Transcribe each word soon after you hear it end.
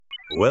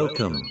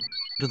Welcome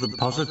to the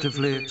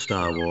Positively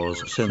Star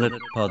Wars Senate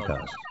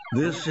podcast.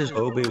 This is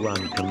Obi-Wan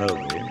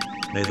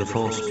Kenobi. May the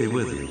Force be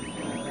with you.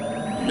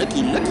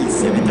 Looky,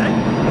 Senator.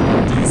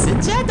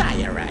 Decent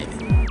Jedi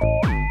arriving.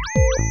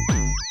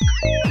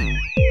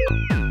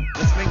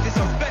 Let's make this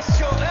our best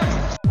show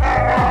ever.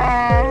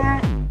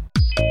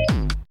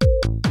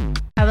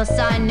 I will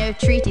sign no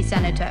treaty,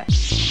 Senator.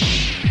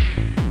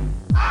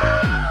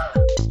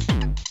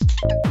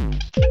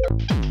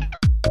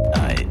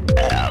 I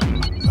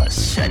am the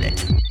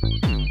Senate.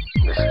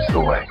 This is the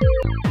way.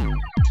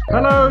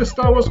 Hello,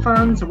 Star Wars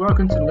fans, and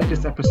welcome to the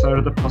latest episode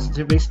of the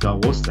Positively Star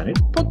Wars Senate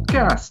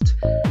podcast.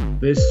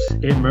 This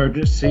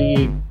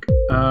emergency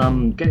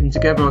getting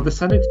together of the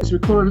Senate is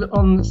recorded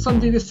on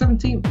Sunday, the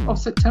 17th of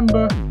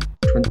September,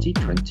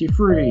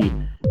 2023,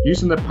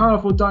 using the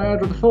powerful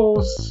dyad of the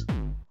Force,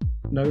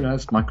 known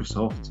as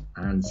Microsoft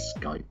and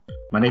Skype.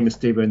 My name is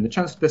Stephen, the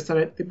Chancellor of the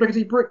Senate, the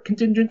Brickety Brick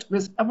contingent of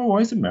this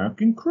otherwise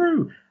American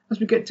crew, as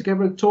we get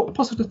together to talk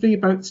positively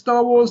about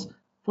Star Wars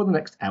for the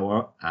next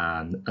hour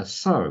and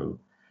so.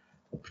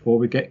 Before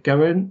we get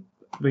going,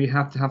 we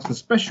have to have some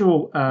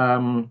special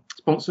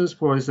sponsors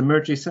for this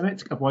emergency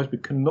Senate, otherwise we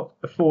cannot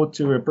afford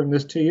to bring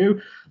this to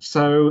you.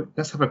 So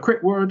let's have a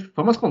quick word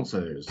from our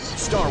sponsors.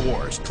 Star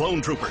Wars,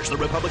 Clone Troopers, the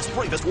Republic's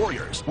bravest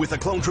warriors. With a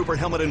Clone Trooper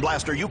helmet and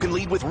blaster, you can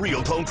lead with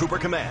real Clone Trooper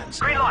commands.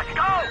 Green light,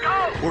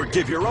 go! Or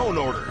give your own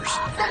orders.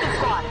 Second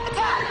squad,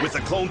 attack! With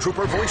the Clone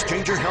Trooper voice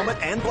changer helmet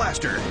and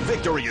blaster,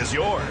 victory is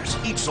yours.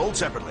 Each sold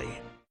separately.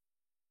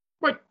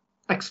 Right,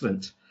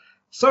 excellent.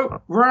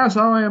 So, whereas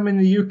I am in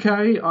the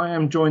UK, I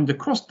am joined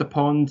across the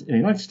pond in the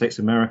United States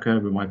of America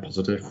with my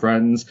positive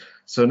friends.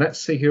 So let's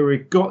see who we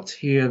got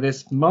here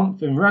this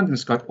month in random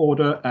Skype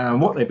order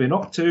and what they've been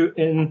up to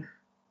in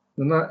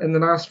the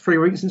last 3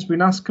 weeks since we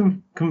last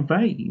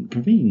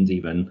convened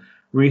even.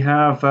 We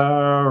have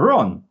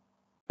Ron.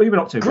 What have you been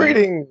up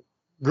to?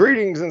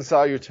 Greetings and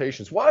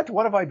salutations. What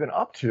have I been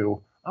up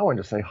to? I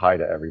wanted to say hi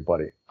to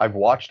everybody. I've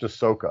watched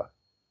Ahsoka.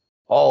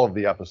 All of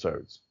the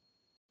episodes.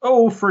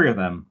 All 3 of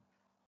them.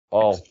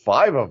 All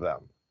 5 of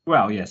them.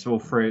 Well, yes, all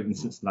 3 of them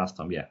since the last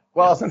time, yeah.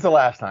 Well, since the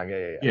last time,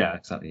 yeah. Yeah,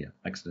 exactly, yeah.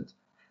 Excellent.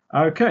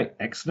 Okay,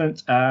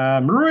 excellent.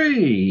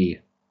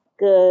 Marie.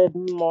 Good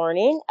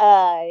morning.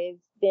 I've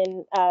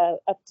been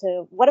up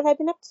to... What have I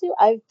been up to?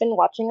 I've been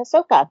watching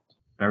Ahsoka.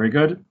 Very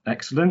good.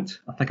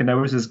 Excellent. I think I know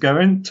where this is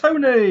going.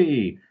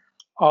 Tony.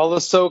 All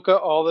Ahsoka,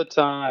 all the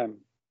time.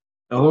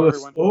 All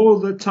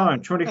the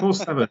time,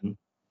 24/7.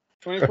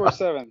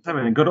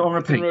 24/7. Got it on In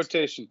repeat.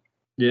 rotation.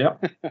 Yeah,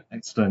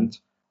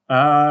 excellent.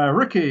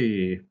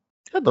 Ricky.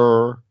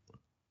 Hello.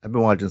 I've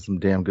been watching some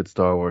damn good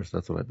Star Wars.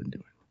 That's what I've been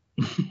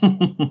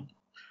doing.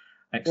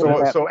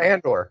 Excellent. So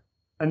Andor.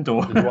 Did you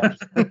watch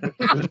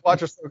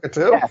Ahsoka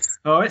too? Yes.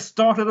 Oh, it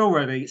started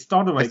already. I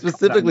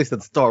specifically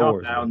said Star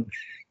Wars.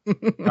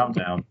 Calm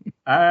down.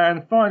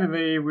 And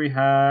finally, we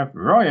have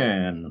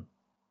Ryan.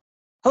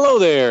 Hello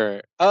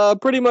there.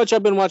 Pretty much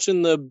I've been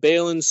watching the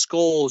Balin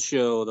Skoll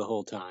show the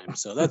whole time.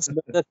 So that's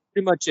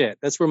pretty much it.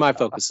 That's where my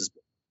focus has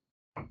been.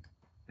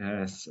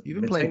 Yes.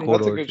 You've been playing That's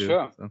Cold a War good too,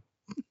 show.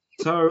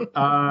 So,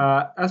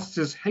 as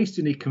just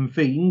hastily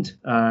convened,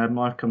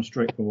 I've come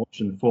straight from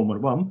watching Formula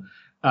One.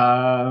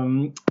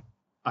 I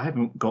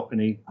haven't got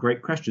any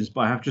great questions,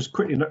 but I have just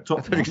quickly looked up.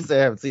 I thought you could say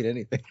I haven't seen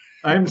anything.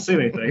 I haven't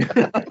seen anything.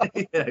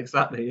 Yeah,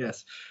 exactly.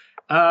 Yes.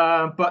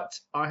 But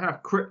I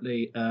have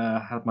quickly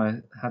had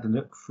a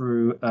look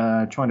through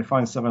trying to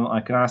find something that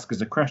I could ask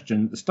as a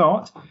question at the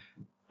start.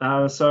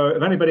 So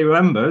if anybody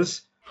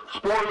remembers,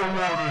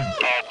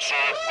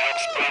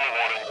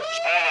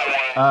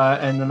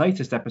 in the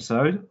latest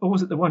episode, or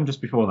was it the one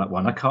just before that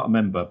one? I can't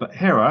remember. But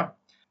Hera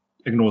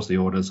ignores the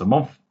orders of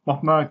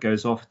Mothma,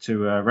 goes off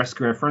to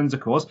rescue her friends, of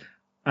course,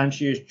 and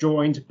she is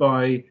joined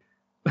by,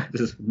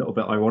 this is a little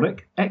bit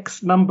ironic,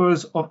 X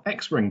numbers of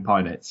X-Wing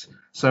pilots.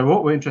 So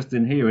what we're interested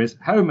in here is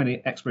how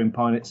many X-Wing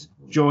pilots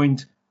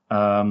joined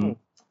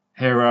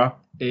Hera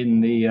in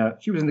the...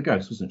 she was in the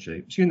Ghost, wasn't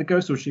she? Was she in the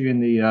Ghost or was she in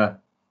the...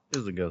 It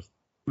was a ghost.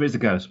 It was the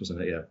Ghost,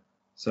 wasn't it? Yeah.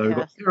 So we've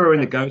got Hera in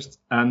the Ghost,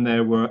 and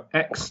there were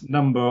X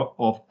number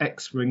of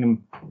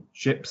X-Wing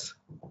ships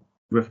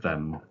with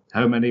them.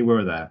 How many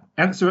were there?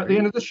 Answer at the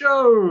end of the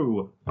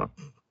show.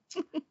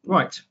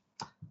 Right.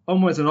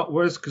 Onwards and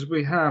upwards, because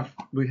we have,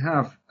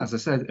 as I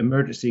said,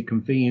 emergency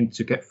convened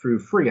to get through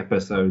 3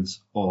 episodes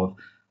of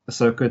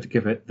Ahsoka to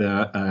give it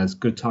the as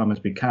good time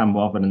as we can,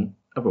 rather than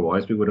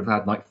otherwise we would have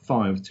had like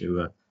 5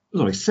 to, it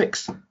was only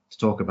 6 to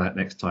talk about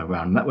next time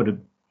round. And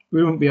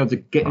we wouldn't be able to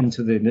get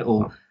into the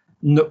little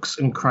nooks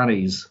and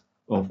crannies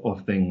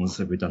of things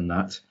if we've done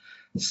that.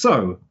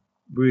 So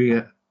we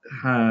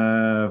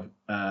have,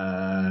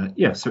 so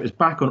it was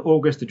back on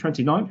August the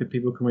 29th, if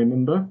people can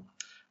remember,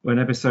 when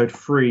episode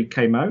 3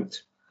 came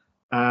out.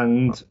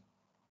 And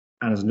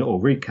as a little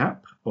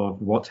recap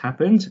of what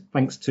happened,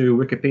 thanks to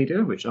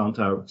Wikipedia, which aren't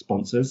our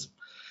sponsors,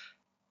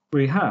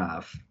 we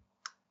have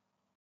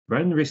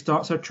Ren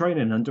restarts her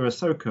training under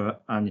Ahsoka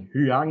and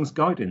Huyang's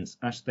guidance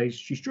as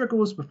she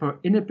struggles with her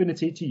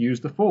inability to use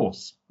the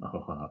Force.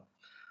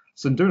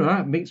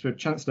 Syndulla meets with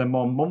Chancellor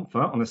Mon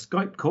Montfort on a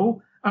Skype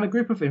call and a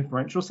group of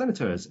influential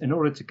senators in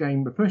order to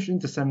gain permission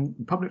to send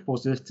Republic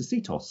forces to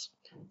Cetos.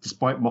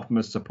 Despite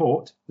Mothma's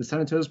support, the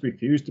senators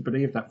refuse to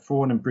believe that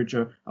Thrawn and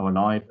Bridger are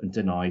alive and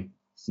deny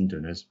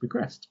Synduna's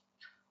request.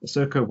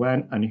 Ahsoka,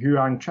 Wen, and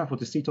Huyang travel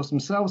to Cetos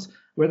themselves,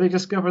 where they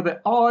discover the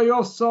Eye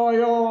of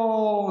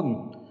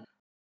Sion,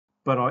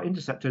 but are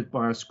intercepted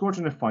by a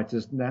squadron of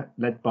fighters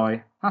led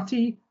by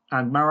Hattie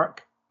and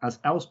Marek, as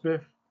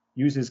Elspeth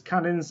uses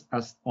cannons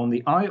on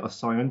the Eye of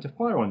Sion to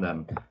fire on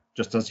them.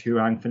 Just as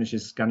Huyang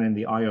finishes scanning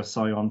the Eye of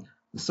Sion,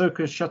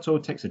 Ahsoka's shuttle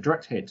takes a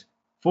direct hit,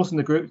 forcing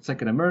the group to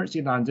take an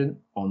emergency landing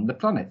on the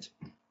planet,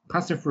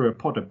 passing through a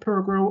pod of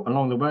Purgril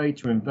along the way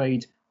to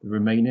invade the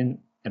remaining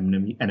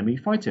enemy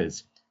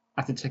fighters.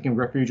 After taking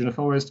refuge in the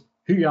forest,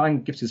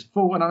 Huyang gives his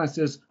full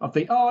analysis of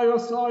the Eye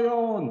of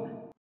Sion,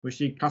 which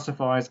he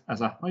classifies as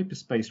a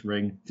hyperspace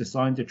ring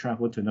designed to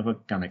travel to another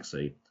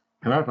galaxy.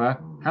 However,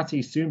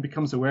 Hattie soon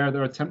becomes aware of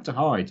their attempt to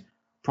hide,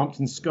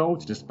 prompting Skull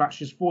to dispatch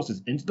his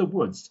forces into the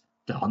woods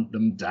to hunt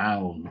them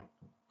down.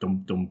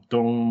 Dum dum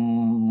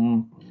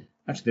dum.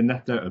 Actually, they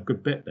left out a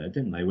good bit there,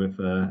 didn't they, with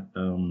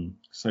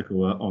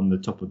Ahsoka on the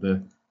top of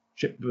the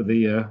ship with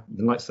the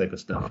lightsaber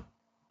stuff.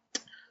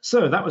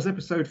 So that was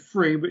episode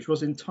 3, which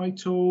was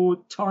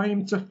entitled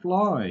Time to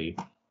Fly.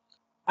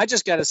 I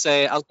just got to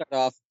say, I'll start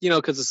off,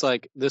 because it's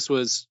like this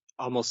was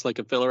almost like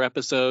a filler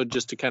episode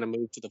just to kind of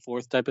move to the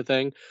 4th type of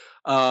thing.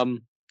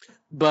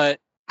 But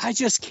I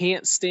just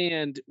can't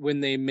stand when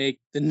they make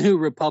the New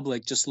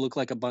Republic just look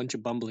like a bunch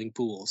of bumbling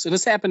fools. And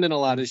it's happened in a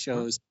lot of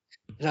shows.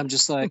 And I'm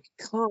just like,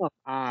 come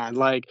on.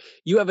 Like,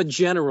 you have a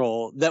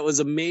general that was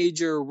a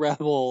major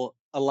rebel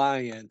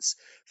alliance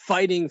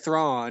fighting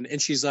Thrawn,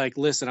 and she's like,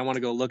 listen, I want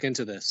to go look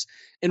into this.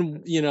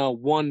 And,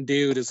 one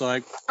dude is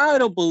like, I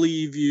don't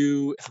believe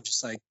you. I'm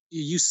just like,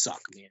 you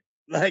suck, man.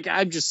 Like,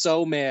 I'm just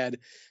so mad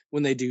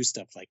when they do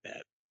stuff like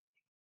that.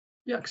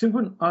 Yeah, because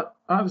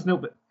I was a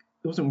little bit,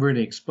 it wasn't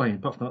really explained,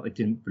 apart from that they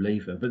didn't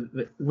believe her, but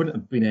there wouldn't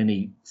have been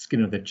any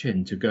skin of their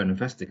chin to go and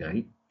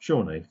investigate,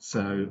 surely.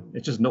 So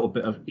it's just not a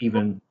bit of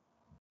even...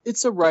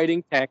 It's a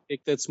writing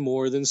tactic that's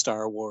more than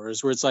Star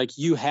Wars, where it's like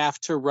you have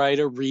to write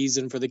a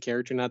reason for the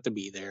character not to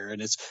be there,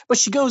 but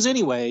she goes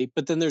anyway.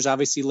 But then there's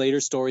obviously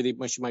later story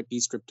that she might be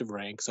stripped of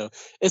rank, so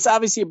it's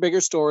obviously a bigger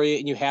story,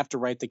 and you have to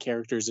write the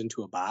characters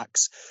into a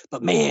box.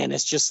 But man,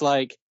 it's just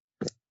like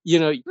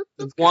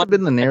That's kind of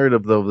been the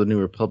narrative though of the New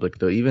Republic,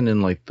 though. Even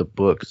in like the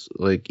books,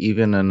 like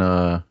even in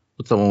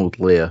what's that one with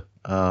Leia?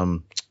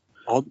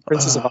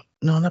 Princess of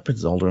No, not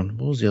Princess Alderaan.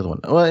 What was the other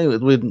one? Well,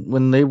 anyway,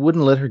 when they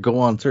wouldn't let her go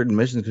on certain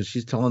missions because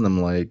she's telling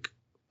them like,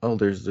 oh,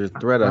 there's a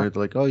threat out here.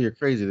 They're like, oh, you're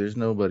crazy. There's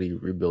nobody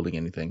rebuilding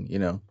anything.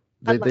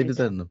 They did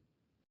that in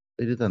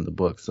the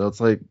book. So it's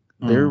like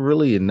they're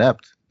really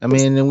inept. I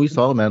mean, and we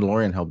saw the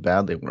Mandalorian how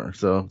bad they were.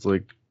 So it's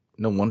like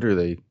no wonder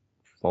they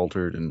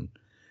faltered and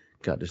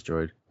got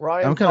destroyed.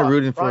 I'm kind of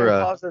rooting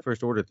for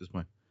First Order at this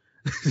point.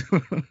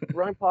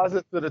 Ryan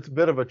posits that it's a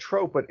bit of a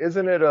trope, but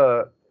isn't it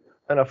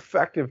an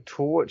effective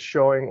tool? It's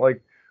showing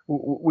like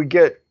we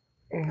get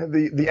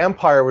the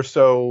Empire was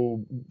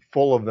so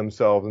full of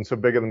themselves and so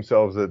big of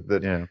themselves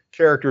that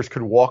characters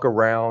could walk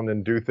around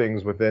and do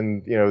things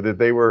within, that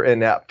they were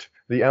inept.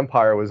 The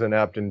Empire was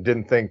inept and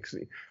didn't think,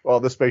 well,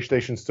 the space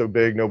station's so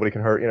big, nobody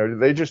can hurt.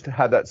 They just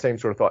had that same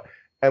sort of thought.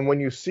 And when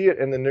you see it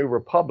in the New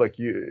Republic,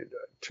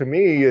 to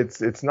me,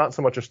 it's not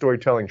so much a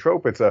storytelling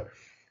trope.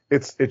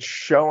 It's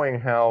showing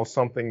how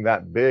something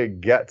that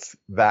big gets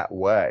that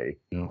way.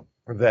 Yeah.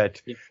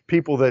 That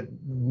people that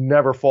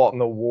never fought in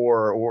the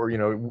war or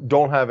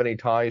don't have any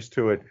ties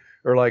to it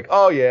are like,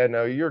 oh yeah,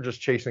 no, you're just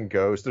chasing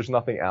ghosts. There's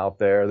nothing out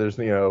there. There's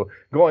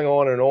going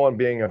on and on,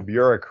 being a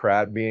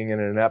bureaucrat, being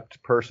an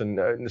inept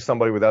person,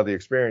 somebody without the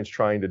experience,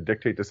 trying to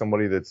dictate to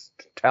somebody that's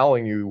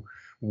telling you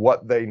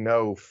what they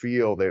know,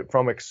 feel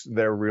from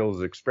their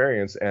real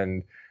experience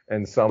and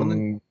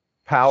some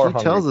power.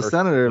 She tells the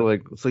senator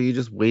like, so you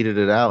just waited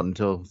it out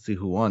until see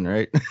who won,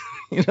 right?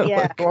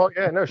 Yeah. Well,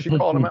 yeah, no, she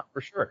called him out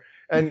for sure.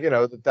 And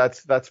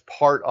that's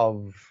part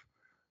of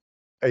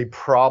a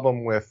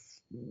problem with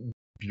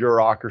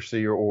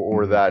bureaucracy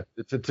or that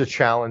to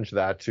challenge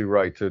that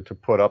to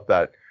put up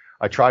that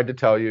I tried to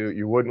tell you,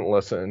 you wouldn't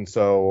listen,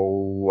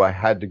 so I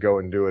had to go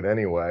and do it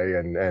anyway.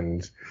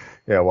 And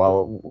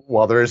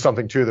while there is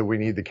something too that we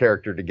need the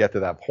character to get to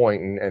that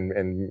point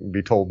and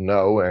be told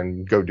no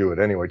and go do it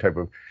anyway type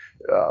of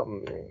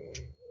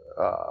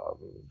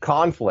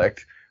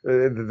conflict.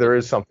 There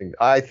is something.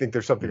 I think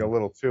there's something a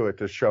little to it,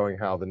 to showing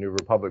how the New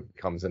Republic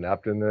becomes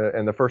inept and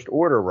the First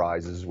Order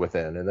rises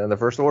within, and then the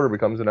First Order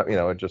becomes inept.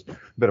 It's just a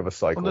bit of a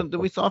cycle. Well,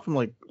 we saw from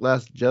like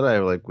Last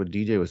Jedi, like what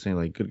DJ was saying,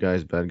 like good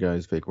guys, bad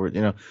guys, fake word.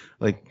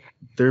 Like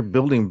they're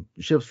building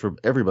ships for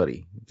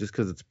everybody just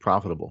because it's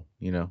profitable.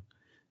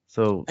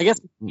 So I guess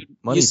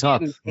money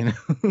talks.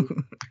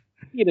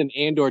 Get an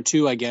Andor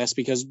too, I guess,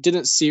 because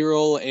didn't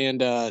Cyril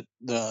and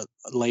the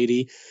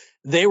lady,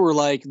 they were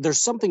like, there's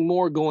something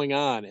more going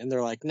on, and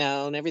they're like,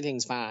 no,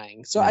 everything's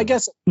fine. So I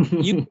guess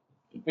you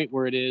point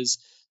where it is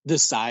the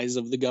size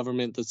of the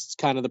government that's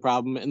kind of the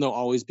problem, and they'll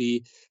always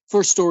be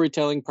for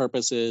storytelling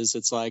purposes.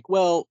 It's like,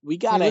 well, we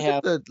gotta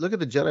have. Look at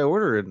the Jedi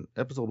Order in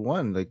Episode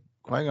 1. Like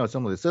Qui-Gon,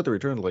 some of the Sith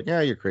returns, like,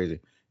 yeah, you're crazy,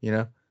 you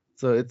know.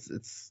 So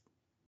it's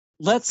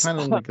kind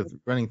of like a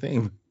running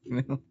theme.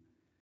 You know?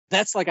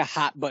 That's like a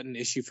hot button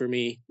issue for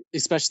me,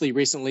 especially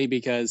recently,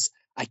 because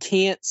I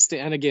can't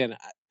stand. Again,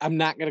 I'm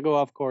not gonna go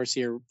off course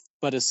here,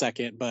 but a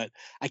second. But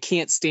I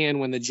can't stand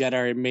when the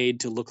Jedi are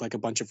made to look like a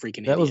bunch of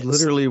freaking That idiots.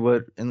 was literally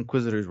what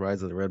Inquisitor's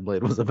Rise of the Red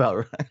Blade was about,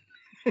 right?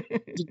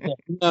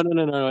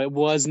 No. It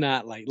was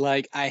not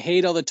like I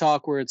hate all the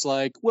talk where it's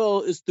like, well,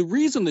 it's the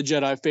reason the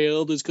Jedi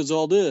failed is because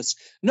all this.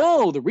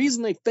 No, the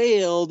reason they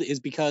failed is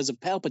because of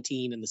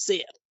Palpatine and the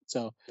Sith.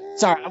 So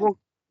sorry, I won't.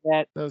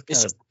 That was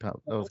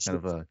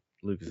kind of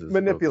Lucas's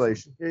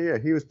manipulation. Yeah,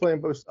 he was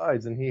playing both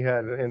sides, and he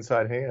had an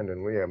inside hand,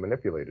 and we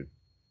manipulated.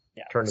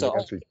 Yeah, turned it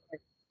against each other.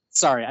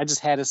 Sorry, I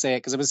just had to say it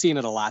because I've been seeing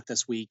it a lot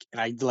this week,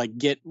 and I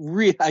get,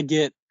 my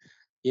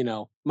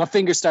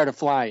fingers started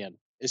flying.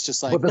 It's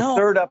just like, but the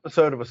third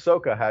episode of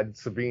Ahsoka had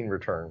Sabine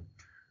return,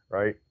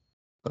 right?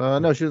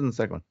 No, she was in the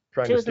second one.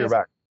 Trying to steer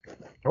back.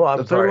 Well, I'm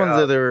the sorry. Third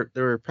one's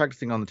they were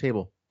practicing on the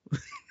table.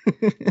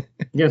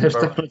 Yeah, they're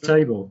stuck on the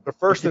table. The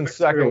first and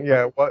second,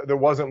 there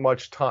wasn't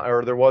much time,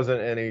 or there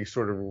wasn't any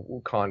sort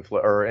of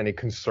conflict or any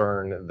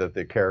concern that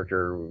the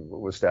character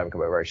was stabbing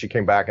somebody. Right? She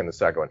came back in the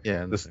second one.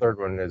 Yeah. This third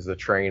one is the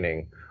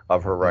training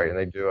of her, right? And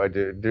I do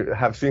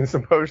have seen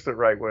some posts that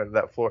right when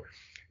that floor.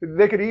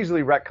 They could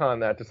easily retcon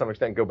that to some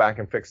extent, go back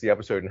and fix the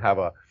episode and have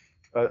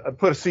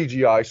put a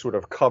CGI sort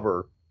of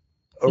cover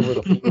over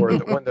the floor.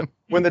 That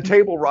when the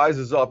table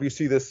rises up, you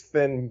see this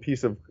thin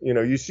piece of,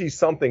 you see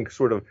something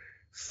sort of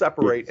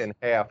separate in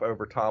half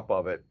over top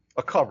of it,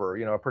 a cover,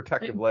 a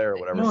protective layer or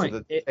whatever, so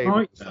that the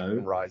table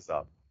can rise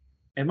up.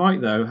 It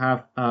might though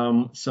have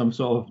some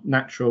sort of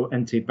natural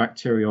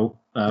antibacterial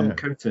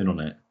coating on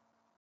it.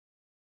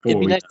 It'd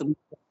be nice to put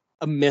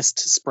a mist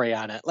spray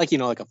on it, like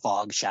a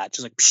fog shot,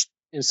 just like. Psh,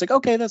 and it's like,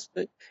 okay, that's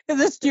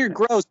you're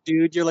gross,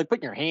 dude. You're like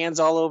putting your hands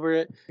all over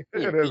it.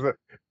 It is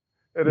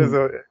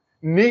a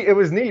neat. It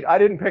was neat. I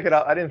didn't pick it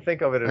up. I didn't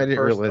think of it at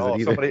first at all.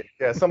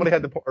 Somebody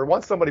had to, or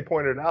once somebody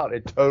pointed it out,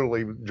 it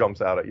totally jumps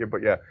out at you.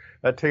 But yeah,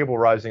 that table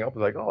rising up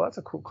was like, oh, that's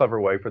a cool,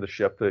 clever way for the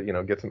ship to,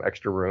 get some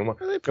extra room.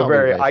 A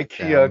very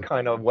IKEA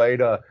kind of way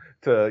to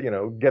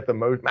get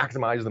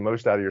maximize the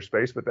most out of your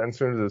space. But then as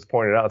soon as it's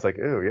pointed out, it's like,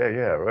 oh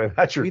yeah, right,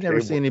 that's your. We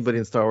never see anybody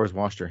in Star Wars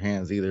wash their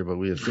hands either, but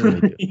we assume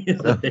they do.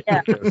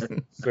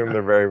 Assume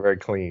they're very, very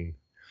clean.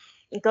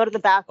 You go to the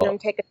bathroom,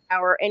 take a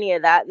shower, any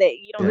of that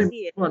you don't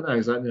see it. Well, no,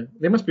 exactly.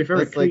 They must be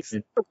very clean.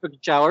 Like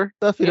shower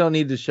stuff you don't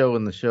need to show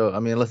in the show. I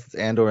mean, unless it's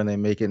Andor and they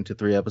make it into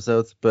 3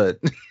 episodes,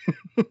 but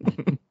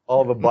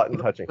all the button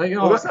touching.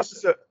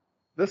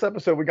 This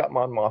episode we got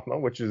Mon Mothma,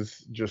 which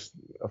is just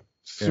a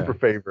super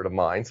favorite of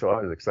mine, so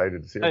I was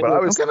excited to see it. But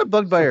I'm kind of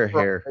bugged by her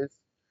hair.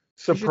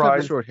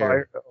 Surprised by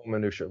her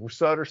minutia. We're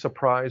sort of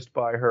surprised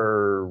by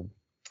her.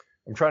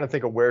 I'm trying to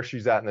think of where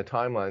she's at in the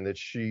timeline, that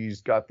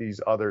she's got these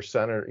other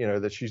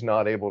that she's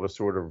not able to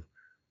sort of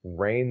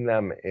rein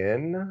them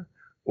in,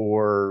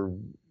 or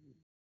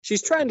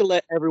she's trying to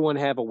let everyone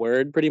have a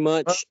word pretty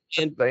much.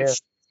 And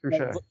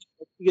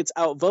she gets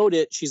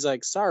outvoted. She's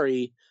like,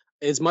 sorry,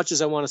 as much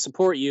as I want to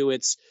support you,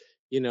 it's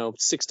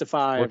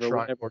 6-5 or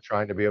whatever. We're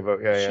trying to be a vote.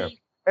 Yeah.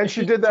 And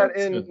she did that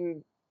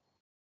in.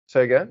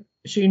 Say again.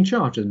 Is she in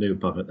charge of the New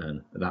Republic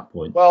then at that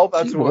point? Well,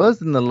 that's she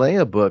was in the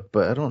Leia book,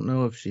 but I don't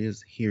know if she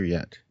is here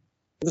yet.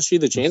 Was she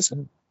the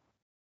chancellor?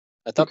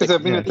 I thought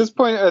at this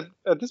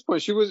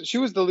point she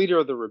was the leader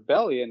of the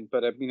rebellion,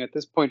 but I mean at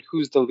this point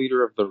who's the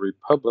leader of the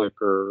Republic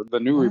or the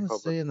New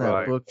Republic? Say in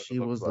that book she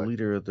was the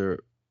leader of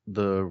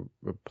the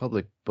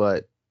Republic,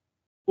 but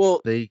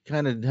they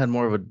kind of had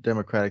more of a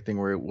democratic thing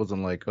where it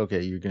wasn't like,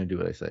 okay, you're going to do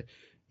what I say.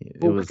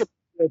 It was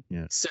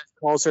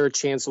calls her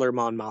Chancellor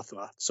Mon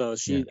Mothma, so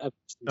she.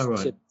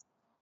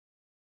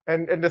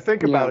 And to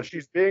think about it,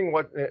 she's being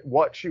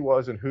what she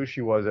was and who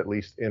she was, at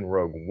least in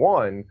Rogue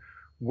One,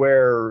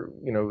 where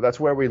that's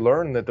where we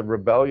learned that the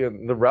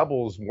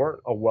rebels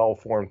weren't a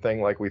well-formed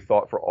thing like we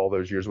thought for all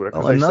those years.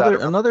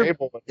 Another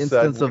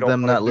instance of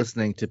them not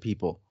listening to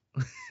people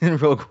in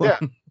Rogue One. Yeah.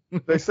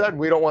 They said,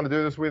 we don't want to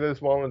do this, we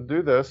just want to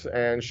do this,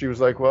 and she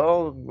was like,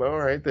 well, all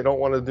right, they don't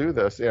want to do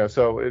this,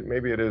 so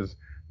maybe it is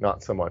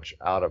not so much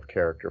out of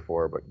character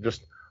for her, but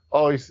just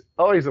always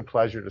a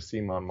pleasure to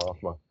see Mon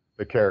Mothma,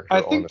 the character.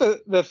 I think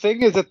the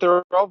thing is that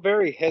they're all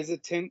very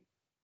hesitant,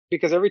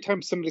 because every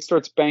time somebody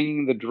starts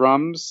banging the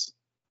drums,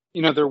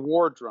 they're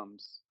war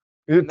drums.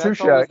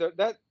 That's always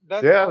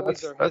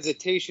their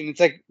hesitation. It's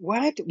like,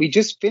 what? We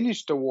just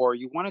finished a war.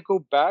 You want to go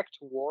back to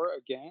war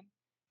again?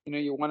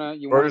 You want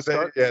to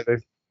start.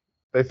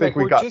 They think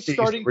we're just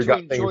starting to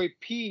enjoy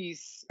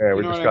peace. Yeah,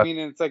 you know what I mean?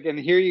 And it's like, and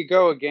here you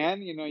go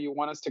again. You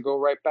want us to go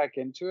right back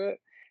into it.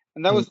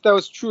 And that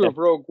was true of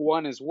Rogue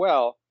One as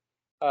well.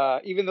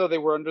 Even though they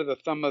were under the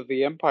thumb of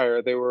the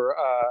Empire, they were,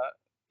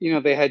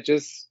 they had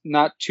just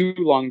not too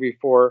long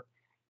before,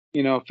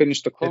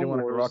 finished the Clone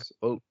Wars. Rock the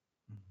boat.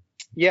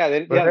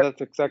 Yeah,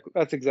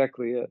 that's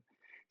exactly it.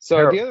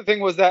 So the other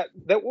thing was that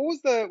what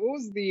was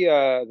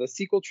the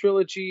sequel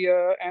trilogy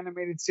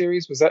animated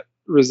series? Was that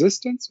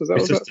Resistance? Was that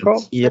what that's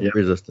called? Yep,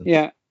 Resistance.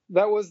 Yeah,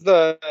 that was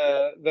the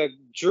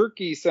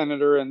jerky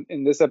senator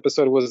in this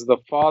episode was the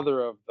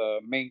father of the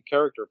main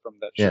character from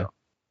that show. Yeah.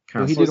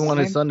 Well, he didn't want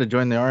his son to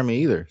join the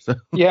army either. So.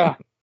 Yeah.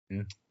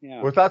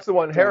 Yeah. Well, that's the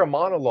one. Hera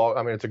monologue.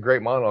 I mean, it's a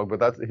great monologue,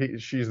 but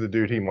she's the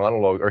dude he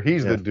monologues, or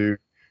he's the dude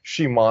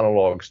she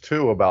monologues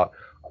to about,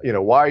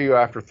 why are you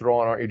after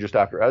Thrawn? Aren't you just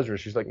after Ezra?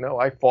 She's like, no,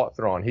 I fought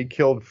Thrawn. He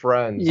killed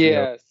friends.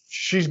 Yes.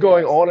 She's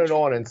going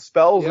on and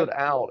spells it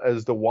out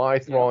as to why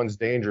Thrawn's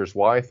dangerous,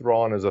 why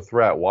Thrawn is a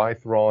threat, why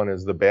Thrawn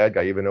is the bad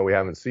guy, even though we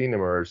haven't seen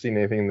him or seen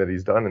anything that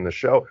he's done in the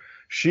show.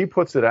 She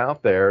puts it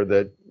out there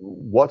that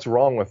what's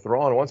wrong with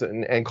Thrawn,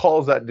 and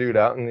calls that dude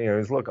out, and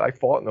he's, look, I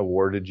fought in the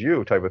war, did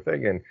you? Type of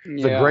thing, and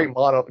it's a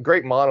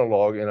great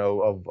monologue,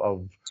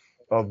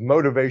 of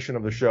motivation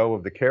of the show,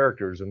 of the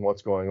characters and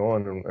what's going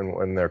on,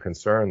 and they're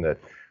concerned that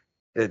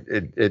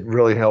it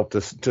really helped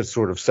us to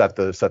sort of set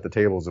the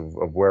tables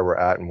of where we're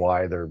at and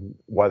why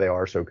they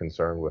are so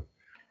concerned with,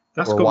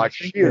 why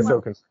she is so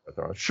concerned with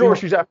Thrawn. Sure,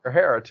 she's after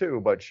Hera too,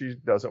 but she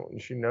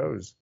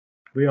knows.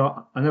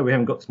 I know we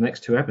haven't got to the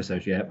next 2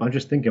 episodes yet, but I'm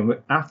just thinking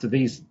after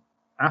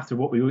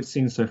what we've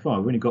seen so far,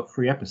 we've only got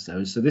 3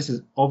 episodes, so this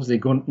is obviously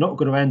not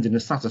going to end in a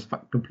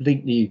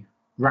completely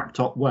wrapped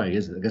up way,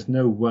 is it? There's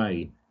no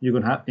way you're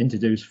going to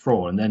introduce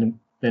Thrawn and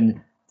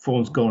then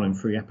Thrawn's gone in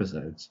 3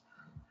 episodes.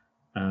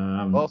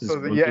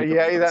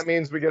 That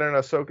means we get an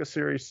Ahsoka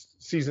series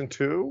season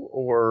 2,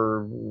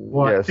 or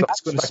I think it's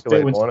going to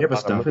spill into the other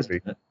stuff,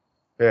 isn't it?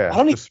 Yeah, I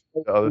don't even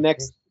know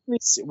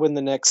when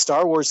the next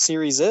Star Wars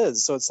series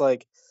is, so it's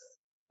like.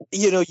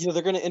 They're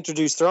going to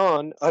introduce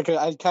Thrawn. I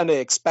kind of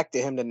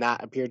expected him to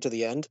not appear to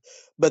the end,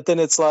 but then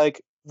it's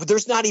like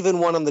there's not even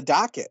one on the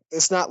docket.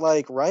 It's not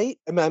like, right?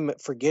 Am I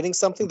forgetting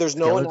something? There's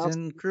no one else.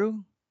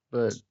 Crew,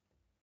 but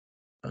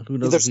who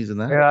knows if he's in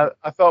that? Yeah,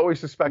 I thought we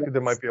suspected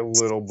there might be a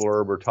little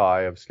blurb or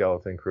tie of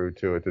Skeleton Crew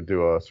to it to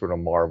do a sort of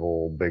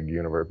Marvel big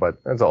universe, but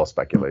it's all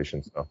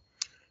speculation. So,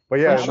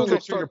 but yeah,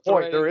 to your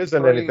point, there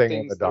isn't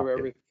anything on the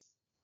docket.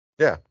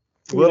 Yeah.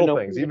 Little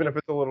things, even if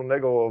it's a little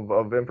niggle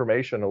of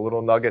information, a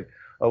little nugget,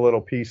 a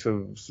little piece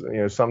of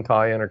some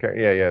tie-in, or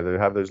they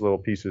have those little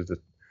pieces that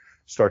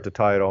start to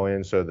tie it all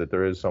in, so that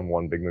there is some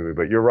one big movie.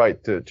 But you're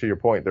right, to your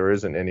point, there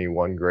isn't any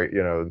one great,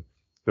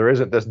 there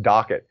isn't this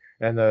docket,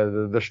 and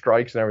the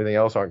strikes and everything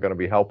else aren't going to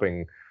be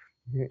helping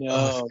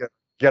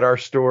get our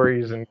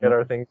stories and get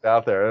our things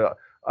out there.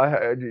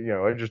 I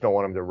just don't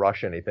want them to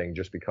rush anything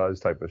just because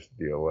type of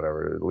deal,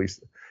 whatever. At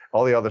least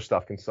all the other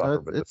stuff can suffer,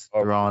 but it's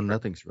drawn,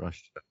 nothing's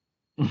rushed.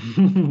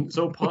 It's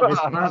all part of his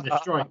plan. The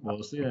strike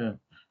was,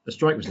 the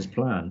strike was his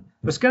plan.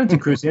 But Skeleton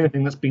Crew is the only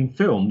thing that's been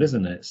filmed,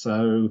 isn't it?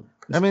 So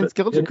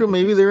Skeleton Crew,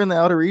 maybe they're in the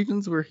outer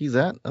regions where he's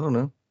at. I don't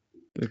know.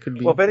 It could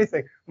be. Well, if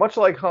anything, much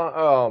like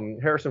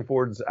Harrison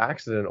Ford's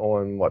accident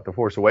on The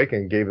Force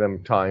Awakens gave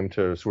them time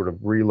to sort of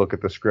relook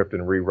at the script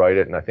and rewrite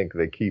it, and I think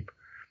they keep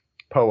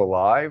Poe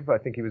alive. I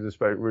think he was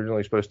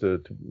originally supposed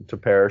to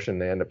perish, and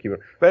they end up keeping.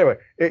 But anyway,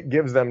 it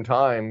gives them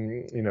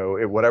time.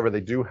 Whatever they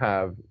do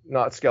have,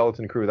 not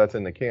Skeleton Crew, that's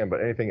in the can,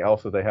 but anything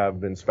else that they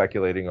have been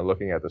speculating or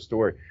looking at the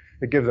story,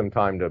 it gives them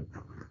time to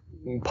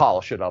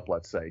polish it up.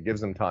 Let's say, it gives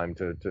them time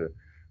to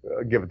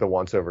give it the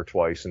once over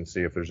twice and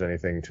see if there's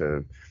anything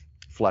to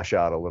flesh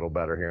out a little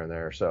better here and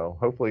there. So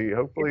hopefully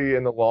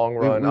in the long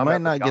run, we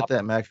might not get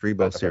that Max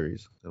Rebo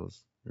series.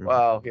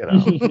 Well,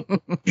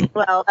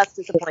 Well, that's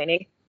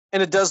disappointing.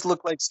 And it does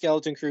look like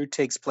Skeleton Crew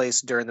takes place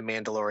during The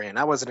Mandalorian.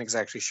 I wasn't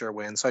exactly sure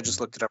when, so I just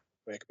looked it up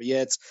real quick. But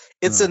yeah,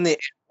 it's in the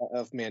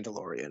era of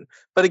Mandalorian.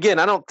 But again,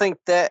 I don't think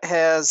that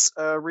has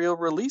a real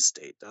release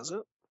date, does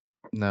it?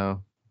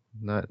 No,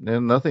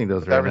 nothing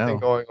does right now.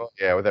 Going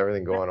on, with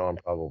everything going on,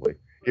 probably.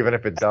 Even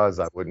if it does,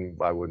 I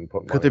wouldn't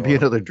put. Could there be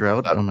another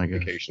drought? Oh my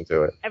god!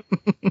 To it.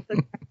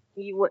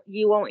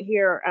 You won't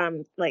hear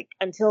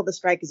until the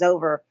strike is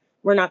over.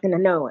 We're not going to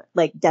know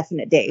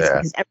definite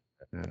days.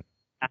 Yeah.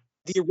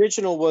 The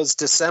original was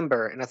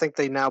December, and I think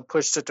they now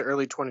pushed it to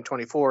early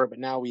 2024, but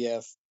now we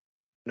have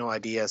no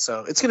idea.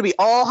 So it's going to be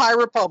all High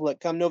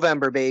Republic come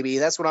November, baby.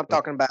 That's what I'm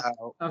talking about.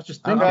 I was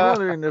just I'm thinking.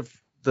 wondering if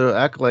the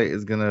Acolyte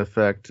is going to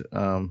affect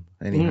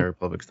any High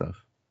Republic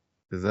stuff,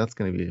 because that's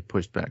going to be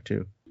pushed back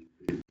too.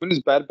 When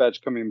is Bad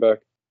Batch coming back?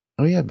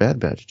 Oh yeah,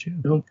 Bad Batch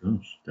too. Oh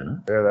gosh, don't know.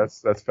 Yeah,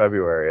 that's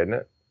February, isn't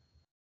it?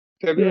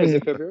 February? Is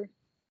it February?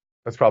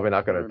 That's probably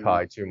not going to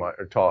tie too much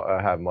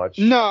or have much.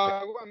 No,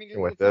 I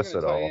mean with this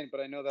at all. But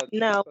I know that's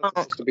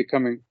supposed to be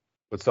coming.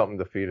 With something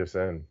to feed us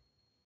in.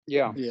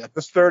 Yeah.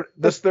 This third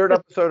episode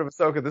of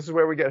Ahsoka, this is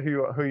where we get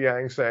Hu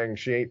Yang saying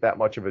she ain't that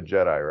much of a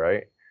Jedi,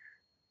 right?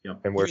 Yeah.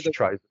 And where she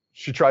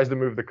tries to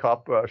move the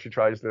cup. She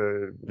tries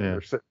to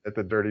sit at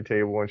the dirty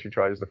table and she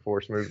tries to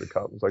force move the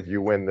cup. It's like,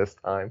 you win this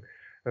time.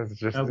 It's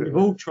just we've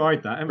all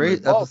tried that. Raise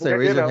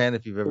your hand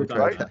if you've ever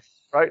tried that.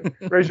 Right?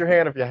 Raise your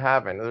hand if you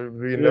haven't.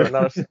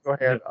 Not a single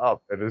hand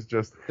up. It is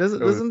just.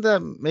 Doesn't that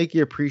make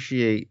you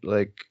appreciate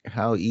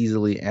how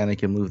easily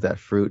Anakin moved that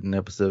fruit in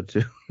episode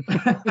 2?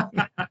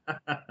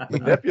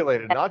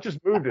 Manipulated, not just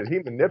moved it. He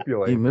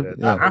manipulated it.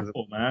 Yeah.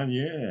 Apple, man,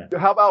 yeah.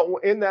 How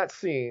about in that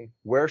scene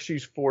where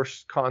she's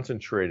forced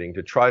concentrating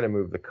to try to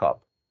move the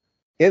cup?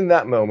 In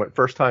that moment,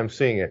 first time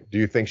seeing it, do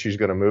you think she's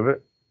going to move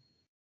it?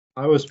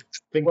 I was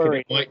thinking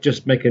it might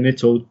just make a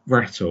little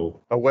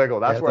rattle. A wiggle.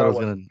 That's Yeah, where I was.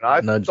 gonna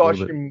I nudge thought a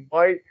little she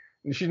might.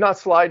 She's not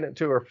sliding it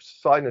to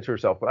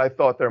herself, but I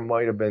thought there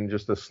might have been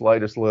just the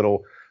slightest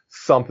little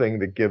something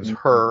that gives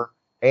her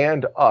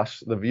and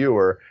us, the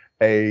viewer,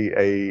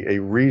 a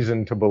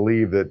reason to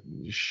believe that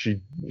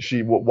she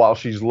while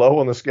she's low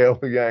on the scale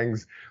of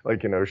Yang's,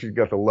 like, she's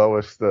got the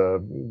lowest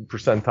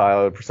percent.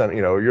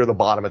 You're the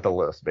bottom at the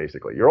list,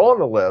 basically. You're on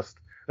the list.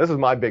 This is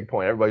my big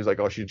point. Everybody's like,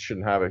 oh, she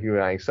shouldn't have it. Hugh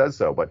Yang said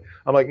so. But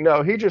I'm like,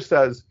 no, he just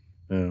says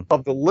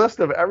of the list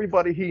of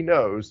everybody he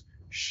knows,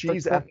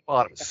 she's at the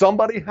bottom.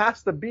 Somebody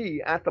has to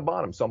be at the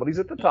bottom. Somebody's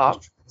at the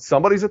top,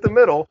 somebody's at the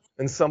middle,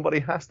 and somebody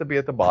has to be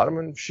at the bottom,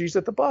 and she's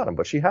at the bottom.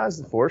 But she has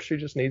the Force. She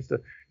just needs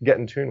to get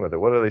in tune with it.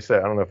 What do they say?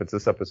 I don't know if it's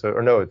this episode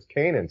or no, it's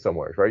Kanan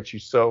somewhere, right?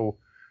 She's so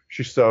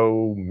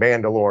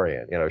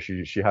Mandalorian.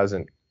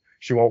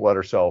 She won't let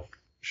herself.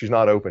 She's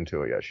not open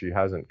to it yet. She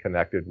hasn't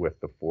connected with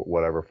the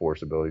whatever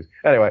Force abilities.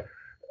 Anyway,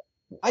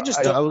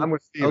 I'm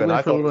with Steven. I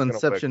was for a little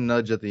Inception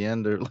nudge at the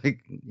end, or to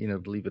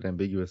leave it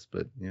ambiguous,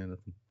 but yeah.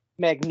 Nothing.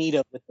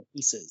 Magneto with the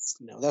pieces.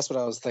 That's what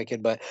I was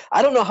thinking. But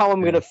I don't know how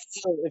I'm gonna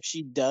feel if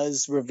she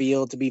does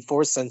reveal to be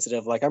Force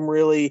sensitive. Like I'm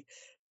like,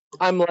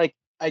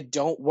 I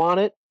don't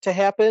want it to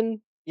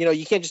happen.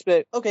 You can't just be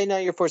like, okay, now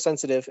you're Force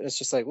sensitive, and it's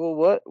just like,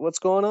 well, what's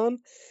going on?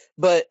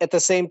 But at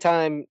the same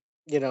time,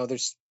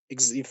 there's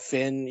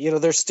Finn.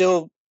 There's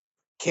still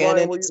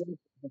canon. Will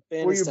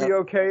you be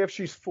okay if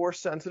she's Force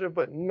sensitive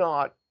but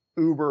not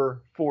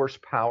uber Force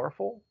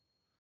powerful?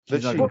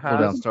 She's not gonna pull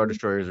down Star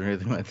Destroyers or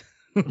anything like that.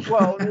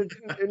 Well,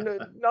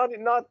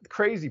 not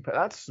crazy.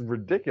 That's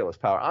ridiculous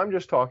power. I'm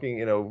just talking,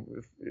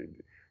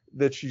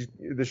 that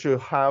she'll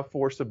have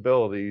Force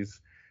abilities,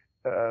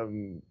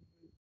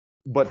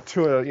 but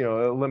to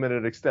a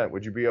limited extent.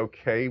 Would you be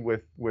okay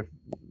with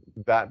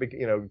that?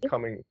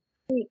 Coming.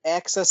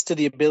 Access to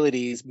the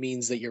abilities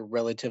means that you're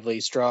relatively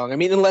strong. I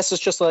mean, unless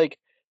it's just like,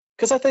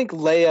 because I think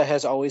Leia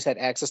has always had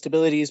access to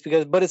abilities,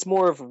 but it's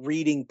more of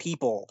reading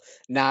people,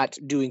 not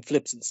doing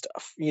flips and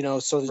stuff.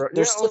 So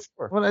there's still.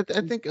 Well, I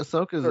think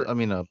Ahsoka's. Sure. I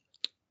mean,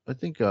 I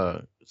think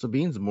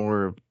Sabine's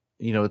more.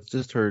 It's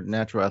just her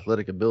natural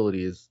athletic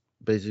ability is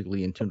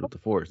basically in tune with the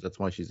Force. That's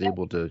why she's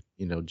able to,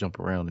 jump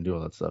around and do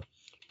all that stuff.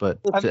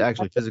 But to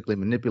actually physically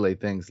manipulate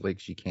things,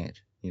 like, she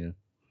can't.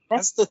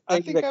 That's the thing.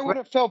 I think I would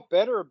have felt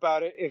better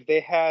about it if they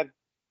had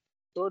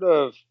sort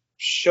of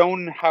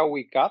shown how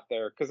we got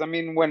there. Because, I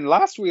mean, when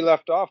last we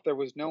left off, there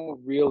was no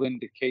real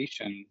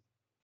indication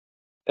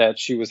that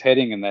she was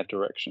heading in that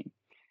direction.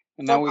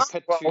 And now we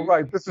cut to...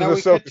 Right, this is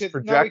Ahsoka's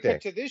projecting. Now we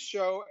cut to this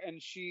show, and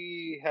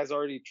she has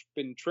already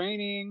been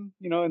training,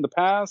 in the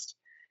past.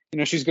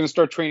 She's going to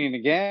start training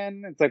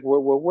again. It's like,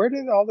 where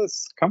did all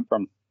this come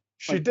from?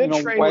 She did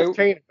train with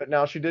Kanan, but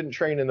now she didn't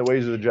train in the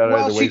ways of the Jedi.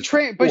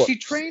 Well, she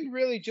trained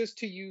really just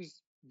to use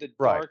the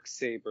dark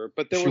saber,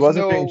 but there was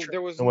no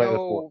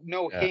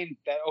hint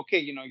that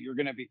you're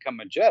going to become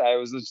a Jedi. It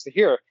was just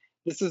here.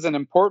 This is an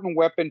important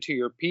weapon to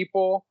your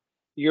people.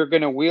 You're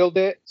going to wield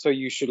it, so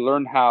you should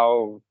learn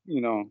how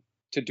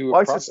to do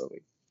it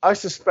properly. I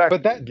suspect,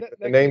 but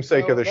the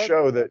namesake of the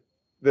show that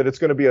it's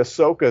going to be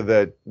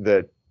Ahsoka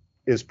that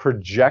is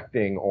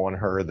projecting on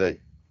her that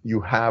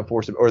you have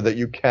Force, or that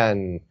you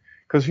can.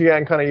 Because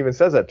Yang kind of even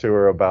says that to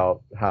her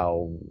about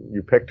how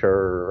you picked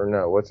her, or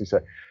no, what's he say?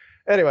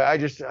 Anyway, I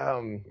just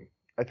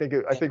I think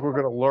we're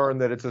going to learn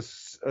that it's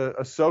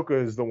Ahsoka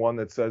is the one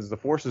that says the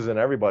Force is in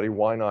everybody.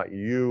 Why not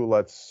you?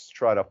 Let's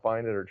try to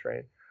find it or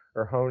train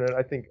or hone it.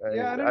 I think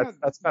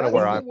that's kind of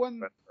where I'm.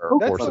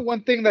 That's the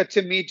one thing that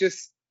to me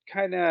just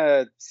kind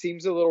of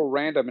seems a little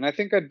random, and I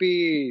think I'd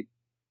be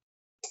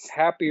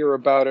happier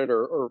about it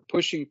or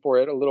pushing for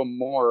it a little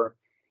more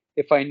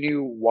if I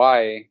knew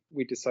why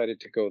we decided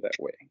to go that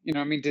way.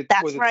 I mean,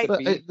 was it right.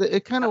 Sabine?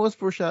 It kind of was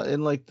foreshadowed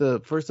in like the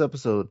first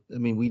episode. I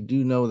mean, we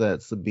do know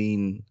that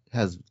Sabine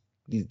has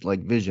these like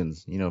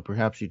visions.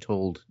 Perhaps she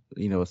told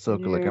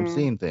Ahsoka like, I'm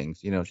seeing things.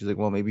 She's like,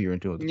 well, maybe you're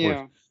into it.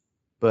 Yeah.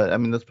 But I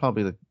mean, that's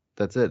probably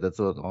that's it. That's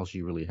all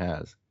she really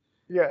has.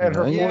 Yeah,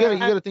 and you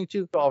got to think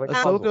too.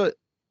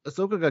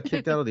 Ahsoka got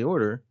kicked out of the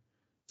Order,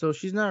 so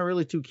she's not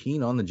really too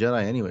keen on the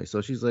Jedi anyway. So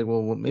she's like,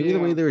 well, maybe the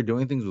way they were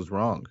doing things was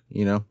wrong.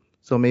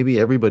 So maybe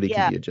everybody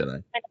can be a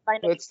Jedi.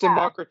 Let's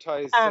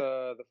democratize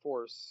the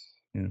Force.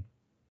 Yeah.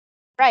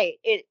 Right.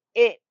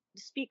 It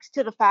speaks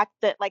to the fact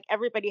that like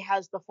everybody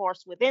has the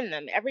Force within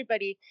them.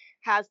 Everybody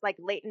has like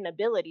latent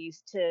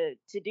abilities to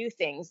do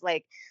things.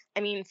 Like, I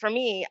mean, for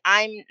me,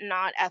 I'm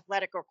not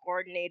athletic or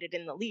coordinated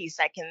in the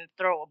least. I can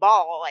throw a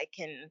ball, I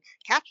can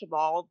catch a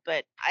ball,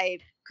 but I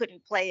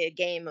couldn't play a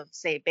game of,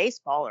 say,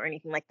 baseball or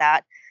anything like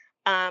that.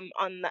 On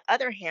the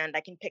other hand, I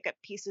can pick up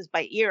pieces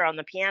by ear on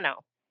the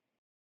piano.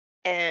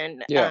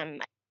 And I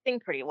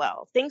sing pretty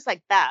well. Things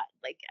like that.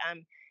 Like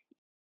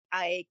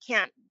I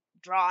can't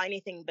draw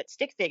anything but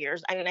stick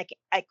figures. I mean,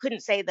 I couldn't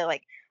say that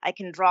like I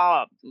can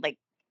draw like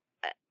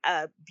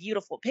a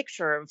beautiful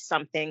picture of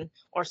something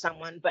or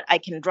someone, but I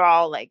can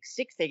draw like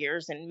stick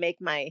figures and make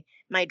my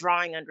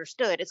drawing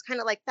understood. It's kind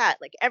of like that.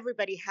 Like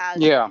everybody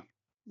has Yeah,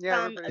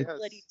 some everybody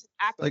ability has to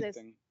access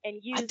something. and I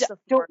use the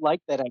don't force.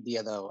 like that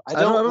idea though. I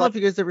I don't don't know like. if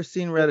you guys ever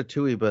seen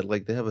Ratatouille, but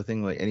like they have a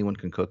thing like anyone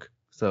can cook.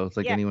 So it's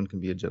like Yeah. anyone can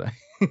be a Jedi.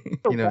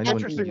 So Anyone can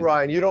Interesting, use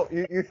Ryan.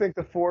 You think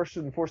the Force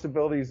and Force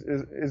abilities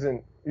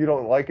isn't you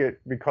don't like it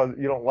because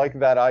you don't like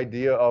that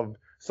idea of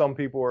some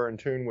people are in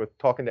tune with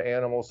talking to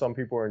animals, some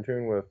people are in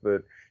tune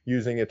with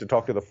using it to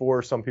talk to the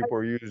Force, some people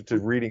are used to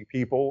reading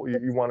people.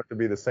 You want it to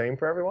be the same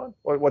for everyone?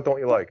 What don't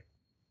you like?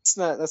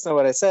 That's not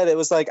what I said. It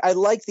was like I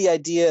like the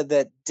idea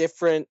that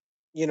different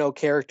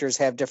characters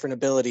have different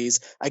abilities.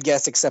 I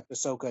guess except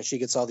Ahsoka, she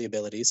gets all the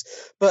abilities.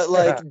 But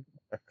like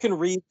can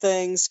read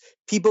things,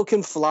 people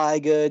can fly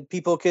good,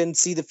 people can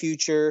see the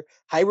future.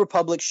 High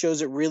Republic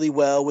shows it really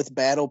well with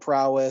battle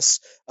prowess.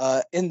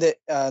 In the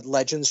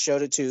Legends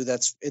showed it too.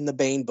 That's in the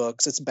Bane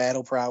books. It's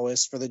battle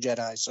prowess for the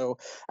Jedi. So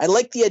I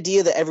like the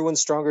idea that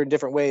everyone's stronger in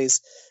different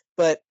ways,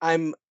 but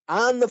I'm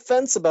on the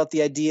fence about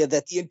the idea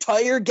that the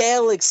entire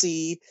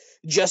galaxy,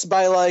 just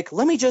by like,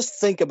 let me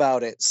just think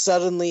about it,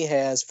 suddenly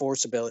has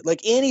force ability.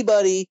 Like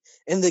anybody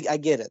I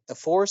get it. The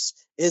force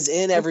is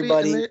in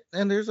everybody.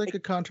 and there's like a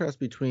contrast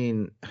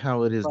between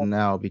how it is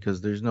now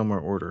because there's no more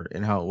order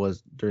and how it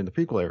was during the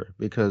prequel era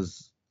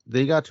because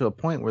they got to a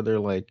point where they're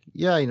like,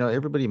 yeah,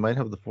 everybody might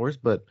have the force,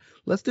 but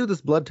let's do this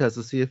blood test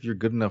to see if you're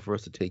good enough for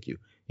us to take you.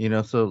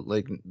 So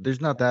like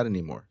there's not that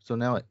anymore. So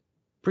now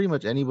pretty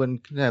much anyone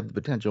can have the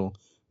potential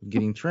of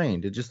getting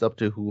trained. It's just up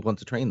to who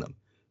wants to train them.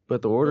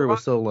 But the order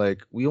was so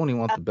like, we only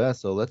want the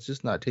best, so let's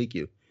just not take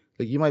you.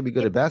 Like you might be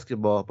good at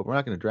basketball, but we're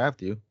not going to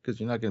draft you because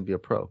you're not going to be a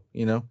pro.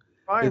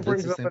 Ryan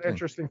brings up an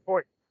interesting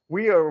point.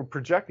 We are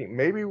projecting.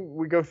 Maybe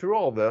we go through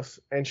all this,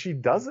 and she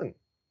doesn't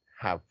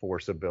have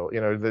force ability.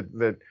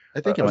 That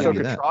I think it might be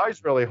Ahsoka that.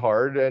 tries really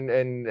hard,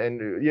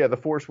 and yeah, the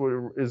force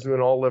is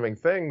in all living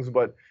things,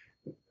 but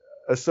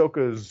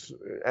Ahsoka's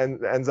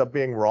ends up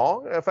being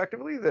wrong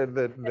effectively.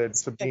 That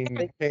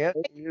Sabine can't.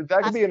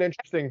 That could be an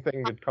interesting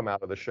thing to come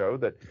out of the show.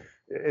 That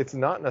it's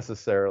not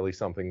necessarily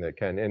something that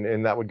can,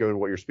 and that would go to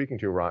what you're speaking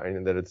to, Ryan,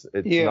 and that it's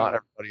not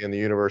everybody in the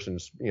universe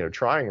and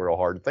trying real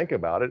hard to think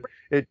about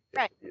it.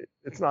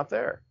 It's not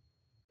there.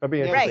 That'd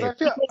be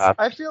interesting.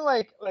 I feel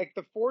like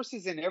the force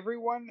is in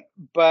everyone,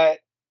 but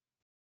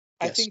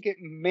I think it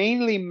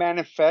mainly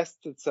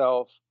manifests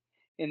itself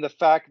in the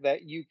fact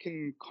that you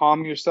can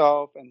calm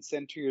yourself and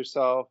center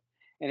yourself,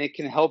 and it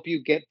can help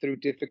you get through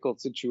difficult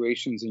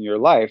situations in your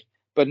life,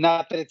 but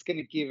not that it's going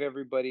to give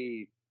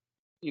everybody,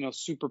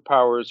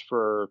 superpowers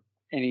for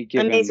any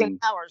given amazing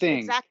powers. thing.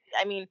 Exactly.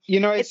 I mean,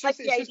 it's like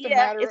just, the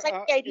idea. It's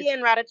like the idea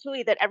in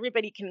Ratatouille that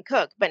everybody can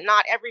cook, but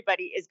not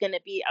everybody is going to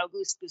be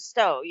Auguste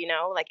Cousteau.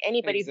 Like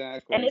anybody,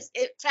 exactly. And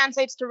it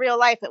translates to real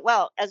life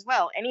as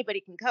well.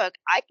 Anybody can cook.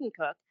 I can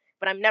cook,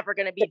 but I'm never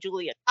going to be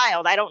Julia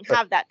Child. I don't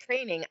have that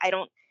training. I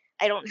don't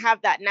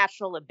have that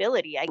natural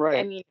ability.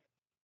 I mean,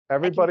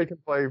 everybody can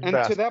play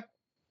basketball.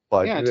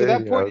 To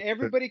that point,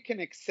 everybody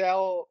can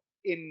excel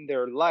in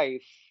their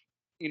life.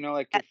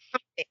 Like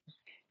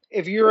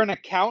if you're an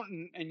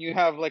accountant and you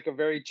have like a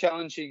very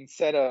challenging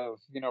set of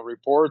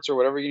reports or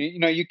whatever,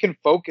 you can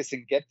focus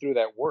and get through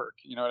that work.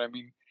 You know what I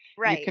mean?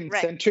 Right.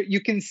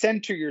 You can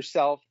center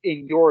yourself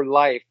in your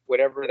life,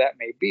 whatever that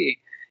may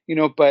be.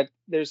 But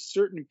there's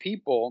certain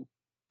people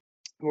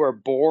who are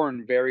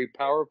born very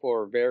powerful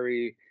or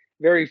very,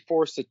 very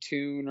force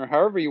attuned, or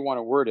however you want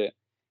to word it.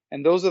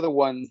 And those are the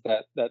ones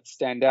that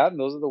stand out, and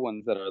those are the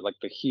ones that are like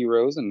the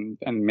heroes and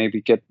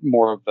maybe get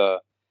more of the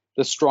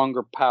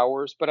stronger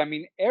powers. But I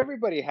mean,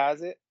 everybody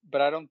has it,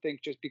 but I don't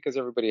think just because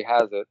everybody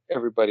has it,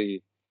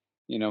 everybody,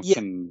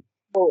 can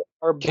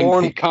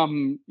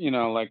become,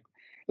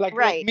 like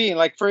me.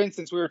 Like for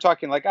instance, we were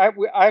talking, like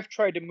I've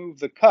tried to move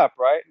the cup,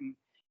 right,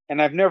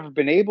 and I've never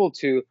been able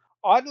to.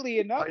 Oddly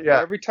enough,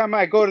 every time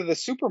I go to the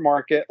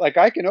supermarket, like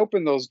I can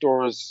open those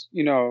doors,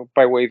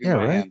 by waving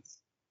my hands.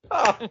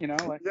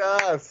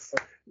 Yes.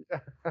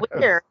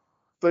 Weird.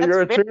 So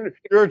you're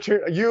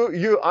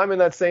attuned. I'm in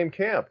that same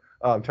camp,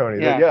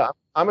 Tony.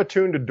 I'm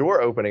attuned to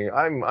door opening.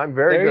 I'm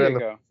very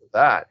good at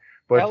that.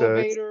 But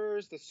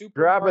elevators, the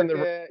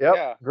supermarket,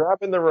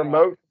 grabbing the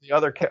remote from the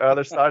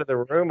other side of the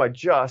room.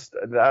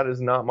 That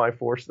is not my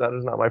force. That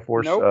is not my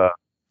force. Nope.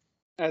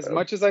 As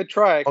much as I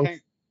try, I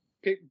can't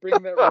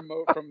bring that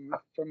remote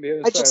from the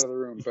other side of the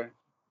room. But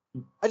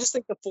I just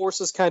think the force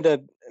is kind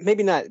of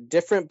maybe not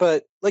different,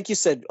 but like you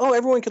said,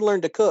 everyone can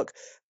learn to cook.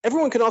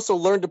 Everyone can also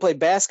learn to play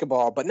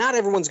basketball, but not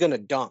everyone's going to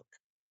dunk.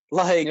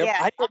 Like,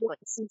 I don't want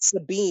to see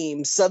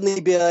Sabine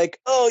suddenly be like,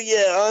 oh,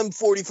 yeah, I'm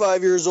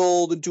 45 years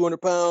old and 200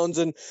 pounds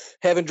and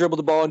haven't dribbled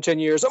the ball in 10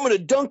 years. I'm going to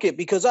dunk it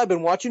because I've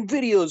been watching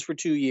videos for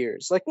 2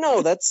 years. Like,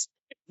 no, that's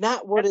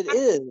not what it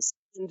is.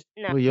 And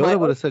well, Yoda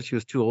would have said she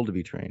was too old to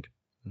be trained.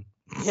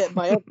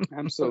 Yeah,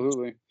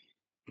 absolutely.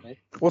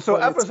 Well, so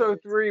episode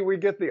 3, we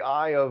get the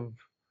eye of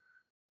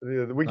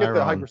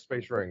the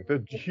hyperspace ring,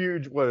 the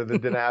huge, the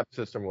Denab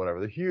system, whatever,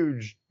 the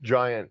huge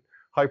giant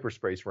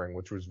hyperspace ring,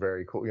 which was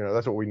very cool.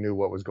 That's what we knew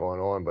what was going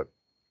on. But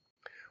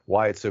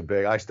why it's so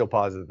big. I still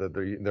posit that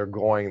they're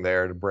going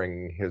there to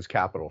bring his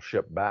capital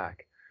ship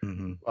back.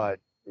 Mm-hmm. But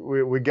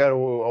we get a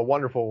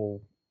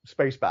wonderful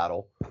space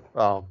battle.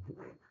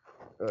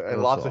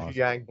 And lots of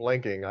Yang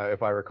blinking,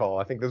 if I recall.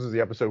 I think this is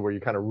the episode where you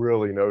kind of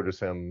really notice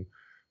him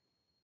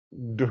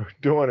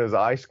doing his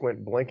eye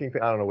squint blinking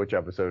thing. I don't know which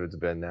episode it's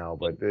been now,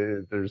 but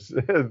there's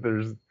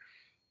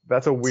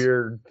that's a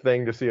weird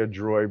thing to see a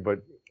droid.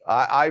 But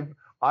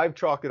I've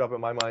chalked it up in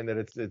my mind that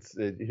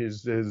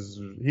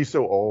he's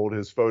so old,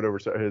 his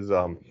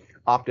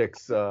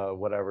optics,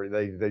 whatever.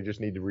 They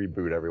just need to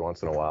reboot every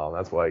once in a while, and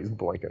that's why he's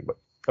blinking. But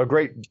a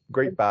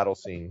great battle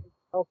scene.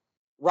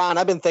 Ron,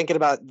 I've been thinking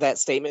about that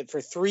statement for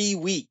 3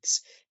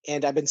 weeks,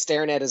 and I've been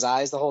staring at his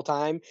eyes the whole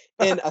time.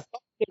 And a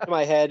thought came to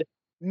my head: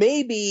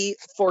 maybe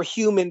for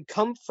human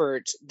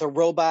comfort, the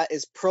robot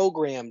is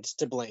programmed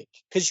to blink,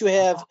 because you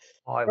have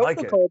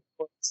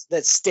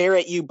that stare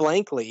at you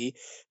blankly.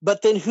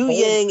 But then Hu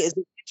Yang is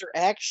an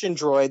interaction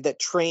droid that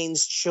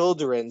trains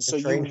children.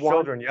 So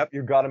children. Yep,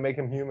 you got to make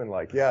him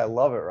human-like. Yeah, I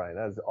love it, Ryan.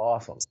 That's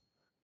awesome.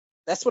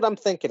 That's what I'm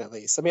thinking, at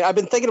least. I mean, I've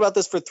been thinking about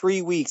this for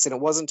 3 weeks, and it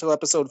wasn't until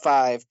episode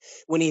 5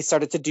 when he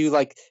started to do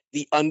like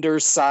the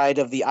underside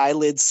of the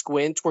eyelid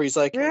squint, where he's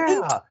like,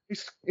 yeah,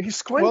 he's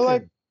squinting. Well,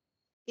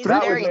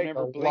 that would make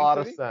a lot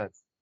of sense.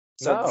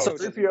 So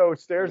 3PO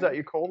stares at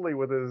you coldly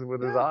with his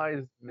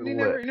eyes. And he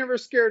never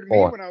scared me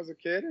when I was a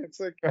kid. It's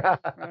like, I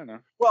don't know.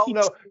 Well,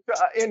 no,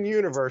 in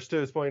universe, to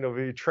his point of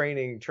view,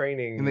 training.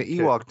 And the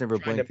Ewoks never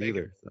blinked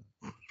either.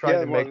 Trying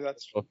to make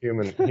that's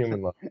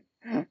human look.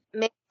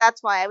 Maybe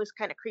that's why I was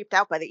kind of creeped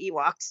out by the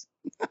Ewoks.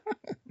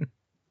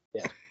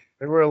 Yeah,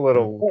 they were a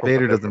little.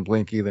 Vader doesn't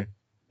blink either.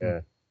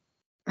 Yeah.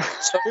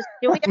 So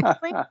do we have to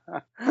blink?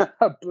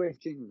 A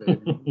blinking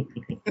Vader.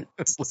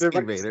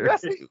 Blinking Vader.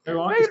 Yes,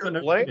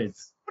 Vader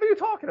blinks. What are you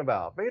talking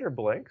about? Vader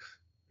blinks.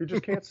 You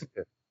just can't see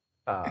it.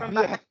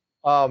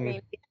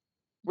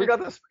 We got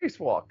the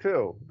spacewalk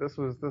too. This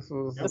was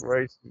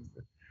right.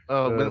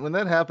 When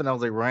that happened, I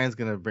was like, Ryan's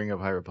gonna bring up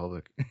High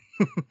Republic.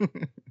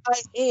 I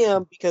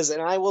am, because,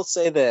 and I will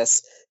say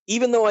this,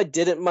 even though I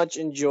didn't much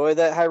enjoy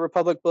that High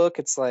Republic book,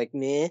 it's like,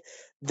 meh.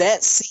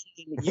 That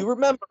scene, you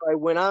remember I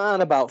went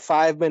on about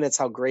 5 minutes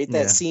how great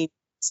that scene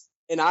is,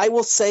 and I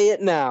will say it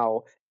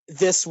now,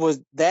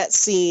 that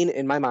scene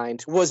in my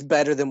mind was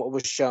better than what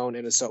was shown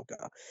in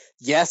Ahsoka.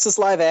 Yes, it's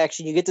live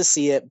action, you get to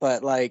see it,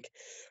 but like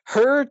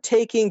her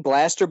taking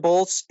blaster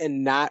bolts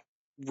and not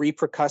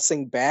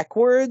repercussing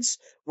backwards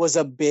was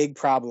a big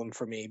problem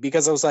for me,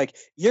 because I was like,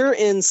 you're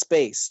in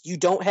space, you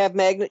don't have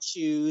magnet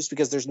shoes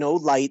because there's no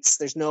lights,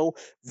 there's no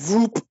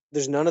whoop,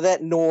 there's none of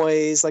that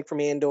noise like from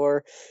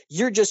Andor,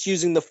 you're just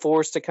using the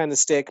force to kind of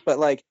stick. But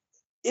like,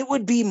 it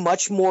would be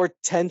much more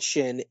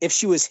tension if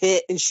she was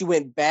hit and she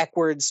went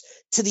backwards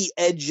to the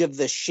edge of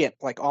the ship,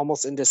 like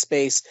almost into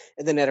space,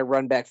 and then had to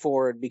run back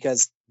forward,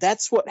 because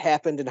that's what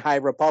happened in High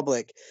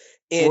Republic.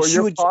 And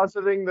you're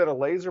positing that a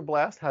laser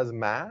blast has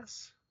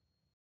mass?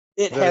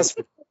 It has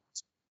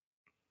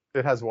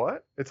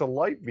what? It's a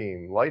light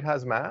beam. Light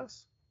has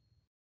mass?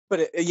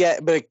 But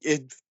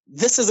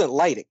this isn't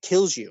light. It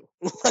kills you.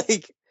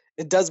 Like,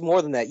 it does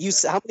more than that.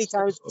 How many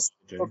times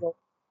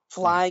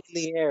flying in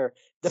the air?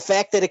 The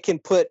fact that it can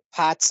put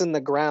pots in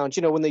the ground.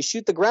 You know, when they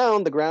shoot the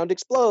ground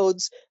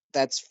explodes.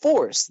 That's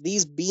force.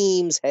 These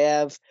beams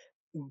have,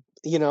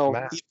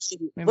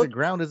 the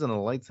ground isn't a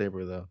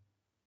lightsaber though.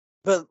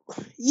 But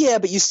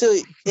you still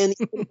in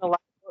a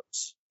lot of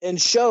books and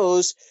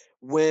shows,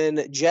 when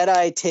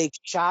Jedi take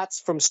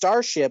shots from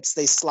starships,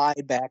 they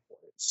slide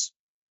backwards.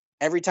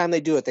 Every time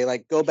they do it, they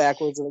like go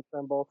backwards and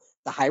tremble.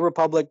 The High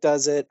Republic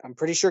does it. I'm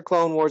pretty sure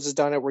Clone Wars has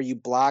done it, where you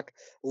block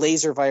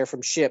laser fire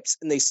from ships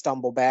and they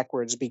stumble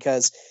backwards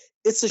because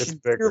it's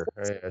bigger.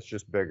 It's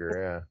just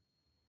bigger, yeah.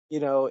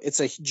 It's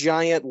a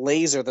giant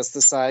laser that's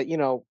the size.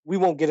 We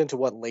won't get into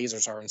what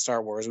lasers are in Star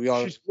Wars.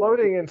 She's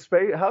floating in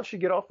space. How'd she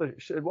get off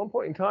at one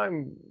point in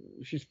time,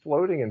 she's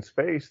floating in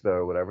space,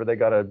 though, whatever. They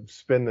got to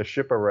spin the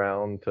ship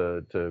around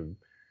to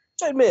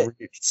I admit.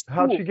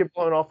 How'd she get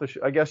blown off the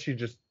ship? I guess she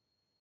jumped.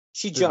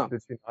 She jumped.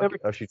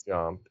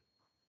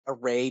 A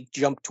ray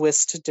jump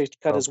twist to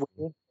cut his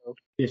wing.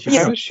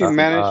 How does she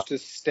manage to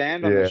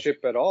stand on the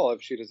ship at all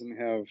if she doesn't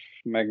have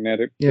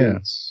magnetic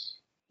pins?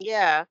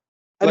 Yeah.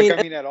 I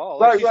mean, at all.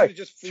 Like, right.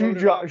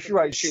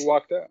 She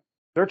walked out.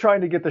 They're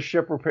trying to get the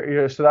ship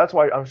repaired, so that's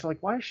why I was like,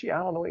 why is she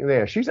out on the wing?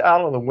 Yeah, she's out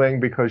on the wing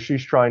because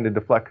she's trying to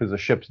deflect because the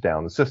ship's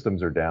down, the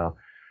systems are down.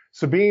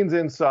 Sabine's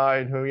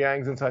inside, Hu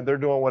Yang's inside. They're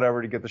doing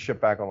whatever to get the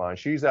ship back online.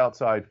 She's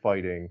outside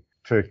fighting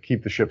to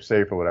keep the ship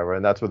safe or whatever,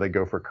 and that's where they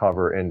go for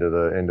cover into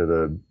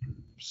the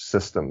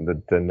system,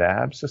 the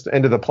nav system,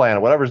 into the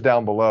planet, whatever's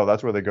down below.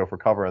 That's where they go for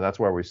cover, and that's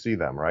where we see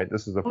them. Right?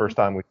 This is the first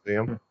time we see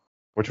them.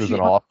 Which was an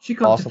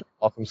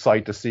awesome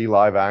sight to see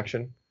live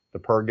action. The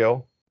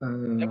Purrgil.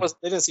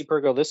 They didn't see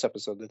Purrgil this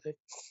episode, did they?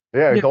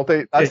 Yeah, don't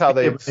they? That's how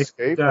they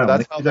escape.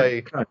 That's how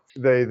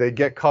they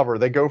get cover.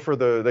 They go for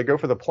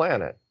the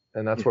planet,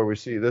 and that's where we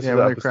see this. Yeah,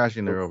 they're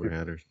crashing their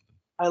overheaders.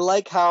 I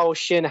like how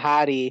Shin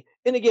Hati,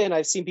 and again,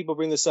 I've seen people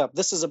bring this up.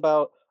 This is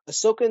about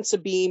Ahsoka and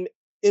Sabine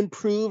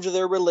improved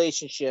their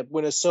relationship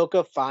when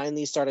Ahsoka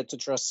finally started to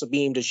trust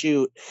Sabine to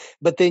shoot.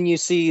 But then you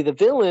see the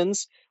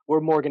villains where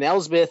Morgan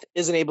Elsbeth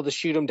isn't able to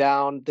shoot him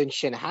down. Then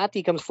Shin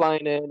Hati comes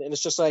flying in, and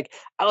it's just like,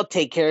 I'll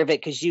take care of it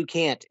because you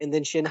can't. And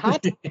then Shin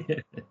Hati,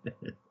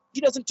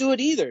 she doesn't do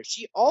it either.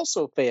 She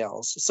also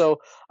fails.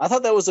 So I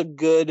thought that was a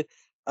good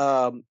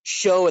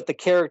show at the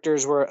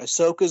characters where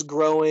Ahsoka's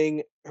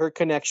growing her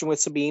connection with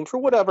Sabine for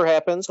whatever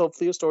happens,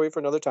 hopefully a story for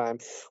another time,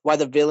 why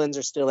the villains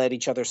are still at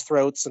each other's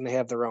throats and they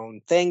have their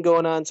own thing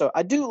going on. So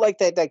I do like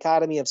that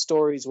dichotomy of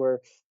stories where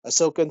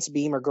Ahsoka and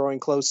Sabine are growing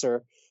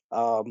closer,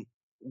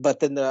 but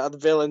then the other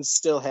villains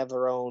still have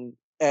their own,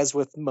 as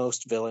with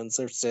most villains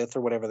or Sith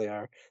or whatever they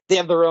are, they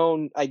have their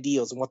own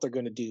ideals and what they're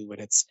going to do,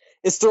 and it's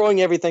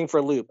throwing everything for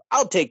a loop.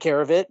 I'll take care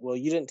of it. Well,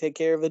 you didn't take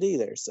care of it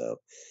either, so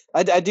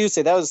I do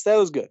say that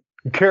was good.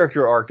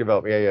 Character arc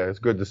development, yeah, it's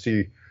good to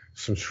see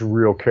some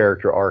real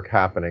character arc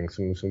happening,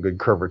 some good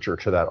curvature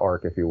to that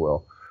arc, if you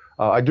will.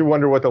 I do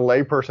wonder what the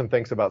layperson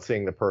thinks about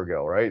seeing the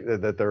Purrgil, right?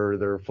 That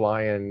they're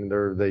flying,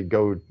 they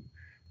go,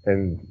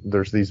 and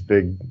there's these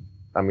big.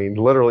 I mean,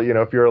 literally,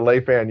 if you're a lay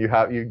fan, you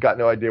got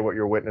no idea what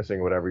you're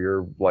witnessing, whatever.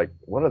 You're like,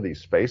 what are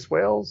these space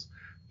whales?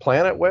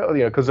 Planet whale?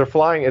 Because they're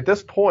flying at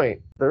this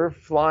point. They were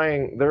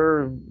flying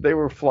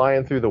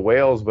through the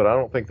whales, but I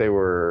don't think they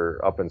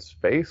were up in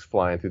space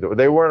flying through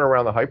they weren't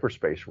around the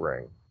hyperspace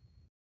ring.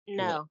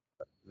 No.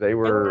 They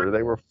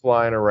were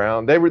flying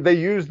around. They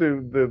used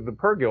the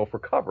Purrgil for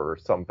cover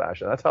of some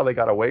fashion. That's how they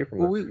got away from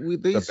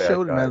they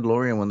showed in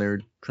Mandalorian when they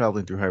were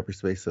traveling through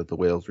hyperspace that the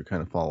whales were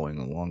kind of following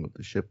along with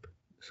the ship.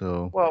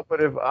 So well,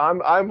 but if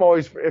I'm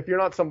always, if you're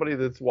not somebody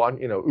that's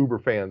watching, Uber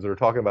fans that are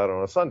talking about it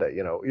on a Sunday,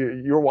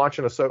 you're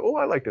watching Ahsoka. Oh,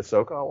 I like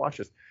Ahsoka. I'll watch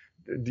this.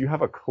 Do you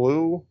have a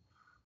clue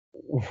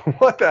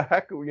what the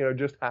heck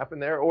just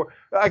happened there? Or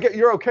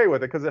you're okay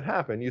with it because it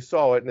happened. You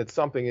saw it and it's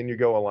something, and you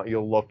go along.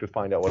 You'll look to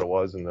find out what it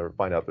was, and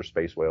find out they're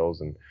space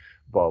whales and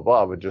blah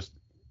blah. But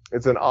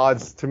it's an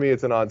odd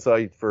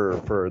sight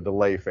for the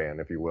lay fan,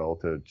 if you will,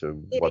 to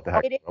what the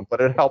heck. But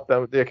it helped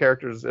them, the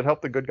characters. It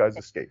helped the good guys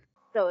escape.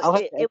 So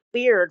it's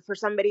weird for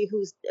somebody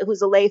who's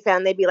a lay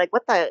fan. They'd be like,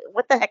 "What the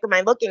heck am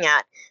I looking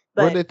at?"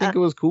 But would they think it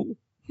was cool?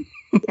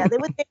 Yeah, they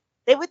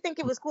would think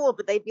it was cool,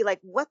 but they'd be like,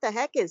 "What the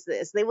heck is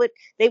this?" They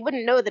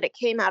wouldn't know that it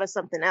came out of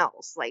something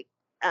else, like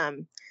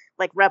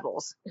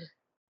Rebels.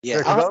 Yeah,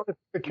 because I don't think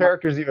the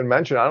characters even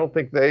mentioned. I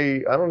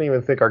don't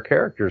even think our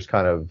characters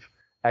kind of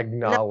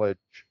acknowledge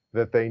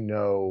that they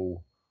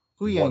know.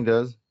 Huyang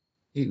does.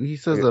 He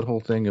says that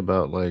whole thing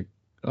about like,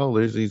 oh,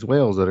 there's these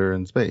whales that are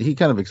in space. He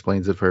kind of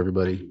explains it for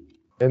everybody.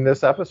 In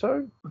this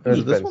episode?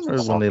 Is this one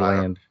or when they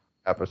land?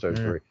 Episode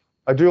 3.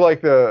 I do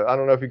like I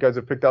don't know if you guys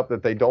have picked up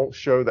that they don't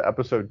show the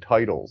episode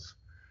titles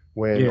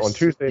on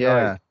Tuesday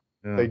night.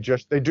 Yeah.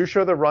 They do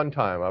show the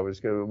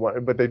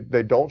runtime. But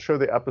they don't show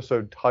the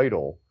episode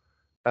title.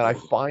 And I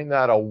find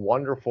that a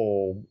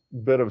wonderful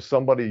bit of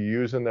somebody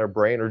using their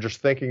brain or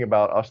just thinking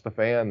about us, the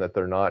fan, that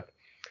they're not,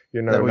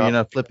 you're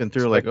not flipping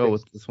through like, oh,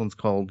 this one's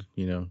called,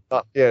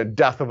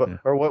 Death of a,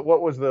 or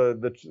what was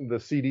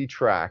the CD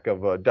track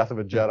of Death of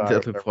a Jedi?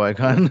 Death of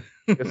Qui-Gon.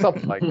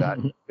 Something like that.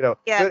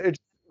 Yeah. It's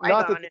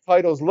not that the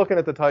titles, looking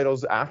at the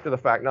titles after the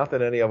fact, not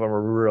that any of them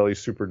are really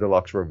super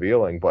deluxe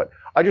revealing, but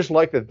I just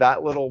like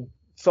that little,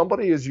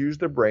 somebody has used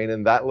their brain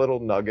and that little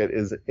nugget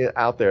is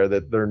out there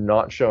that they're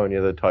not showing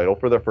you the title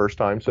for the first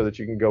time so that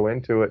you can go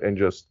into it and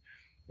just,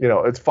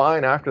 it's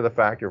fine after the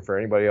fact or for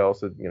anybody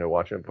else that,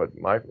 watching it. But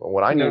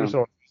what I noticed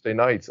on Tuesday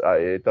nights,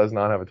 it does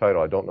not have a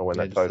title. I don't know when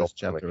that title.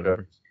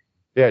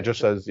 Yeah, it just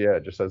says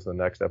the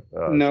next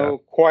episode. No,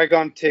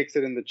 Qui-Gon takes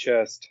it in the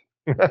chest.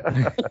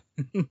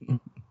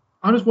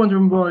 I'm just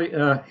wondering why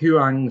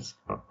Huyang's.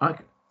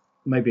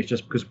 Maybe it's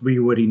just because we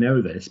already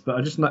know this, but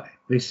I just like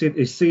they see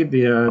the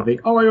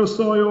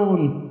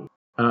Sion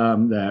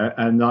there,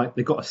 and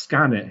they got to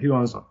scan it.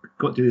 Huyang's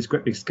got to do this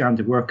great big scan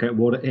to work out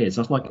what it is.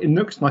 I was like, it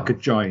looks like a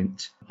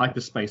giant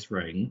hyperspace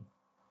ring.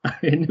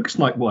 It looks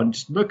like one,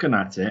 just looking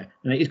at it,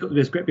 and he's got to do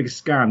this great big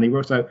scan. He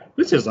works out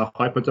this is a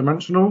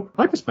hyperdimensional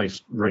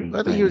hyperspace ring.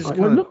 I think he was just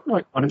kind of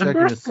like one in the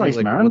first place,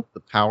 man. What the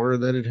power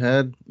that it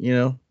had,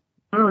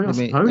 Oh,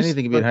 yeah,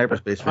 anything can be in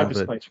hyperspace ring,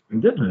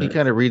 but he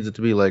kind of reads it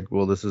to be like,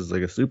 well, this is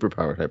like a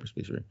superpowered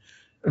hyperspace ring,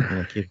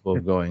 capable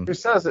of going. He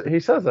says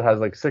it has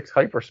like 6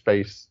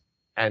 hyperspace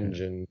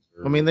engines.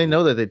 I mean, they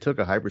know that they took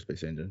a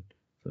hyperspace engine,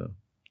 so.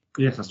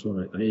 Yes, that's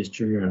right. That is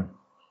true. Yeah.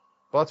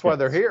 Well, that's why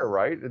they're here,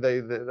 right? They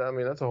I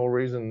mean, that's the whole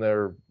reason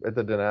they're at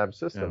the Denab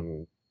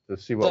system to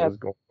see what was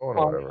going on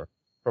or whatever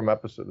from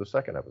the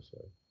second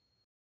episode.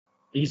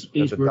 He's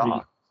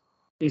really.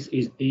 He's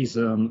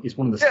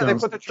one of the. Yeah, they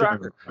put the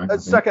tracker.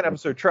 That second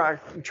episode,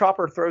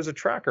 Chopper throws a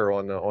tracker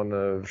on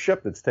the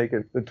ship that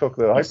took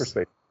the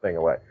hyperspace thing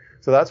away.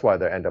 So that's why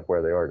they end up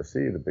where they are, to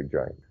see the big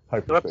giant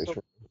hyperspace.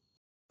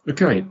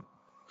 Okay,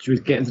 should we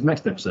get into the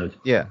next episode?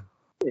 Yeah.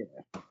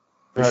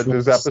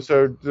 Does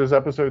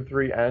episode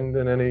 3 end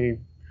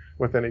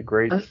with any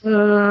great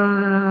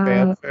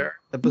fanfare?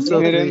 Episode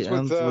 3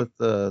 ends with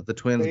the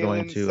twins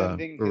going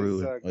to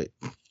Peru.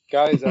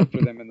 Guys after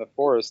them in the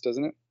forest,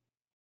 doesn't it?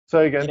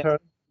 Say again, Tony.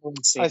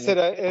 I said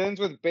it ends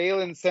with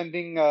Balin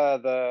sending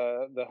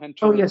the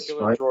hunter Oh, yes,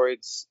 killer right.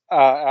 droids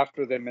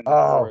after them in the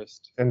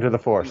forest. Into the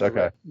forest. Into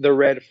Okay. the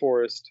red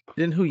forest.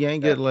 Didn't Hu Yang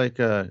get like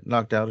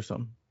knocked out or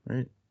something?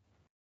 Right?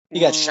 He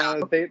got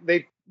shot.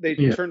 They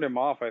Yeah. turned him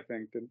off, I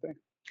think, didn't they?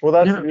 Well,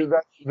 that's Yeah.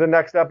 the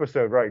next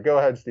episode, right? Go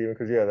ahead, Steven,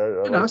 because I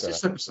No, like that's that.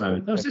 this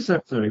episode. That was this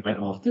episode he went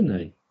off, didn't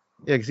he?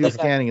 Yeah, because he was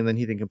scanning and then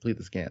he didn't complete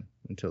the scan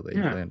until they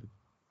Yeah. landed.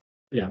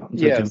 Yeah.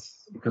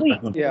 Yes. Goes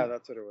back on. Yeah,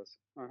 that's what it was.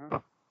 Uh-huh.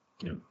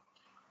 Yeah.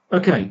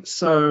 Okay,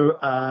 so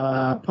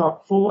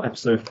part 4,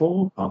 episode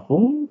 4, part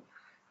 4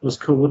 was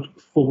called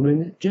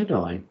Fallen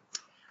Jedi.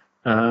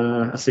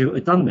 I see what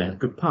they've done there.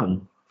 Good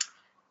pun.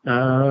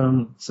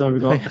 So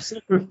we've got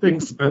Ahsoka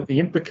thinks about the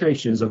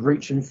implications of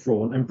reaching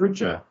Thrawn and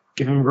Bridger,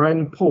 giving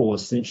Ren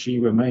pause since she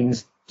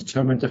remains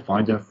determined to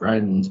find her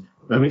friend.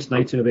 Moments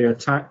later, they are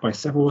attacked by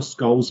several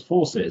Skull's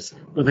forces,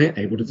 but they are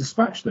able to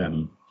dispatch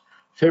them.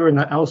 Fearing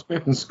that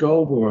Elspeth and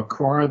Skull will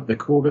acquire the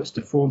coordinates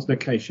to Thrawn's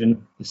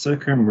location,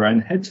 Ahsoka and Ren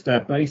head to their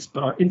base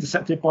but are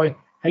intercepted by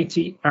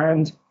Haiti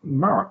and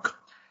Marek.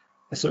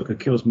 Ahsoka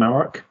kills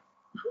Marek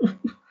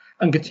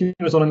and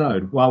continues on a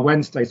node, while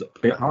Ren stays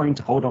behind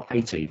to hold off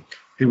Haiti,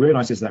 who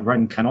realizes that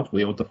Ren cannot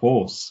wield the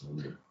Force.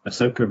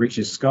 Ahsoka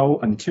reaches Skull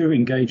and the two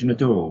engage in a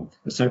duel.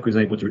 Ahsoka is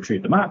able to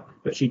retrieve the map,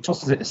 but she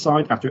tosses it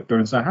aside after it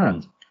burns her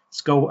hand.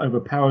 Skull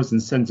overpowers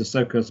and sends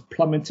Ahsoka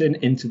plummeting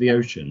into the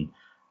ocean.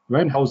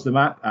 Ren holds the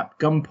map at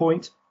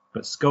gunpoint,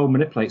 but Skull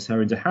manipulates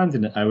her into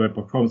handing it over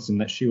by promising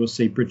that she will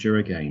see Bridger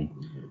again.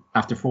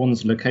 After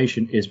Thrawn's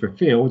location is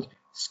revealed,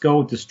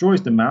 Skull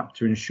destroys the map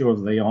to ensure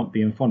that they aren't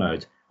being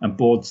followed, and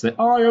boards the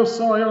Eye of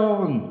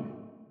Sion,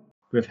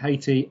 with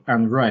Haiti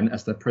and Ren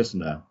as their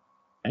prisoner.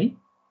 Eh?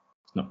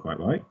 It's not quite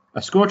right.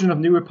 A squadron of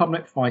New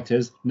Republic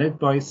fighters, led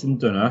by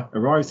Syndulla,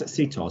 arrives at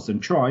Cetos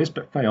and tries,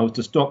 but fails,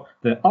 to stop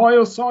the Eye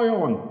of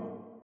Sion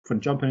from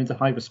jumping into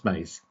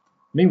hyperspace.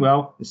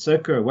 Meanwhile,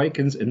 Ahsoka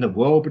awakens in the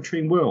world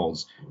between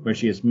worlds, where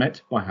she is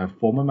met by her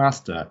former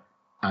master,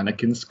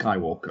 Anakin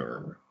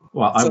Skywalker.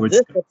 Well, So I would.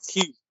 this was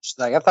huge.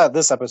 Like I thought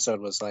this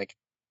episode was like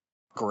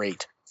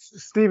great.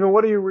 Steven,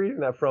 what are you reading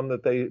that from?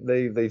 That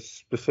they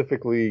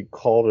specifically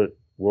called it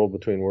World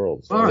Between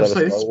Worlds. Oh, Is that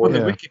so a this Star is one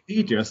Wars? of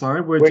Wikipedia. So I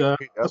would.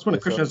 Wikipedia, That's one of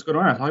okay, the questions I was going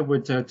to ask. I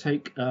would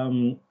take.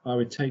 I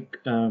would take.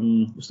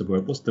 What's the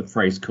word? What's the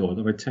phrase called?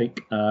 I would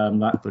take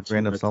that. The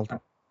grain of salt.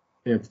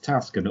 Yeah, the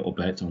task a little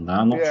bit on that.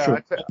 I'm not Yeah, sure.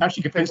 I'd say- I'm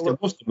actually convinced it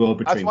was the world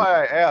That's between.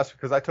 why I asked,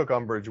 because I took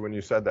umbrage when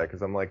you said that,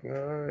 because I'm like,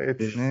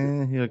 it's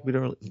Like, we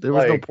don't. There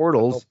was no like-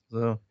 portals,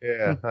 so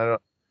yeah, I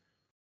don't.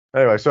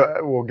 Anyway, so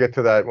we'll get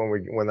to that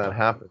when that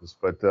happens.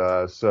 But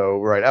so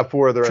right,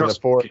 F4, they're in the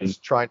Trust forest me.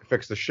 trying to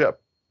fix the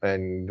ship,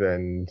 and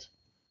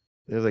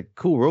there's like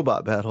cool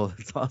robot battle.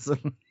 That's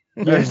awesome.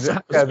 Yes,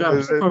 that was, Yeah, that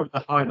was it- probably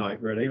the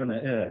highlight, really, wasn't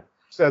it? Yeah.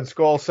 said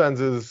Skull sends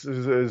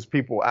his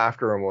people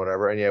after him, or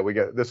whatever. And yeah, we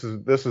get this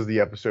is the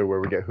episode where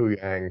we get Hu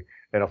Yang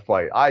in a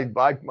fight. I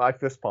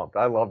fist pumped.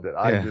 I loved it.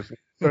 I Yeah. just, as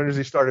soon as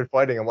he started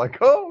fighting, I'm like,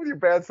 oh, your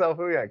bad self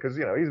Hu Yang, because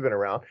he's been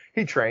around,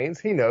 he trains,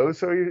 he knows,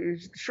 so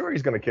he's sure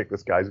he's gonna kick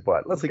this guy's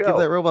butt. Let's Let's go. give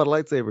that robot a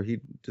lightsaber. He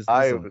just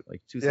I missed him, was-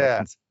 like 2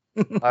 yeah. seconds.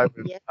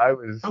 I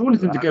was I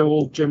wanted him to go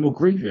all General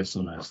Grievous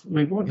on us. I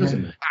mean, what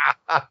doesn't it?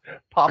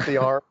 pop the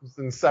arms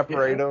and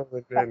separate them,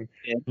 and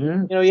Yeah.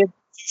 You know, he had 2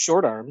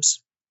 short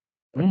arms.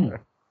 Mm.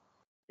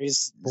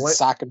 He's Bla-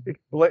 socking.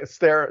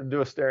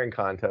 do a staring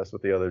contest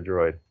with the other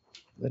droid.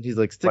 Then he's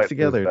like, stick Might lose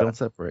together, that. don't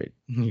separate.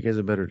 You guys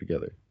are better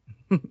together.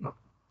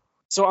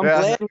 So I'm Yeah,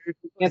 glad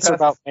the answer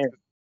about Marin.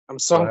 I'm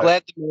Go ahead.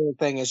 glad the Marin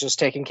thing is just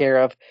taken care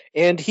of,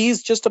 and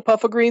he's just a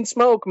puff of green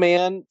smoke,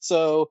 man.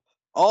 So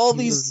all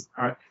these,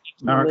 All right.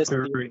 Marek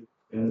Fury.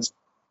 Yes.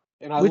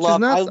 and I Which love, is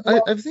not. I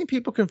love I've seen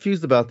people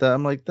confused about that.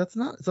 I'm like, that's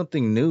not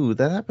something new.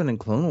 That happened in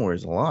Clone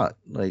Wars a lot.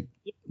 Like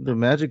the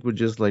magic would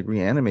just like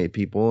reanimate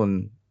people,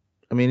 and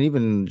I mean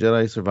even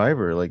Jedi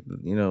Survivor, like or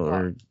I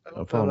don't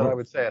know Fallen that I Order.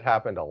 would say it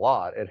happened a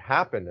lot. It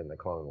happened in the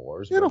Clone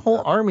Wars. They had a but,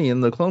 whole army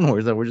in the Clone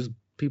Wars that were just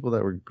people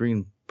that were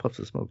green puffs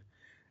of smoke.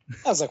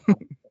 I was like,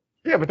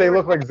 yeah, but they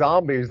look like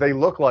zombies. They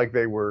look like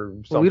they were.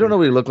 Well, we don't know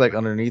what he looked like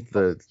underneath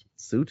the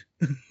suit.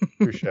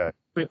 Touche.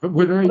 But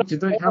did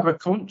they have a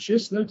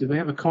conscious, though? Did they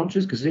have a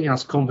conscious? Because he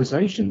has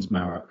conversations,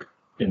 Marek,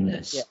 in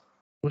this. Yeah.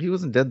 Well, he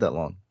wasn't dead that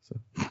long. So.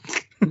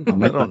 I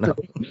don't know.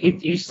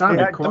 He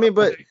sounded Yeah, quite. I mean,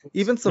 but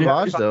even Yeah.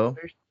 Savage though,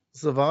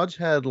 Savage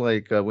had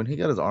like when he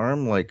got his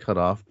arm like cut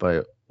off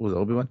by was it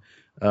Obi-Wan,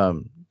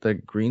 the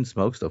green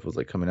smoke stuff was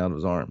like coming out of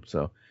his arm.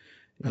 So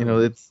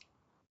it's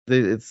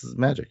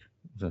magic.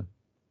 So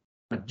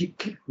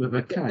Magic with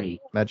a K.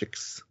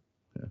 magics.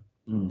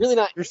 really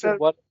not You sure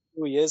said-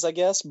 who he is, I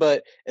guess,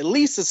 but at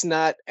least it's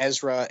not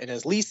Ezra, and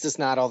at least it's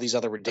not all these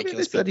other I mean,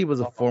 ridiculous they said he people. was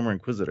a former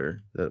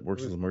Inquisitor that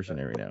works as a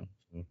mercenary now.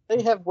 So.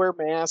 They have wear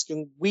masks,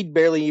 and we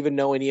barely even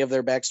know any of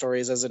their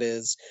backstories as it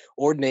is,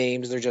 or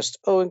names. They're just,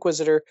 oh,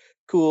 Inquisitor,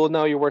 cool.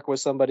 Now you're working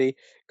with somebody.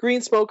 Green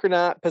smoke or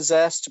not,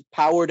 possessed,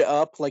 powered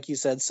up, like you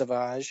said,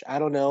 Savage. I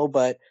don't know,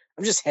 but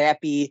I'm just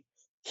happy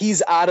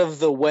he's out of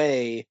the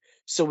way,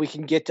 so we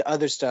can get to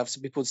other stuff,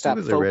 so people would He stop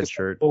was a red focusing.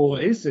 shirt. Or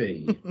is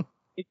he?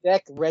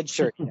 Exact red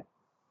shirt. Yeah.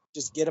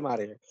 Just get him out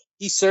of here.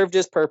 he served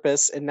his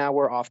purpose, and now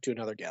we're off to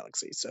another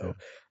galaxy. So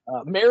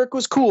Merrick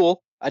was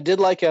cool. I did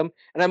like him,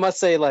 and I must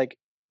say, like,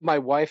 my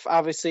wife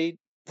obviously,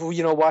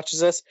 watches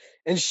this,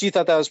 and she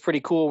thought that was pretty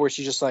cool, where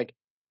she just like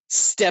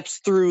steps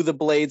through the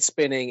blade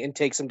spinning and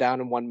takes him down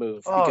in one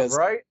move. Because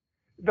right?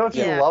 Don't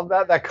you Yeah. love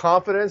that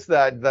confidence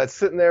that's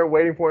sitting there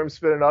waiting for him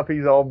spinning up?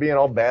 He's all being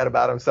all bad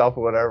about himself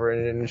or whatever,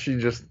 and she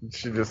just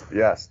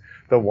yes,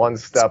 the one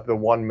step, the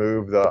one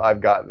move, the I've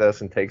got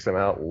this, and takes him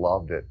out.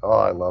 Loved it. Oh,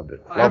 I loved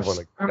it. Love when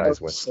the guys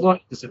I'm win.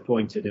 slightly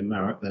disappointed in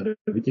Marek that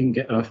we didn't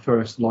get our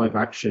first live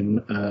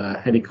action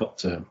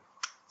helicopter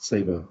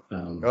saber.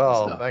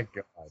 Stuff. Thank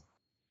God.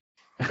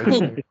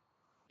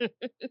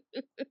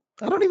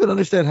 I don't even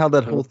understand how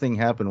that whole thing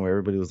happened where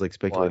everybody was like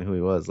speculating who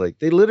he was. Like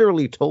they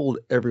literally told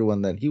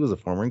everyone that he was a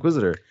former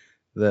Inquisitor.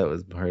 That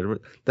was part of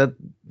it. That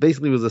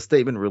basically was a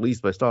statement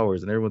released by Star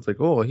Wars, and everyone's like,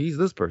 "Oh, he's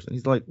this person."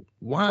 He's like,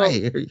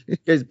 "Why are you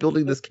guys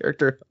building this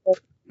character?"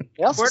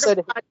 They also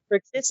said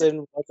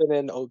Christensen wasn't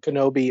in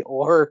Kenobi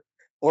or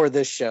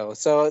this show,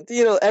 so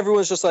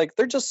everyone's just like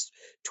they're just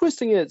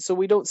twisting it so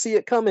we don't see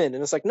it coming,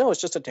 and it's like, no,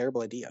 it's just a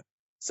terrible idea.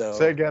 So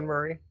say again,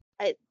 Marie.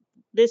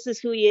 This is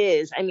who he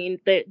is. I mean,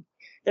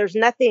 there's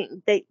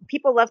nothing.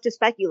 People love to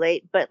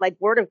speculate, but like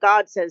Word of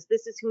God says,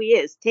 this is who he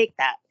is. Take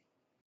that.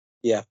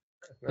 Yeah.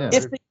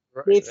 If they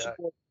gave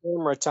people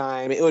camera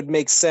time, it would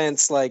make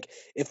sense. Like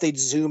if they'd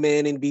zoom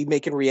in and be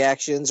making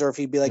reactions, or if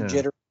he'd be like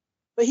jittery.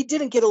 But he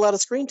didn't get a lot of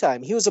screen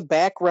time. He was a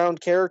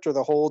background character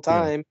the whole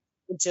time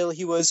until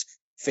he was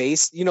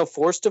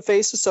forced to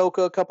face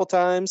Ahsoka a couple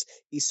times.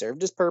 He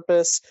served his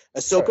purpose.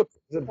 Ahsoka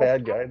is a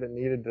bad guy that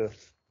needed to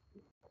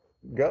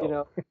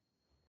go.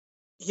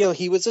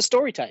 He was a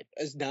story type.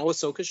 As now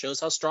Ahsoka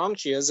shows how strong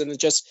she is, and it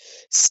just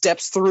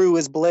steps through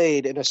his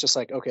blade, and it's just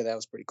like, okay, that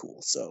was pretty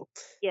cool. So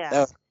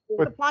yeah,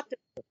 the plot,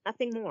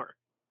 nothing more.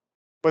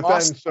 But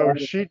awesome. Then,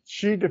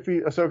 so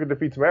Ahsoka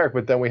defeats Merrick,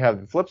 but then we have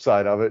the flip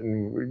side of it,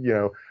 and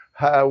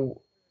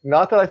how.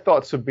 Not that I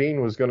thought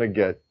Sabine was going to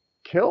get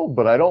killed,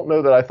 but I don't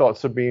know that I thought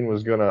Sabine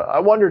was going to. I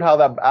wondered how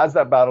that, as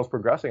that battle's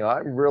progressing,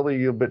 I'm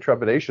really a bit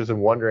trepidatious and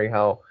wondering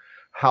how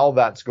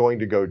that's going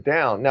to go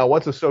down. Now,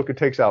 once Ahsoka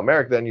takes out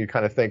Merrick, then you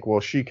kind of think,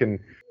 well, she can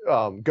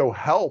go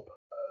help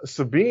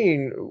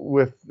Sabine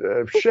with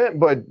shit,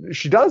 but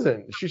she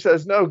doesn't. She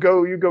says, no,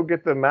 you go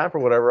get the map or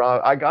whatever.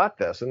 I got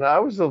this. And I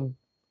was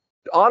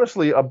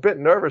honestly a bit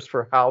nervous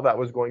for how that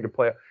was going to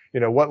play out.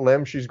 What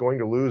limb she's going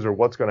to lose or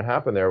what's going to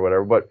happen there or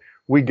whatever. But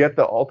we get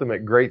the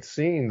ultimate great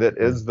scene that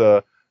is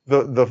the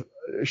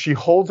she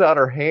holds out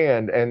her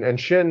hand and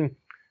Shin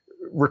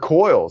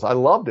recoils. I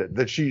loved it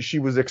that she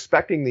was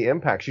expecting the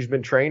impact. She's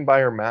been trained by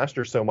her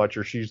master so much,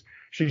 or she's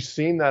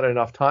seen that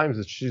enough times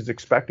that she's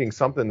expecting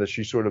something that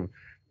she sort of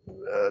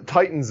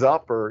tightens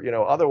up, or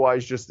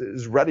otherwise just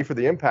is ready for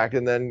the impact,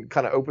 and then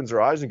kind of opens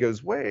her eyes and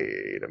goes,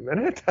 wait a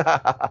minute,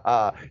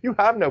 you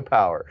have no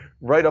power,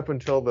 right up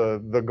until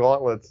the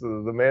gauntlets, the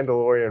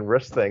Mandalorian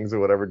wrist things or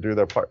whatever do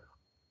their part.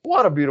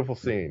 What a beautiful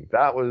scene.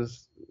 That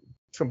was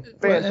some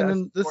fantastic.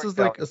 And this is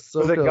like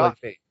Ahsoka, it got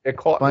me. It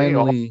caught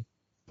me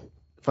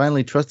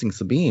finally trusting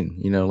Sabine,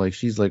 like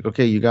she's like,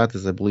 okay, you got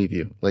this, I believe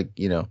you. Like,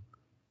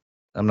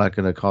 I'm not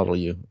gonna coddle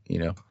you,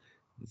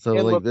 So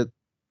like that,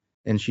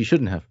 and she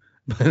shouldn't have,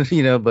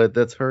 but but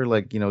that's her,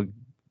 like,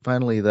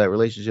 finally that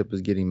relationship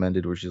is getting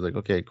mended where she's like,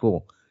 okay,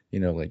 cool,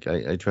 like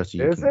I trust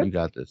you, you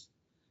got this.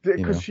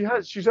 Because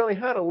she's only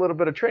had a little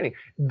bit of training.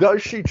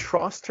 Does she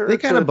trust her? They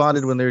kind of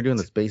bonded when they were doing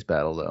the space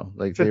battle, though.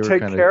 Like to they were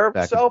take kind care of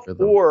of herself,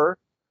 or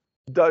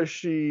does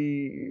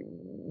she,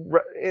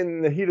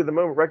 in the heat of the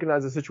moment,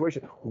 recognize the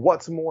situation?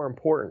 What's more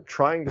important,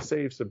 trying to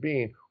save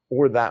Sabine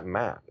or that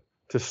map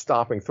to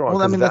stopping Thrawn?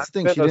 Well, I mean, that's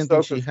the thing. She didn't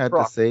think she had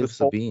to save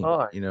Sabine.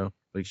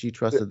 Like she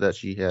trusted that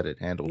she had it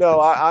handled.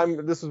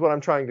 No, this is what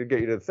I'm trying to get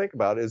you to think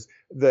about, is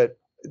that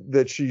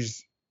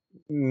she's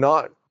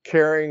not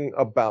caring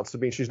about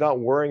Sabine. She's not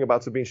worrying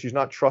about Sabine. She's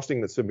not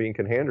trusting that Sabine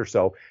can handle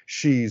herself.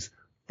 She's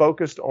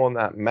focused on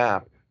that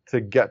map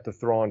to get to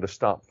Thrawn, to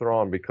stop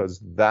Thrawn,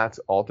 because that's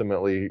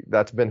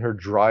been her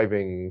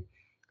driving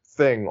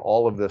thing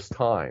all of this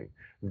time.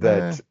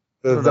 That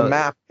the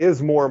map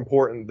is more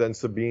important than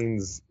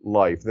Sabine's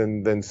life,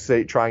 than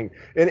say trying.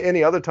 In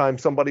any other time,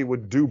 somebody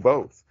would do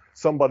both.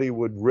 Somebody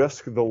would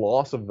risk the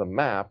loss of the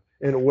map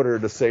in order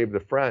to save the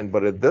friend.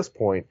 But at this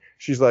point,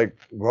 she's like,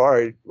 all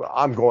right,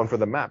 I'm going for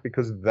the map,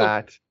 because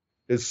that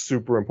is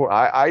super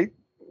important.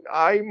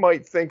 I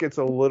might think it's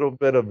a little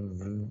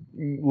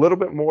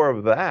bit more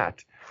of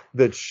that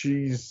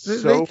she's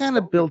they kind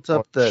of built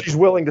up that she's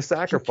willing to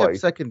sacrifice. She kept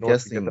second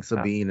guessing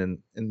Sabine, and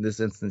in this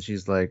instance,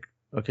 she's like,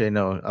 okay,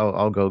 no,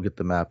 I'll go get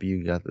the map.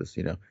 You got this.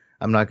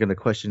 I'm not going to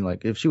question.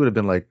 Like, if she would have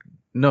been like,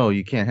 no,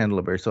 you can't handle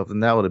it by yourself, then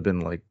that would have been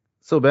like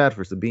so bad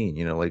for Sabine.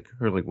 Like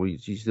her, like, well, you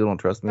still don't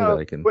trust me that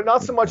I can. But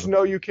not so much.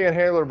 No, you can't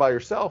handle her by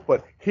yourself.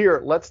 But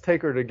here, let's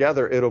take her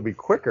together. It'll be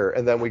quicker,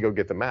 and then we go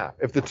get the map.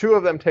 If the two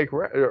of them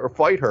or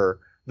fight her,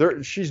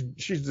 she's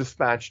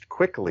dispatched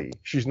quickly.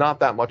 She's not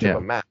that much of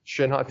a match.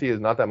 Shin Hati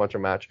is not that much a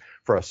match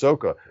for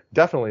Ahsoka.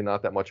 Definitely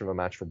not that much of a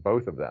match for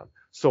both of them.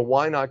 So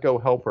why not go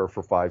help her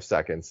for 5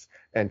 seconds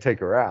and take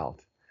her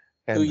out?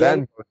 and then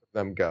both of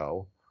them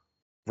go.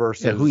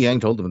 Versus Hu Yang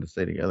told them to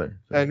stay together.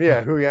 So. And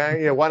Hu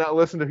Yang, why not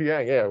listen to Hu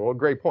Yang? Yeah, well,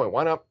 great point.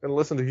 Why not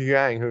listen to Hu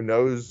Yang, who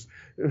knows,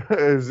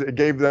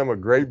 gave them a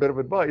great bit of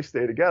advice.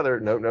 Stay together.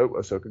 No,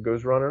 Ahsoka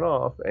goes running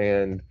off,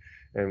 and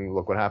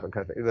look what happened.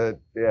 Kind of thing.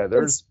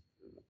 There's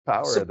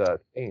power at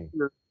that scene.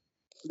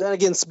 Then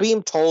again,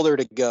 Sabine told her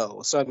to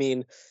go, so I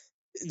mean,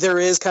 there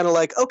is kind of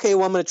like, okay,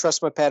 well, I'm going to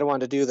trust my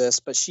Padawan to do this,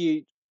 but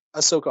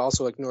Ahsoka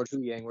also ignored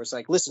Hu Yang, where it's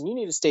like, listen, you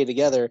need to stay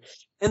together.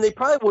 And they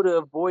probably would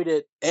have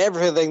avoided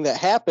everything that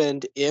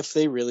happened if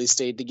they really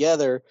stayed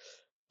together.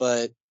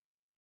 But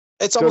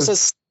it's almost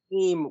as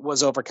Sabine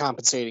was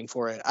overcompensating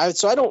for it.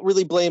 So I don't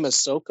really blame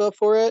Ahsoka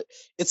for it.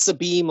 It's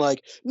Sabine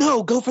like,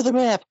 no, go for the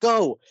map,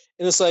 go.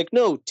 And it's like,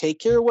 no, take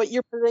care of what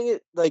you're putting.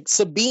 Like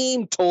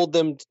Sabine told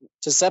them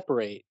to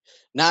separate,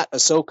 not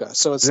Ahsoka.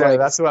 So it's like,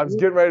 that's what I was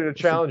getting ready to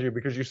challenge you,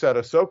 because you said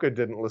Ahsoka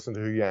didn't listen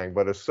to Hu Yang,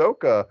 but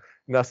Ahsoka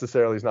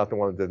necessarily is not the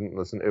one that didn't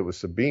listen. It was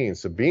Sabine.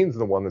 Sabine's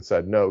the one that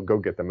said, no, go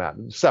get the map,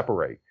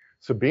 separate.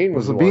 Sabine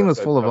was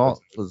full of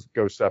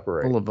go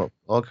separate. Full of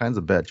all kinds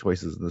of bad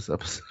choices in this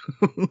episode.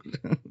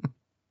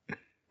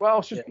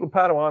 Well, she's a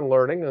Padawan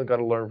learning. Got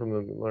to learn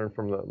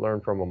from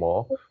them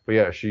all. But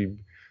yeah,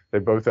 they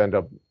both end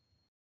up.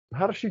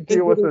 How does she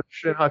deal with the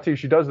Shin Hati?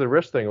 She does the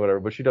wrist thing or whatever,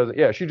 but she doesn't.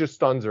 Yeah, she just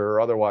stuns her,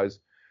 or otherwise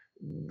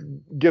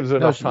gives her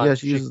enough time. Yeah,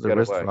 she uses the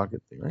wrist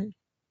rocket thing, right?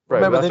 Right.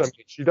 That's what I mean.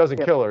 She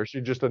doesn't kill her.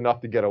 She just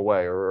enough to get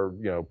away,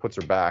 or puts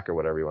her back, or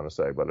whatever you want to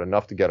say, but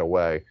enough to get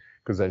away,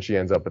 because then she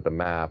ends up at the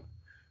map.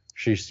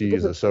 She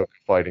sees Ahsoka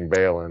fighting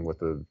Balin with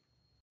the.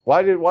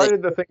 Why did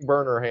the thing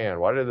burn her hand?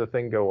 Why did the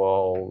thing go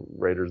all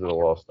Raiders of the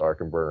Lost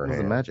Ark and burn her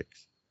hand? The magic.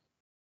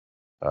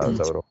 Is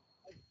that what it was?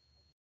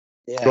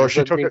 Yeah. Or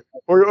she took it,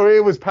 or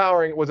it was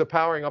powering. Was it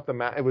powering up the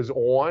map? It was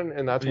on,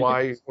 and that's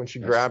why when she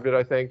grabbed it,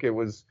 I think it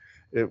was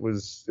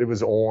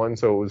on,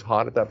 so it was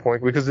hot at that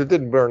point, because it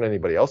didn't burn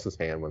anybody else's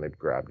hand when they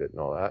grabbed it and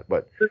all that.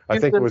 But I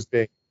think it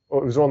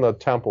was on the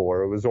temple,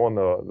 or it was on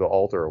the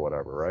altar or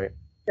whatever, right?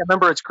 Yeah,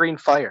 remember, it's green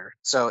fire,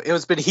 so it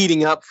was been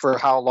heating up for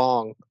how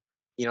long,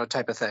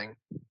 type of thing.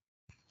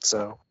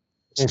 So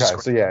okay,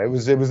 so yeah, it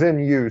was in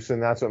use,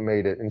 and that's what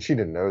made it. And she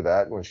didn't know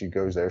that when she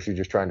goes there. She's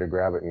just trying to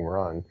grab it and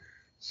run.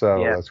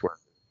 So that's where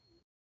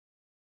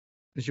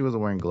she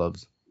wasn't wearing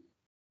gloves.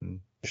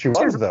 She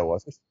was though,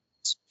 wasn't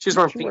she? She was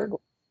wearing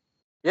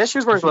Yeah, she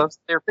was wearing gloves.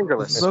 They were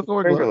fingerless.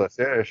 Fingerless.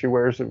 Yeah, she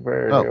wears it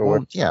very.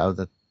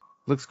 That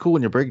looks cool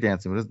when you're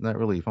breakdancing, but it's not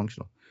really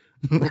functional.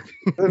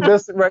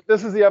 This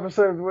is the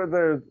episode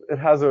where it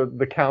has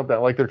the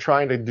countdown, like they're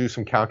trying to do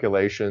some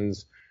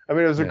calculations. I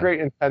mean, it was a great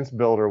intense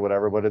build or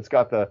whatever, but it's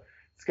got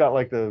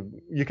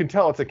you can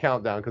tell it's a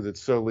countdown because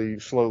it's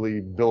slowly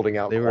building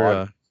out. They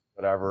were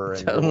whatever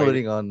and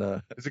downloading on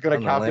the. Is it going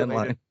to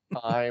calculate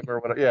time or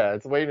whatever? Yeah,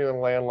 it's waiting on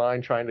the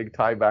landline, trying to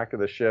tie back to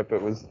the ship.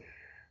 It was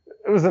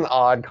an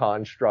odd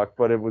construct,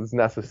 but it was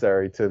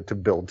necessary to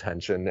build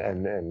tension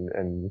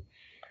and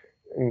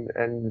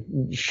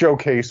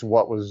showcase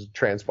what was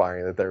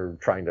transpiring, that they're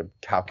trying to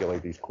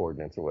calculate these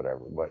coordinates or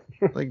whatever. But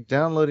like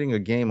downloading a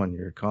game on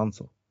your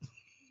console.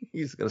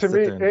 To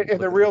me, in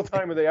the real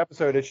time of the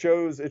episode, it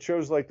shows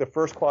like the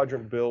first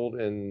quadrant build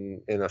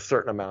in a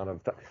certain amount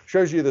of time.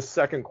 Shows you the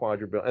second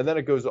quadrant build, and then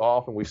it goes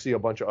off, and we see a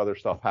bunch of other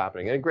stuff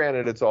happening. And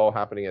granted, it's all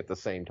happening at the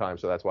same time,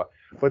 so that's why.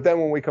 But then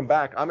when we come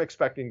back, I'm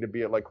expecting to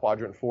be at like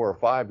quadrant 4 or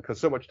 5, because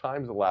so much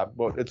time's elapsed.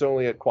 But it's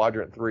only at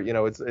quadrant 3.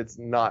 It's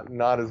not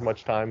as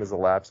much time has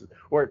elapsed,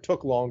 or it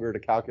took longer to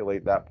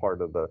calculate that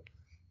part of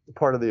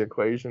the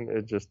equation.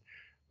 It just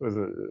was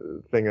a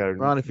thing that.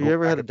 Ron, if you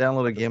ever had to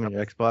download a game on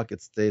your Xbox,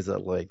 it stays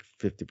at like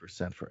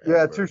 50% forever.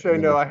 Yeah, touche.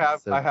 No, I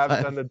have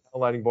done the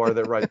downloading bar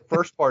that the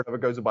first part of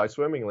it goes by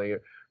swimmingly,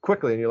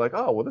 quickly, and you're like,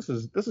 oh well, this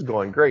is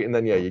going great, and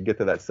then you get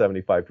to that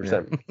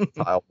 75%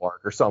 tile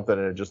mark or something,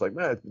 and it's just like,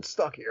 man, it's been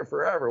stuck here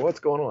forever. What's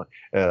going on?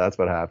 Yeah, that's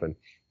what happened.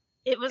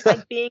 It was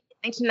like being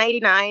in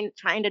 1999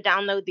 trying to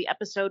download the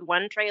episode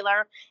 1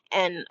 trailer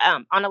and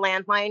on a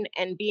landline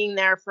and being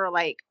there for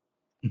like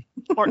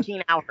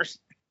 14 hours.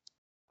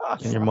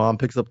 And your mom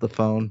picks up the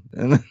phone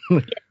and then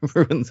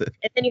ruins it.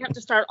 And then you have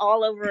to start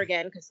all over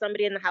again because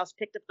somebody in the house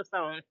picked up the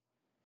phone.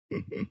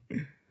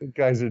 You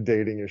guys are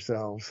dating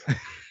yourselves.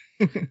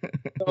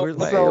 Where's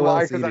my so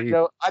AOL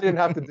because I didn't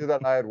have to do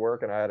that. I had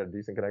work and I had a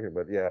decent connection.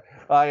 But yeah,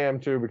 I am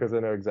too, because I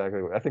know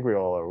exactly. I think we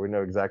all are. We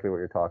know exactly what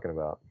you're talking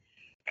about.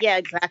 Yeah,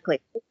 exactly.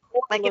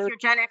 Like if you're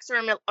Gen X or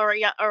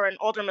an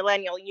older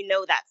millennial, you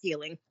know that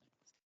feeling.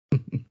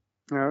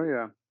 Oh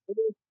yeah.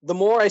 The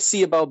more I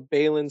see about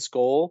Balin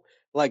Skull,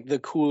 like the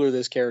cooler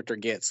this character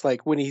gets.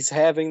 Like when he's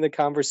having the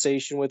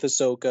conversation with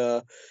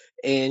Ahsoka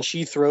and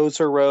she throws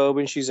her robe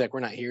and she's like, we're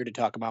not here to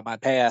talk about my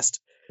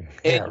past.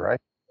 Yeah, right.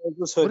 What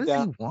does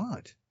he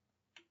want?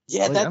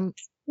 Yeah, like,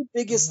 that's the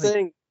biggest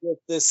thing with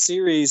this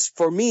series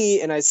for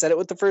me, and I said it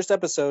with the first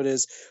episode,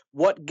 is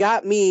what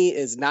got me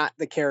is not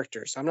the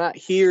characters. I'm not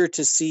here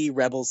to see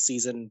Rebels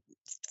season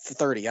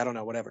 30. I don't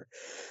know, whatever.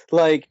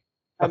 Like,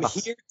 I'm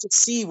here to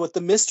see what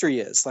the mystery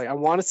is. Like, I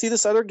want to see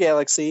this other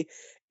galaxy.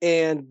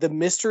 And the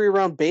mystery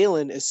around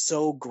Balin is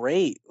so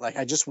great. Like,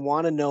 I just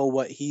want to know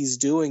what he's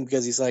doing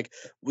because he's like,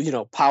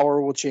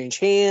 power will change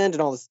hand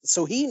and all this.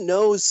 So he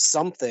knows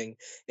something,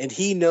 and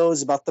he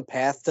knows about the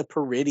path to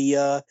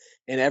Peridia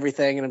and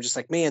everything. And I'm just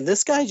like, man,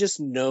 this guy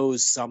just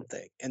knows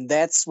something. And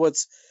that's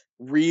what's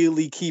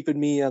really keeping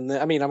me on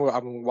the. I mean, I'm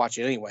going to watch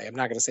it anyway. I'm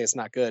not going to say it's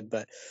not good,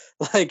 but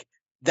like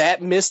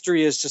that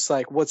mystery is just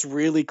like what's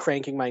really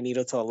cranking my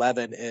needle to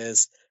 11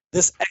 is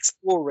this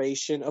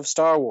exploration of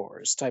Star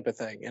Wars type of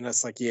thing. And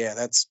it's like,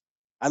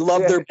 I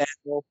love their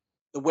battle.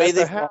 The way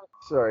they at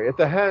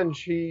the Henge,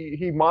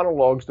 he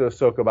monologues to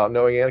Ahsoka about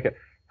knowing Anakin.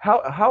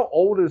 How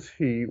old is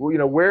he?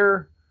 Well,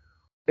 where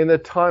in the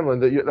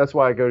timeline, that's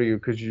why I go to you,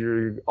 because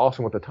you're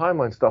awesome with the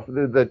timeline stuff.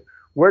 That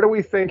where do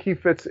we think he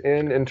fits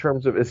in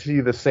terms of, is he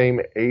the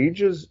same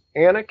age as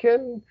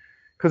Anakin?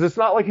 Because it's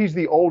not like he's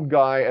the old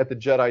guy at the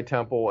Jedi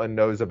Temple and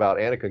knows about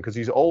Anakin, because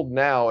he's old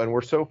now, and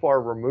we're so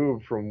far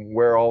removed from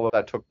where all of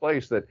that took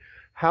place that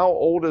how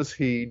old is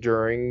he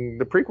during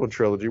the prequel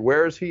trilogy?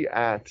 Where is he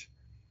at?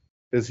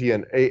 Is he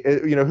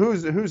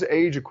whose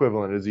age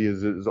equivalent? Is he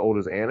as old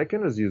as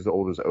Anakin? Is he as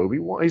old as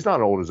Obi-Wan? He's not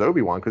as old as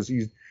Obi-Wan, because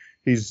he's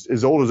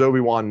as old as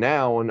Obi-Wan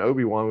now, and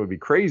Obi-Wan would be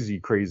crazy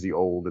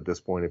old at this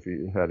point if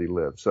he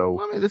lived. So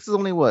well, I mean, this is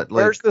only what,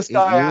 like, where's this 8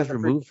 guy years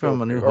removed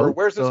from A New Hope. Or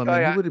where's this guy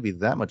he at? wouldn't be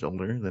that much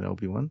older than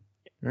Obi-Wan,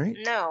 right?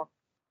 No.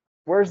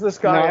 Where's this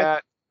guy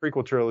at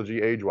prequel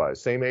trilogy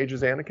age-wise? Same age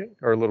as Anakin,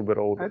 or a little bit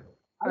older?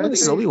 I think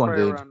it's Obi-Wan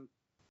age.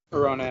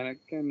 Around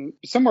Anakin,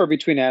 somewhere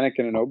between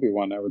Anakin and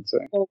Obi-Wan, I would say.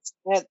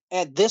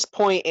 At this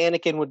point,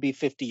 Anakin would be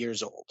 50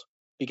 years old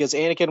because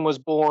Anakin was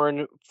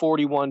born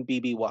 41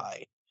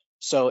 BBY.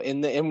 So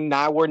and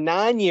now we're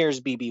 9 years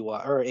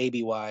BBY or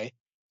ABY.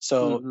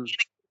 So Anakin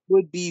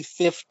would be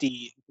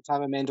 50 at the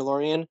time of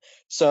Mandalorian.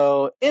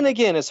 So, and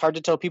again, it's hard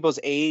to tell people's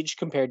age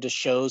compared to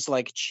shows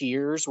like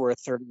Cheers, where a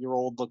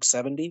 30-year-old looks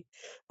 70.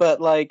 But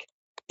like,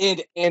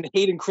 and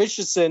Hayden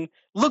Christensen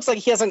looks like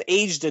he hasn't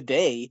aged a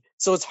day.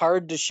 So it's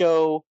hard to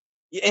show.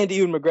 And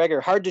Ewan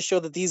McGregor, hard to show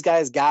that these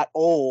guys got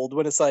old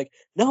when it's like,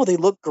 no, they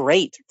look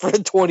great for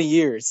 20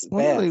 years.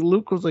 Well, like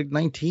Luke was like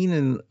 19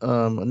 in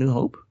A New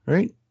Hope,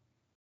 right?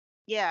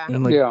 Yeah.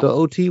 And like the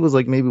OT was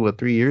like maybe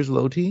 3 years of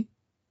the OT,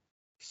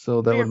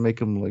 so that would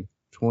make him like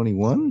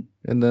 21,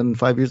 and then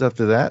 5 years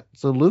after that.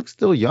 So Luke's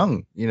still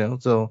young,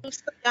 So Luke's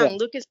still young.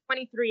 Luke is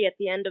 23 at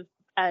the end of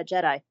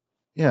Jedi.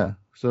 Yeah,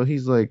 so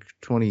he's like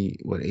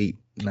 8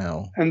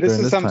 now. And this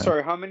is, I'm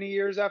sorry, how many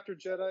years after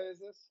Jedi is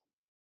this?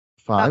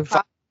 5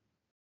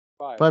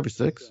 or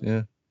 6,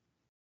 yeah.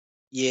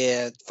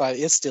 Yeah, 5.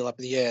 It's still up.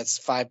 Yeah, it's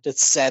 5 to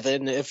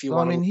 7 if you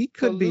want. I mean, he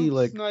could be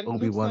like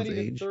Obi-Wan's Luke's not even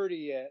age. 30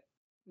 yet.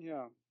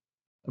 Yeah.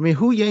 I mean,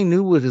 Hu Yang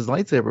knew what his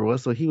lightsaber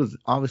was, so he was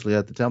obviously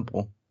at the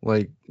temple,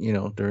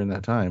 during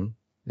that time,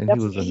 and he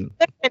was in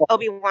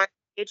Obi-Wan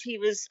age. He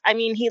was. I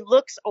mean, he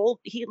looks old.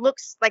 He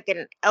looks like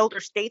an elder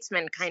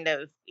statesman kind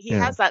of. He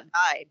has that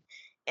vibe,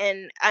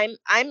 and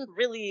I'm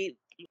really.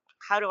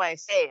 How do I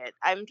say it?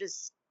 I'm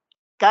just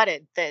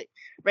gutted that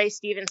Ray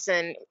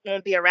Stevenson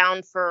won't be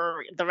around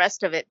for the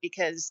rest of it,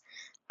 because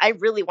I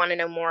really want to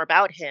know more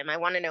about him. I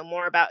want to know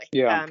more about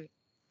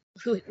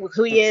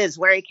who he is,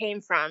 where he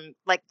came from,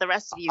 like the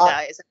rest of you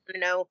guys. I want to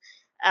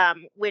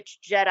know which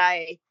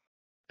Jedi,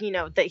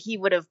 that he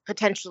would have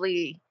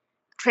potentially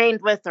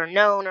trained with or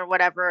known or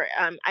whatever.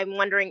 I'm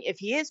wondering if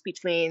he is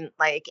between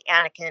like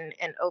Anakin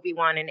and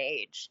Obi-Wan in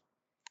age.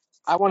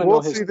 I want to know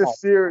his. We'll see the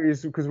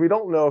series, because we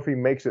don't know if he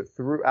makes it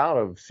through out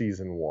of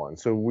season 1,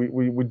 so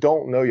we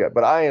don't know yet.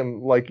 But I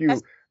am, like you,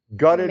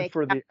 gutted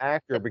for the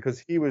actor, because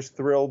he was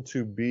thrilled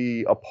to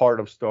be a part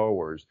of Star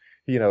Wars.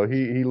 He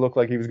looked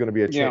like he was going to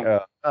be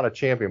not a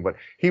champion, but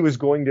he was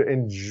going to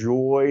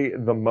enjoy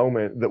the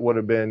moment that would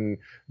have been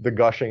the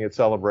gushing at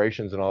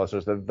celebrations and all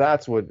this stuff.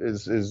 That's what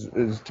is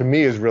to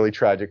me is really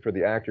tragic for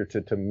the actor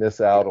to miss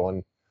out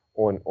on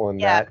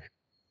that.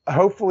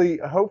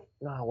 Hopefully, I don't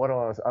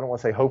want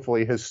to say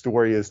hopefully his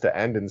story is to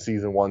end in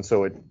season 1,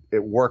 so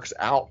it works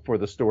out for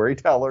the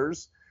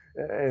storytellers,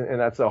 and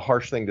that's a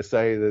harsh thing to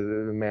say, the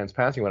man's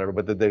passing, whatever,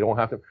 but that they don't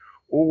have to.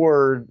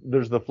 Or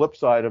there's the flip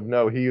side of,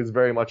 no, he is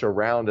very much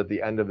around at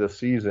the end of this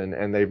season,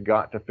 and they've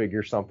got to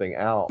figure something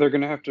out. They're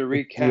gonna have to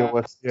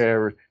recast,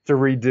 to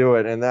redo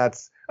it, and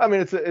that's, I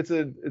mean, it's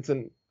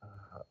an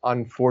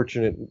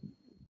unfortunate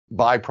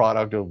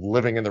byproduct of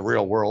living in the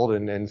real world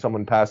and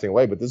someone passing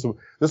away. But this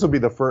will be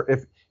the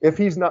first, if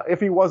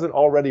he wasn't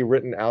already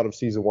written out of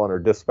season 1 or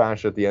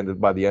dispatched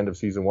by the end of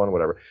season 1,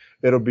 whatever,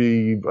 it'll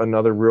be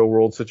another real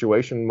world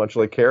situation, much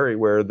like Carrie,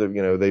 where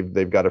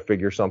they've got to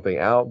figure something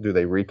out. Do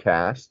they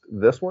recast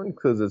this one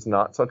because it's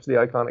not such the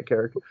iconic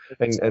character,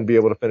 and be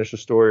able to finish the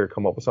story or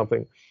come up with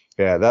something?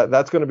 Yeah,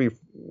 that's going to be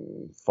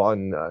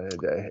fun.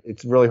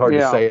 It's really hard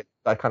to say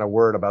that kind of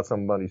word about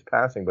somebody's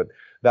passing, but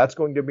that's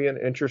going to be an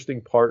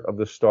interesting part of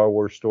the Star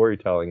Wars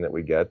storytelling that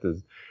we get.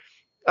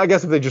 I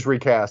guess if they just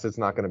recast, it's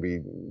not going to be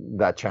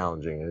that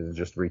challenging. It's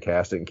just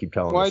recast it and keep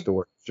telling the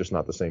story. It's just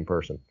not the same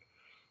person.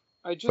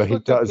 I just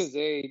looked up his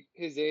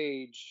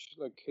age,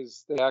 like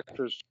the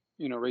actor's,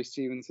 Ray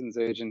Stevenson's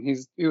age, and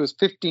he was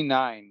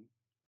 59.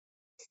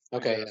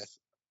 Okay.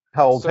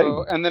 How old?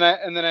 So and then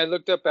I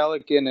looked up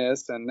Alec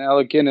Guinness, and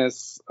Alec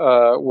Guinness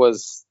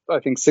was, I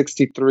think,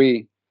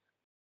 63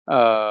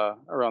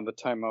 around the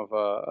time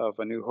of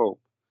A New Hope.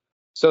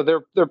 So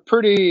they're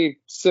pretty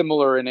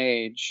similar in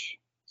age.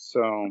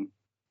 So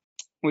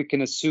we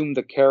can assume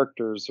the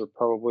characters are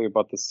probably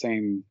about the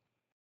same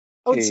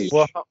age.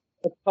 Well,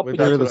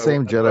 they're the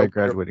same Jedi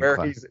graduating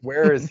class.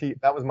 Where is he?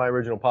 That was my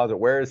original posit.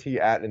 Where is he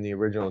at in the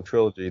original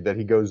trilogy that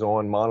he goes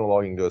on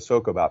monologuing to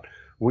Ahsoka about?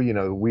 We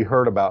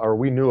heard about, or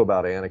we knew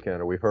about Anakin,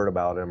 or we heard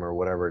about him, or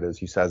whatever it is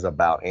he says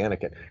about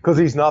Anakin, because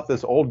he's not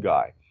this old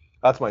guy.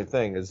 That's my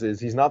thing. Is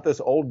he's not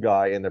this old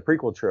guy in the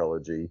prequel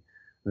trilogy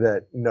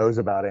that knows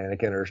about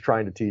Anakin or is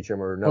trying to teach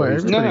him or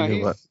knows. He's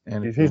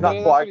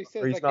not quite.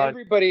 He's not.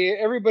 Everybody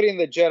in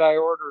the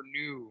Jedi Order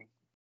knew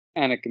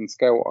Anakin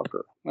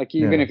Skywalker. Like,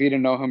 even if you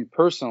didn't know him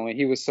personally,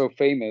 he was so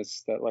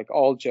famous that like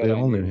all Jedi they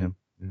all knew him.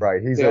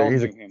 Right, he's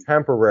a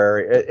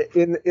contemporary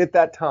at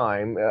that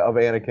time of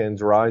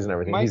Anakin's rise and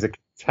everything. He's a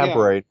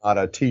contemporary, not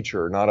a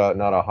teacher, not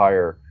a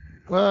higher.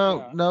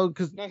 Well, no,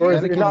 because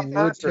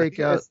Anakin would take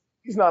out.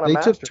 He's not a they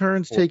master. took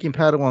turns taking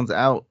Padawans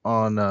out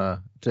on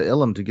to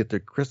Ilum to get their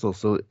crystals.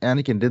 So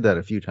Anakin did that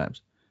a few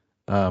times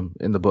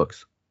in the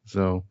books.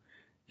 So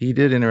he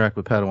did interact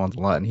with Padawans a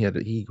lot, and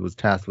he was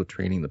tasked with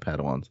training the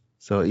Padawans.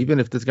 So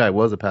even if this guy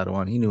was a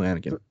Padawan, he knew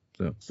Anakin.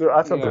 So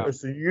that's something.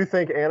 So you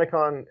think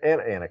Anakin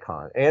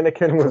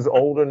was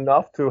old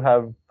enough to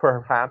have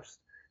perhaps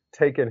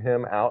taken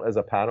him out as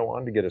a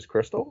Padawan to get his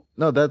crystal?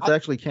 No, that's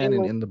actually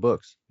canon in the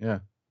books. Yeah.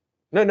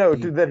 No,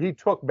 that he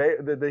took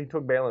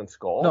Balin's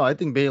skull. No, I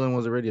think Balin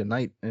was already a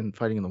knight and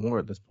fighting in the war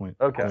at this point.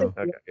 Okay.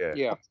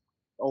 Yeah.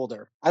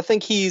 Older. I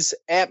think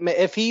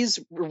if he's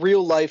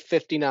real life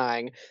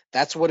 59,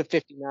 that's what a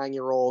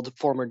 59-year-old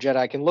former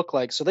Jedi can look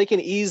like. So they can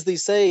easily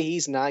say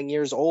he's 9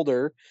 years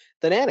older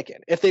than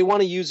Anakin. If they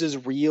want to use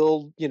his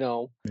real,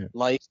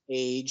 life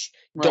age,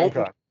 don't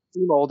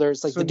seem older.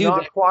 It's like so the dude.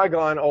 Not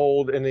Qui-Gon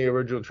old in the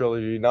original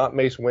trilogy, not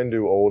Mace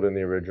Windu old in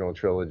the original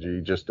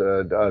trilogy. Just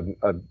a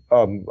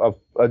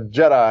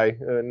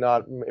Jedi,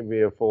 not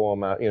maybe a full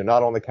amount.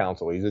 Not on the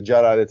council. He's a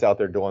Jedi that's out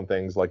there doing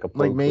things like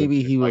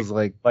maybe he was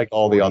like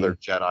all the other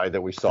Jedi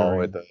that we saw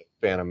at the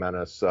Phantom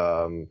Menace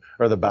or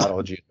the Battle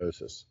of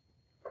Geonosis.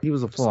 He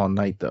was a full-on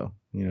knight, though.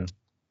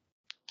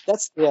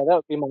 That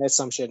would be my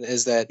assumption,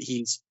 is that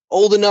he's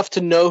old enough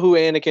to know who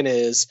Anakin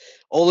is,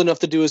 old enough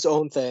to do his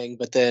own thing,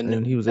 but then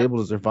and he was able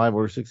to survive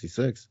Order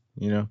 66.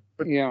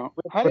 But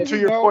how did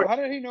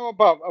he know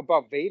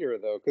about Vader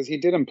though? Because he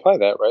did imply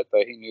that, right?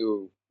 That he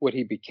knew what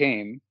he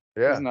became.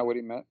 Yeah, isn't that what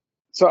he meant?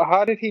 So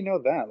how did he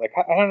know that? Like,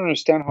 I don't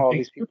understand how all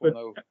these people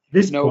know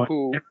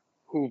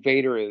who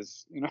Vader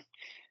is.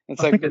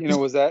 It's like,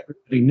 was that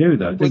they knew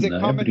though? Was it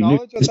common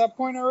knowledge at that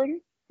point already?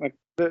 Like,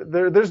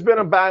 there's been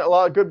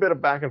a good bit of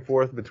back and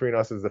forth between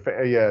us as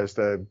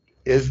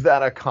is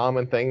that a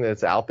common thing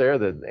that's out there,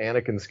 that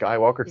Anakin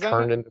Skywalker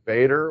turned into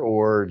Vader,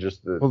 or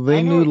just Well,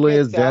 they knew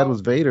Leia's dad was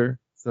Vader,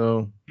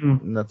 so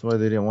and that's why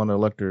they didn't want to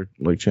elect her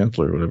like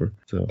chancellor or whatever.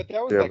 So, but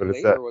that was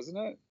later, wasn't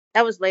it?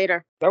 That was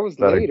later. That was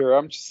later.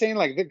 I'm just saying,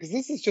 like, because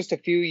this is just a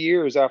few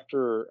years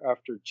after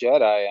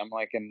Jedi. I'm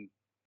like, and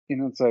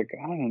it's like,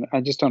 I don't know.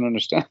 I just don't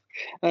understand.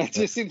 It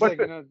just seems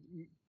like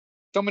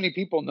so many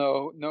people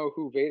know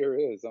who Vader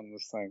is. I'm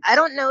just like, I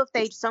don't know if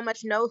they so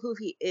much know who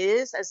he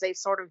is as they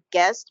sort of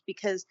guessed,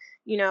 because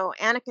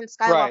Anakin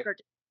Skywalker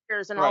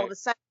disappears, and all of a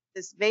sudden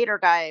this Vader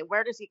guy,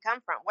 where does he come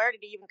from? Where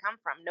did he even come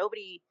from?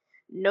 Nobody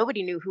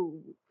knew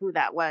who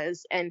that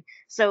was, and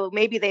so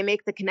maybe they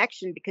make the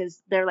connection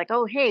because they're like,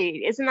 oh hey,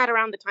 isn't that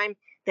around the time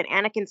that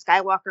Anakin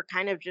Skywalker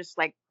kind of just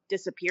like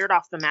disappeared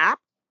off the map?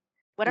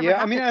 Whatever.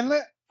 Yeah, I mean,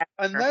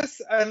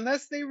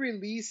 unless they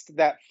released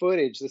that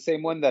footage, the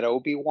same one that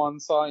Obi-Wan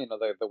saw,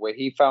 the way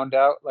he found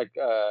out, like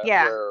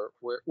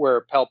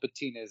where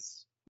Palpatine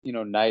is,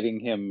 knighting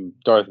him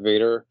Darth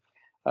Vader,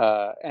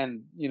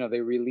 and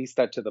they released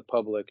that to the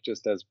public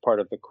just as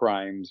part of the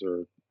crimes,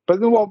 but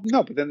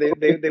then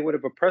they would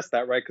have oppressed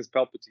that, right? Because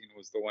Palpatine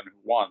was the one who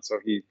won, so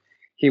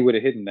he would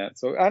have hidden that.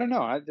 So I don't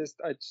know. I just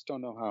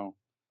don't know how.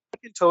 I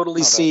can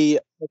totally see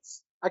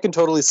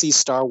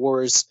Star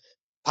Wars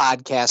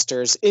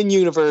podcasters in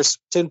universe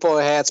tinfoil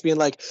hats being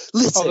like,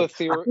 listen,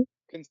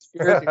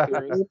 conspiracy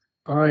theories.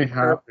 I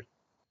have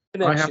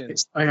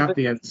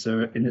the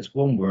answer, and it's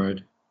one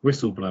word: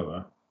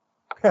 whistleblower.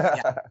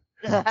 To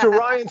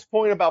Ryan's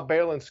point about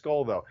Balin's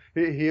skull, though,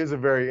 he is a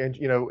very,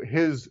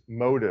 his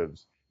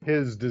motives,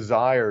 his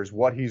desires,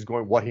 what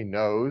he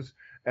knows,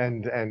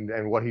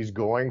 and what he's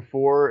going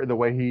for, the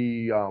way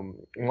he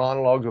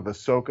monologues with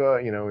Ahsoka,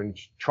 and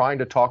trying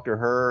to talk to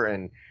her,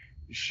 and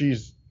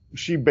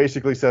she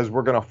basically says,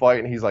 we're going to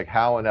fight, and he's like,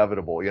 how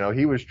inevitable.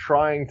 He was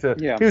trying to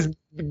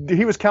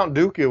he was Count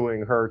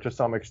Dookuing her to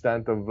some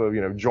extent of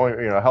join,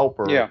 help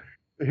her. Yeah.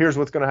 Here's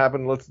what's going to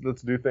happen. Let's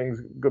do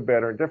things good,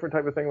 bad, or indifferent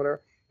type of thing,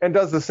 whatever. And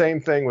does the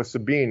same thing with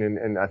Sabine,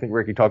 and I think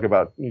Ricky talked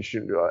about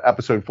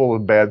episode full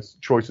of bad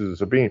choices of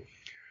Sabine.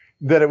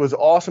 That it was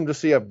awesome to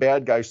see a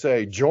bad guy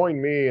say,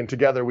 join me and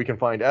together we can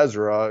find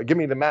Ezra. Give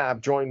me the map,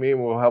 join me,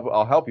 and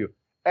I'll help you.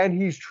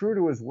 And he's true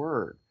to his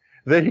word.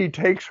 that he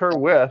takes her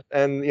with,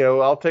 and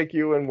I'll take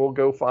you and we'll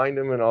go find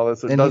him and all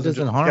this. And he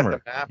doesn't harm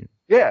her.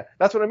 Yeah,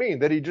 that's what I mean.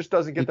 That he just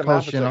doesn't get the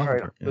map. Shin off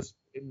of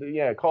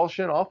her. Call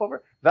Shin off of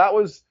her. That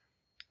was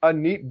a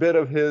neat bit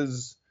of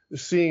his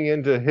seeing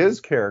into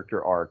his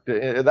character arc.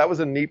 That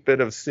was a neat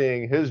bit of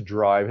seeing his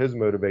drive, his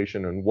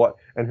motivation,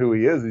 and who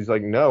he is. He's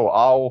like, no,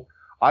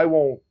 I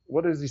won't.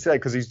 What does he say?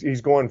 Because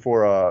he's going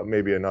for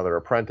maybe another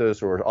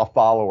apprentice or a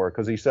follower.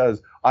 Because he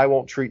says, I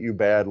won't treat you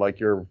bad like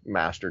your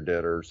master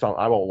did, or something.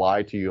 I won't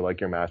lie to you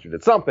like your master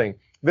did. Something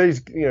that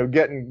he's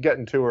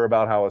getting to her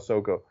about how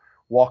Ahsoka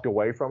walked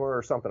away from her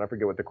or something. I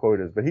forget what the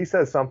quote is, but he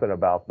says something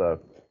about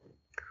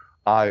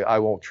I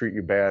won't treat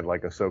you bad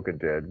like Ahsoka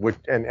did, which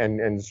and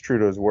it's true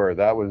to his word.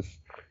 That was,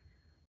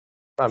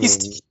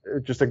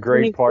 just a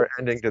great part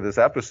ending to this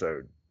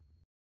episode.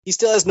 He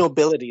still has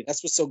nobility.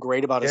 That's what's so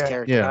great about his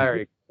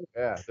character.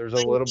 Yeah, there's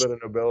a little bit of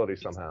nobility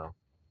somehow.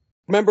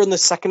 Remember in the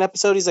second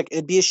episode, he's like,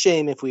 it'd be a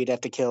shame if we'd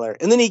have to kill her.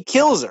 And then he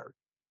kills her.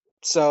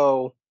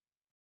 So,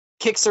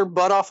 kicks her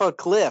butt off a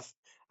cliff.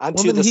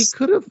 He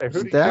could have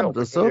stabbed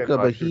Ahsoka,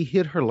 but he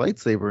hit her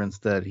lightsaber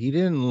instead. He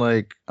didn't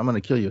I'm going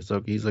to kill you,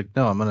 Ahsoka. He's like,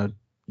 no, I'm going to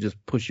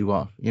just push you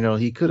off.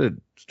 He could have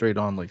straight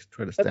on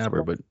try to stab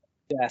her, but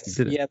death.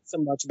 Yeah, it's a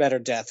much better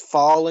death.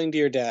 Falling to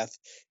your death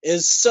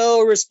is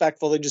so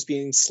respectful than just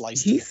being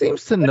sliced. He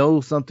seems to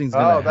know something's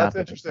going to happen. Oh, that's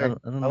interesting.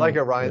 I like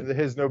it, Ryan.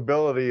 His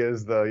nobility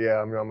is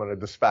I'm going to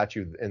dispatch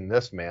you in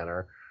this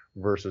manner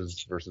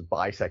versus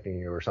bisecting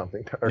you or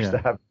something, or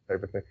stab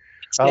type of thing.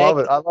 I love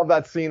it. I love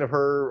that scene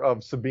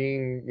of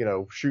Sabine,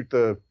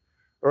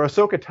 or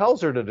Ahsoka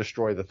tells her to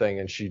destroy the thing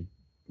and she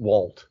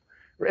won't.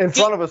 In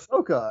front of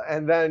Ahsoka,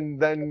 and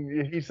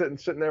then he's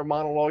sitting there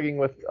monologuing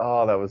with,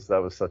 that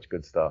was such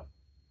good stuff.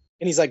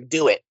 And he's like,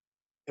 do it.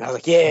 And I was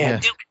like,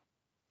 yeah.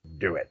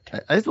 Do it.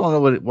 I just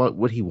want to know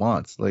what he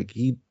wants.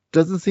 He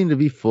doesn't seem to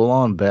be full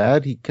on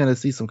bad. He kind of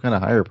sees some kind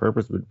of higher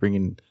purpose with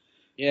bringing.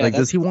 Yeah.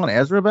 Does he want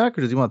Ezra back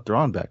or does he want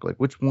Thrawn back?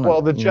 Which one?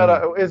 Well, the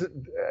Jedi is.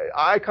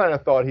 I kind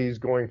of thought he's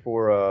going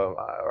for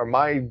or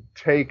my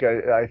take.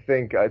 I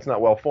think it's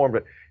not well formed,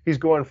 but he's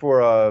going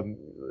for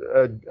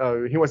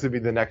he wants to be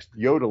the next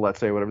Yoda, let's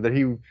say, whatever. That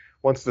he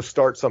wants to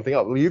start something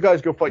up. Well, you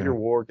guys go fight your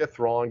war, get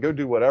Thrawn, go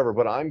do whatever.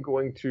 But I'm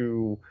going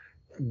to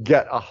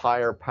get a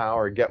higher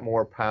power, get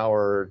more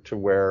power to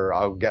where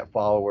I'll get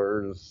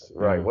followers.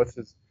 Right?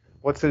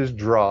 What's his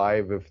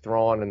drive? If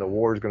Thrawn and the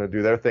war is going to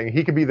do their thing,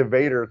 he could be the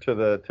Vader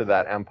to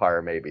that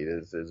Empire. Maybe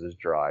is his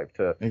drive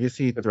to. I guess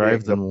he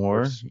thrives in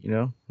war. I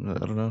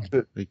don't know.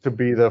 To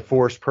be the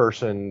Force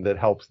person that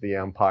helps the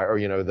Empire,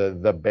 or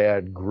the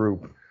bad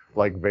group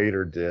like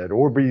Vader did,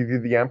 or be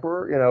the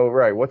Emperor.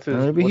 Right? What's his?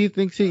 Maybe he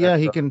thinks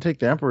he can take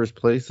the Emperor's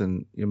place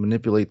and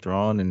manipulate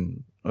Thrawn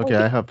and. Okay,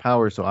 I have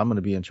power, so I'm going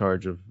to be in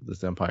charge of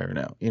this Empire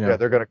now. Yeah,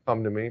 they're going to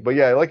come to me. But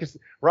yeah, like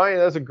Ryan,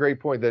 that's a great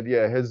point. That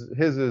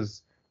his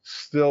is.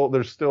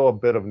 There's still a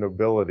bit of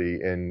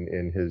nobility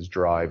in his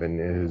drive and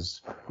in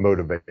his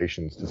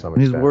motivations to some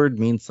extent. His word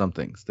means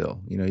something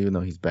still, even though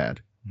he's bad.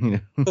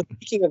 So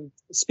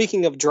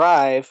speaking of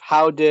drive,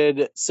 how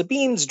did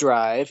Sabine's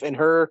drive and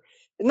her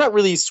not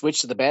really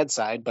switch to the bad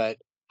side, but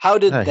how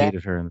did I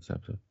hated her in this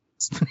episode.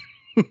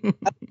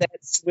 That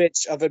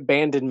switch of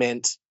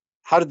abandonment?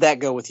 How did that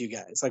go with you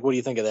guys? What do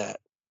you think of that?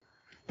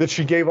 That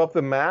she gave up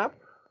the map?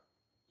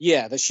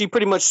 Yeah, that she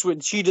pretty much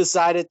she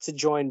decided to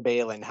join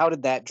Baylan. How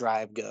did that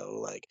drive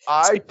go?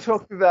 I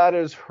took that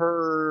as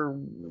her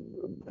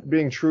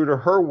being true to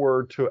her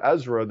word to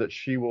Ezra that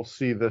she will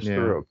see this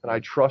through. And I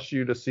trust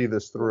you to see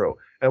this through.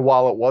 And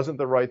while it wasn't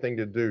the right thing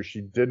to do,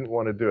 she didn't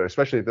want to do it,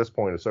 especially at this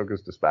point,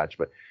 Ahsoka's dispatch.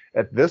 But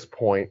at this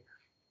point,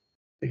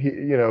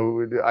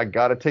 I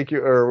got to take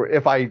you, or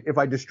if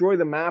I destroy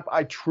the map,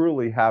 I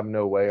truly have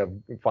no way of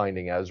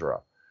finding Ezra.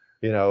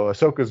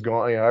 Ahsoka's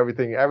gone.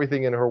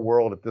 Everything in her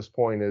world at this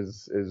point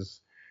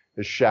is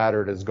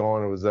shattered, is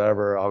gone, it was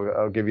ever.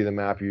 I'll give you the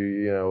map.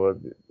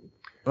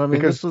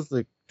 This was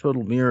the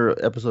total mirror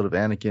episode of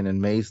Anakin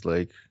and Mace.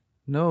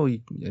 No, I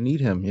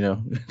need him.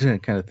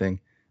 Kind of thing.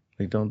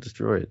 Don't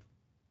destroy it.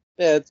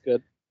 Yeah, it's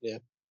good. Yeah.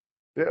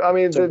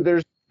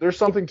 There's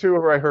something to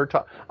her. I heard.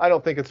 I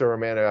don't think it's a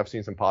romantic. I've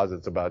seen some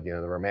positives about the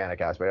romantic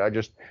aspect.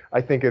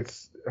 I think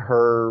it's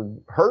her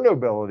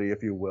nobility,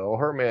 if you will,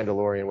 her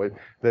Mandalorian way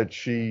that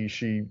she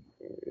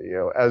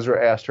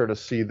Ezra asked her to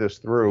see this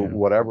through,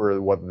 whatever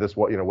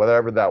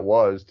that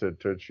was to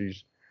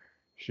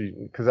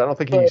because I don't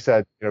think he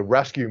said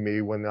rescue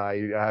me when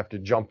I have to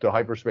jump to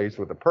hyperspace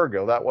with a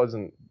Purgo. That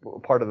wasn't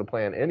part of the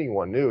plan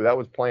anyone knew. That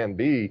was plan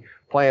B,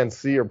 plan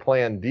C, or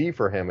plan D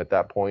for him at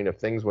that point. If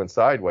things went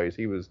sideways,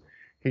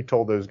 he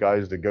told those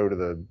guys to go to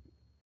the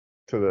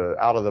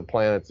out of the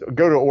planets,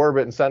 go to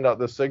orbit and send out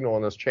this signal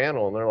on this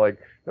channel. And they're like,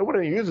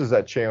 nobody uses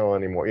that channel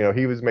anymore.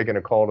 He was making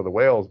a call to the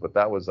whales, but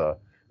that was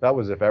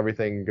if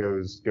everything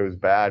goes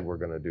bad, we're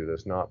going to do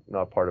this, not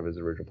part of his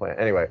original plan.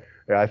 Anyway,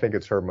 I think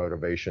it's her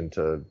motivation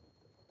to.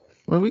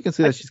 Well, we can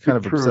see that she's kind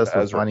of obsessed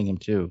with finding him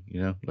too.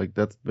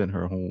 That's been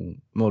her whole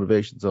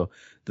motivation. So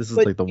this is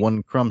the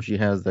one crumb she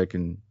has that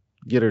can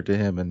get her to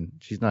him, and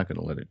she's not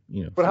gonna let it.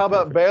 But how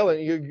about Balin?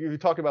 You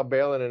talk about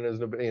Balin and his,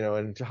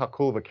 and how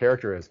cool of a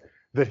character is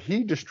that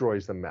he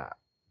destroys the map.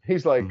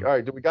 He's like, all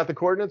right, do we got the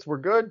coordinates? We're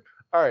good.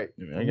 All right,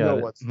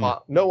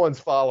 no one's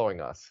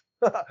following us.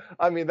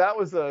 I mean, that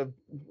was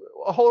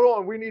hold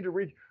on, we need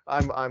to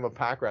I'm a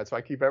pack rat, so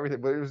I keep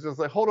everything, but it was just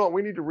like, hold on,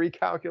 we need to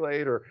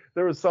recalculate, or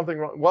there was something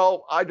wrong.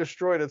 Well, I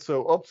destroyed it,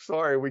 so oops,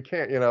 sorry, we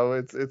can't.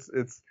 That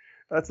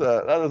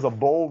is a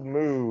bold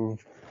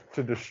move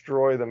to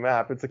destroy the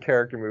map. It's a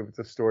character move, it's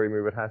a story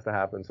move. It has to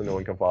happen so no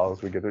one can follow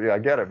us. We get there. Yeah, I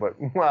get it, but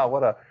wow,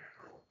 what a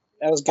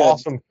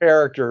awesome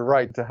character,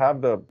 right? To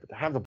have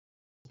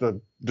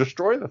the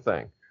destroy the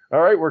thing. All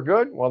right, we're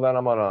good. Well, then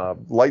I'm gonna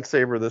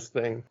lightsaber this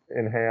thing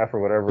in half or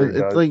whatever.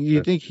 It's like,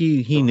 you think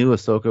he knew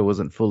Ahsoka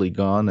wasn't fully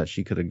gone, that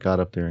she could have got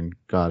up there and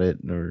got it,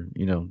 or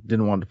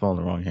didn't want to fall in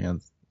the wrong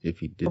hands if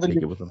he did take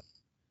it with him.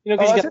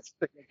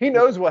 He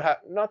knows what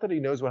happened. Not that he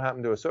knows what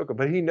happened to Ahsoka,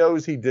 but he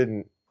knows he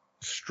didn't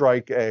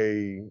strike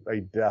a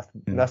death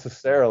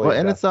necessarily. Well,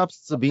 and it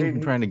stops Sabine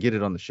from trying to get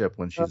it on the ship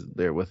when she's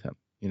there with him.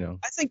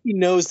 I think he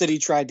knows that he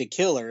tried to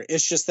kill her.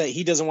 It's just that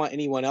he doesn't want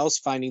anyone else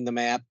finding the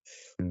map,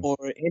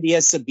 and he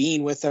has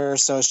Sabine with her,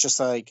 so it's just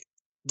like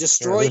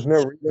destroy. There's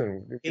no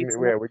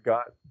reason. We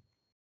got.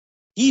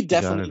 He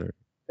definitely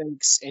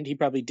thinks, and he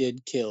probably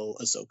did kill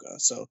Ahsoka.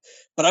 So,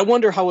 but I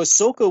wonder how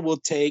Ahsoka will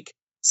take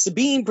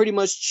Sabine pretty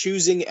much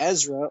choosing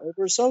Ezra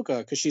over Ahsoka,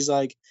 because she's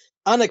like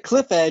on a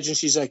cliff edge, and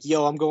she's like,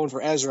 "Yo, I'm going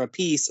for Ezra,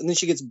 peace," and then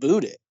she gets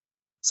booted.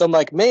 So I'm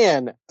like,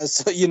 man,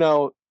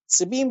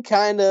 Sabine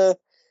kind of.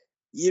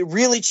 You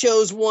really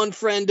chose one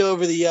friend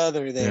over the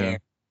other there.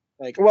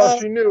 Yeah.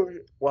 She knew.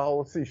 Well,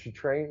 let's see. She's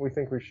trained with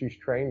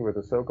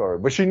Ahsoka,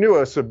 but she knew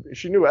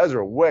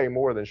Ezra way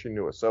more than she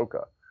knew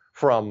Ahsoka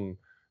from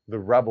the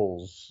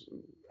Rebels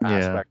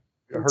aspect.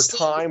 Her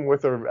time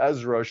with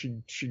Ezra,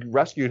 she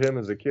rescued him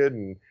as a kid,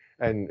 and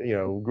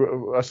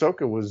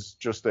Ahsoka was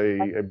just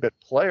a bit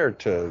player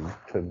to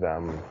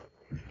them.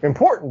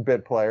 Important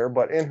bit player,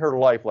 but in her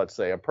life, let's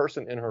say a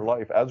person in her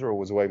life, Ezra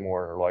was way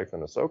more in her life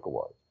than Ahsoka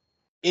was.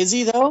 Is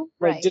he though?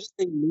 Right. Like, didn't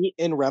they meet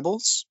in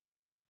Rebels?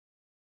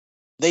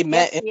 They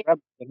met in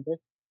Rebels, didn't they?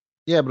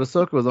 Yeah, but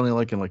Ahsoka was only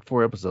in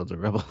 4 episodes of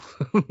Rebels.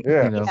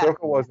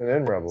 Ahsoka wasn't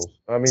in Rebels.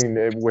 I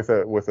mean, with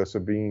a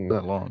Sabine.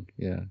 That long,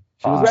 yeah.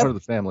 She was part of the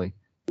family.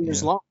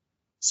 Years long.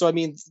 So I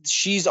mean,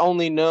 she's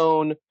only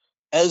known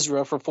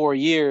Ezra for 4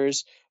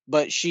 years,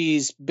 but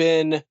she's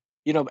been,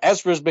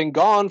 Ezra's been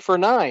gone for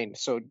 9.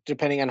 So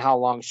depending on how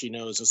long she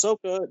knows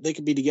Ahsoka, they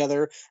could be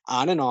together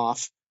on and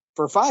off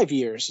for 5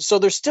 years. So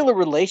there's still a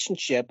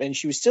relationship, and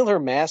she was still her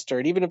master.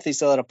 And even if they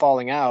still had a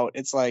falling out,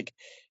 it's like,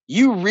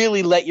 you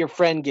really let your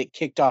friend get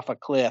kicked off a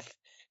cliff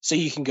so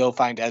you can go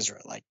find Ezra.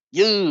 Like,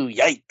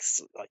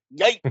 yikes.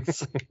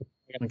 Yikes.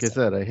 Like I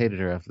said, I hated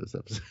her after this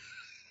episode.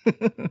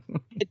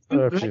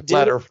 She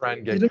let her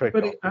friend get kicked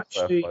off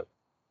a cliff.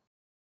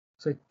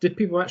 So did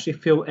people actually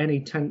feel any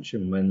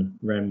tension when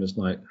Ren was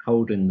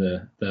holding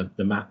the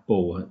map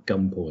ball at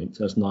gunpoint?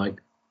 So it's like,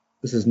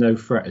 this is no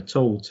threat at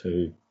all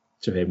to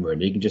him,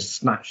 really. He can just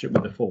snatch it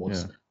with the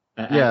force.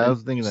 I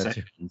was thinking that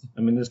too.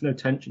 I mean, there's no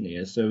tension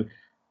here, so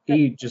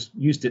he just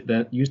used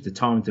the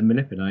time to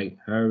manipulate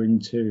her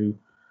into.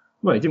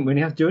 Well, he didn't really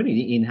have to do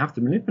anything. He didn't have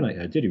to manipulate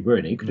her, did he?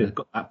 Really, he could have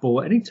got that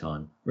ball at any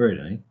time.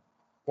 Really.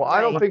 Well,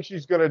 I don't think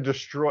she's going to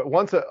destroy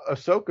once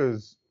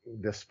Ahsoka's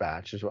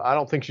dispatched. I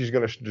don't think she's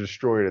going to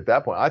destroy it at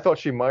that point. I thought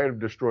she might have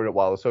destroyed it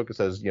while Ahsoka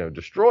says,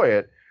 destroy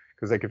it.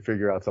 Because they could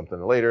figure out something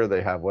later.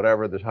 They have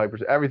whatever. There's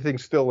everything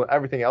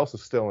else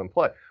is still in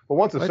play. But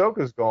once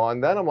Ahsoka's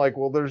gone, then I'm like,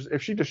 well,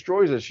 if she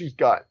destroys it, she's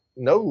got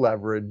no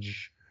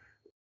leverage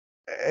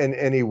in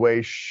any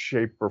way,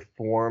 shape, or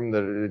form.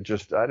 That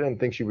I didn't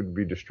think she would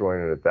be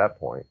destroying it at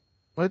that point.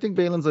 Well, I think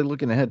Balin's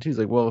looking ahead too. He's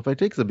like, well, if I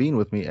take Sabine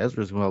with me,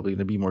 Ezra's probably going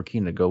to be more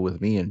keen to go with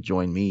me and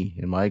join me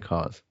in my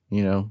cause.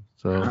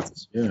 So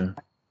yeah.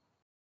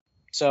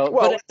 So,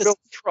 well, built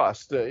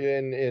trust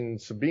in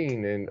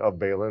Sabine and of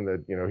Balin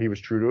that he was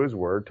true to his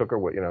word, took her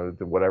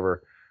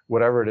whatever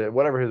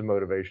his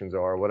motivations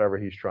are, whatever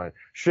he's trying.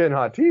 Shin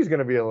Hati is going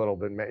to be a little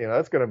bit,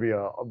 that's going to be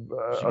a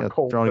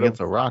cold thrown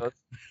against a rock,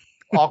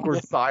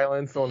 awkward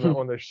silence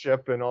on the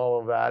ship and all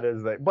of that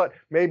but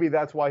maybe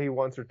that's why he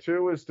wants her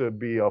too, is to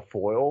be a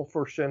foil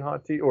for Shin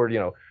Hati, or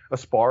a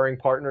sparring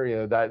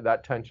partner.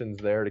 That tension's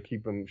there to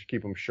keep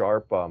him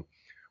sharp.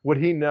 Would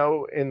he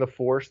know in the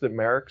Force that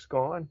Merrick's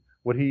gone?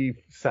 Would he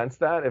sense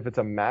that if it's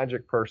a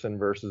magic person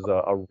versus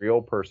a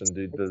real person?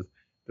 Does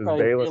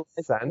Balin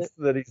sense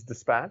that he's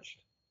dispatched?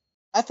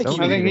 I think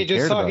he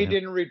just saw he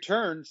didn't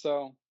return.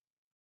 So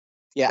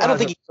I don't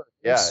think.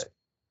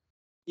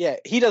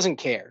 He doesn't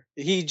care.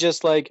 He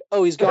just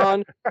he's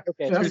gone.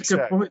 Okay, that's a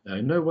good point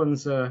though. No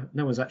one's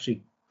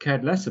actually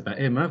cared less about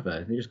him, have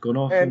they? They've just gone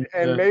off. And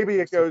maybe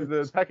it goes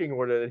the pecking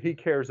order that he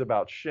cares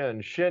about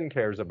Shin. Shin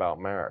cares about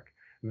Merrick.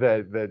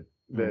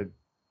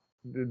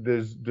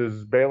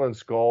 Does Balin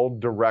Skull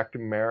direct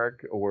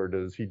Merrick, or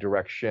does he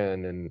direct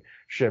Shin, and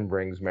Shin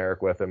brings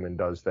Merrick with him and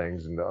does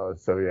things? And like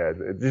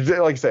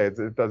I say,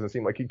 it doesn't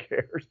seem like he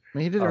cares. I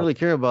mean, he didn't really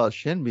care about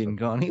Shin being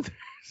gone either.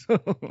 So,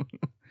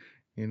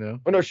 you know.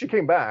 Oh no, she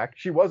came back.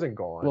 She wasn't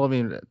gone. Well, I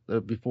mean,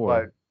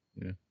 before.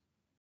 But yeah.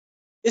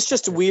 It's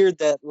just weird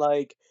that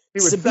like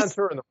he would sense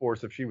her in the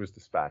Force if she was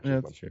dispatched.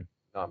 Yeah, that's true.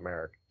 Not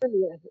Merrick.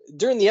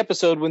 During the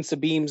episode when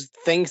Sabine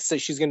thinks that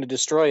she's going to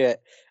destroy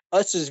it,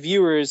 us as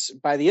viewers,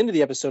 by the end of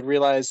the episode,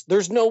 realize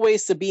there's no way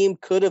Sabine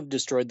could have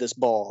destroyed this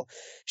ball.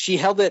 She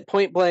held it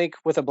point blank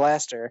with a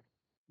blaster,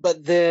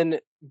 but then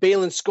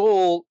Baylan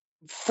Skoll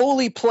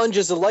fully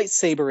plunges a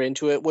lightsaber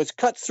into it, which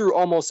cuts through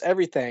almost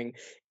everything,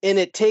 and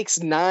it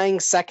takes 9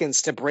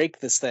 seconds to break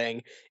this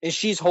thing, and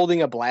she's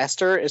holding a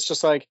blaster. It's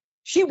just like,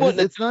 she wouldn't.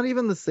 It's not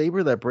even the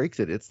saber that breaks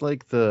it. It's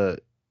like the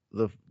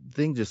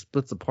thing just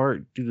splits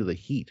apart due to the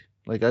heat.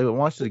 Like, I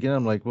watched it again.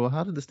 I'm like, well,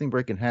 how did this thing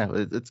break in half?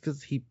 It's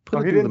because he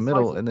put it through the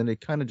middle, and then it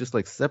kind of just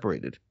like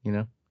separated. You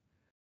know?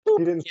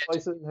 He didn't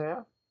slice it in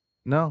half.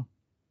 No,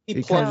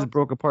 it kind of just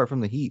broke apart from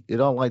the heat. It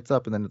all lights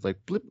up, and then it's like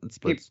blip and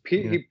splits.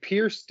 He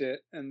pierced it,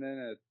 and then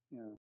it. You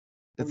know.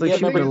 It's like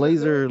shooting a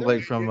laser,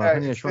 like from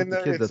Honey, I Shrunk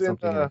the Kid. That's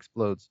something that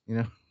explodes. You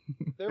know?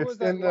 There was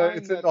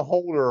it's in the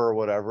holder or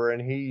whatever,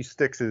 and he just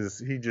sticks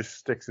his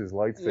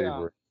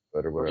lightsaber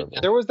or whatever.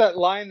 There was that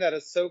line that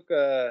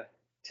Ahsoka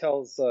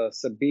tells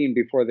Sabine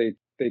before they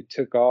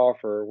took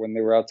off, or when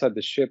they were outside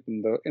the ship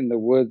in the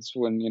woods,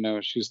 when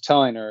she was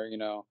telling her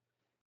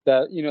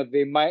that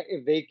they might,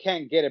 if they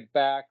can't get it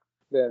back,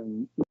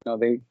 then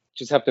they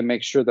just have to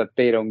make sure that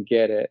they don't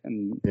get it.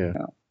 And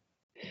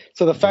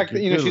so the fact that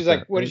she's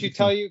like, what did she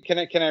tell you? Can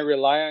I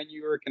rely on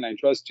you, or can I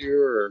trust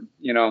you, or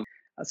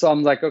So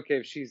I'm like, okay,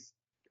 if she's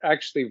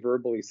actually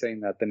verbally saying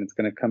that, then it's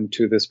going to come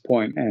to this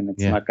point, and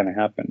it's not going to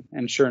happen.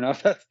 And sure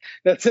enough,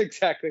 that's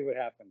exactly what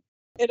happened.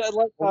 And I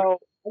like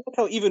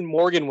how even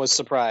Morgan was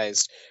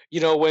surprised.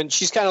 When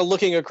she's kind of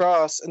looking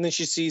across, and then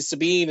she sees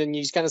Sabine, and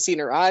you kind of see in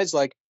her eyes,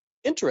 like,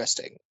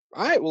 interesting.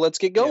 All right, well, let's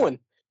get going.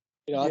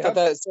 I thought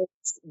that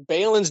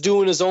Baylan's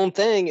doing his own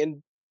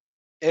thing,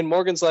 and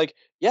Morgan's like,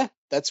 yeah,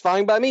 that's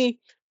fine by me.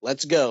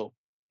 Let's go.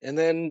 And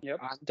then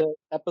on to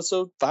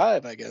episode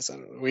 5, I guess. I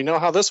don't know. We know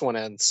how this one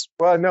ends.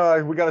 Well,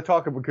 no, we got to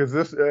talk because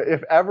this.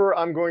 If ever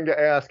I'm going to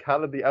ask, how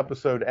did the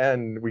episode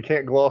end? We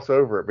can't gloss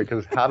over it,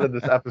 because how did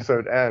this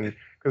episode end?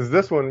 Because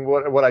this one,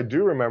 what I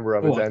do remember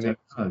of its ending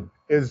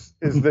is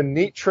the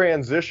neat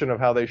transition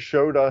of how they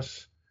showed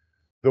us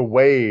the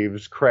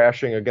waves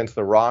crashing against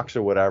the rocks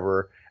or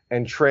whatever,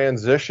 and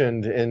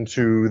transitioned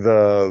into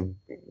the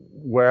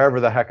wherever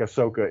the heck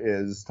Ahsoka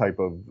is type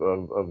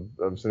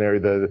of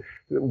scenario, the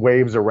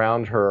waves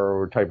around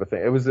her type of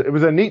thing. It was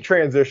a neat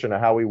transition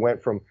of how we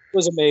went from. It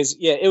was amazing.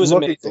 Yeah, it was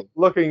amazing.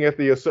 Looking at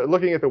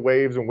the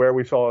waves and where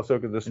we saw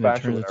Ahsoka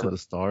dispatch, and it turns into the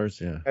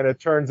stars, and it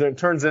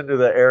turns into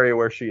the area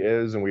where she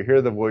is, and we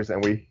hear the voice,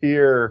 and we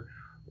hear.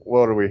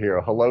 What do we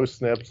hear? Hello,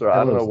 Snips, or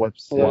I don't know what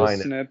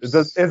line. Is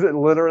it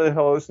literally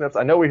hello, Snips?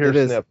 I know we hear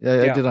Snips.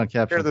 Yeah, I did on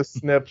caption. Hear the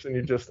Snips, and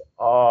you just,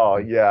 oh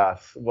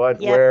yes,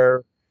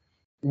 where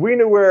we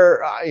knew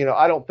where.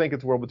 I don't think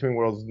it's World Between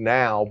Worlds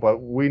now, but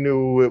we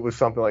knew it was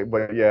something like.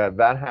 But yeah,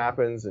 that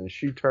happens, and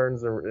she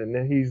turns,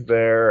 and he's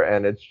there,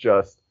 and it's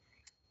just.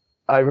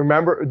 I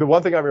remember the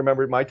one thing I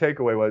remember. My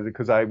takeaway was,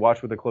 because I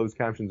watched with the closed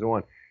captions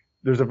on.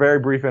 There's a very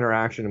brief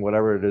interaction,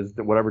 whatever it is,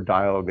 whatever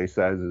dialogue they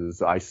says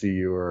is "I see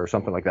you" or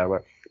something like that.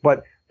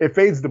 But it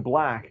fades to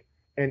black,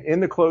 and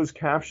in the closed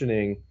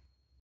captioning,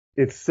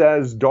 it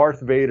says Darth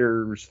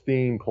Vader's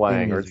theme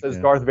playing, or it says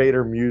Darth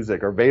Vader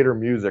music, or Vader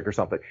music, or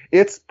something.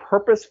 It's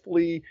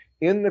purposefully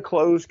in the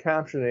closed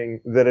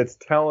captioning that it's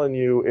telling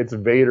you it's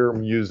Vader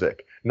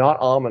music, not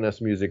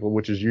ominous music,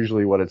 which is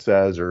usually what it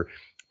says, or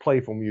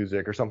playful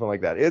music or something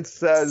like that. It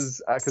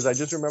says, because I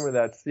just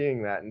remember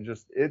seeing that, and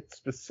just it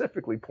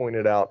specifically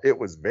pointed out it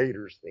was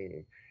Vader's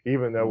theme,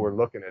 even though we're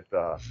looking at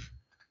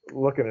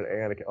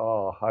Anakin.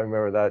 Oh, I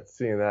remember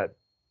seeing that,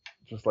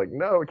 just like,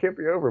 no, it can't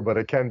be over, but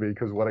it can be,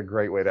 because what a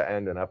great way to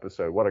end an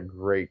episode. What a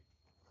great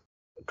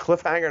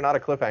cliffhanger, not a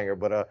cliffhanger,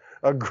 but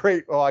a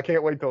great, I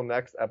can't wait till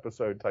next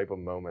episode type of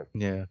moment.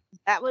 Yeah.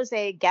 That was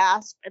a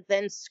gasp and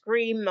then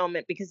scream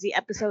moment, because the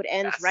episode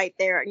ends right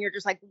there, and you're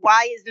just like,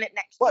 why isn't it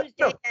next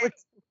Tuesday?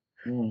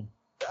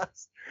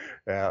 Yes.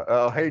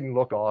 Yeah. Hayden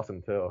looked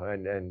awesome too,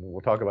 and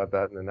we'll talk about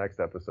that in the next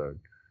episode.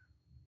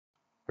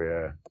 But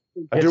yeah.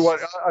 I do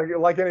want,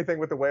 like anything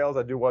with the whales,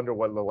 I do wonder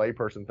what the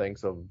layperson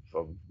thinks of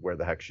where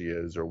the heck she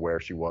is, or where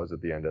she was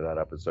at the end of that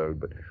episode.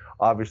 But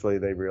obviously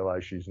they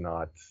realize she's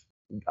not.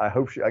 I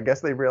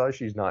guess they realize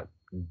she's not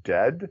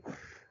dead.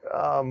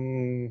 Or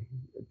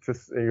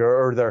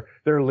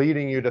they're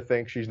leading you to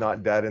think she's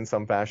not dead in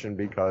some fashion,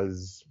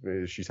 because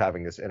she's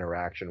having this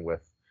interaction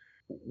with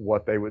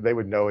what they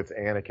would know it's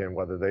Anakin,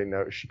 whether they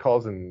know, she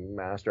calls him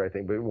Master, I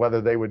think, but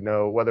whether they would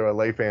know, whether a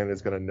lay fan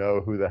is going to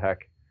know who the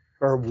heck,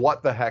 or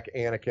what the heck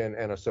Anakin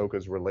and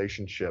Ahsoka's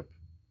relationship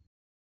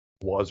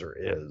was or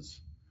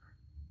is.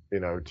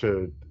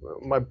 To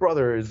my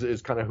brother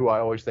is kind of who I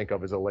always think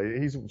of as a lay.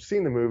 He's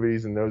seen the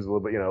movies and knows a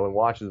little bit, and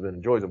watches them and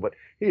enjoys them, but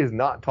he is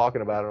not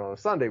talking about it on a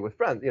Sunday with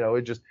friends.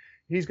 It just,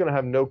 he's going to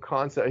have no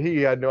concept.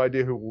 He had no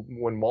idea who,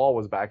 when Maul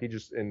was back, he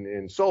just,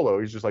 in Solo,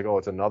 he's just like, oh,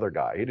 it's another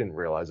guy. He didn't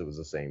realize it was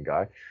the same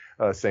guy,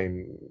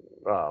 same,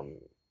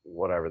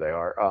 whatever they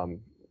are.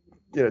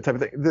 type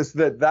of thing.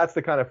 That's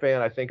the kind of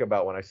fan I think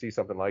about when I see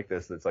something like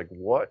this. That's like,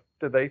 what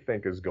do they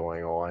think is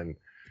going on?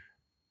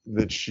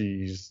 That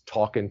she's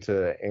talking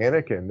to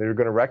Anakin. They're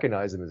going to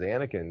recognize him as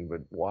Anakin,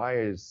 but why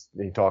is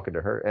he talking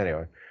to her?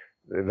 Anyway,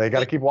 they got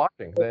to keep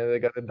watching. They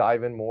got to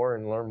dive in more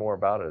and learn more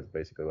about it. Is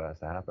basically what has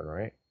to happen,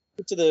 right?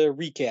 To the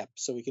recap,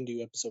 so we can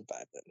do episode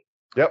 5 then.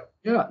 Yep.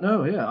 Yeah.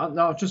 No. Yeah. I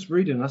was just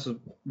reading. That's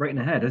writing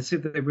ahead. I see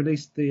that they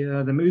released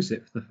the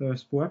music for the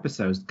first 4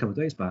 episodes a couple of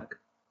days back.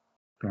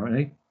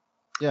 Apparently.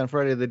 Yeah, on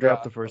Friday they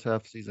dropped the first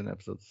half season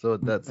episodes. So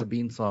that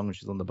Sabine song when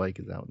she's on the bike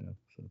is out now.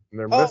 So. And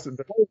they're missing.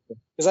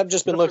 Because I've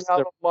just been looking out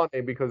on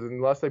money because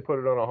unless they put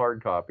it on a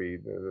hard copy,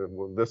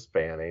 this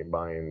fan ain't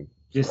buying.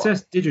 It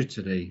says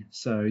digitally,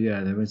 so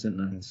yeah, there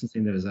isn't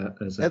something there's a.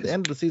 At the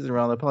end of the season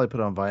round, they'll probably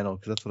put it on vinyl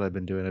because that's what I've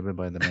been doing. I've been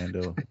buying the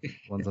Mando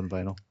ones on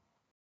vinyl.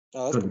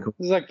 Oh, that's cool.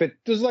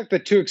 There's like the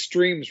two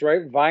extremes,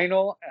 right?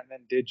 Vinyl and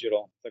then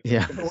digital. Like,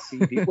 yeah.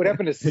 CD. What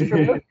happened to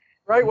CD?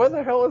 Right? What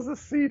the hell is a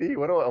CD?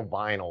 What do a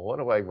vinyl? What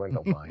do I went to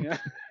vinyl? Yeah.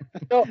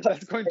 No,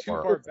 that's going too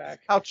far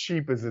back. How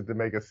cheap is it to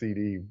make a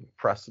CD,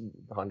 press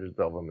hundreds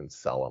of them, and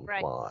sell them?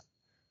 Right. Come on.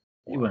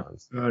 You want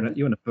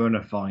to burn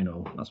a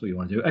vinyl. That's what you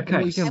want to do. Okay.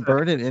 Well, you can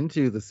burn it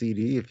into the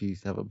CD if you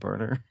have a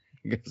burner.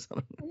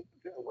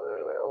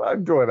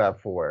 I'm doing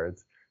that for.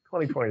 It's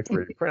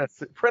 2023.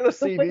 Print a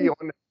CD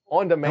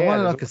on demand. I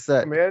want it on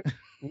cassette.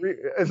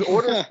 As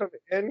orders come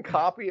in,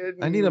 copy it.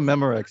 I need a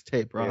Memorex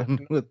tape,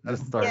 Ron, with the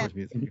Star Wars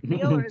music.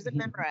 Pre-orders at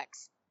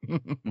Memorex.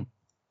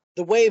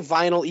 The way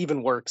vinyl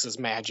even works is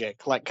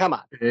magic. Like, come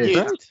on.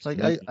 Right? Like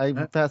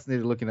I'm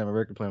fascinated looking at my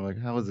record player. I'm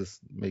like, how is this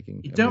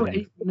making? You don't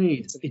even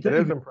need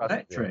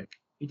electric. Yeah.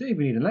 You don't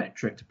even need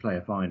electric to play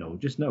a vinyl.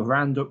 Just no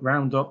round up,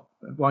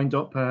 wind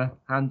up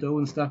handle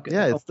and stuff.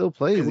 Yeah, it still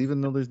plays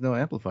even though there's no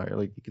amplifier.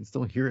 Like you can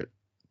still hear it.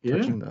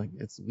 Touching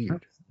it's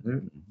weird.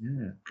 Absolutely.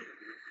 Yeah.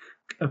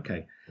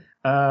 Okay.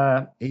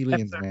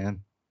 Aliens,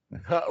 man.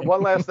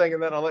 One last thing,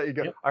 and then I'll let you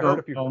go. Yep. I heard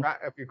if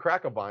you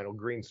crack a vinyl,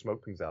 green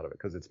smoke comes out of it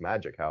because it's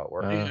magic how it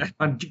works.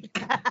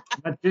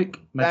 Magic.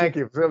 Thank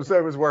you. So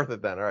it was worth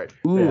it then. All right.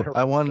 Ooh,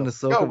 I want an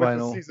Ahsoka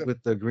vinyl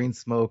with the green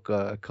smoke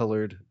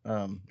colored.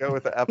 Go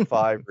with the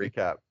F5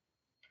 recap.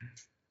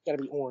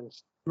 Gotta be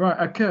orange.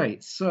 Right. Okay.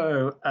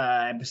 So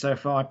episode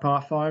 5,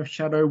 part 5,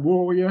 Shadow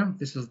Warrior.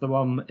 This is the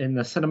one in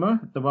the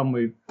cinema. The one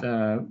we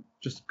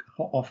just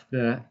hot off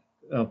the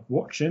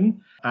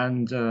watching,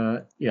 and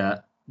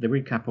the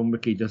recap on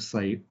Wiki does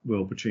say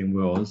World Between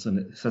Worlds, and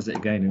it says it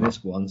again in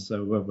this one,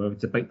 so we'll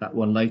debate that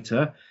one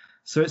later.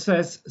 So it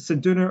says,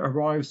 Syndulla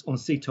arrives on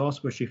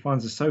Cetos where she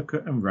finds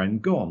Ahsoka and Ren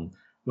gone.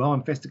 While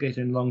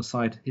investigating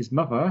alongside his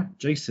mother,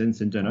 Jason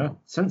Syndulla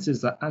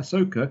senses that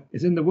Ahsoka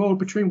is in the World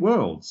Between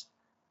Worlds,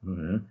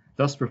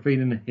 thus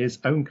revealing his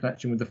own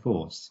connection with the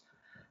Force.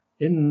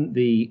 In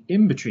the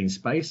in-between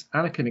space,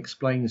 Anakin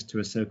explains to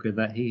Ahsoka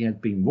that he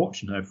had been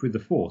watching her through the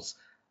Force,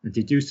 and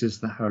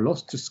deduces that her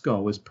loss to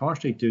Skull is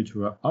partially due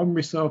to her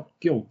unresolved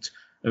guilt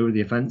over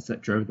the events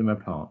that drove them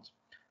apart.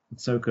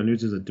 Ahsoka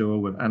loses a duel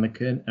with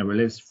Anakin and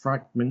relives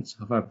fragments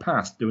of her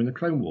past during the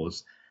Clone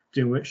Wars,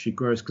 during which she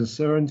grows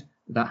concerned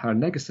that her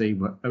legacy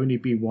will only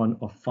be one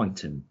of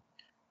fighting.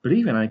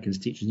 Believing Anakin's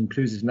teachings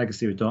includes his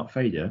legacy with Darth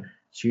Vader,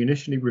 she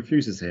initially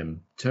refuses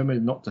him,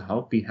 determined not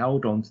to be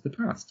held on to the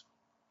past,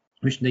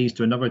 which leads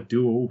to another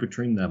duel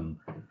between them.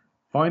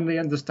 Finally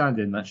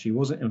understanding that she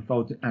wasn't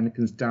involved in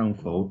Anakin's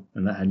downfall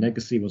and that her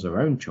legacy was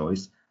her own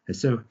choice,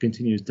 Ahsoka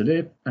continues to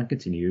live and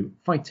continue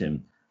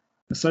fighting.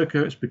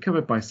 Ahsoka is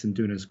recovered by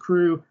Syndulla's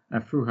crew,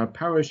 and through her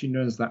power she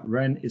learns that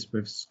Ren is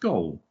with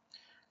Skull.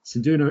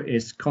 Syndulla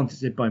is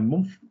contacted by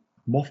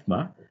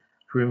Mothma,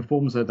 who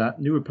informs her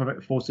that New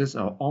Republic forces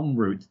are en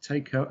route to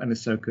take her and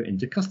Ahsoka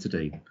into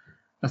custody.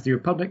 As the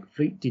Republic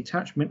fleet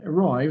detachment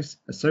arrives,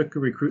 Ahsoka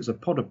recruits a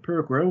pod of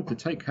Purgrill to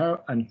take her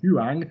and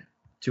Huang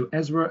to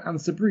Ezra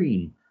and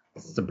Sabine.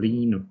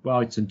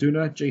 While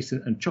Syndulla,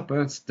 Jason and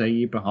Chopper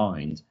stay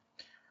behind.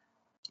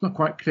 It's not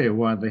quite clear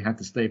why they had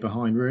to stay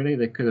behind, really.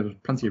 They could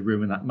have plenty of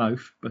room in that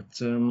mouth,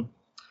 but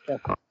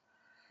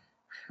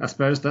I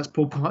suppose that's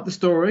pulled part of the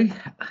story.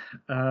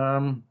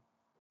 There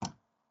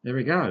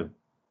we go.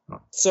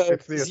 So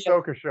it's the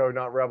Ahsoka show,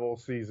 not Rebel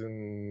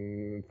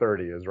season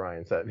 30, as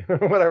Ryan said.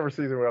 Whatever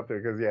season we're up to,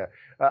 because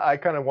I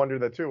kind of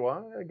wondered that too.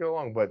 Why go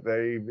along? But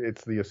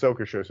it's the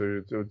Ahsoka show,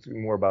 so it's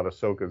more about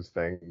Ahsoka's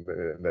thing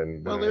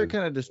than. Well, they're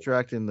kind of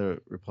distracting the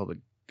Republic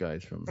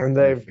guys from. And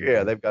they've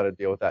got to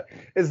deal with that.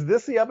 Is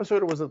this the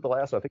episode, or was it the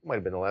last one? I think it might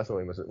have been the last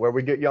one where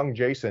we get young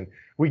Jason.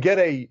 We get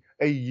a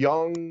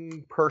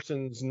young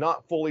person's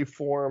not fully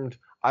formed.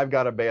 I've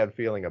got a bad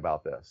feeling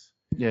about this.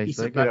 Yeah, he's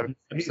like,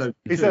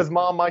 he says,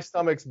 "Mom, my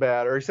stomach's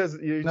bad," or he says,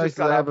 "You just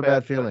gotta have a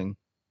bad feeling."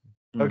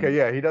 Okay,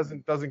 yeah, he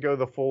doesn't go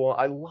the full.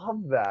 I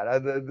love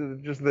that.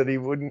 Just that he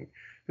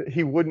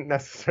wouldn't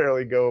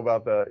necessarily go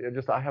about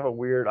I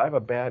have a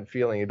bad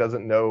feeling. He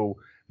doesn't know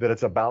that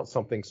it's about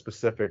something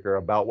specific or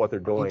about what they're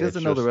doing. He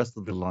doesn't know the rest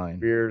of the line.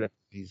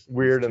 He's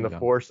weird in the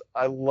Force.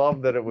 I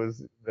love that it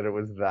was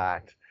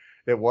that.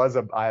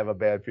 I have a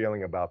bad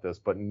feeling about this,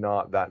 but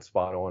not that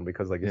spot on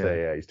because, like you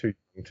say, he's too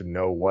young to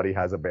know what he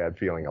has a bad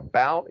feeling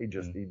about. He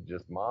just,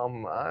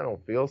 Mom, I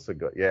don't feel so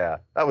good. Yeah,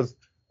 that was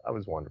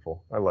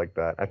wonderful. I like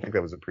that. I think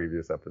that was a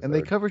previous episode. And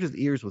they covered his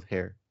ears with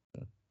hair.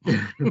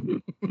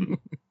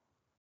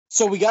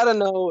 So we got to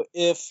know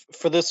if,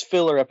 for this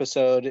filler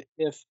episode,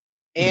 if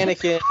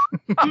Anakin.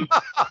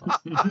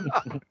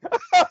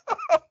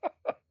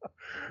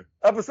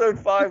 Episode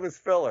 5 is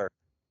filler.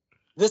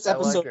 This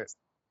episode. Like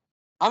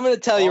I'm going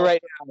to tell you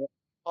right now.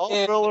 All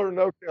filler,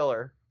 no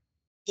killer.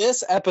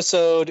 This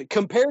episode,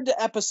 compared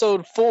to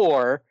episode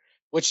 4,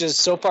 which is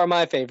so far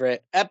my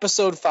favorite,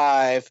 episode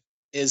 5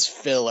 is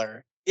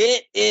filler.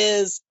 It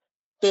is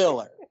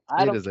filler.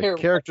 It is a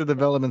character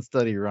development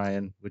study,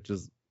 Ryan, which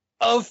is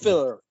of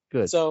filler.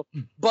 Good. So,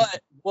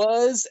 but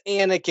was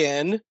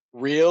Anakin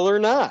real or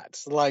not?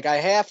 Like, I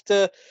have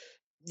to,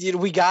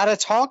 we got to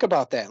talk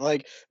about that.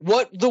 Like,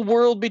 what the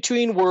world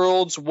between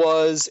worlds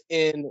was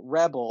in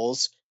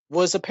Rebels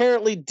was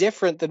apparently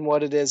different than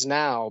what it is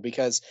now,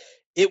 because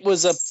it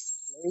was a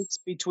place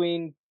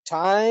between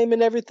time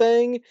and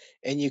everything,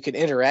 and you can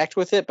interact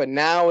with it. But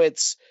now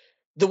it's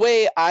the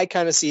way I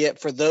kind of see it.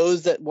 For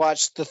those that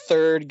watched the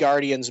third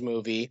Guardians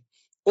movie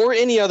or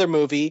any other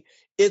movie,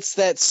 it's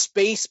that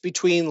space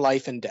between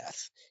life and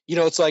death.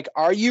 It's like,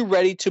 are you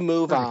ready to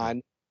move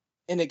on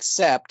and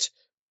accept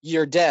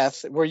your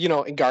death? Where,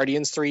 in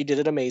Guardians 3 did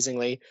it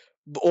amazingly,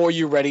 or are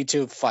you ready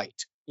to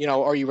fight?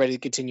 Are you ready to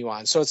continue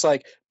on? So it's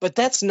like, but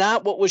that's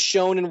not what was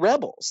shown in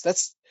Rebels.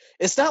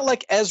 It's not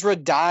like Ezra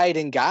died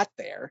and got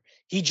there.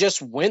 He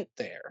just went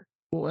there.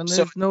 Well, and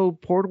there's no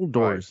portal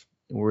doors.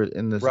 We're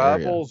in this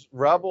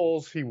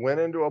Rebels, he went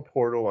into a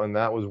portal, and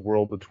that was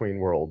World Between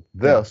Worlds.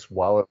 This,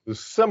 while it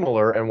was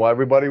similar, and while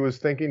everybody was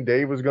thinking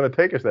Dave was going to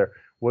take us there,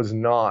 was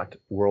not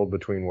World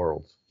Between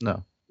Worlds.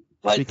 No.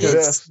 But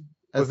because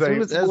as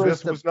soon as Ezra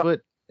stepped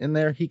foot in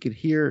there, he could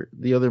hear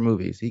the other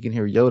movies. He can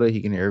hear Yoda.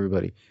 He can hear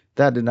everybody.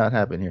 That did not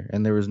happen here.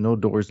 And there was no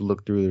doors to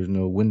look through. There's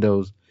no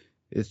windows.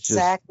 It's just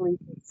exactly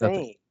the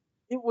same.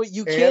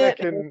 You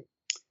can't.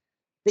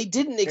 They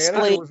didn't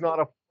explain. Anakin was not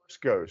a Force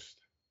ghost.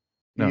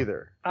 No.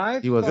 Either. I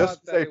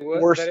thought that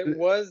it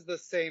was the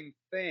same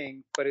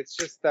thing, but it's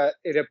just that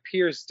it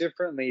appears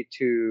differently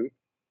to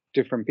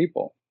different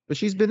people. But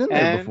she's been in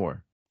there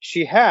before.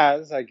 She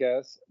has, I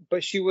guess,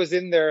 but she was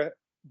in there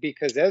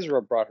because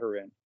Ezra brought her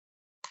in.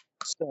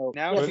 So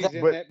now she's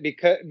in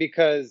it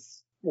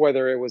because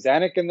whether it was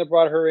Anakin that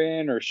brought her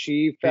in or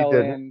she fell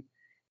in,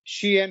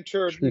 she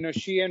entered.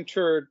 She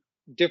entered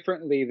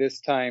differently this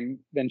time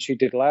than she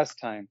did last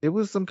time. It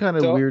was some kind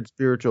of weird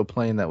spiritual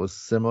plane that was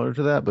similar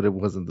to that, but it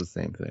wasn't the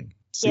same thing.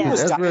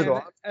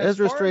 Yeah.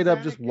 Ezra straight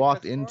up just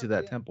walked into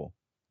that temple.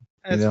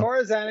 As far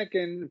as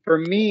Anakin, for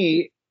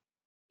me,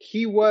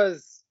 he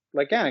was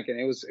like Anakin.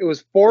 It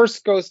was Force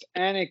Ghost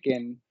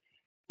Anakin,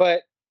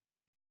 but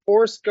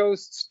Force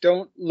Ghosts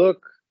don't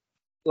look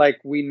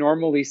like we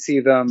normally see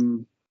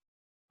them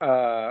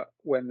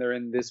when they're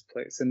in this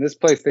place. In this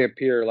place, they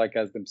appear like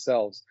as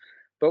themselves.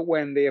 But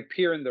when they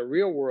appear in the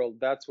real world,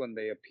 that's when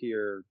they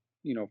appear,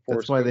 Force.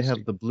 That's why they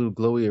have the blue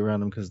glowy around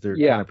them, because they're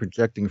kind of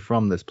projecting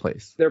from this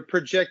place. They're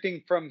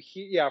projecting from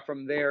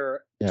from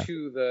there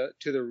to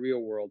the real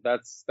world.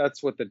 That's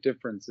what the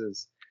difference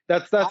is.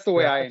 That's the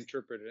way I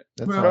interpret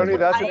it. Tony,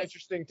 that's an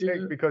interesting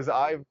take because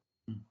go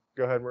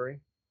ahead, Marie.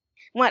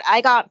 What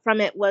I got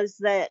from it was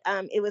that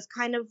it was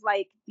kind of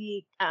like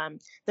the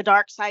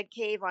dark side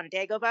cave on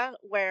Dagobah,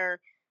 where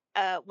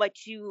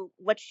what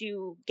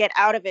you get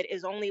out of it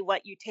is only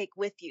what you take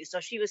with you. So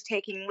she was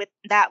taking with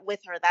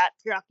her, that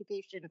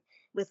preoccupation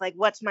with like,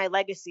 what's my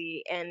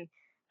legacy, and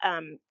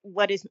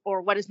what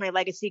is my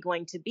legacy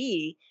going to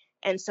be?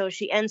 And so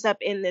she ends up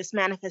in this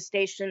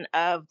manifestation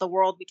of the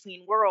world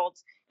between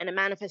worlds, and a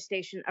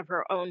manifestation of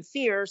her own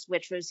fears,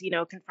 which was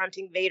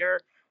confronting Vader,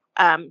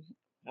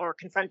 or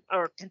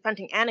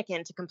confronting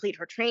Anakin to complete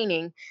her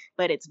training,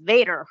 but it's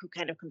Vader who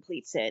kind of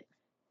completes it,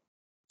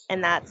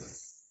 and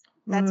that's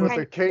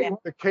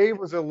the cave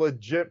was a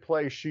legit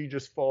place. She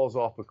just falls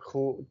off a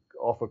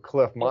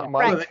cliff.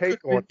 My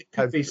take on it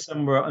could be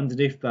somewhere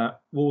underneath that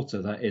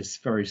water that is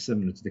very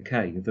similar to the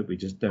cave that we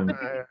just don't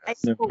know.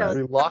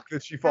 The lock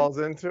that she falls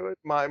into it.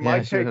 My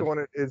take on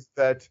it is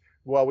that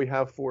while we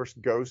have Force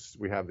ghosts,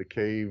 we have the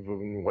cave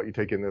and what you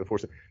take into the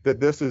Force, that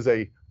this is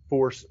a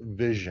Force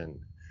vision.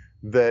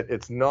 That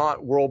it's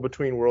not World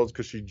Between Worlds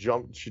because she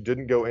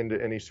didn't go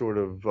into any sort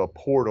of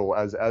portal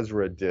as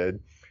Ezra did.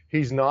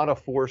 He's not a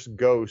Force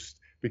ghost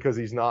because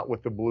he's not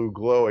with the blue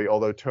glowy,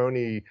 although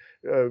Tony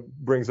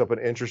brings up an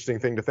interesting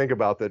thing to think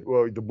about, that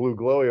the blue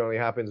glowy only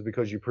happens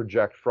because you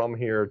project from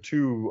here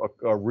to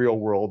a real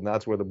world, and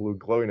that's where the blue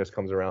glowiness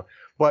comes around.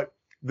 But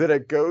that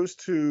it goes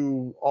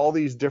to all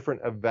these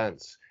different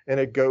events, and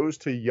it goes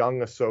to young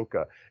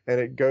Ahsoka, and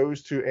it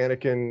goes to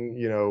Anakin,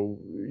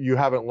 you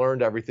haven't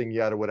learned everything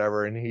yet or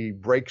whatever, and he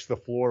breaks the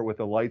floor with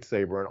a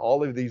lightsaber, and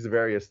all of these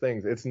various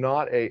things. It's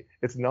not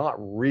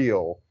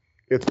real.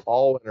 It's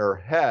all in her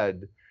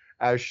head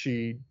as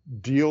she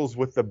deals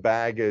with the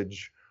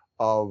baggage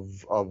of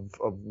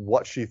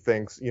what she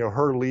thinks,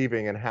 her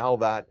leaving, and how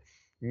that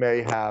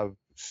may have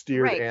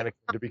steered Right. Anakin It's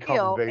to not become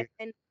real, Vader.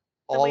 and the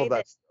All way of that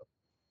that stuff.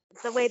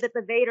 the way that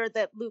the Vader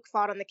that Luke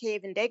fought in the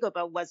cave in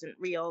Dagobah wasn't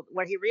real,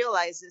 where he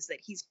realizes that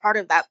he's part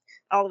of that,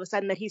 all of a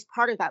sudden that he's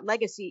part of that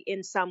legacy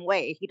in some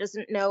way. He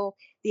doesn't know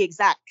the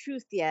exact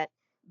truth yet,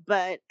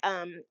 but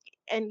and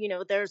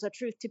there's a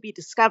truth to be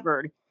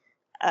discovered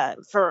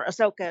for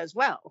Ahsoka as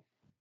well.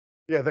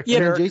 Yeah, the Yeah, I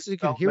mean, character Jason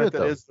could hear it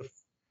development though. that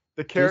is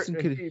the Jason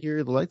character. could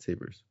hear the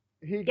lightsabers.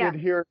 He Yeah. could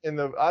hear it in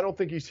the. I don't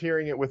think he's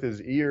hearing it with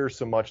his ears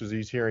so much as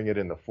he's hearing it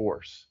in the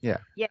Force. Yeah.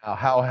 Yeah.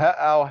 How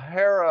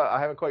Hera, I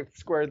haven't quite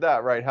squared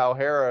that right. How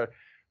Hera,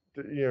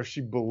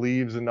 she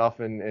believes enough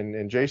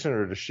in Jason,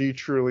 or does she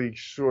truly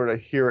sort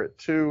of hear it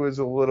too? Is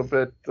a little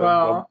bit.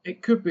 Well,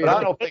 it could be. But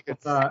I don't think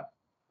it's.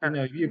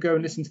 You go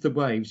and listen to the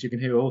waves, you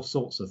can hear all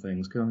sorts of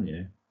things, can't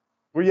you?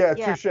 Well, yeah,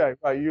 Yeah. touche.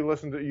 Right,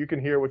 you can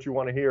hear what you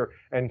want to hear,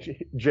 and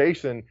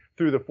Jason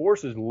through the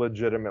Force is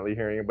legitimately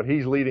hearing it, but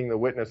he's leading the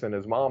witness and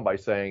his mom by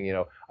saying,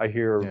 I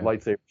hear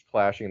lightsabers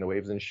clashing in the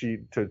waves, and she,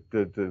 to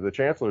the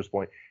Chancellor's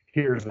point,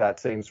 hears that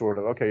same sort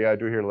of, okay, yeah, I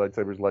do hear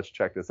lightsabers. Let's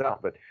check this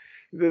out. But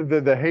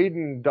the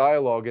Hayden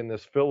dialogue in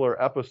this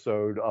filler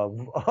episode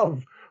of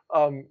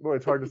well,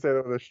 it's hard to say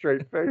that with a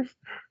straight face,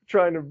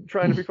 trying to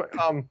be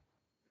funny.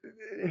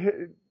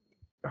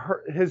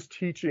 His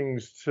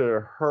teachings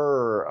to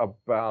her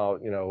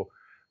about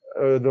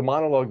the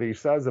monologue that he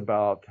says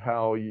about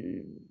how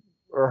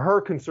or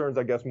her concerns,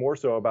 I guess, more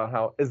so about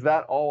how, is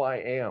that all I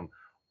am?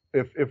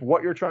 If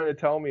what you're trying to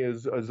tell me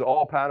is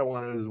all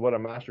Padawan is what a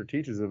master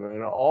teaches them,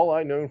 and all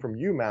I know from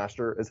you,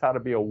 master, is how to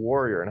be a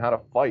warrior and how to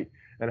fight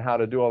and how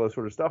to do all this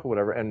sort of stuff or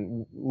whatever,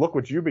 and look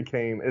what you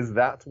became, is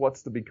that's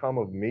what's to become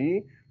of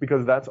me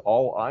because that's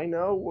all I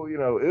know? Well,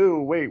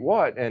 ew, wait,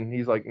 what? And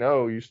he's like,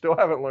 no, you still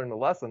haven't learned the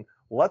lesson.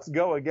 Let's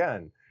go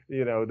again.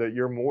 That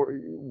you're more,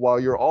 while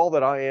you're all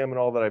that I am and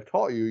all that I've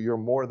taught you, you're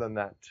more than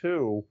that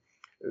too.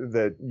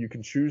 That you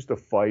can choose to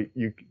fight.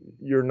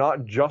 You're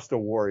not just a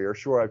warrior.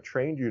 Sure, I've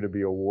trained you to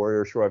be a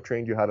warrior. Sure, I've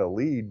trained you how to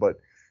lead, but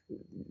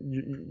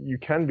you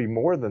can be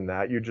more than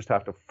that. You just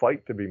have to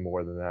fight to be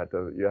more than that.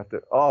 You have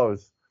to.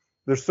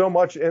 There's so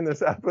much in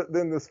this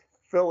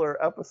filler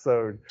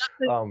episode.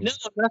 Nothing.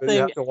 You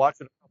have to watch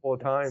it a couple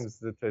of times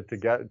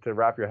to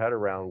wrap your head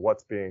around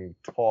what's being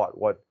taught,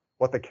 what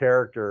the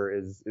character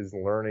is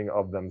learning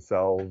of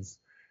themselves,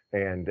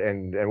 and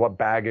what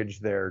baggage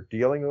they're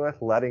dealing with,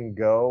 letting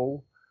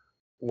go,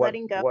 what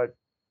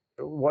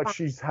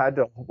she's had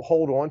to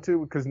hold on to,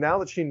 because now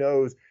that she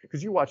knows,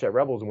 because you watch that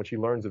Rebels and when she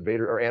learns that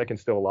Vader or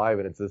Anakin's still alive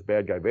and it's this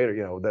bad guy Vader,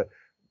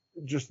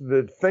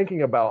 the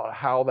thinking about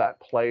how that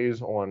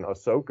plays on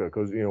Ahsoka,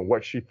 because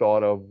what she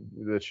thought of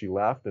that she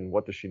left and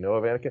what does she know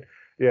of Anakin.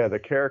 Yeah, the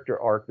character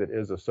arc that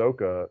is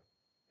Ahsoka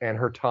and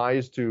her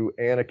ties to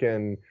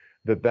Anakin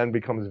that then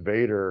becomes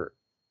Vader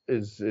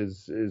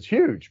is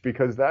huge,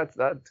 because that's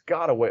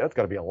got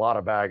to be a lot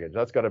of baggage.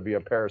 That's got to be a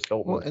Paris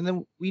Hilton. Well, and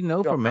then we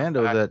know from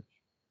Mando that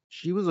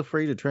she was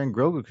afraid to train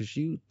Grogu because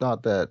she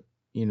thought that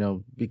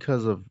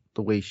because of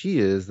the way she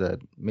is, that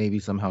maybe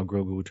somehow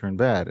Grogu would turn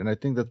bad. And I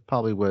think that's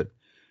probably what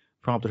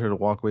prompted her to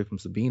walk away from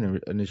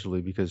Sabine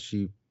initially, because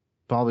she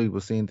probably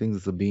was saying things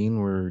to Sabine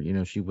where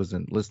she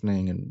wasn't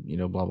listening and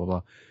blah blah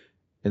blah.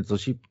 And so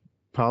she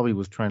probably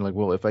was trying to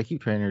well, if I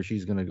keep training her,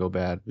 she's going to go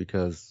bad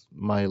because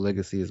my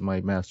legacy is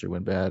my master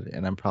went bad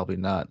and I'm probably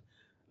not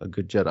a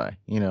good Jedi,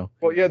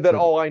 Well, yeah, that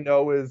all I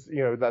know is,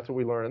 that's what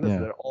we learn in this,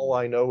 that all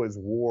I know is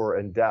war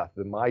and death,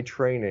 and my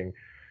training,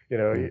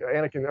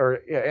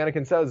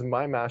 Anakin says,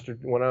 my master,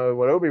 when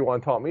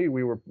Obi-Wan taught me,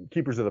 we were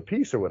keepers of the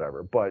peace or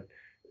whatever, but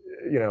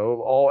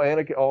all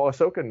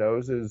Ahsoka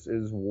knows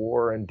is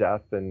war and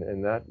death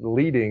and that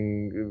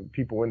leading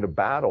people into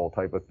battle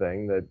type of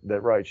thing.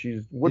 That right, she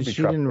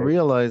didn't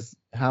realize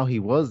how he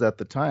was at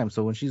the time.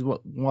 So when she's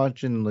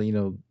watching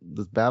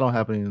this battle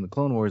happening in the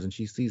Clone Wars and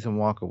she sees him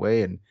walk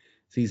away and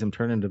sees him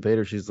turn into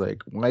Vader, she's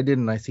like, why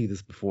didn't I see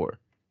this before?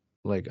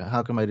 Like,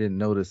 how come I didn't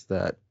notice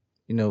that?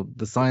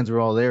 The signs were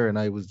all there and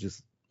I was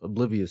just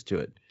oblivious to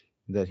it.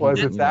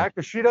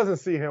 Because she doesn't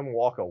see him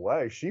walk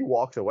away. She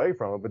walks away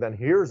from it, but then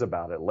hears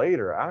about it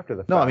later after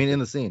the fact. No, I mean in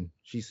the scene,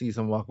 she sees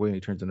him walk away and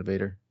he turns into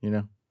Vader.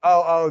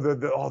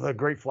 The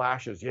great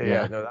flashes.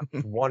 Yeah. No, that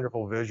was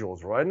wonderful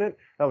visuals, wasn't it?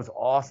 That was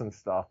awesome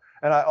stuff.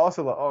 And I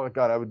also,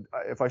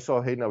 if I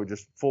saw Hayden, I would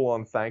just full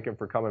on thank him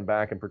for coming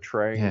back and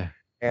portraying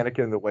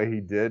Anakin the way he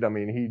did. I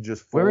mean, he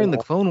just wearing the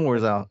Clone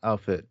Wars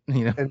outfit,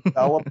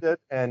 enveloped it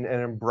and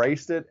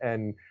embraced it,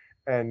 and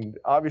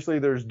obviously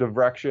there's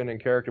direction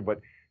and character, but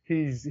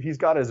he's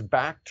got his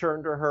back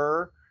turned to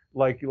her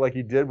like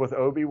he did with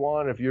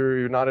Obi-Wan. If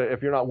you're not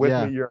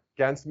with me, you're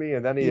against me,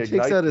 and then he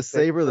takes out his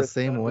saber the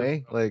same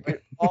way.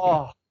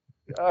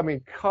 I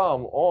mean,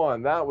 come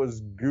on, that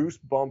was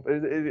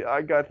goosebump.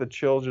 I got the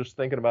chills just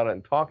thinking about it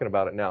and talking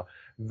about it now.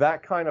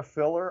 That kind of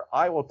filler,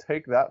 I will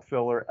take that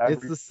filler every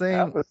It's the same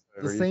episode.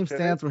 the same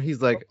stance where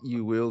he's like,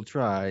 you will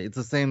try. It's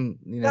the same,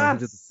 he did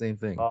the same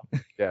thing.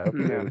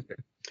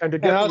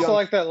 And I also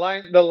like that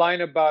line, the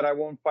line about I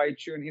won't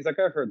fight you, and he's like,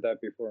 I've heard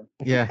that before.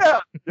 Yeah.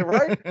 You're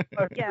right.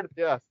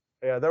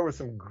 Yeah, there was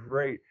some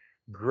great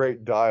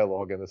great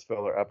dialogue in this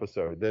filler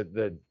episode.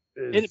 That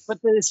is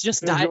But then it's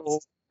just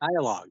visual.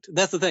 dialogued.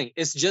 That's the thing.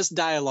 It's just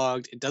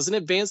dialogued. It doesn't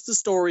advance the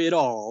story at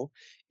all.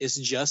 It's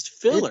just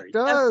filler. It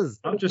does.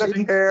 I'm just The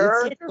thinking.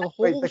 character, The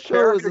whole the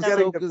show is character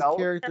getting Ahsoka's developed.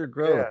 character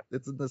growth. Yeah.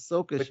 It's an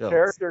Ahsoka The show.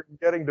 character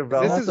getting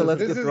developed. This is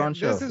Let's Get Drawn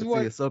show. This is It's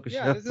what, the Ahsoka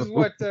yeah, show. this is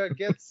what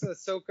gets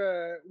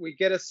Ahsoka. We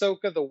get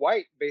Ahsoka the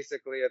White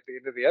basically at the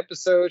end of the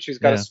episode. She's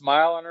got a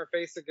smile on her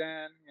face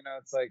again. You know,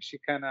 it's like she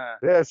kind of.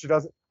 Yeah, she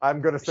doesn't.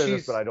 I'm going to say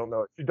this, but I don't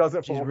know. She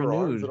doesn't fold her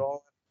arms at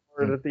all.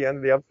 At the end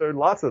of the episode,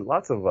 lots of.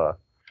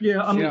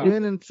 Yeah, I she mean,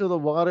 went into the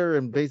water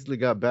and basically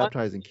got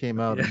baptized and came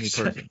out a new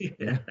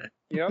person.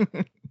 Yep.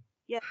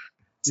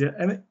 Yeah,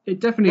 and it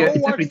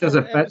definitely does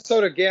affect.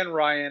 Episode again,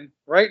 Ryan.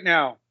 Right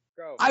now.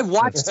 Go. I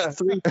watched it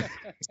 3 times.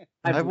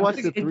 I've watched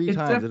it 3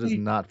 times. It is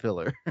not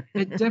filler.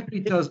 It definitely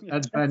does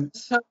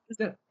advance.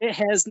 It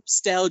has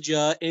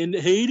nostalgia, and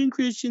Hayden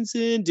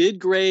Christensen did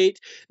great.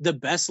 The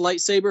best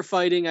lightsaber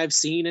fighting I've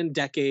seen in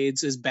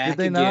decades is back Did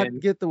they again.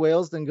 not get the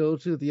whales then go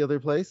to the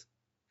other place?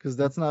 Because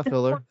that's not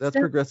filler. That's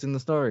progressing the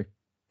story.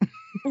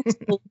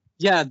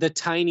 Yeah, the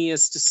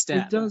tiniest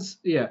step. It does.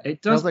 Yeah,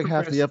 it does. That was like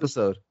half the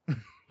episode.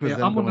 Yeah,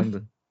 I'm on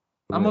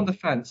the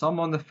fence. I'm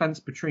on the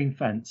fence between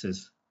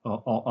fences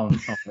on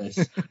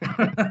this.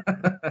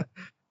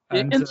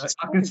 And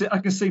I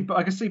can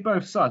see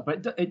both sides,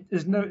 but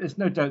there's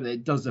no doubt that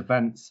it does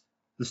advance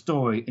the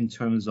story in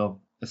terms of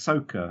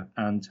Ahsoka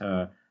and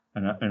her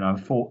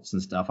thoughts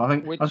and stuff. I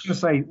think I was going to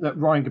say that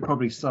Ryan could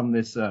probably sum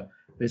this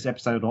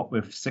episode up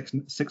with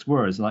six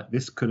words, like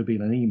this could have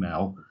been an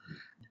email,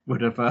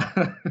 would have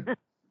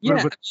would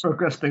have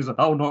progressed things a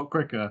whole lot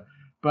quicker.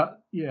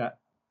 But yeah,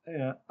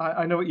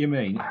 I know what you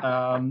mean.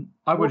 I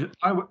would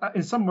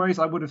in some ways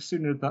I would have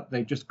sooner that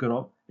they just got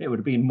up. It would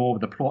have been more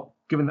of the plot.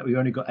 Given that we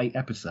only got 8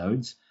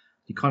 episodes,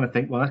 you kind of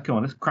think, well,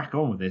 let's crack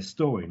on with this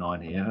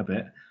storyline here a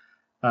bit.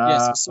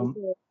 Yes,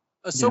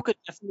 Ahsoka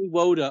definitely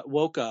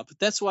woke up.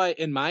 That's why,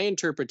 in my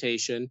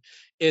interpretation,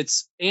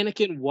 it's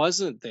Anakin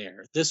wasn't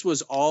there. This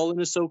was all in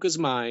Ahsoka's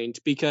mind,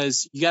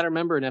 because you got to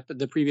remember in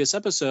the previous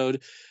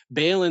episode,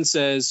 Balin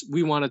says,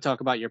 "We want to talk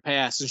about your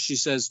past," and she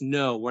says,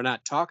 "No, we're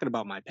not talking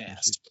about my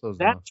past."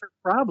 That's her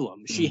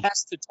problem. She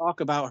has to talk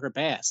about her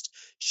past.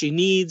 She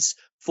needs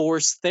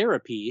Force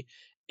therapy.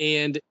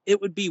 And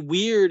it would be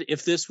weird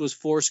if this was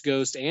Force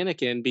Ghost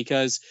Anakin,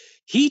 because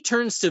he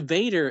turns to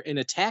Vader and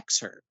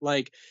attacks her.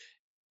 Like,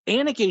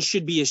 Anakin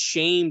should be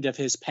ashamed of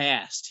his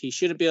past. He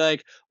shouldn't be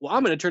like, well,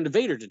 I'm going to turn to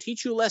Vader to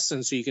teach you a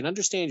lesson so you can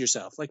understand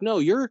yourself. Like, no,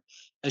 you're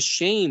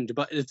ashamed.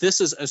 But if this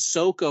is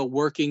Ahsoka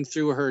working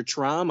through her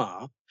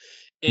trauma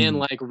and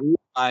like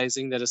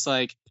realizing that it's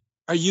like,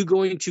 are you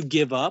going to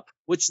give up?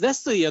 Which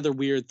that's the other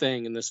weird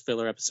thing in this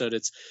filler episode.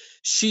 It's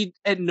she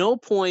at no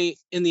point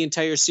in the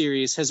entire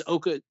series has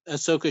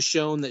Ahsoka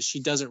shown that she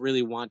doesn't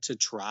really want to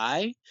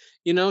try.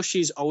 You know,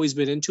 she's always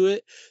been into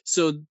it.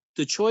 So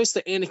the choice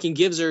that Anakin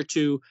gives her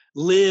to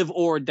live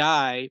or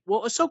die,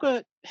 well,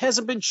 Ahsoka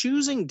hasn't been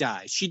choosing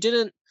die. She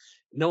didn't,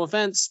 no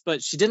offense,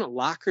 but she didn't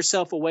lock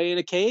herself away in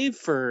a cave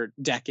for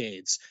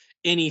decades.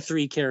 Any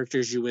 3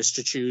 characters you wish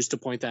to choose to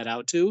point that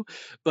out to.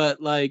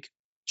 But like,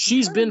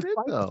 she's been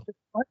fighting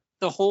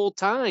the whole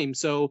time.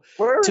 So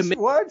where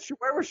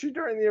was she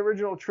during the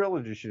original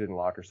trilogy? She didn't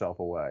lock herself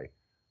away.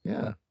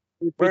 Yeah.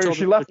 Where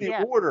she left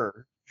the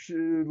order,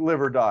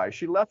 live or die.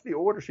 She left the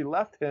order. She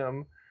left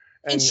him,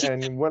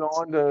 and went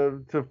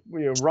on to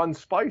run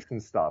Spice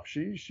and stuff.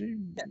 She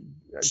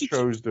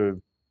chose to.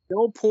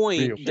 No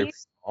point.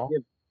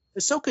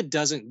 Ahsoka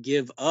doesn't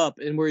give up,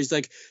 and where he's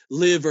like,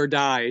 live or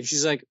die, and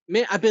she's like,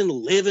 man, I've been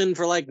living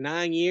for like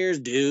 9 years,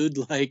 dude.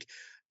 Like,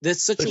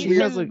 that's such she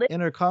has like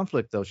inner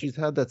conflict though. She's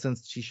had that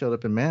since she showed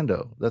up in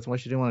Mando. That's why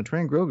she didn't want to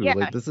train Grogu. Yeah.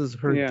 Like, this is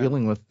her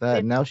dealing with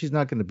that. Now she's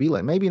not going to be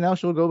like. Maybe now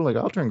she'll go like,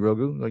 I'll train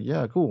Grogu. Like,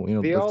 yeah, cool.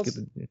 Let's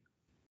get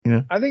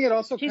the. I think it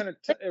also kind of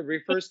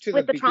refers to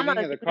the beginning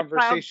of the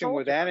conversation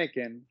with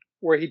Anakin,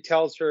 where he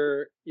tells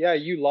her, "Yeah,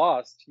 you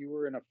lost. You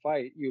were in a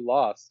fight. You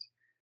lost."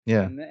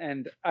 Yeah.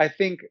 And I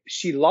think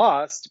she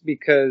lost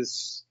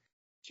because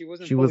she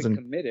wasn't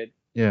committed.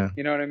 Yeah.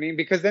 You know what I mean?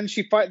 Because then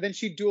she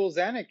duels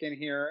Anakin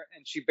here,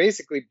 and she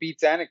basically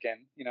beats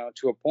Anakin,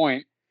 to a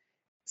point.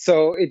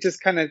 So it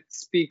just kind of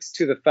speaks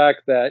to the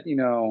fact that,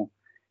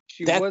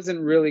 she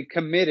wasn't really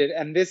committed.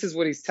 And this is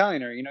what he's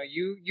telling her,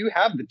 you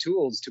have the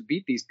tools to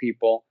beat these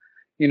people.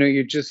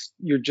 You're just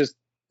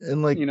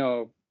and like,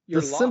 the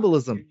lost.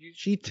 symbolism.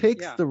 She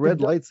takes the red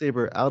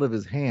lightsaber out of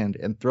his hand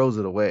and throws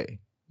it away.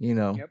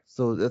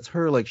 So that's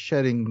her like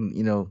shedding,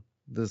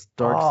 this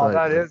dark side. Oh,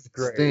 that is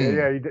great. Stain,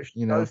 yeah,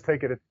 she does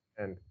take it at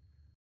the end.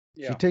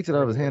 Yeah. She takes it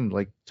out of his hand and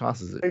like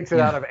tosses it. Takes it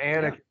out of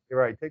Anakin. You're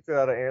right. Takes it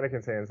out of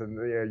Anakin's hands, and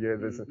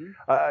this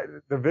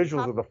the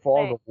visuals of the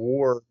fog of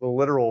war, the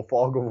literal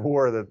fog of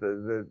war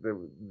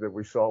that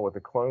we saw with the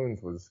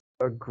clones was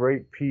a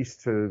great piece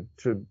to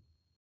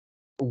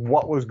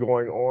what was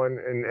going on,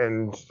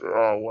 and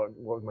what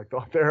was my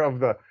thought there of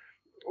the.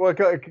 Well,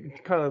 kind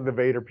of the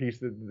Vader piece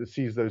that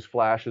sees those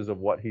flashes of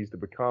what he's to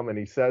become, and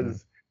he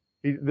says,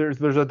 there's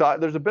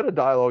a bit of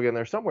dialogue in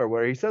there somewhere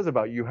where he says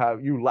about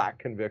you lack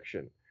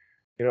conviction,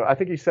 I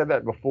think he said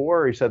that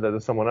before. Or he said that to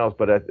someone else,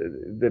 but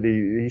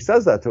that he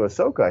says that to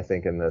Ahsoka. I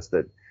think in this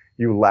that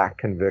you lack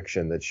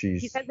conviction. That He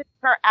she's says it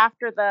to her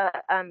after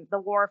the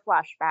war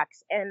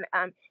flashbacks, and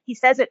he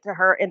says it to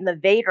her in the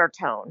Vader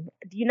tone.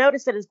 Do you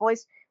notice that his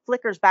voice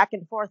flickers back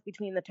and forth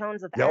between the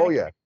tones of oh Anakin?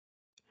 yeah.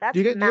 That's Do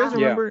you guys massive.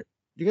 remember?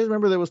 Do you guys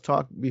remember there was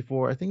talk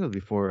before? I think it was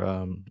before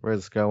Rise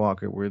of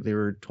Skywalker, where they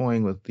were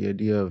toying with the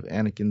idea of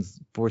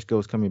Anakin's Force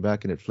Ghost coming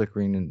back and it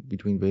flickering in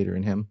between Vader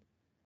and him.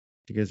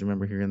 Do you guys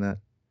remember hearing that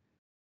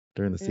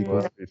during the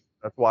sequels?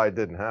 That's why it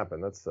didn't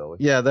happen. That's silly.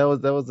 Yeah, that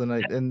was the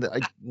night. And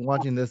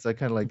watching this, I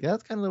kind of like, yeah,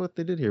 that's kind of what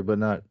they did here, but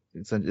not.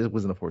 It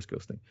wasn't a Force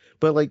Ghost thing.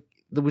 But like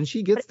when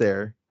she gets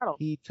there,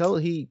 he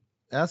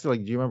asks her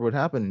like, do you remember what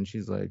happened? And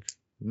she's like,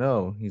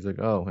 no. He's like,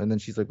 oh. And then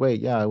she's like, wait,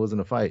 yeah, it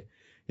wasn't a fight.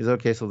 He's like,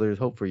 okay, so there's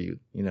hope for you,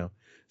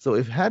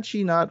 So had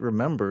she not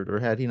remembered or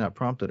had he not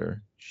prompted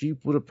her, she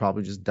would have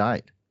probably just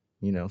died,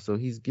 So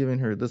he's giving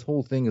her this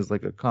whole thing is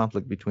like a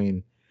conflict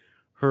between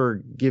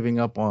her giving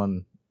up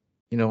on,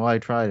 I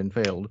tried and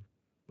failed,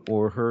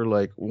 or her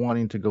like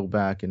wanting to go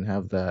back and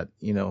have that,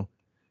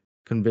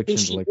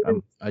 conviction, like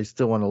I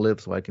still want to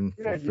live so I can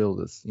fulfill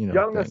this,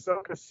 Young thing.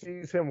 Ahsoka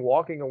sees him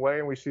walking away,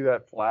 and we see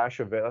that flash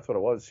of it. That's what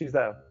it was. Sees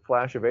that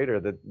flash of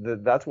Vader.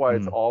 That's why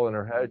it's all in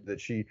her head.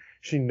 That she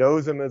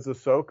knows him as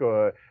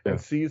Ahsoka and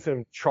sees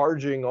him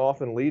charging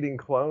off and leading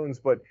clones,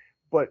 but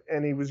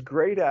and he was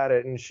great at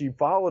it, and she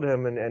followed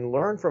him and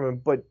learned from him.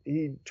 But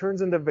he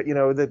turns into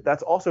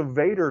that's also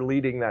Vader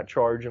leading that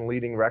charge and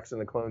leading Rex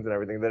and the clones and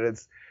everything. That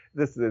it's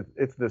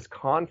this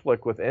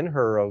conflict within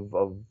her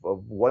of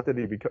what did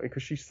he become,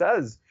 because she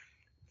says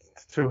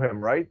to him,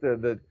 right,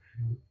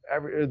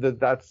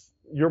 that's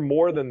you're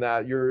more than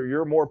that,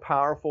 you're more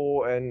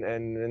powerful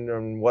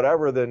and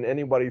whatever than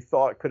anybody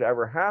thought could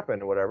ever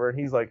happen or whatever. And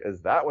he's like, is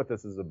that what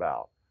this is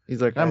about?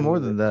 He's like, I'm more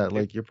than that,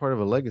 like you're part of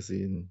a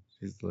legacy. And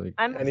he's like,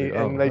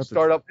 and they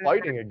start up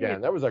fighting again.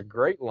 That was a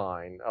great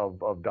line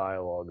of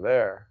dialogue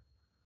there.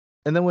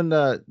 And then when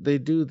they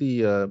do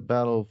the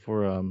battle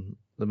for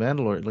the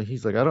Mandalorian, like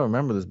he's like, I don't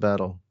remember this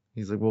battle.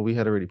 He's like, well, we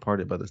had already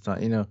parted by this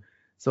time,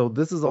 So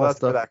this is all that's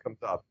stuff where that comes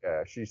up.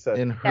 Yeah, she said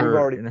in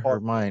her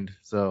mind.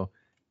 So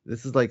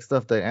this is like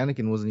stuff that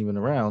Anakin wasn't even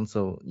around.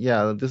 So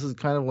yeah, this is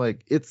kind of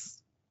like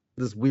it's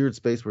this weird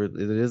space where it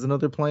is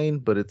another plane,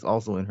 but it's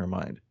also in her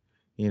mind,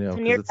 because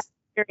it's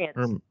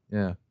experience.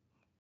 Yeah.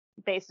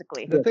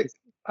 Basically,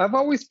 I've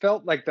always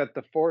felt like that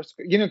the Force,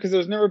 because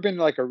there's never been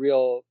like a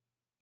real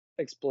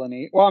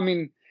explanation. Well, I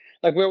mean,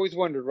 like we always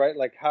wondered, right?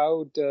 Like,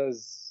 how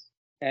does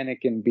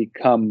Anakin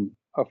become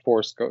a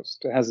Force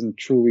ghost? It hasn't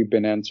truly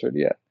been answered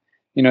yet.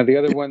 The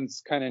other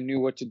ones kind of knew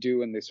what to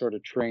do and they sort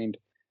of trained.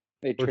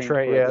 They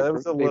trained. Yeah, there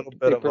was a little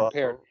bit of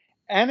prepared.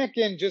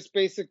 Anakin just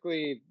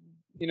basically,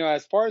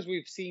 as far as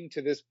we've seen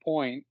to this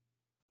point,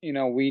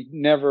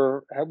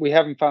 we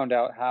haven't found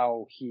out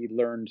how he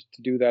learned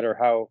to do that or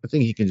how. I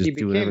think he can just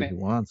do whatever he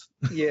wants.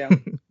 Yeah.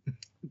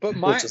 But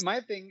my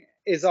thing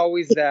is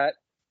always that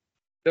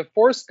the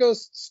Force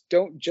ghosts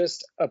don't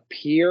just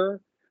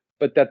appear,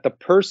 but that the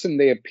person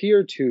they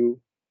appear to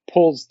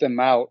pulls them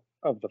out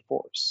of the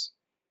Force.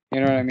 You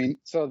know what I mean?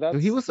 So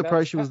he was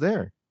surprised she was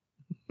there.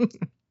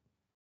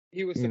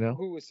 He was,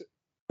 who was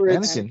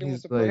Anakin?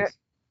 He's like,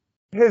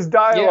 his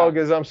dialogue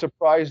is, "I'm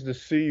surprised to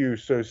see you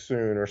so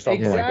soon," or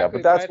something like that.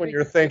 But that's when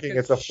you're thinking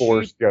it's a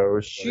Force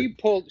ghost. She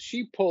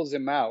pulls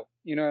him out.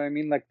 You know what I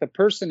mean? Like the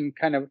person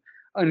kind of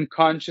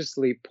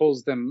unconsciously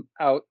pulls them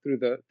out through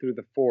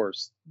the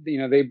Force.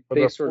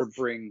 They sort of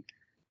bring.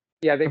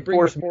 Yeah, they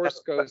bring the Force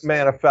ghost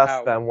manifest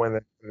out. them when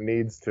it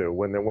needs to.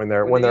 When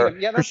they're.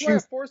 Yeah, that's why a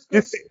Force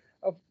ghost.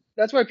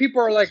 That's why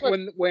people are like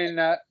when.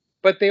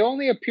 But they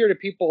only appear to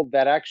people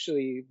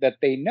that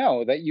they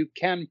know, that you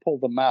can pull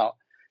them out.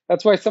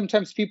 That's why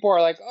sometimes people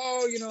are like,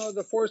 oh,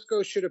 the Force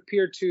ghost should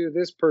appear to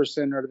this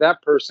person or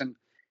that person.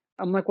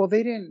 I'm like, well,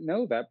 they didn't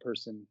know that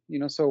person,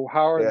 so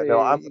how are they?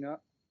 No,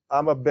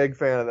 I'm a big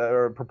fan of that,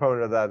 or a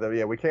proponent of that.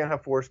 That we can't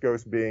have Force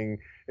ghosts being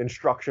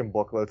instruction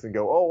booklets and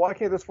go, oh, why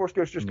can't this Force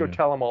ghost just go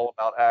tell them all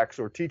about X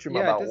or teach them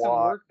about Y? It doesn't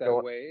work that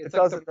way. It's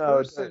like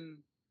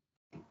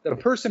the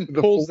person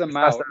the pulls them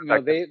out.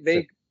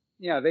 They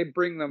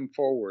bring them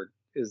forward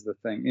is the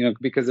thing,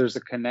 because there's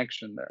a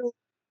connection there.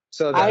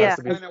 So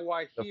that's kind of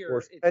why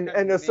here. And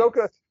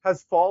Ahsoka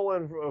has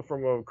fallen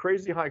from a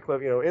crazy high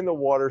cliff, in the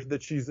waters,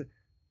 that she's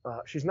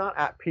not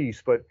at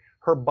peace, but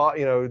her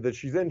body, that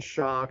she's in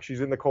shock,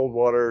 she's in the cold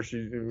water,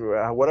 she's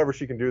whatever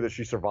she can do, that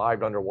she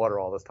survived underwater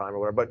all this time or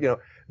whatever. But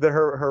that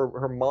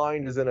her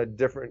mind is in a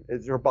different.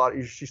 It's her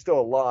body. She's still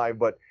alive,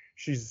 but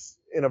she's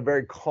in a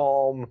very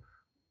calm.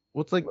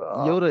 Well, it's like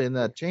Yoda in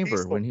that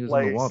chamber when he was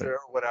in the water.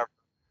 Or whatever.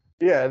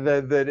 Yeah,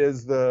 that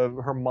is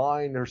her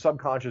mind, her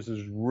subconscious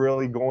is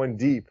really going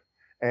deep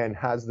and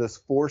has this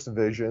Force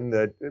vision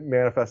that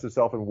manifests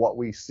itself in what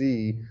we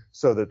see,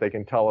 so that they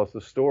can tell us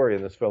the story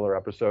in this filler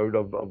episode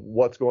of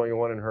what's going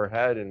on in her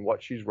head and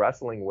what she's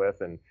wrestling with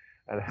and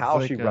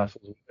how she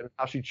wrestles with it and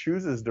how she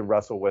chooses to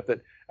wrestle with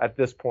it at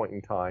this point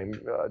in time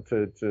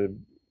to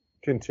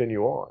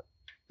continue on.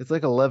 It's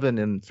like 11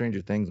 in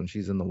Stranger Things when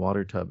she's in the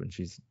water tub and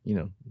she's,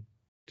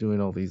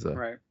 doing all these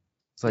Right.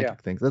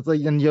 psychic things. That's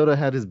like, and Yoda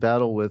had his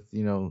battle with,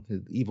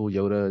 his evil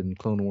Yoda in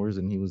Clone Wars,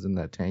 and he was in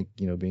that tank,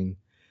 being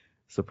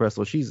suppressed.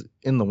 So she's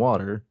in the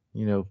water,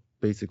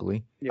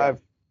 basically. Yeah.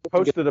 I've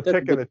posted a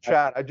pic in the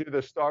chat. I do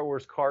the Star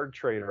Wars card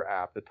trader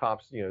app, the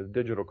tops,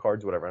 digital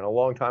cards, whatever. And a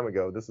long time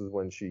ago, this is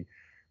when she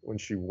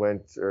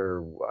went,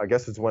 or I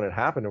guess it's when it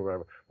happened or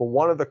whatever. But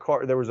one of the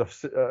cards, there was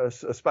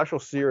a special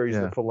series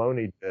that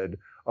Filoni did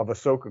of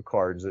Ahsoka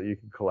cards that you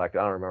could collect.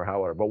 I don't remember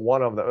how, but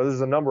one of them,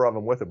 there's a number of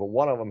them with it, but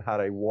one of them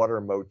had a water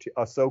motif.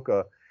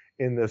 Ahsoka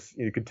in this,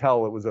 you could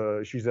tell it was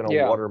she's in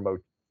a water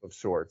motif of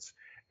sorts.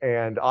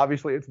 And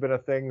obviously it's been a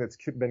thing that's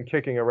been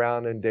kicking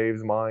around in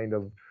Dave's mind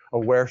of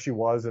where she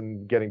was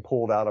and getting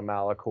pulled out of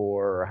Malachor,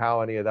 or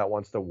how any of that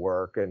wants to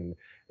work, and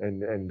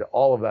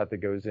all of that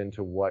goes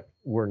into what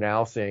we're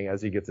now seeing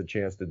as he gets a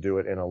chance to do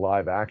it in a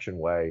live action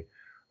way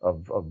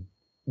of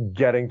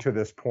getting to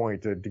this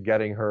point, to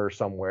getting her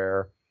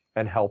somewhere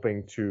and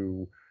helping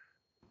to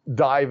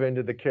dive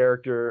into the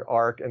character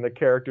arc and the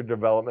character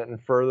development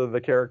and further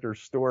the character's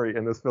story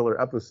in this filler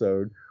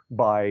episode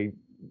by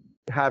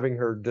having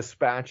her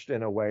dispatched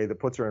in a way that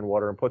puts her in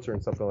water and puts her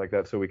in something like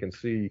that, so we can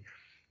see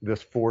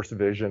this Force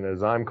vision,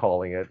 as I'm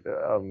calling it,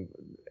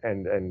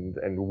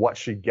 and what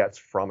she gets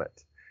from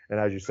it. And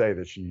as you say,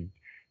 that she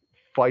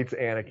fights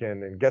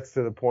Anakin and gets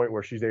to the point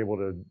where she's able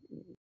to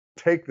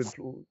take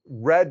the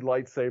red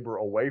lightsaber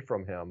away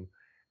from him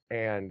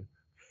and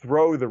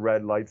throw the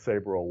red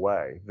lightsaber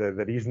away.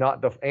 That he's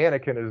not,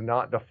 Anakin is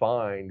not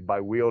defined by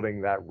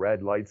wielding that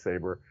red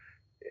lightsaber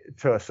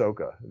to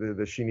Ahsoka.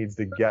 That she needs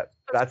to get,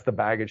 that's the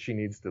baggage she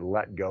needs to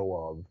let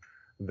go of.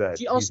 That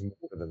he's more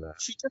than that.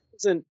 She just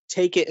doesn't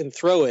take it and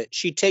throw it.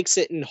 She takes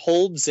it and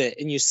holds it,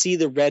 and you see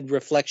the red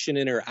reflection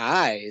in her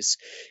eyes.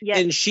 Yes.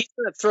 And she's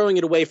not throwing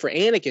it away for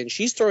Anakin.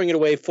 She's throwing it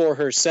away for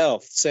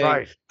herself,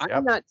 saying,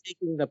 I'm not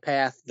taking the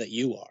path that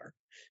you are,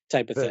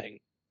 type of thing.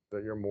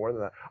 That you're more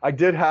than that. I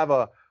did have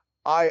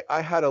I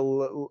had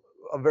a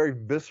very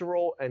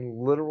visceral and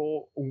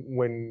literal,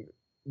 when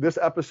this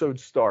episode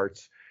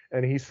starts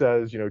and he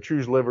says,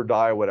 choose live or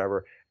die or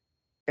whatever,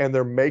 and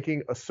they're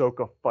making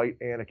Ahsoka fight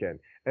Anakin.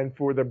 And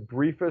for the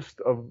briefest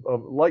of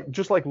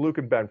just like Luke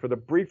and Ben, for the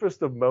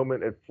briefest of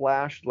moment, it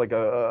flashed like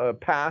a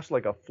past,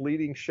 like a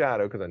fleeting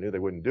shadow, because I knew they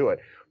wouldn't do it.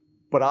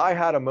 But I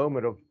had a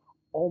moment of,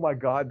 oh my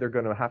God, they're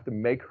going to have to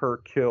make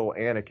her kill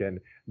Anakin.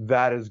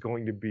 That is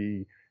going to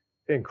be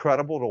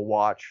incredible to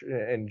watch.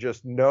 And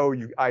just know,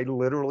 I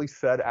literally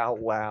said out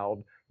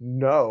loud,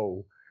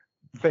 no,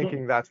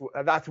 thinking that's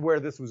where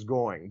this was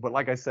going. But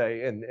like I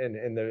say,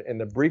 in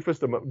the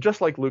briefest of,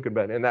 just like Luke and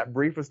Ben, in that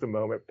briefest of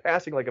moment,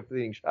 passing like a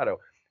fleeting shadow,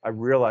 I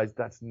realized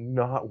that's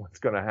not what's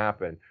going to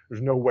happen.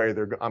 There's no way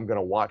I'm going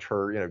to watch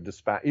her,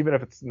 dispatch, even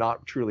if it's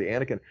not truly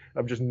Anakin.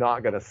 I'm just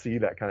not going to see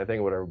that kind of thing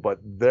or whatever. But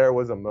there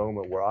was a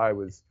moment where I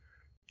was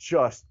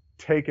just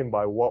taken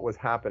by what was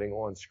happening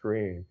on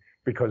screen,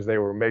 because they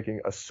were making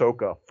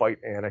Ahsoka fight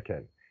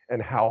Anakin,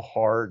 and how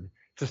hard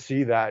to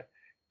see that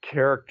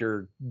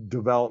character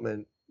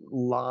development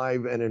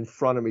live and in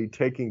front of me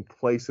taking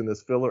place in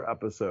this filler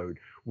episode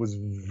was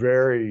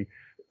very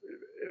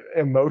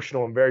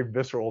emotional and very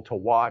visceral to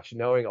watch,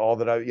 knowing all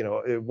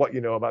that what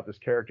about this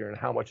character and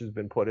how much has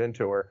been put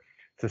into her.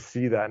 To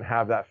see that and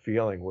have that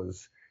feeling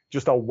was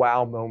just a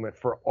wow moment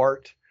for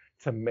art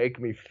to make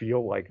me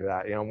feel like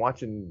that. I'm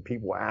watching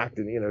people act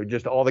and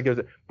just all that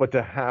goes, but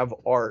to have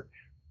art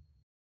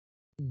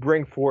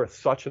bring forth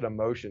such an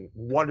emotion,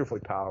 wonderfully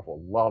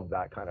powerful. Love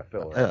that kind of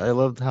filler. I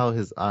loved how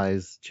his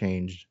eyes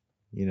changed.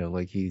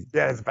 Like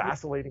it's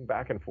vacillating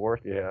back and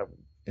forth. Yeah.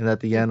 And at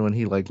the end, when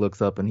he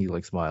looks up and he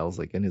smiles,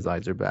 and his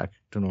eyes are back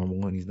to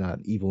normal and he's not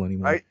evil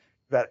anymore. Right.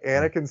 That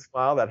Anakin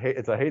smile,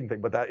 it's a Hayden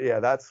thing, but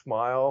that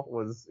smile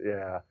was,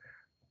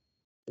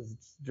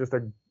 it's just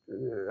a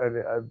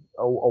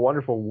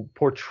wonderful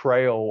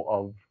portrayal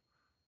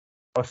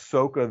of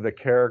Ahsoka, the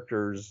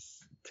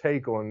character's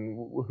take on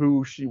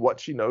what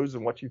she knows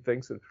and what she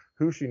thinks, and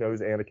who she knows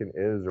Anakin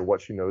is, or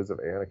what she knows of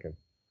Anakin.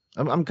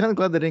 I'm kind of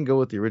glad they didn't go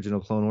with the original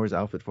Clone Wars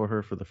outfit for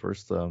her for the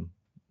first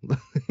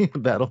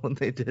battle when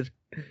they did.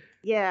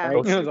 Yeah.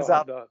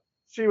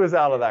 She was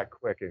out of that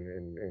quick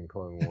in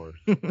Clone Wars.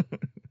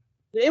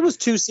 It was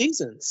 2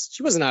 seasons.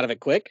 She wasn't out of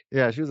it quick.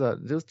 Yeah, she was out.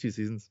 It was 2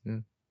 seasons. Yeah.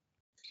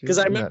 Because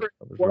I remember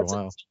it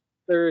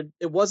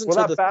wasn't.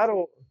 Well, that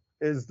battle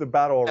is the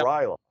Battle of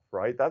Ryloth,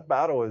 right? That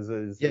battle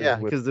is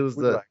because there was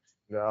that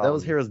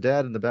was Hera's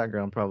dad in the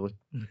background, probably.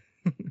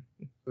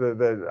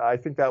 I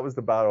think that was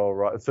the Battle of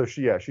Ryloth. So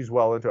she's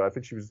well into it. I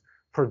think she was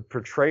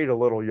portrayed a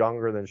little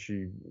younger than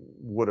she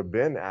would have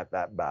been at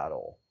that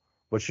battle,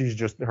 but she's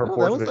just her.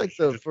 That was like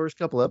the first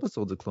couple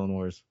episodes of Clone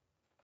Wars.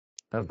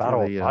 The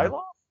Battle of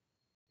Ryloth.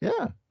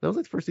 Yeah, that was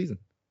like the first season.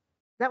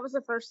 That was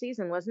the first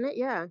season, wasn't it?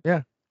 Yeah.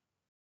 Yeah.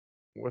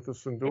 With the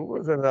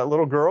Syndulas and that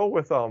little girl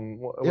with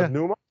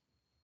Numa.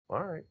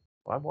 All right,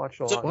 well, I've watched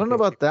a lot. I don't know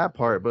about that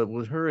part, but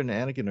with her and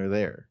Anakin are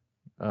there.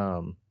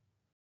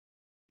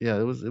 Yeah,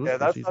 it was. Yeah,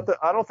 that's not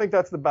I don't think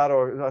that's the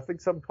battle. I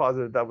think some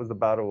positive that was the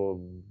Battle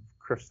of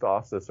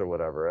Christophsis or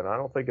whatever, and I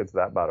don't think it's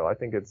that battle. I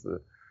think it's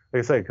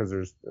like I say, because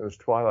there's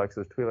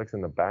Twi'leks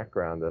in the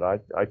background that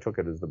I took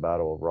it as the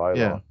Battle of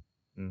Rylaw,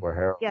 where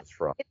Harold is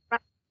from. It's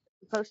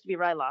supposed to be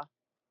Rylaw.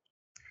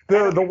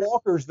 The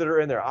walkers that are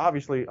in there,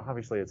 obviously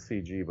it's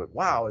CG, but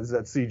wow, is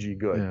that CG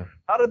good? Yeah.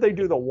 How did they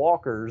do the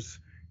walkers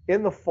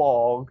in the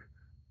fog?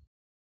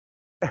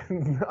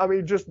 I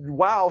mean, just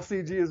wow,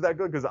 CG is that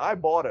good? Because I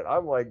bought it.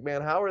 I'm like,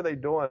 man, how are they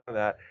doing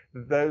that?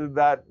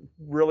 That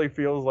really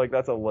feels like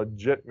that's a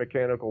legit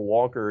mechanical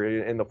walker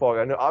in the fog.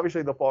 I know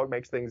obviously the fog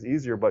makes things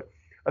easier, but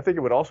I think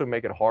it would also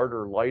make it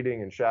harder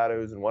lighting and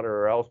shadows and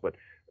whatever else. But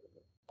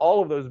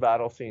all of those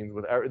battle scenes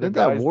with Didn't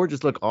that war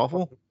just look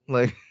awful?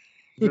 Like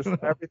just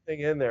everything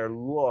in there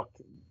looked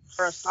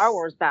for a Star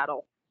Wars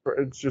battle.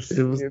 It's just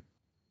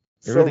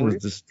everything was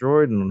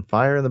destroyed and on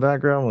fire in the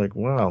background. Like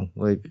wow,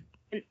 like.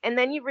 And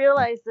then you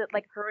realize that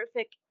like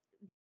horrific,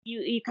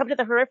 you come to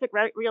the horrific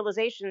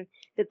realization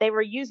that they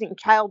were using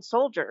child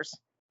soldiers.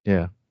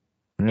 Yeah.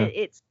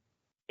 It's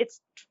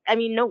I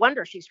mean, no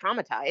wonder she's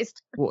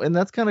traumatized. Well, and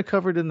that's kind of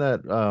covered in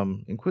that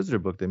Inquisitor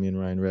book that me and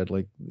Ryan read.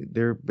 Like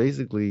they're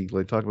basically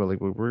like talking about like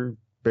we're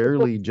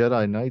barely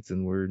Jedi Knights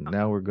and we're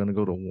going to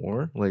go to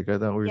war. Like I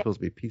thought we were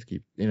supposed to be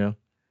peacekeepers, you know.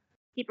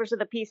 Keepers of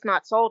the peace,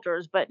 not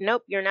soldiers. But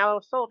nope, you're now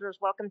soldiers.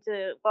 Welcome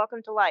to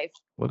life.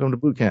 Welcome to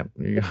boot camp.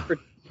 There you go.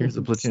 Here's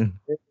a platoon.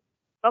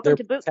 Welcome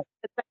to boot camp.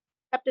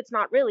 Except it's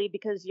not really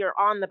because you're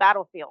on the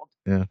battlefield.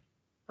 Yeah.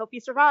 Hope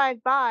you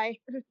survive. Bye.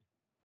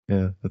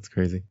 Yeah, that's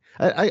crazy.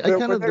 I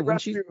kind of when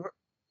she.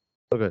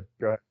 Oh, good.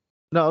 Go ahead.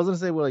 No, I was gonna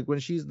say, well, like when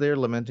she's there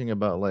lamenting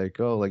about like,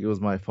 oh, like it was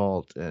my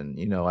fault, and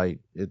you know,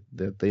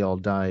 that they all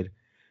died.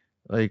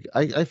 Like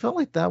I felt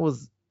like that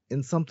was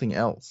in something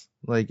else,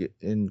 like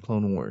in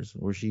Clone Wars,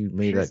 where she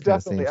made that kind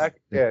of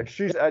same.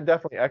 She's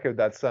definitely echoed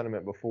that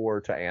sentiment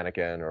before to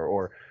Anakin,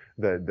 or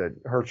that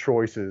her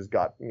choices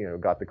got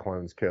the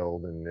clones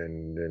killed,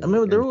 and I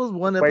remember there was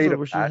one episode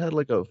where she had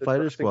like a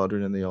fighter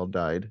squadron and they all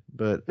died,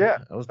 but I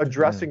was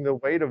addressing the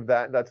weight of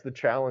that. That's the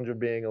challenge of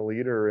being a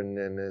leader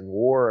in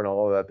war and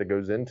all of that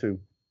goes into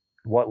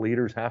what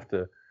leaders have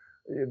to,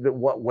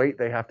 what weight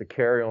they have to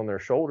carry on their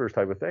shoulders,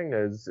 type of thing.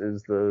 Is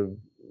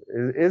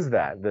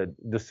that the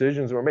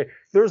decisions were made.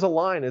 There's a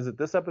line, is it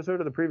this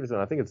episode or the previous one?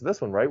 I think it's this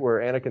one, right, where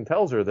Anakin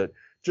tells her that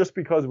just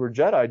because we're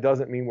Jedi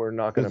doesn't mean we're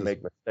not going to make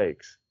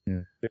mistakes.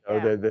 Yeah.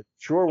 That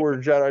sure, we're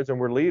Jedis and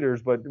we're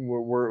leaders, but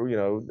we're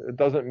it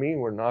doesn't mean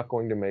we're not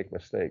going to make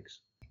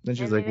mistakes. Then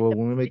she's like, well,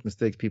 when we make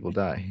mistakes, people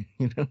die.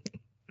 Yeah.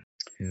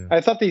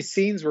 I thought these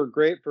scenes were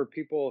great for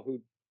people who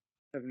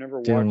have never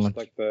watched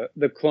like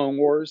the Clone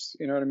Wars.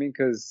 You know what I mean?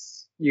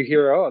 Because you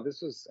hear, oh,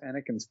 this was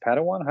Anakin's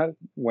Padawan,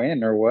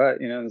 when or what?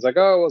 It's like,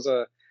 oh, it was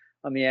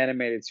on the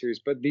animated series.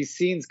 But these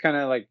scenes kind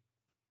of like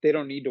they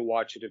don't need to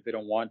watch it if they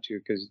don't want to,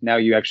 because now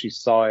you actually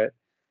saw it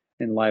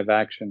in live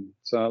action.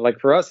 So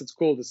like for us, it's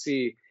cool to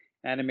see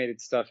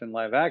animated stuff in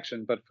live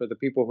action, but for the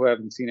people who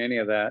haven't seen any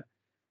of that,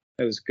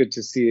 it was good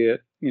to see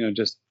it,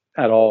 just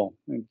at all.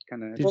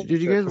 Did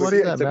you guys watch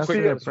that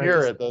Master of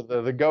Apprentice?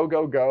 The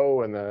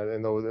go and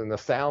the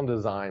sound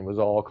design was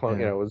all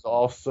clone. It was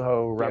all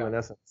so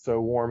reminiscent,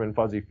 so warm and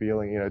fuzzy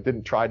feeling. It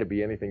didn't try to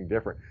be anything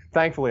different.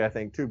 Thankfully, I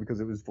think too, because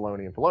it was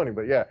Filoni.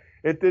 But yeah,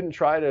 it didn't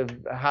try to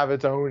have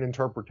its own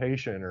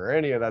interpretation or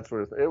any of that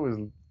sort of thing. It was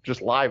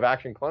just live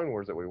action Clone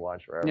Wars that we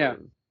watched forever. Yeah, it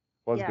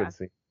was good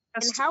scene.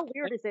 And how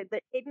weird is it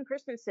that Hayden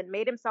Christensen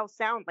made himself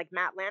sound like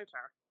Matt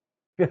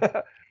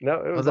Lanter?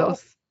 No, it was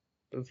awesome.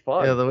 It was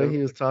fun. Yeah, the way he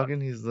was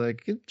talking, he's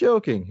like, he's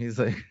joking. He's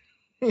like,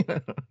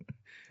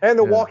 And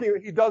the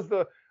walking, he does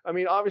the. I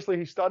mean, obviously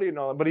he studied and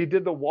all, but he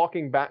did the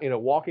walking back,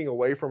 walking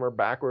away from her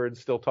backwards,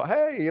 still talk.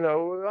 Hey,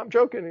 I'm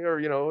joking, or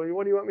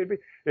what do you want me to be?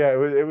 Yeah,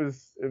 it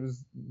was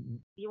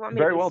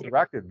very well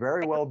directed,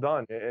 very well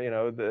done.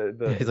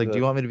 He's like, do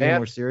you want me to be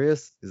more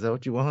serious? Is that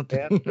what you want?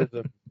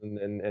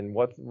 and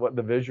what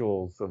the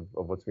visuals of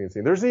what's being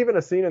seen. There's even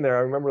a scene in there.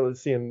 I remember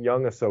seeing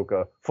young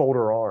Ahsoka fold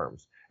her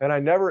arms. And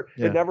it never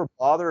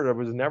bothered. It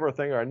was never a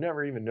thing. Or I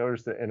never even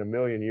noticed it in a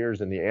million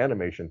years in the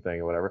animation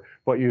thing or whatever.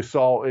 But you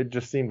saw, it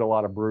just seemed a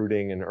lot of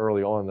brooding. And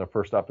early on in the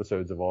first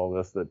episodes of all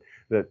this,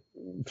 that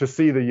to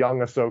see the young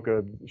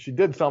Ahsoka, she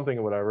did something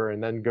or whatever,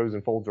 and then goes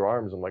and folds her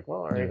arms. I'm like, well,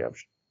 all right,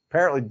 she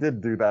apparently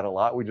did do that a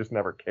lot. We just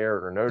never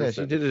cared or noticed.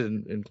 Yeah, she did it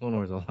in Clone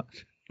Wars a lot.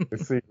 You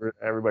see,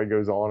 everybody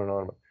goes on and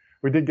on.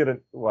 We did get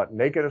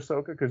naked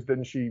Ahsoka, because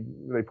didn't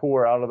they pull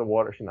her out of the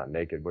water? She's not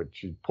naked, but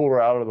she pulled her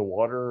out of the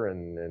water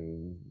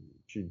and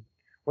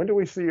when do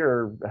we see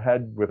her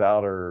head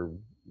without her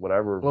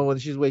whatever? Well, when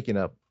she's waking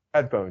up.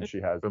 Headphones she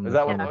has. Is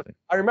that what?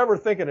 I remember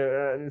thinking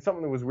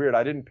something that was weird.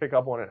 I didn't pick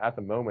up on it at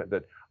the moment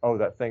that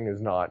that thing is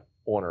not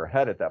on her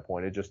head at that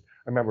point. I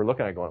remember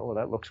looking at it going, oh,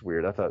 that looks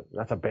weird. That's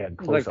a bad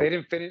close up.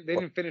 Like they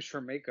didn't finish her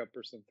makeup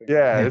or something.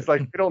 Yeah, it's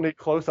like we don't need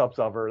close ups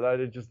of her.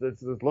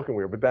 It's looking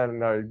weird. But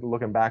then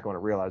looking back on it,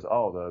 realize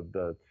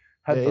the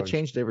headphones. Yeah, it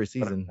changed every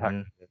season.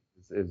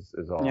 Is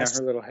awesome. Yeah,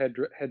 her little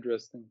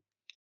headdress thing.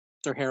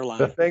 Her hairline.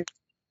 The thing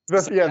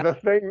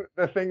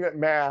that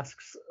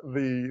masks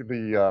the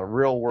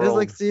real world. It's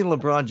like seeing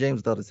LeBron James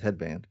without his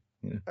headband.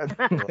 Yeah,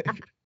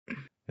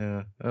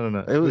 I don't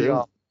know. It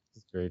was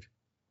great.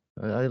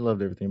 I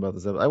loved everything about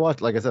this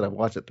episode. Like I said, I've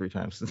watched it 3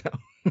 times now.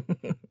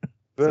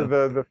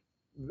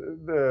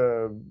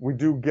 We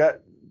do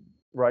get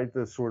right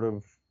this sort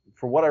of,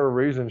 for whatever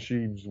reason,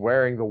 she's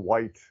wearing the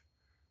white.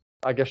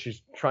 I guess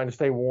she's trying to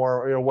stay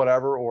warm,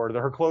 whatever, or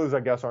her clothes,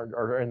 I guess,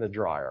 are in the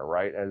dryer,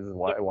 right? As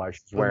why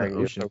she's wearing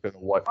the Ahsoka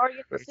white. Or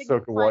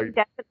signifying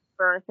death and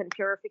birth and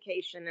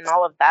purification and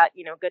all of that,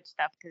 good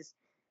stuff, because,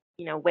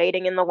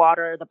 wading in the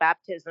water, the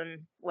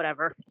baptism,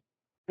 whatever.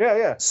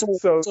 Yeah. So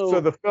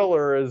the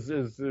filler is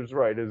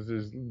right,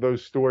 is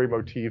those story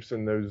motifs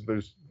and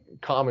those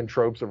common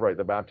tropes of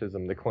the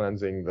baptism, the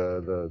cleansing,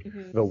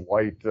 the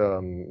white,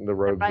 the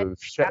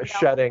robes,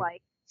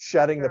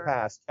 shedding the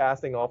past,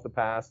 casting off the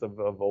past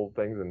of old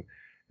things,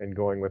 and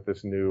going with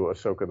this new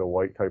Ahsoka the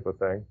White type of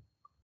thing.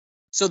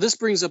 So this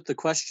brings up the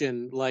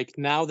question, like,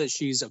 now that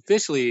she's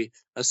officially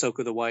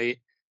Ahsoka the White,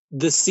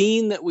 the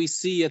scene that we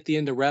see at the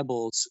end of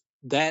Rebels,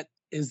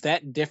 is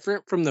that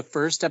different from the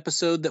first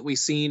episode that we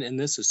seen in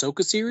this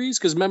Ahsoka series?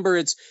 Because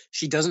remember,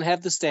 she doesn't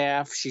have the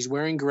staff, she's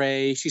wearing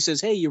gray, she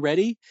says, "Hey, you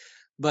ready?"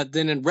 But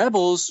then in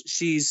Rebels,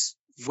 she's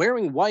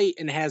wearing white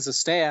and has a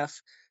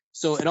staff.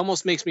 So it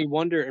almost makes me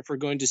wonder if we're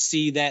going to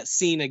see that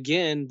scene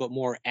again, but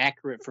more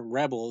accurate from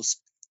Rebels,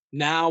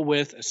 now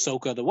with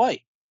Ahsoka the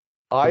White.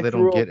 I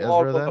threw a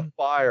log on the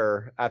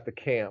fire at the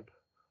camp,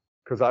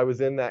 because I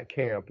was in that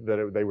camp,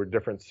 they were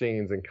different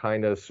scenes, and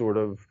kind of sort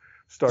of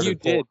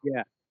started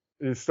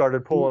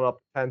pulling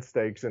up tent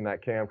stakes in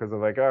that camp, because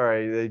I'm like, all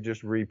right, they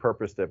just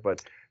repurposed it.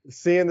 But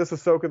seeing this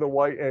Ahsoka the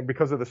White, and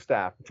because of the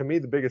staff, to me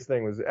the biggest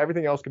thing was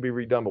everything else could be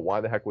redone, but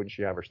why the heck wouldn't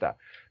she have her staff?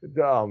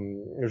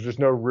 There's just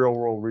no real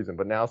world reason.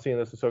 But now seeing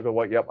this Ahsoka the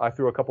White, yep, I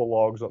threw a couple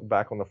logs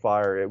back on the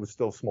fire. It was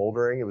still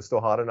smoldering, it was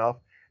still hot enough,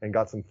 and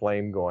got some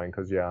flame going,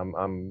 because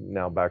I'm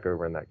now back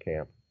over in that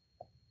camp.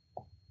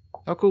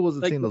 How cool was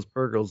it seeing those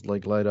Purgles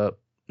light up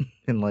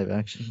in live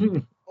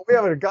action? We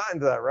haven't gotten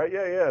to that, right?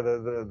 Yeah.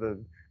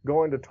 The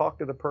going to talk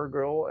to the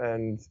Purgle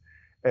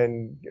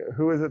and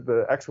who is it?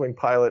 The X-wing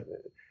pilot.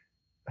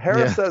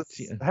 Hera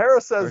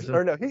says,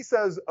 or no, he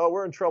says, "Oh,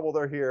 we're in trouble.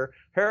 They're here."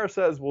 Hera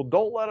says, "Well,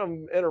 don't let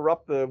them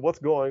interrupt what's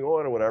going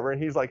on or whatever."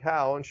 And he's like,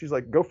 "How?" And she's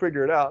like, "Go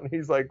figure it out." And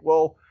he's like,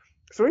 "Well."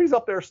 So he's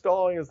up there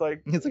stalling. He's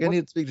like, I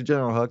need to speak to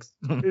General Hux.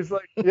 He's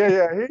like,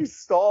 yeah. He's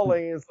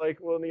stalling. He's like,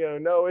 well,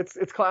 no,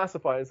 it's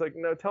classified. It's like,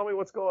 no, tell me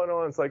what's going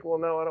on. It's like, well,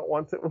 no, I don't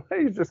want to.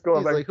 He's just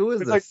going back. Like, who is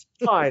this? Like,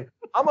 fine,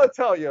 I'm gonna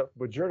tell you,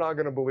 but you're not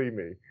gonna believe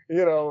me.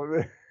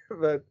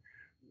 That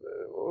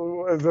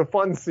was a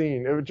fun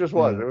scene. It just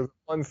was. It was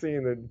a fun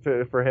scene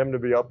for him to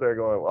be up there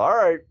going, all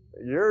right,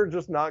 you're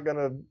just not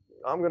gonna.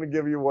 I'm gonna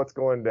give you what's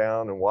going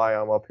down and why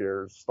I'm up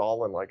here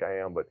stalling like I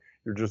am, but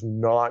you're just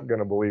not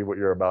gonna believe what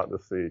you're about to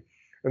see.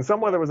 And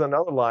somewhere there was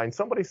another line.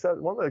 Somebody said,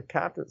 one of the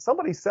captains,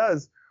 somebody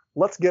says,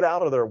 "Let's get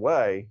out of their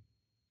way.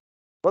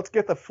 Let's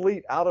get the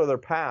fleet out of their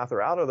path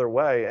or out of their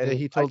way." And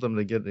he told them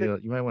to get. You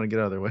might want to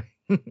get out of their way.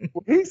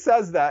 Well, he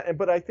says that,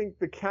 but I think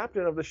the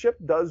captain of the ship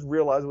does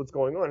realize what's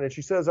going on, and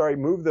she says, "All right,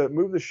 move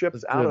the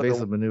ships out of the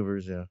evasive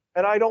maneuvers." Yeah.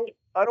 And I don't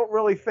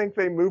really think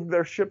they moved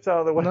their ships out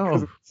of the way,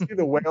 because we see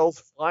the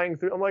whales flying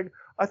through. I'm like,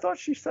 I thought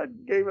she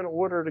gave an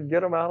order to get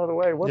them out of the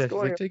way. What's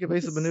going on? Take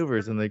evasive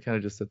maneuvers, and they kind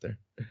of just sit there.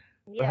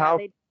 Yeah,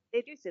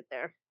 they do sit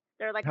there.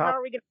 They're like, how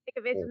are we going to take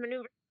evasive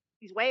maneuvers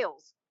with these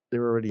whales? They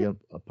were already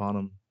upon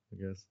them, I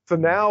guess. So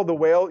now the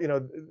whale,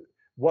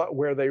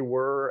 where they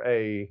were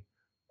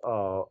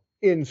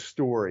in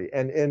story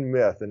and in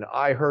myth, and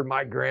I heard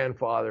my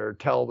grandfather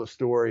tell the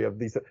story of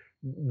these.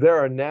 There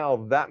are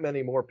now that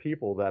many more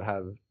people that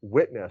have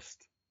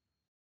witnessed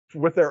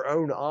with their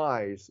own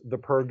eyes the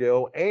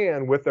Purrgil,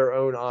 and with their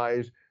own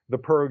eyes the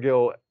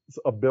Purrgil's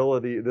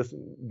ability,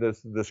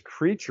 this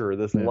creature,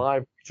 this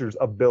live creature's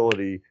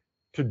ability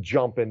to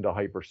jump into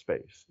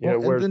hyperspace.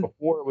 Whereas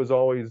before it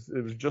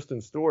was just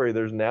in story.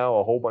 There's now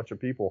a whole bunch of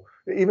people.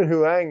 Even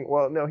Huang,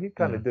 well, no, he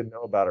kind of did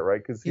know about it,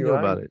 right? Because he knew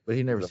about it, but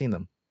he never seen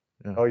them.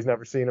 Yeah. Oh, he's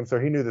never seen them, so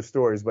he knew the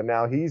stories. But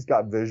now he's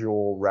got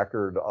visual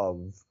record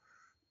of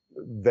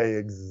they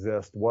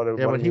exist.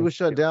 When he was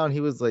shut down,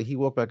 he was like, he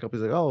woke back up. He's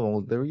like, oh,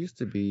 well, there used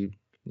to be,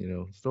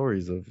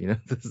 stories of,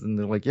 this, and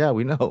they're like, yeah,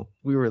 we know,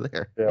 we were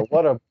there. Yeah,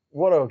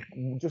 what a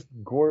just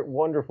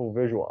wonderful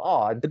visual.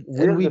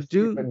 And we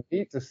do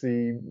need to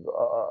see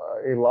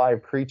a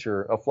live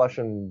creature, a flesh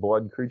and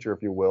blood creature,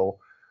 if you will,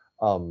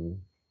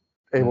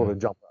 able to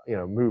jump,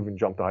 move and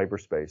jump to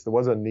hyperspace. There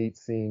was a neat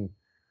scene.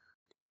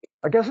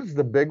 I guess it's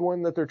the big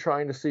one that they're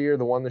trying to see, or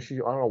the one that I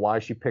don't know why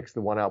she picks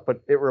the one out,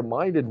 but it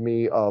reminded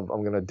me of,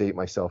 I'm going to date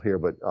myself here,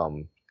 but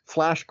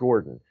Flash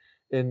Gordon.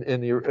 In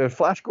the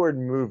Flash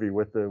Gordon movie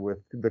with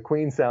the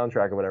Queen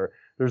soundtrack or whatever,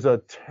 there's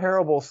a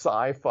terrible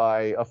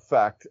sci-fi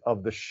effect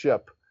of the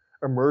ship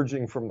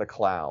emerging from the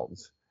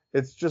clouds.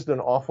 It's just an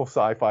awful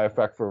sci-fi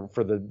effect for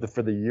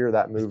the year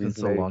that movie's made.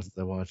 It's been so long since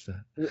I watched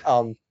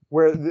that.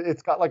 Where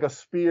it's got like a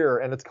spear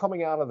and it's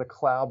coming out of the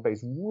cloud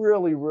base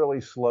really, really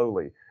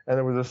slowly. And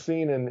there was a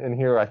scene in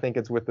here, I think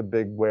it's with the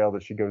big whale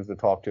that she goes to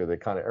talk to,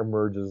 that kind of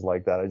emerges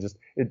like that.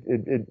 It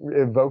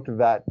evoked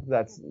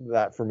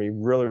that for me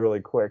really, really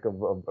quick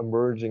of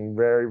emerging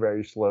very,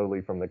 very slowly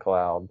from the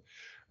cloud.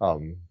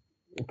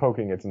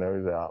 poking its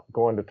nose out,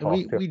 going to talk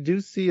to. We do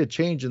see a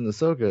change in the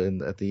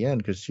Ahsoka at the end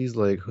because she's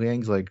like,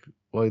 Huang's like,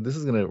 well, this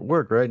is gonna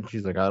work, right? And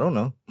she's like, I don't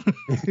know.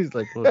 He's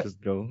like, well, just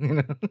go, you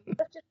know.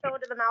 Let's just go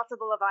into the mouth of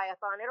the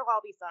Leviathan. It'll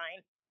all be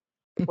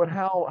fine. But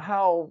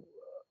how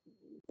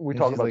we And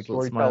talk she's, about like,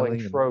 storytelling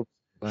smiling and tropes.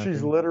 She's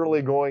laughing.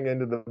 literally going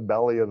into the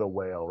belly of the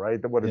whale,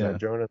 right? What is Yeah. that,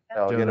 Jonah?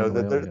 Jonah You know,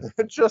 the whale,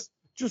 there's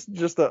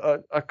just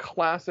a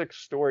classic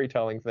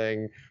storytelling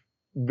thing,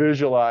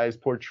 visualized,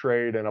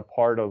 portrayed, and a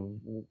part of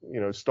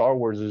Star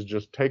Wars is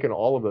just taking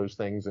all of those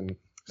things and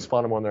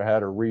spun them on their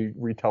head or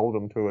retold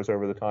them to us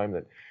over the time.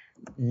 That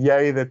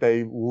yay that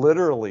they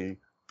literally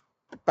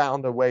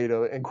found a way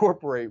to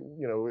incorporate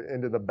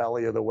into the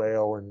belly of the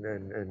whale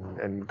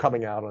and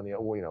coming out on the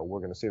we're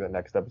going to see that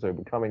next episode,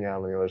 but coming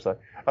out on the other side.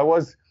 I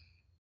was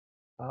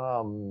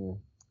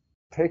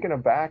taken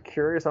aback,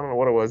 curious, I don't know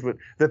what it was, but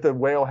that the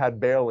whale had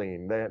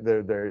baleen.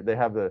 They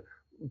have the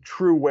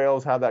true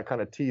whales have that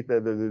kind of teeth.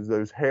 There's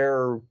those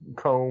hair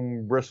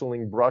comb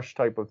bristling brush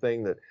type of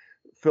thing that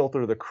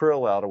filter the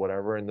krill out or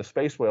whatever, and the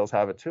space whales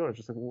have it too. And it's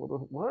just like,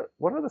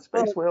 what are the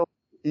space whales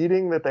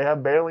eating that they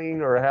have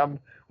baleen or have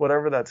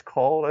whatever that's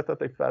called? I thought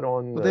they fed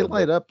on But they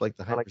light up like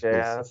the hyperspace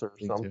gas or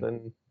thing,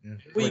 something. Yeah.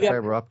 Well, Like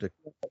fiber optic.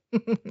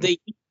 They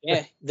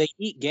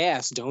eat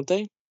gas, don't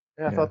they?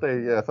 Yeah, I thought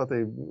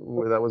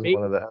that was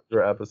one of the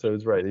after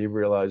episodes, right? You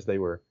realized they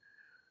were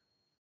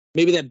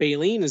Maybe that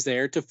baleen is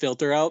there to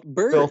filter out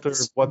birds. filter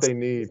what they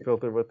need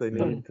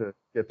to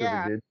get to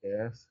the good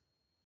gas.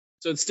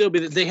 So it'd still be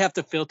that they have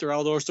to filter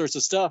out all sorts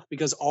of stuff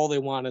because all they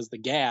want is the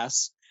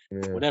gas,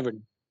 whatever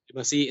you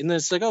must eat. And then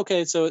it's like,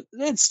 okay, so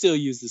they'd still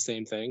use the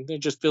same thing. They're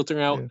just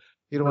filtering out. Yeah.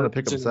 You don't want to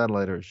pick up a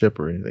satellite or a ship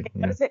or anything.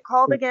 What is it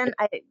called again?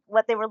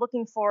 What they were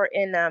looking for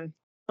in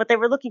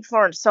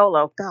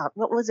Solo. God,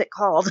 what was it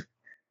called?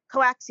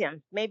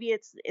 Coaxium. Maybe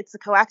it's the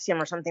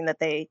coaxium or something that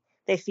they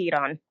feed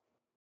on.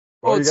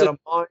 Well,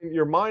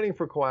 you're mining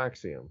for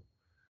coaxium.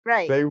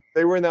 Right.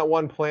 They were in that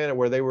one planet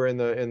where they were in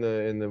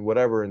the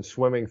whatever and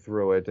swimming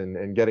through it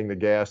and getting the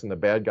gas, and the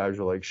bad guys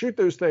were like, shoot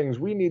those things.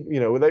 We need,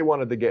 they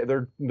wanted to get,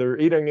 they're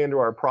eating into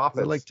our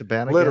profits. They like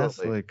Tabana gas,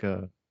 like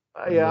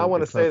I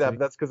want to say that, but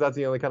that's because that's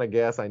the only kind of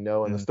gas I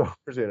know in the Star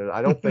Wars unit.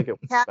 I don't think it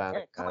was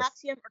Tabana gas.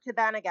 Coaxium or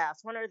Tabana gas,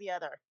 one or the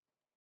other.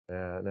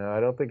 Yeah, no, I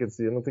don't think it's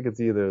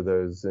either of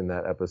those in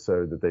that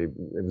episode. It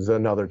was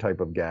another type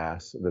of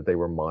gas that they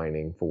were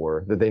mining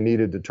for, that they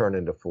needed to turn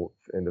into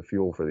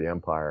fuel for the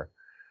Empire.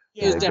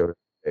 Yeah, go to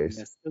space.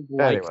 Yes,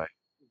 Anyway,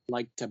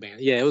 like Tabantha.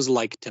 Yeah, it was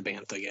like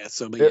Tabantha, I guess.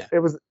 So, but it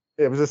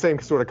was the same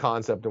sort of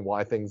concept and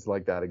why things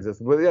like that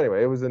exist. But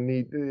anyway, it was a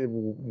neat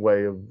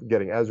way of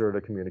getting Ezra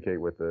to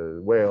communicate with the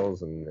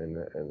whales and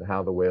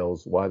how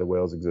why the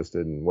whales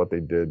existed and what they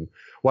did,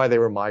 why they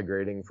were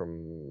migrating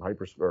from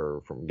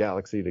from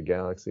galaxy to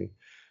galaxy.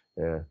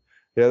 Yeah.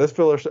 Yeah, this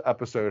filler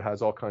episode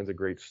has all kinds of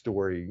great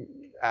story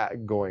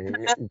going.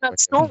 Not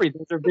story;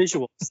 those are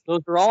visuals.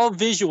 Those are all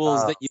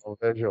visuals that you.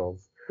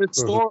 Visuals.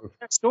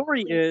 The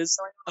story is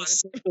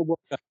Ahsoka woke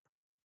up.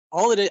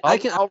 All it is, I'm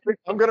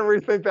going to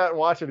rethink that and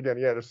watch it again.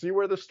 Yeah, to see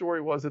where the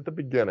story was at the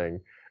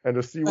beginning and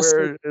to see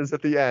where it is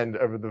at the end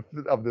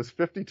of this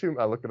 52.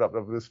 I looked it up,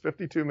 of this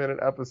 52-minute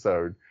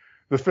episode,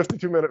 this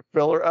 52-minute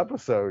filler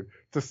episode,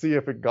 to see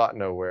if it got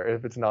nowhere,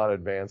 if it's not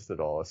advanced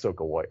at all.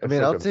 Ahsoka White. I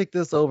mean, I'll take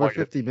this over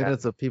 50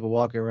 minutes of people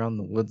walking around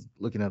the woods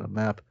looking at a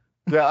map.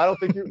 Yeah, I don't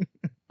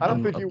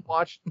think you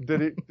watched.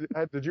 Did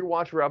you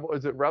watch Rebel?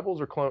 Is it Rebels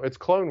or Clone? It's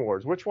Clone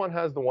Wars. Which one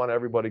has the one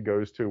everybody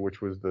goes to,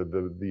 which was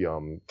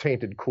the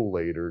tainted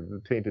Kool-Aid or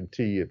the tainted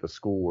tea at the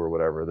school or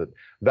whatever?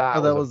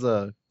 That was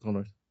Clone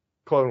Wars.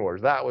 Clone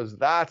Wars.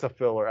 That's a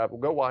filler.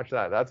 Go watch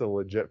that. That's a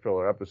legit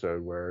filler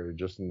episode where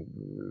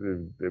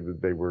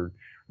they were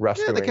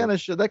rescuing. Yeah,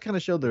 that kind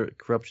of showed the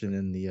corruption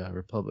in the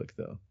Republic,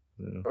 though.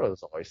 Yeah. Oh,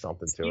 there's always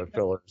something to it.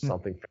 Filler,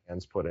 something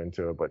fans put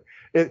into it. But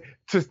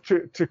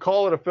to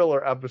call it a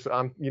filler episode,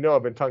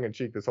 I've been tongue in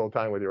cheek this whole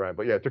time with you, Ryan.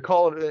 But yeah, to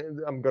call it,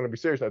 I'm going to be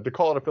serious now. To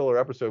call it a filler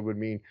episode would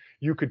mean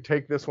you could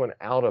take this one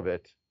out of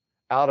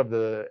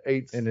the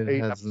eight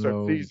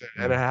episode season,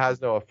 and it has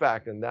no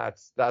effect, and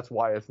that's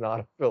why it's not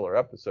a filler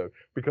episode,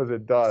 because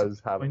it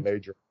does have a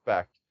major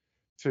effect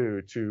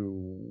to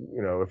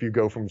if you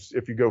go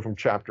from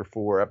chapter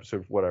 4,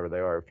 episode whatever they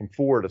are, from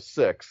 4 to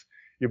 6.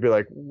 You'd be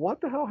like,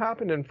 what the hell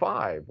happened in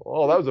 5?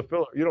 Oh, that was a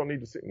filler. You don't need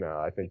to see. No,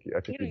 I think you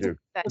do.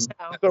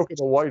 Ahsoka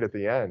the White at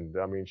the end.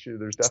 I mean,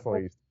 there's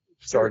definitely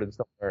started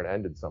somewhere and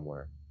ended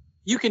somewhere.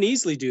 You can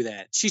easily do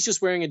that. She's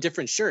just wearing a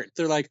different shirt.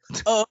 They're like,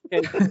 oh,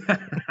 okay.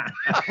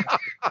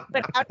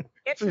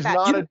 She's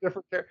not a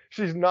different character.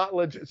 She's not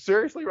legit.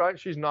 Seriously, right?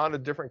 She's not a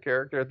different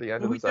character at the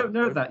end of this episode. We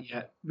don't know that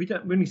yet. We've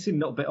only seen a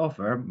little bit of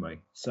her, haven't we?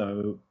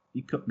 So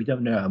we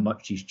don't know how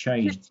much she's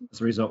changed as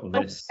a result of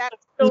this. That is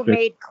still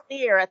made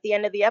clear at the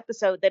end of the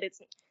episode that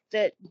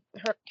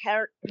her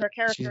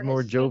character. She's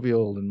more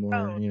jovial and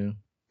more,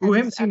 We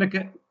haven't seen her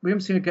get her.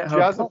 She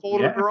hasn't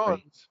folded her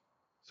arms,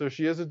 so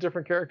she is a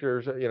different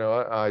character.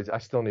 I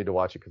still need to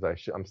watch it because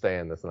I'm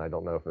staying this and I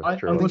don't know if it's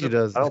true. I think she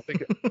does. I don't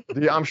think.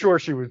 I'm sure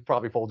she would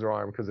probably fold her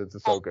arm because it's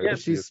Ahsoka. Yeah,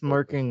 she's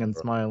smirking and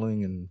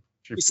smiling and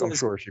I'm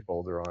sure she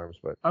folds her arms,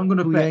 but I'm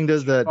gonna Hu bet Yang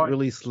does that find-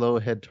 really slow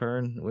head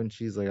turn when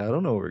she's like, I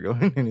don't know where we're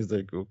going, and he's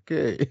like,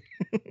 okay.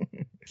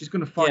 She's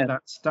gonna find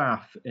that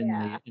staff in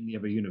the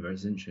other universe,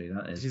 isn't she?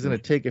 That is. She's gonna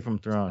take it from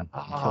Thrawn.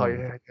 Oh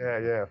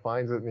yeah.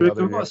 Finds it in the We've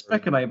other. got to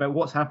speculate about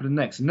what's happening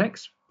next.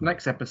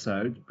 Next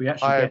episode, we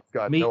actually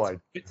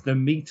get to the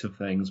meat of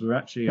things. We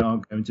actually are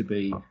going to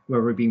be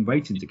where we've been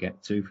waiting to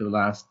get to for the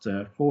last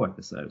 4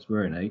 episodes,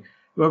 weren't we?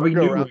 Where we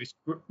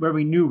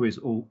knew it was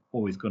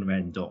always going to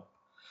end up.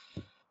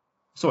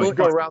 Sorry, Let's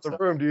go around the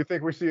room. Do you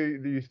think we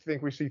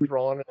see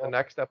Thrawn in the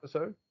next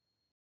episode?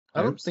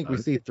 I don't think we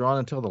see Thrawn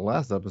until the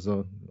last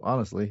episode,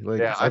 honestly. Like,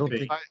 yeah, I don't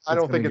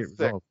think it's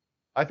 6.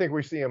 I think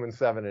we see him in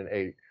 7 and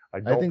 8.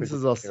 I think this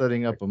is all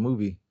setting up a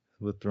movie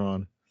with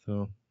Thrawn.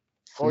 So.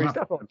 Oh, he's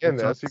definitely in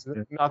this.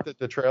 Not that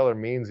the trailer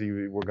means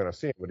we're going to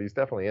see him, but he's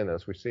definitely in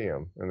this. We see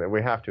him, and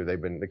we have to.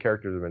 The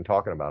characters have been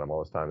talking about him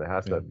all this time. There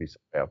has to be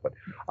some payoff. But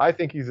I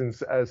think he's in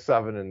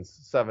 7 and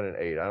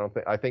 8.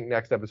 I think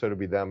next episode will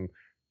be them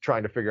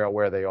trying to figure out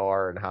where they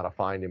are and how to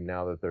find him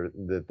now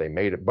that they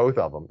made it. Both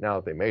of them now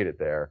that they made it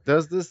there.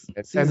 Does this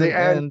and they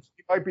end?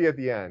 He might be at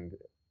the end.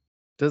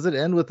 Does it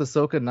end with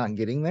Ahsoka not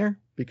getting there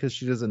because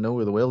she doesn't know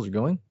where the whales are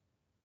going?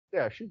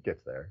 Yeah, she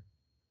gets there.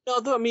 No,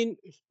 though, I mean,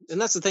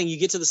 and that's the thing. You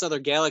get to this other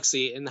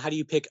galaxy, and how do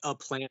you pick a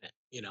planet?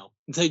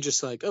 They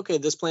just like, okay,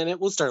 this planet,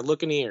 we'll start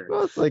looking here.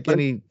 Well, it's like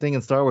anything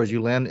in Star Wars.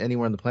 You land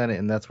anywhere on the planet,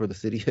 and that's where the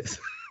city is.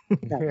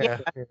 Yeah.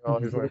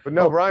 But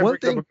no, Brian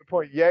brings up a good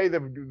point. Yay,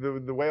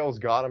 the whales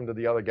got them to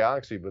the other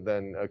galaxy, but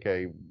then,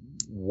 okay,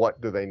 what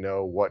do they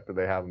know? What do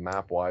they have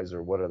map-wise,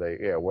 or what are they?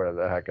 Yeah, where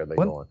the heck are they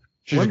going?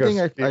 One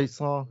thing I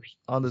saw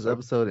on this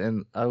episode,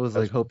 and I was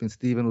like hoping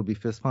Steven would be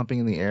fist pumping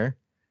in the air.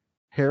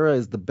 Hera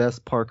is the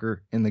best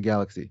parker in the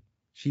galaxy.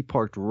 She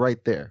parked right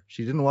there.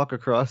 She didn't walk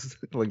across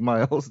like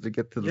miles to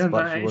get to the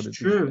spot she wanted to. Yeah, that is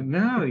true.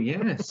 No,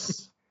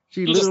 yes.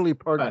 She literally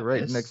parked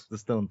right next to the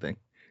stone thing.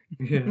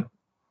 Yeah.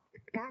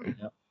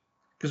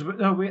 Because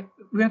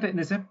we had it in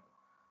this episode.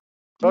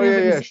 Oh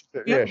yeah.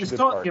 She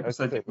start the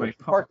episode. She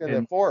parked in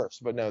the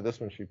forest, but no,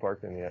 this one she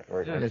parked in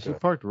she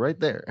parked right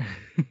there.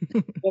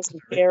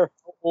 Doesn't care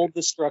how old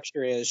the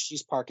structure is.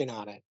 She's parking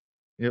on it.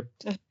 Yep.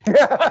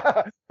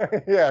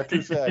 Yeah,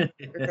 too sad.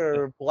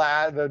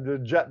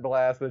 The jet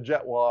blast, the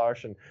jet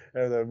wash, and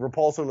the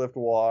repulsor lift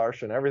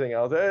wash, and everything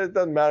else. It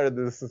doesn't matter.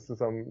 This is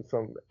some.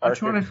 I'm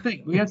trying to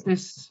think. We had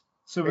this.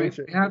 So we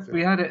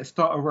had it at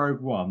start of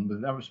Rogue One,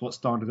 but that was what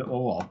started it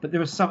all off. But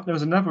there was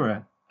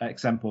another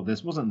example of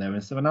this, wasn't there?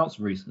 And someone else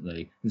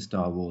recently in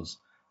Star Wars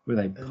where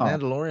they parked.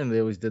 Mandalorian,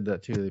 they always did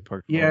that too. They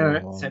parked.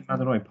 Yeah,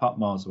 Mandalorian parked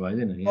miles away,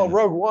 didn't it? Yeah. Oh,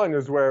 Rogue One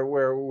is where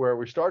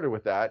we started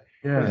with that.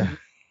 Yeah.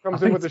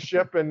 Comes in with the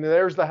ship, and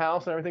there's the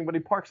house and everything, but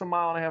he parks a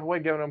mile and a half away,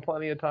 giving him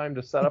plenty of time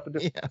to set up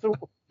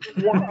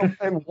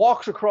and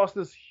walks across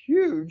this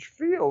huge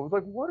field. It's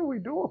like, what are we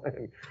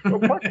doing?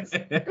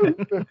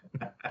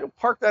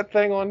 Park that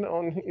thing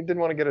on. He didn't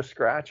want to get a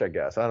scratch, I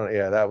guess. I don't know.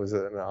 Yeah, that was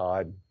an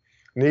odd.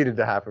 Needed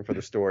to happen for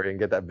the story and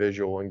get that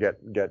visual and get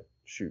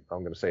shoot.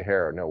 I'm going to say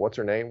Hera. No, what's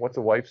her name? What's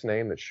the wife's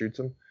name that shoots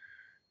him?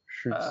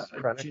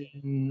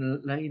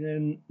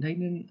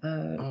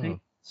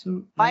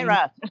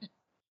 Lyra.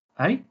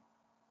 Hey.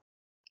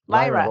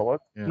 Lyra.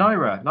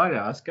 Lyra.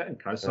 I was getting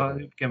close. I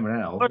didn't give her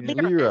an L.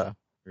 Lyra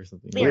or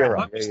something.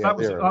 Lyra.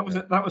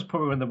 That was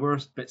probably one of the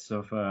worst bits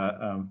of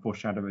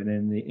foreshadowing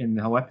in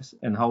the whole episode,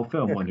 in the whole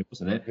film,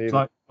 wasn't it? It's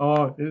like,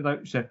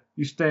 she said,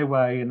 you stay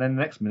away, and then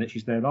the next minute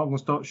she's there, I'm going to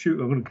start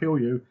shooting, I'm going to kill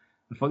you.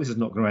 I thought this is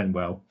not going to end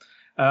well.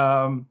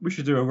 We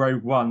should do a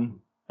Rogue One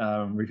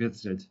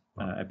revisited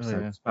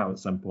episode as well at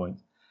some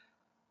point.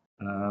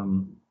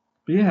 But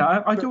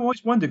yeah, I do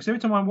always wonder, because every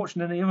time I'm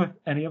watching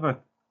any other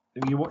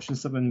if you're watching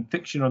something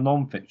fiction or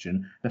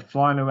non-fiction, they're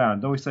flying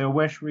around. They always say,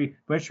 where should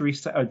we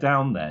set her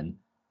down then?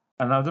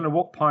 And I don't know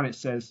what pilot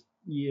says,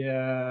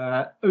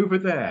 yeah, over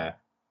there.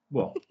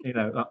 What?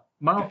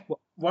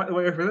 Right the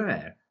way over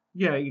there.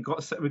 Yeah, we've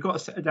got to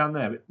set her down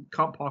there. We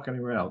can't park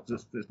anywhere else.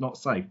 It's not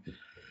safe.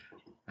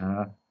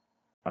 I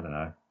don't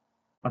know.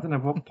 I don't know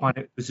what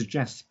pilot would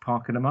suggest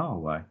parking a mile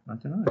away. I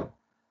don't know.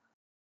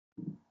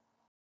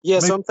 Yeah,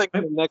 so I'm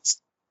thinking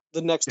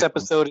the next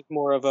episode is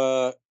more of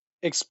a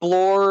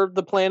explore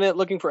the planet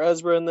looking for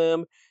Ezra and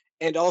them,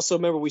 and also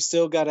remember we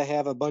still got to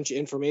have a bunch of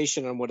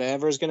information on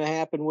whatever is going to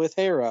happen with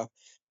Hera,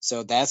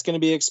 so that's going to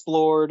be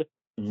explored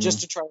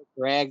just to try to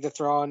drag the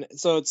Thrawn.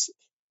 So it's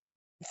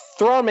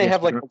Thrawn may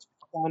have like a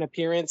Thrawn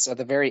appearance at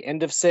the very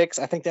end of 6.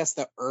 I think that's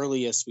the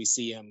earliest we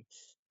see him.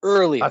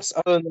 Other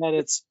than that,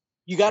 it's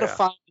you got to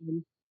find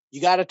him,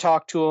 you got to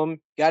talk to him,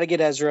 got to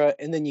get Ezra,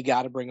 and then you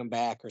got to bring him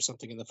back or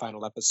something in the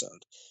final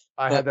episode.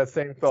 I had that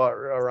same thought,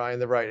 Ryan.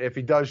 They're right. If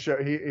he does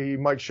show, he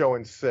might show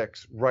in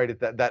 6, right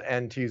at that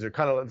end teaser,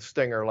 kind of like the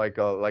stinger,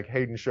 like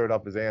Hayden showed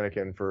up as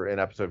Anakin in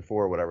episode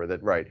 4 or whatever.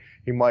 That right.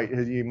 He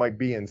might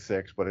be in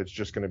 6, but it's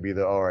just going to be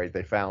all right.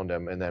 They found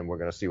him, and then we're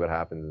going to see what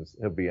happens.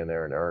 He'll be in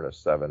there in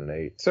earnest 7 and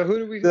 8. So who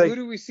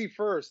do we see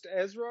first,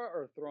 Ezra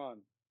or Thrawn?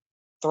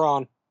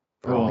 Thrawn.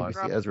 I don't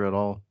think we see Ezra at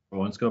all.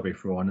 Thrawn's got to be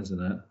Thrawn,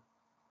 isn't it?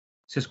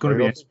 It's just going to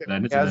be don't Ezra think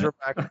then, they isn't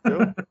bring it?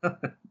 Ezra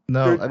back too?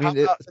 No, Dude, I how mean, about at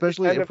the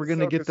especially end if of we're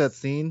gonna get that Ahsoka's-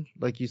 scene,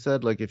 like you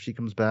said, like if she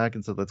comes back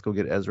and said, "Let's go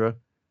get Ezra,"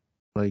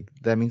 like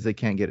that means they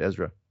can't get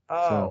Ezra.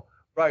 Oh, So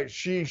right.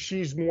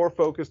 She's more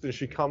focused and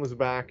she comes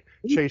back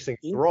chasing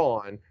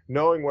Thrawn,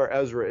 knowing where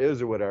Ezra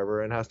is or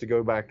whatever, and has to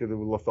go back to the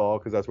Lothal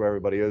because that's where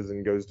everybody is,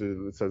 and goes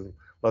to says,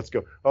 "Let's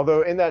go."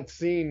 Although in that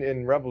scene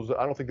in Rebels,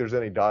 I don't think there's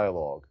any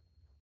dialogue.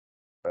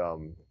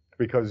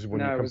 Because when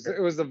No, you it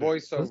was the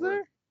voiceover. was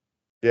there?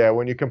 Yeah,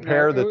 when you No,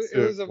 compare it the was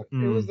two.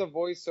 it was the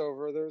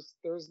voiceover.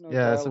 There's no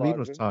Yeah, Sabine dialogue.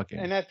 was talking.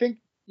 And I think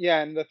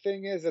and the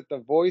thing is that the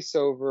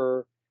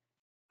voiceover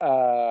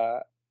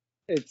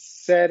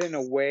it's said in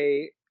a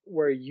way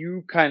where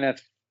you kind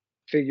of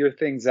figure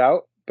things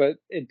out, but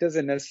it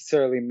doesn't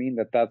necessarily mean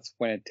that that's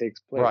when it takes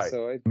place. Right.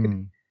 So it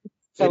could,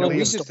 It we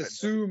leaves- just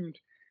assumed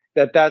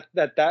that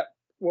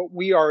what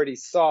we already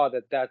saw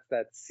that's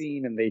that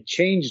scene and they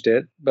changed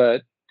it,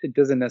 but it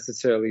doesn't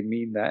necessarily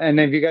mean that. And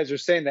if you guys are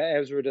saying that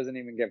Ezra doesn't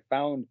even get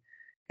found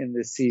in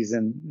this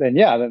season, then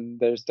then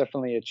there's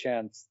definitely a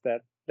chance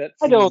that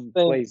I don't scene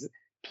think-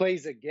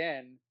 plays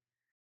again.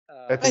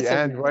 At the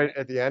end, right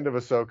at the end of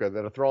Ahsoka,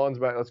 that a Thrawn's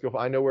back. Let's go.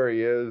 I know where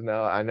he is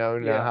now. I know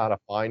now Yeah. how to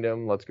find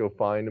him. Let's go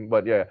find him.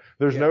 But yeah,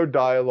 there's no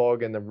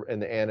dialogue in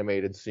the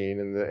animated scene,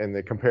 and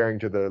the comparing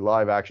to the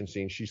live action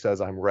scene. She says,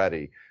 "I'm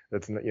ready."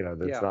 That's not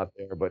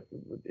there. But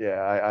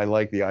yeah, I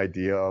like the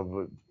idea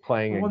of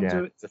playing I wonder-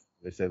 again.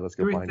 They say, "Let's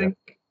go Do we find think?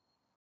 him."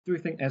 Do we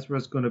think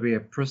Ezra's going to be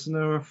a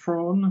prisoner of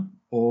Thrawn,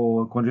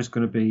 or just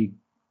going to be?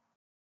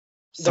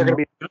 They're gonna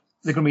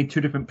They're going to be two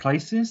different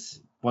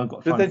places. One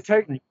got to Did they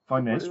find, take?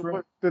 find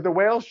Ezra. Did the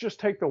whales just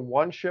take the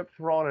one ship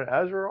Thrawn and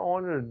Ezra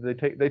on, or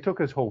did they took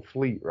his whole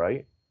fleet,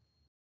 right?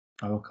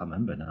 Oh, I can't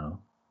remember now.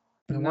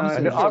 No, I I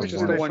think know, it was obviously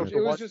just the they one. took It the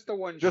was one- just the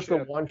one Just ship.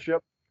 the one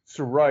ship.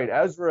 So right,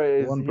 Ezra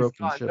is one he's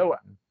broken got ship.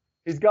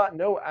 he's got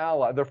no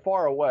ally. They're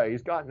far away.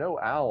 He's got no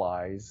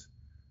allies,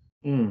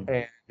 Mm.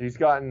 and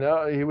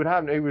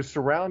he was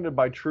surrounded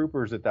by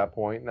troopers at that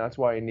point, and that's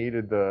why he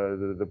needed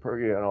the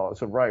and all.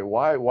 So right,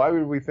 why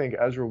would we think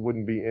Ezra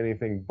wouldn't be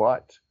anything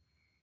but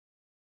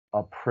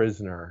a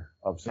prisoner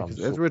of some Because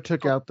sort? Ezra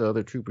took out the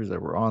other troopers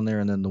that were on there,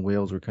 and then the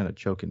whales were kind of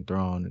choking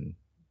Thrawn and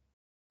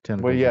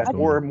tentacles. Well, yeah,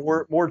 were going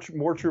on.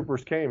 more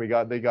troopers came.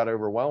 They got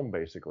overwhelmed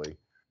basically.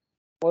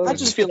 Well, I it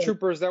was just just feel the like-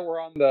 troopers that were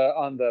on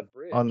the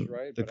bridge, On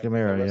right? the But I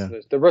mean,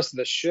 Chimera, the rest of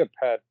the ship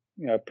had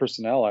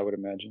personnel, I would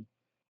imagine.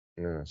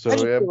 Yeah. I So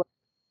just yeah, feel like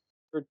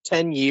for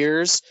 10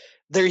 years,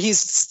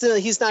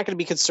 he's not going to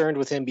be concerned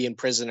with him being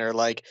prisoner.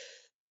 Like,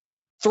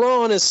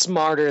 Thrawn is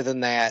smarter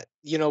than that,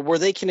 where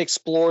they can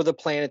explore the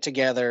planet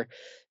together,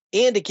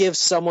 and it gives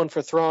someone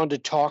for Thrawn to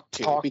talk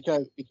to,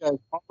 because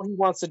all he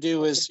wants to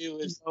do is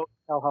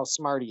tell how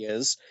smart he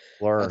is.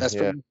 learn. That's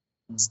Yeah. pretty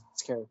much his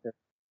character.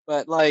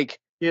 But like,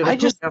 Yeah, I they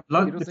just have You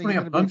lunch. don't They think probably he's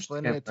have gonna be lunch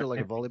explaining it together. to like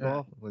a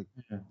volleyball? Like,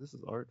 Yeah. this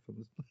is art from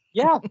this.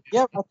 yeah,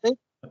 I think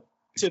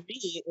to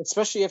me,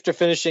 especially after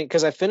finishing,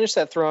 because I finished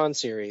that Thrawn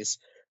series,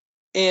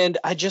 and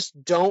I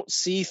just don't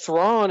see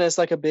Thrawn as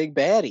like a big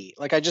baddie.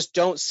 Like, I just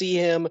don't see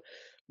him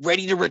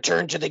ready to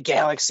return to the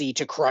galaxy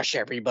to crush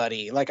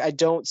everybody. Like, I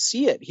don't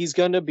see it. He's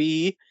going to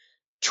be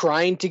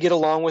trying to get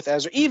along with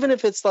Ezra, even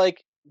if it's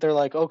like they're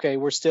like, okay,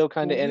 we're still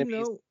kind of Well,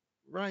 enemies.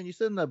 Ryan, you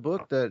said in that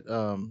book that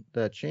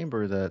that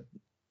chamber that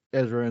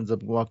Ezra ends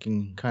up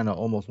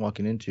almost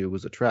walking into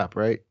was a trap,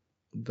 right?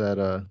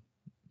 That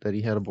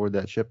he had aboard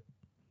that ship.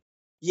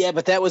 Yeah,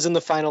 but that was in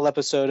the final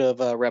episode of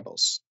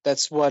Rebels.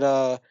 That's what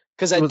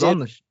because It was on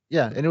the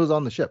and it was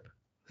on the ship.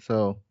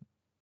 So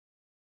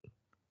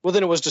well,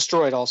 then it was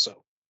destroyed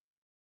also.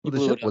 the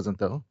blew ship it up. wasn't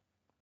though.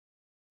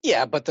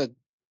 Yeah, but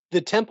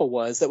the temple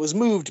that was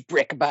moved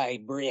brick by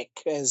brick,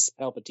 as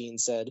Palpatine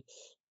said,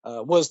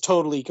 was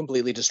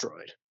completely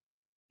destroyed.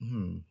 I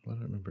don't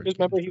remember. Just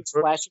remember he was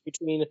flashing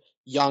between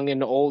young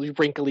and old,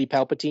 wrinkly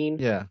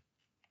Palpatine. Yeah.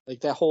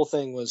 Like, that whole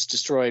thing was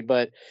destroyed.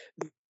 But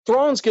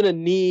Thrawn's going to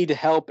need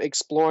help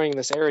exploring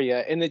this area,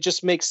 and it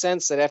just makes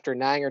sense that after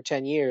 9 or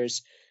 10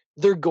 years,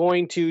 they're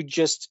going to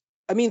just...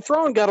 I mean,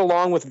 Thrawn got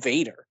along with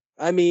Vader.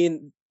 I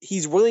mean,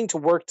 he's willing to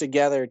work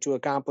together to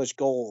accomplish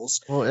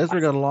goals. Well,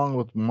 Ezra got along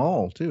with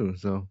Maul too,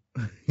 so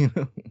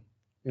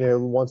Yeah,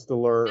 wants to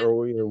learn,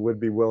 or would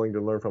be willing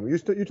to learn from. You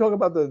talk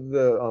about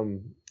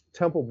the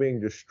temple being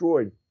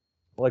destroyed.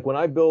 Like when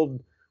I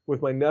build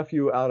with my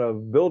nephew out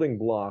of building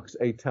blocks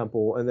a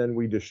temple, and then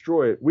we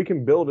destroy it, we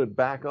can build it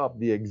back up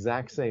the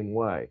exact same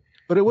way.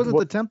 But it wasn't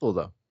the temple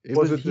though.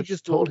 He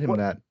just told him what-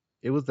 that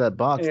it was that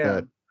box Yeah.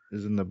 that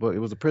is in the book. It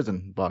was a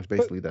prison box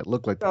basically that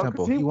looked like the No, 'cause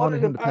temple. He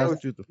wanted him to pass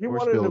through the He force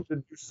wanted him field. to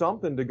do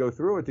something to go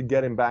through it to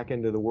get him back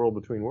into the world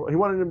between worlds. He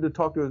wanted him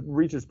to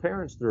reach his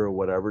parents through or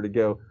whatever to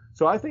go.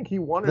 So I think he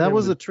wanted. That him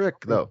was to a trick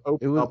though.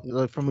 open It was up-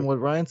 like, from what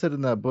Ryan said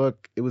in that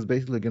book. It was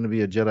basically going to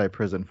be a Jedi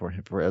prison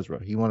for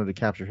Ezra. He wanted to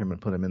capture him and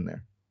put him in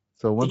there.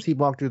 So once he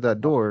walked through that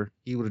door,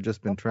 he would have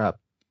just been trapped.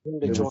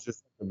 It was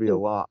just going to be a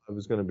lot. It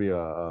was going to be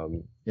a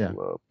Yeah.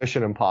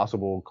 Mission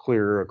Impossible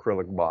clear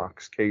acrylic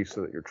box case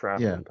that you're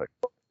trapped Yeah. in. Type.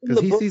 Because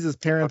he sees his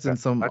parents in Okay,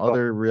 some I thought-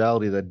 other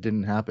reality that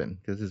didn't happen.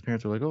 Because his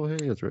parents were like, "Oh, hey,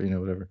 Ezra,"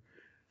 whatever.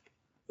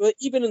 But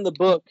even in the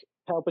book,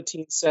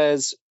 Palpatine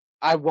says,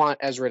 I want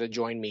Ezra to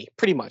join me,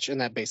 pretty much in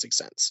that basic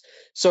sense.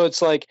 So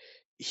it's like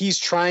he's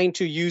trying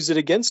to use it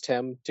against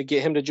him to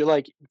get him to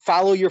like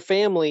follow your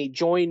family,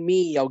 join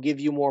me, I'll give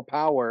you more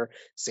power.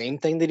 Same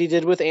thing that he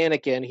did with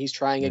Anakin. He's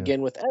trying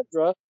again with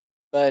Ezra,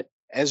 but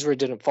Ezra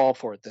didn't fall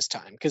for it this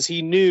time because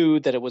he knew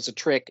that it was a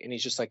trick, and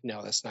he's just like,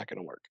 no, that's not going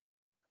to work.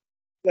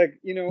 Like,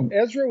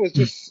 Ezra was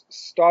just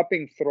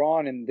stopping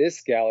Thrawn in this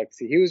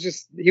galaxy.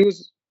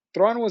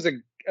 Thrawn was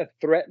a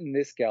threat in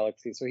this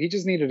galaxy, so he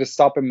just needed to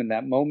stop him in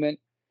that moment.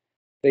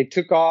 They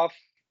took off.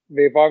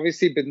 They've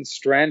obviously been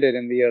stranded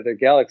in the other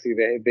galaxy.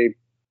 They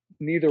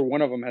neither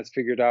one of them has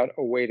figured out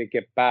a way to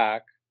get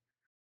back.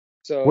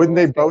 So wouldn't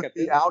they both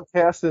be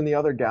outcast in the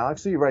other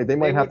galaxy? Right? They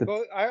might have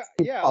to. I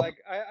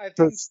think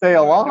to stay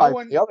alive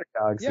in the other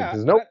galaxy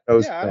because no one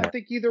knows. I don't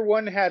think either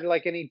one had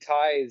like any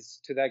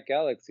ties to that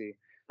galaxy.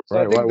 So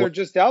Right, I think they're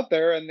just out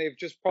there, and they've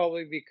just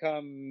probably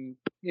become,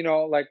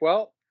 like,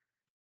 well,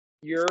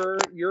 your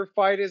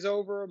fight is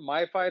over,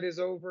 my fight is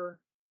over.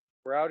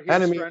 We're out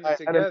here stranded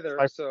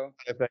together, so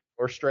I think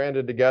we're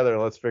stranded together.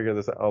 Let's figure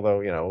this out. Although,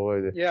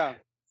 yeah,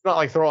 it's not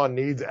like Thrawn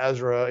needs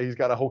Ezra. He's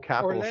got a whole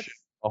capital ship,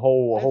 a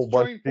whole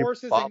bunch of people.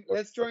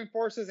 Let's join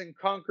forces and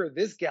conquer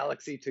this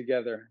galaxy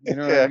together. You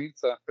know what I mean?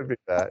 So could be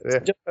that.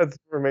 Yeah, that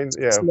remains.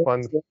 Yeah,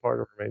 fun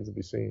part remains to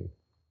be seen.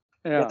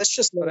 Yeah, that's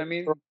just what I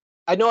mean.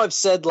 I know I've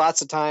said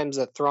lots of times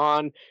that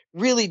Thrawn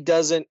really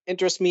doesn't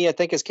interest me. I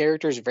think his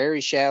character is very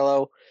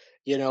shallow,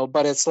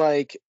 but it's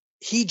like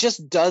he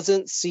just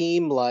doesn't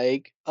seem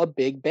like a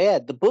big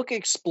bad. The book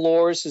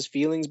explores his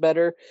feelings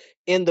better,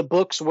 and the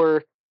books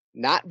were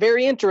not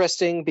very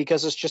interesting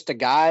because it's just a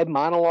guy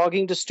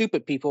monologuing to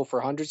stupid people for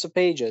hundreds of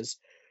pages.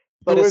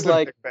 But Who it's is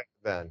like, a big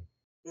bad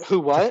then? Who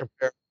what?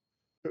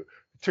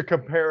 To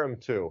compare him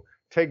to,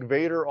 take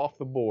Vader off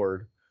the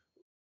board.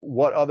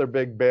 What other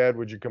big bad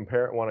would you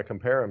want to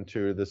compare him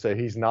to say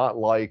he's not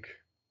like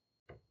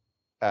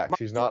X?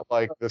 He's not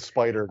like the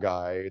spider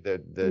guy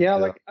that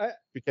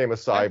became a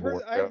cyborg.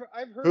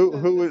 I've heard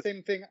the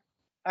same thing.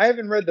 I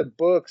haven't read the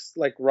books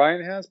like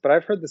Ryan has, but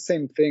I've heard the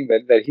same thing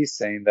that he's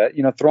saying, that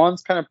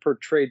Thrawn's kind of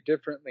portrayed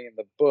differently in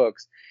the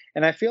books,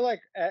 and I feel like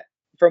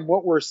from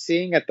what we're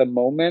seeing at the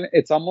moment,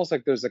 it's almost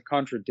like there's a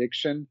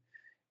contradiction.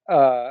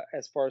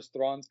 As far as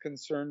Thrawn's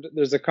concerned,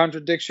 there's a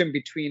contradiction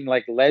between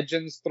like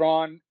Legends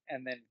Thrawn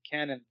and then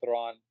canon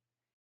Thrawn,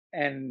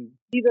 and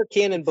these are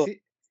canon books.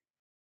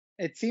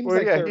 It seems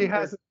like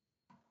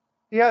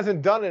he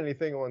hasn't done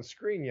anything on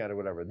screen yet or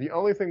whatever. The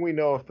only thing we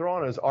know of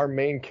Thrawn is our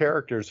main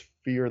characters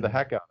fear the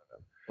heck out of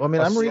him. Well, I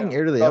mean, I'm reading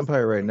Heir to the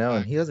Empire right now,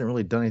 and he hasn't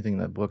really done anything in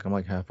that book. I'm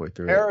like halfway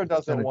through. Hera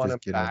doesn't want him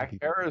back.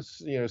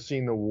 Hera's,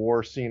 seen the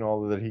war, seen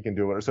all that he can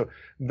do. So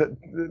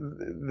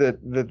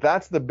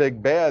that's the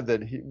big bad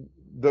that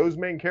those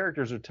main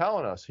characters are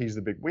telling us he's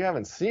the big. We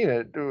haven't seen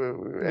it.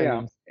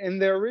 In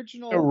the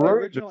original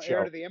Heir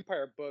to the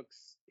Empire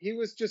books, he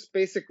was just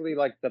basically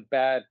like the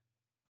bad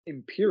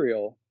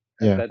Imperial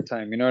at that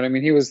time. You know what I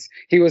mean? He was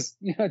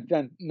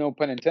no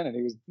pun intended.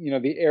 He was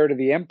the heir to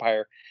the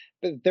Empire.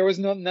 But there was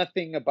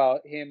nothing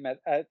about him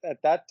at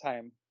that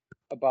time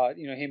about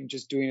him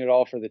just doing it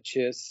all for the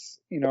chiss,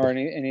 or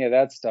any of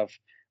that stuff.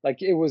 Like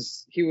he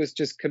was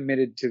just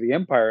committed to the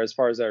Empire, as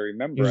far as I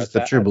remember. He's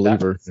the true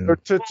believer. He was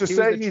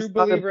a true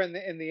believer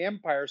in the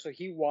Empire, so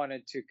he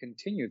wanted to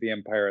continue the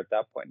Empire at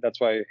that point. That's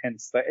why,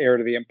 hence the heir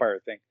to the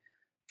Empire thing.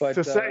 But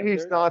to say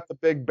he's not the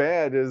big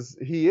bad is.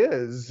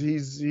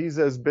 He's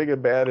as big a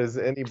bad as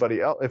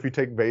anybody else. If you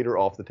take Vader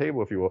off the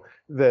table, if you will,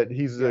 that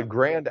he's a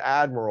Grand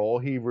Admiral.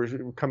 He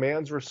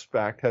commands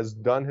respect. Has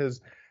done his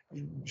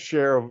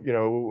share of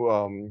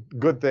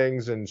good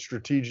things and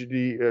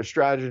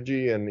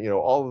strategy and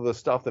all of the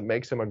stuff that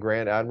makes him a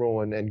Grand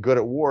Admiral and good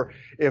at war.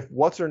 If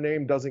what's her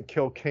name doesn't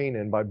kill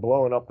Kanan by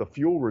blowing up the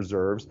fuel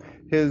reserves,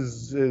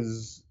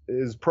 his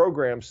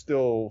program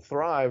still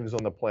thrives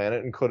on the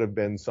planet and could have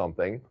been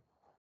something.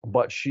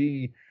 But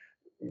she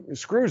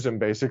screws him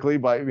basically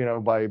by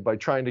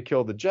trying to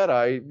kill the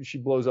Jedi. She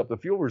blows up the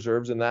fuel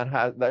reserves, and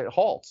that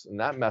halts, and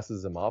that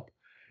messes him up.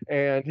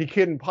 And he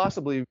couldn't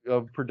possibly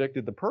have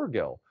predicted the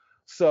Purrgil.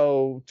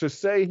 So to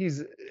say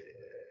he's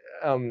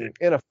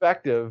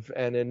ineffective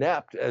and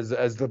inept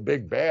as the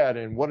big bad,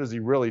 and what has he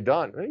really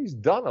done? He's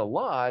done a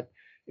lot.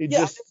 He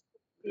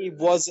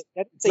wasn't.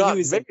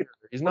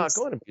 He's not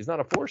going to be. He's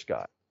not a Force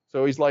guy.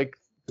 So he's like.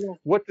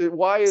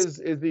 Why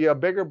is he a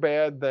bigger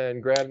bad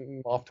than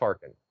Grand Moff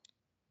Tarkin?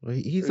 Well,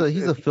 he's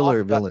a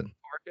filler villain.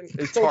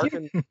 Is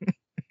Tarkin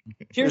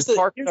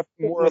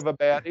more of a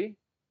baddie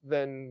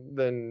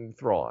than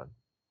Thrawn?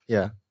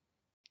 Yeah,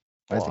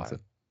 I think so.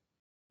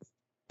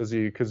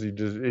 Because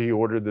he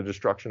ordered the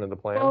destruction of the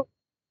planet. Well,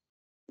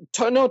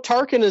 no,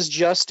 Tarkin is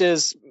just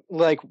as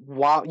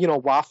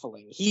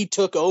waffling. He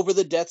took over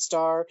the Death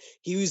Star.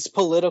 He was a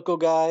political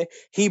guy.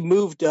 He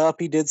moved up.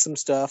 He did some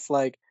stuff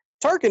like.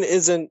 Tarkin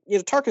isn't,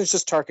 Tarkin is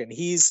just Tarkin.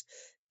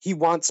 He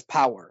wants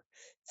power.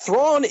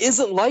 Thrawn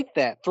isn't like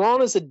that.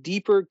 Thrawn is a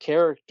deeper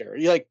character.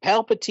 Like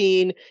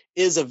Palpatine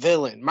is a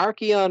villain.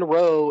 Marchion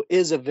Ro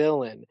is a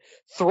villain.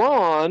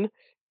 Thrawn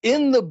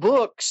in the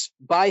books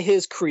by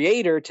his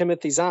creator,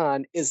 Timothy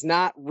Zahn, is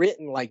not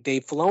written like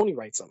Dave Filoni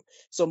writes them.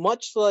 So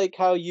much like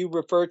how you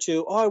refer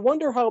to, I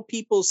wonder how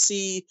people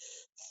see,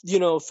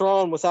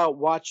 Thrawn without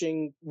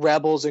watching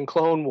Rebels and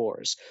Clone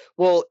Wars.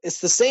 Well, it's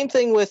the same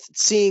thing with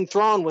seeing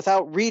Thrawn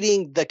without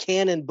reading the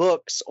canon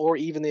books or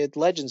even the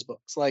Legends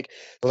books. Like,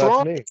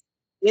 Thrawn is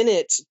in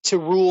it to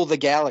rule the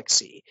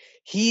galaxy.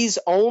 He's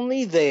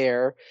only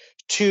there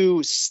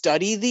to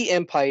study the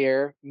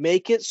Empire,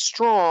 make it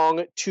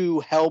strong to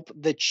help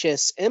the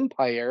Chiss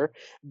Empire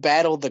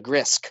battle the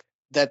Grisk.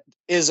 That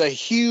is a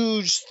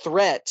huge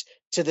threat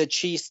to the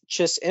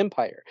Chiss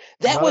Empire.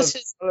 None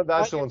of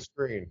that's on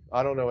screen.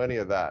 I don't know any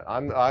of that.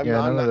 None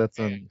of that's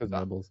on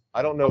Rebels.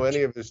 I don't know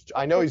any of his.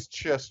 I know he's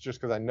Chiss just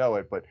because I know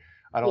it, but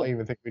I don't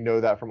even think we know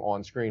that from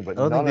on screen. But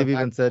I don't think they've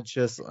even said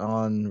Chiss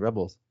on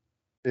Rebels.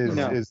 Is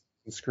on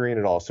screen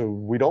at all. So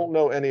we don't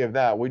know any of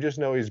that. We just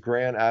know he's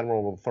Grand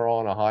Admiral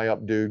Thrawn, a high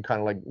up dude, kind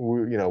of like,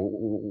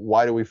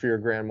 why do we fear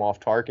Grand Moff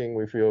Tarkin?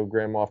 We feel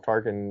Grand Moff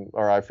Tarkin,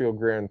 or I feel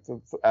Grand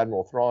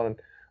Admiral Thrawn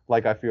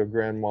like I feel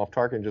Grand Moff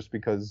Tarkin, just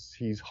because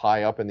he's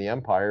high up in the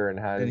Empire and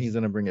has. And he's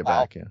gonna bring it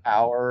back,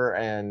 power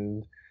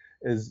and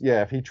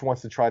if he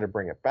wants to try to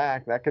bring it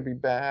back, that could be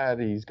bad.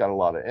 He's got a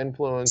lot of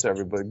influence.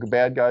 Everybody,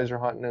 bad guys are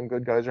hunting him,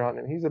 good guys are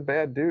hunting him. He's a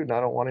bad dude, and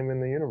I don't want him in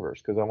the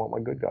universe because I want my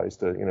good guys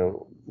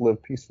to,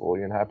 live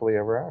peacefully and happily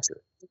ever after.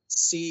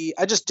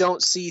 I just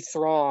don't see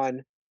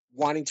Thrawn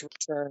wanting to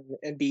return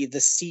and be the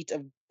seat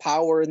of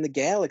power in the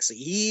galaxy.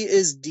 He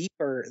is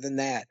deeper than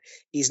that.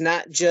 He's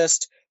not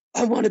just,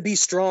 I want to be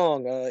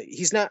strong.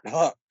 He's not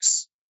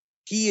Hux.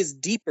 He is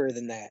deeper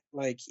than that.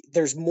 Like,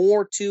 there's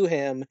more to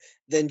him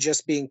than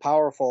just being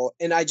powerful.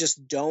 And I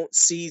just don't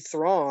see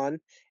Thrawn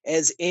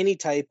as any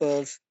type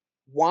of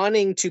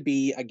wanting to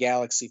be a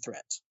galaxy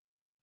threat.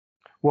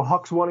 Well,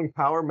 Hux wanting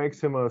power makes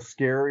him a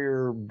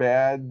scarier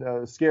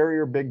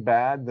big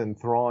bad than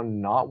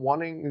Thrawn not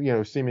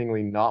wanting,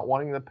 seemingly not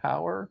wanting the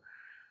power.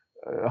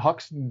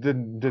 Hux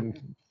didn't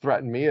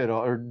threaten me at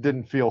all, or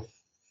didn't feel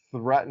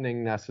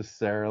threatening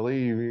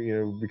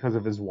necessarily, because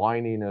of his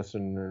whininess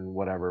and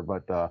whatever.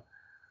 But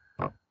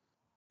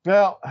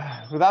well,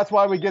 that's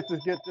why we get to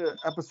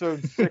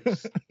episode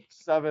 6,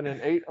 7, and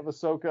 8 of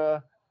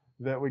Ahsoka,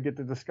 that we get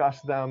to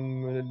discuss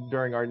them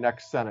during our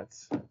next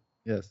sentence.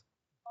 Yes.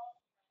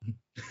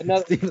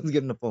 Steven's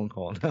getting a phone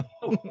call now.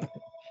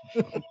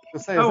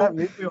 Is that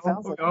me?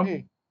 Sounds like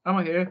me. Am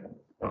I here?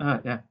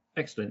 Yeah,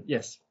 excellent.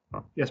 Yes,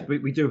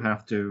 we do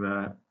have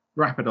to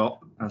wrap it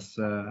up,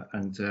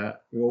 and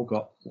we all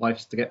got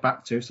lives to get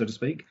back to, so to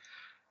speak.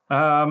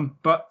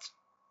 But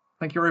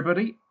thank you,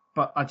 everybody.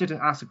 But I did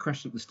ask a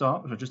question at the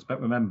start, which I just about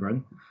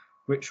remembering,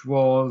 which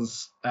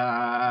was,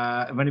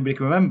 if anybody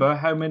can remember,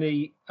 how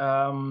many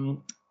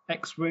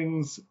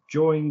X-Wings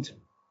joined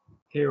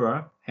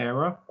Hera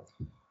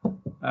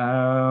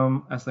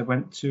as they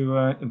went to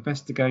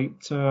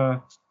investigate 3.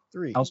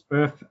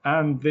 Elspeth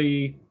and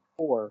the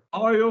 4.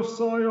 Eye of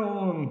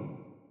Sion.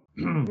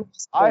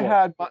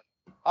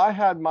 I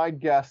had my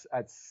guess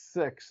at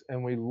 6,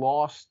 and we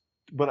lost.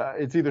 But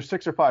it's either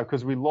 6 or 5,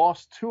 because we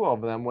lost 2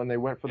 of them when they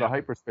went for the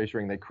hyperspace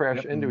ring. They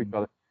crashed into each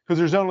other because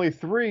there's only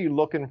 3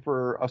 looking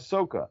for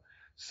Ahsoka.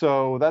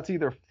 So that's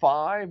either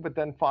 5, but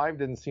then 5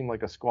 didn't seem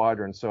like a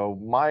squadron. So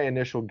my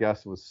initial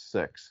guess was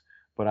 6,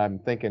 but I'm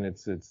thinking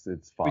it's 5.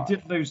 We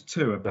did lose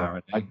 2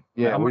 apparently.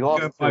 We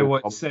lost 2. By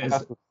what it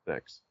says.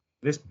 6.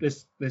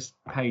 This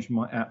page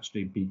might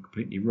actually be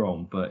completely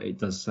wrong, but it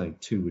does say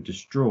 2 were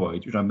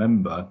destroyed, which I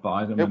remember, but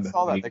I don't remember. I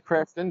saw that. They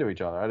crashed into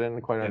each other. I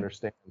didn't quite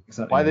understand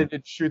exactly, why they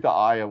did shoot the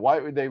eye.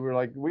 Why they were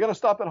like, we got to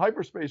stop that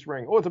hyperspace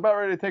ring. Oh, it's about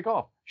ready to take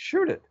off.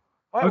 Shoot it.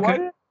 Why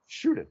did it?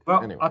 Shoot it.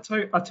 Well, anyway. I'll tell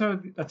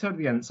you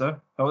the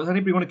answer. Does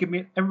anybody want to give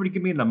me? Everybody,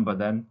 give me a number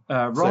then.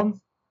 Ron.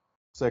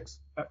 6.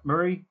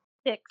 Marie.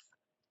 6.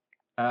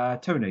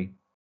 Tony.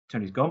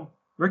 Tony's gone.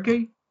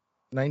 Ricky.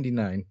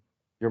 99.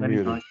 You're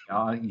muted.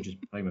 You just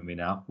playing with me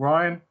now.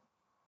 Ryan.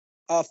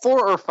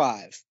 4 or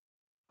 5.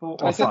 4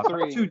 I said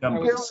 3. 2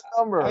 numbers.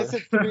 I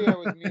said 3. I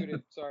was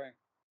muted. Sorry.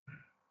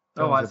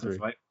 Oh, that's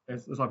right.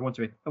 It's like 1,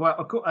 2, 3. Well,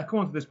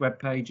 according to this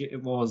webpage,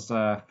 it was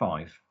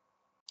 5.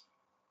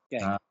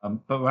 Yeah.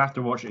 But we'll have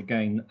to watch it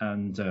again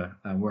and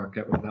work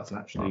out whether that's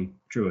actually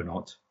true or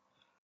not.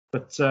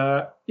 But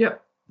yeah,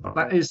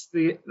 that is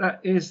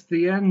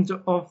the end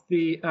of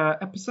the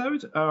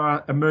episode.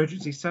 Our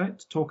emergency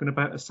Senate talking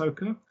about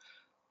Ahsoka.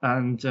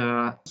 And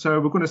so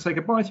we're going to say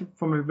goodbye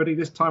from everybody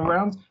this time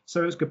around.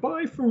 So it's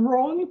goodbye from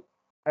Ron.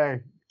 Hey,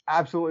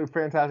 absolutely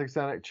fantastic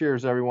Senate.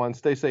 Cheers, everyone.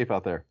 Stay safe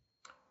out there.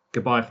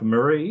 Goodbye from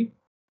Marie.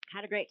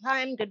 Had a great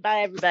time.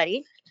 Goodbye,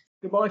 everybody.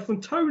 Goodbye from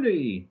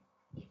Tony.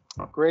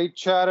 Great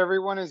chat,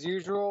 everyone, as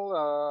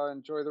usual.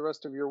 Enjoy the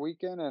rest of your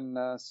weekend,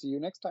 and see you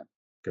next time.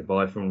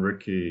 Goodbye from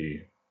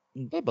Ricky.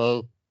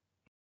 Bye-bye.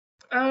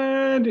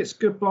 And it's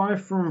goodbye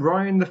from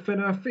Ryan the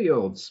Finner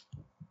Fields.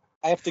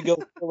 I have to go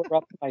fill it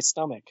up in my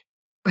stomach.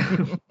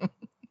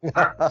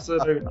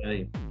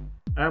 Absolutely.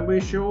 And we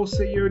shall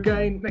see you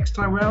again next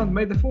time round.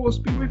 May the force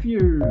be with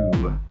you.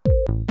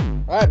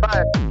 All right,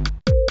 bye.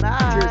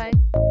 Bye.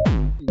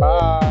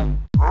 Cheers.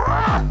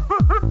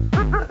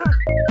 Bye.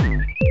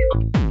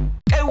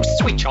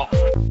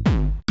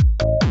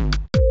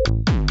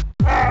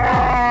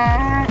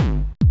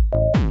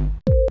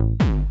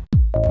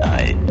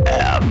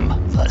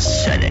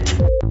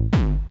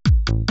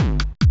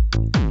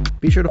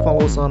 be sure to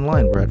follow us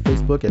online. We're at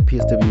Facebook at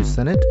PSW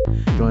Senate.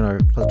 Join our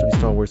Plus W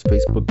Star Wars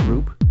Facebook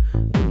group,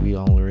 where we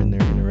all are in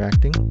there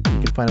interacting. You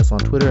can find us on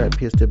Twitter at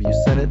PSW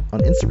Senate. On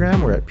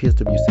Instagram, we're at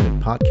PSW Senate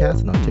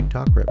Podcast. And on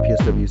TikTok, we're at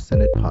PSW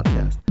Senate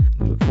Podcast.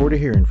 We look forward to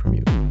hearing from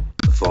you.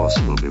 The Force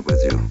will be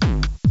with you,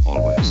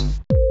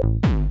 always.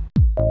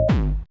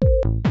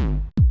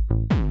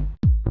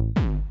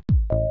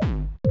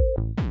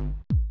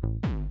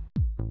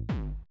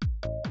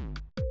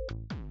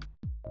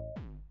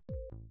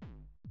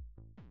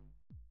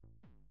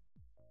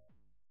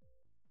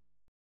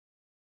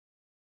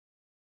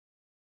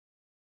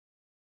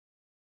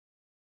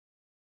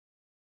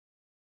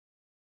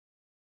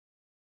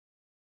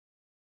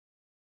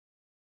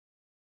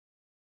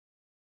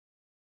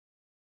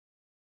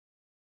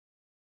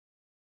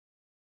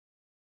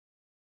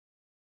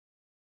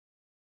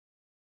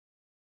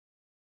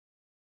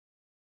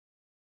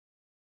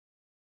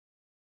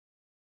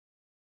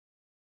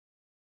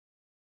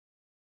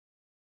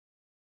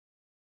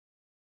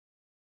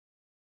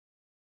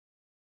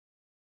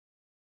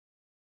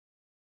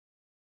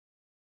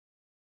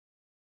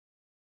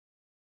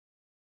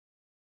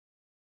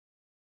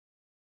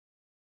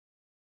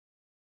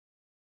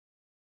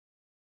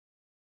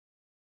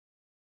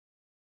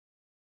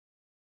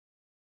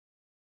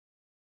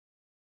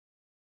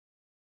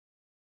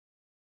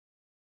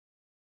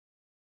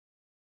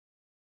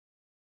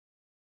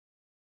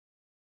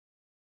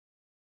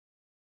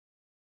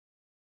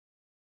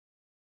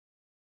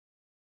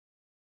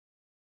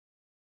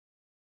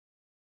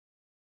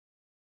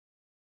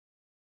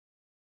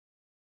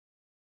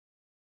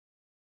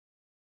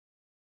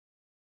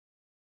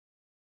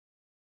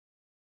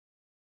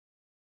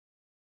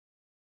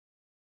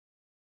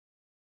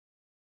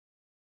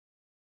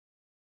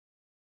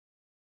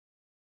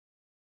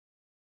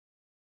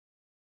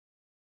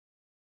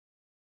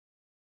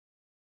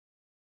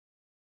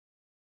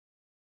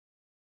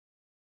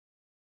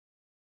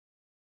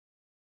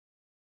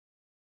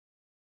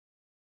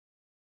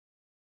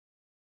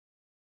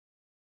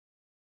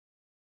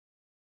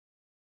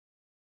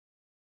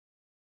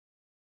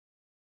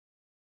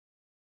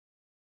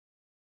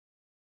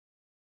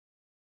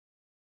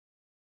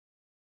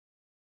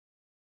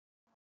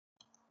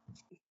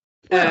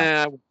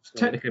 Well,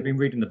 technically, I've been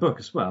reading the book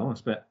as well.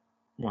 I bet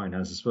Ryan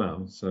has as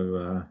well.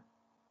 So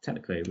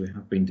technically, we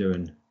have been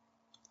doing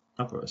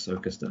other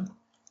Ahsoka stuff.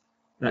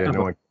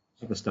 Other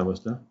Star Wars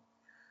stuff.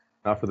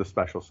 Not for the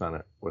special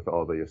Senate with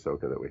all the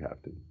Ahsoka that we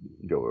have to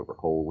go over.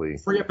 Holy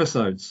 3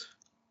 episodes.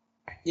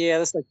 Yeah,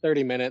 that's like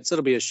 30 minutes.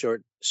 It'll be a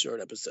short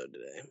episode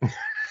today.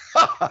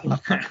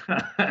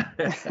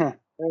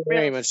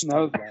 Very much.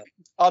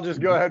 I'll just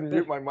go ahead and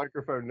mute my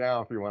microphone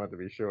now if you want it to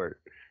be short.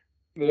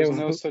 There's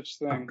no such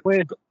thing.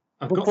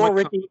 I've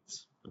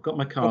got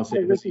my cards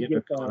here.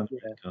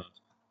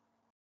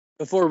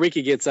 Before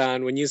Ricky gets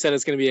on, when you said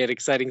it's going to be an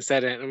exciting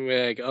Senate, I'm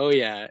like, oh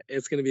yeah,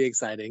 it's going to be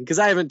exciting. Because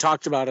I haven't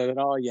talked about it at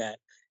all yet.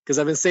 Because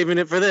I've been saving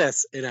it for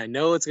this. And I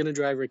know it's going to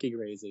drive Ricky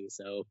crazy.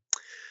 So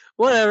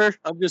whatever.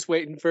 I'm just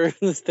waiting for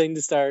this thing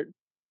to start.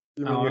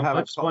 You mean you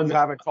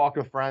haven't talked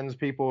to friends,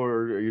 people,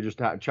 or you just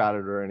haven't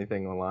chatted or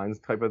anything online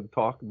type of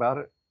talk about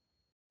it?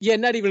 Yeah,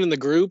 not even in the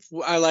group.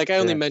 I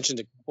only mentioned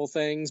a couple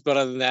things, but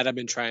other than that, I've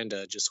been trying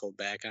to just hold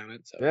back on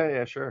it. So.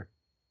 Yeah, sure.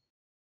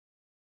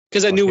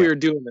 Because I knew we were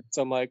doing it,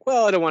 so I'm like,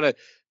 well, I don't want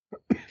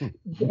to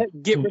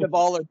get rid of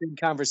all our big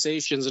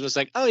conversations. And it's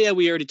like, oh yeah,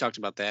 we already talked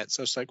about that.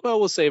 So it's like, well,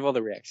 we'll save all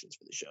the reactions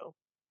for the show.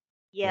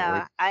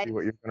 Yeah, see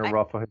what you're going to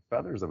ruffle his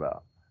feathers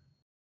about.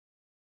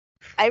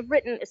 I've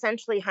written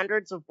essentially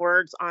hundreds of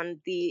words on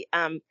the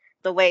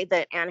way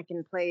that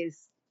Hayden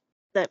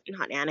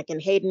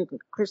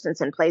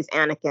Christensen plays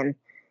Anakin,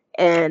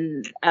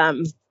 and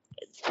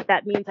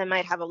that means I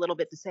might have a little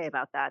bit to say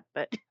about that,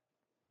 but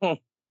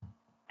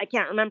I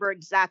can't remember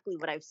exactly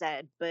what I've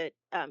said, but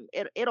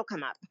it'll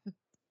come up.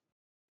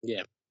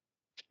 Yeah.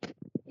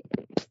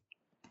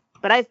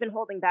 But I've been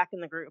holding back in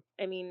the group.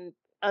 I mean,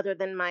 other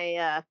than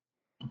my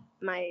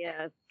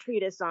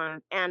treatise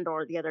on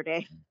Andor the other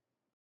day.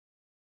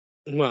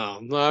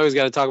 Well, I always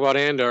got to talk about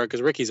Andor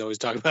because Ricky's always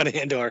talking about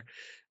Andor.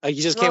 Like,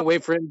 you just can't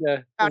wait for him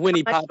to, when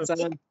he pops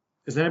on.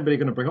 Is anybody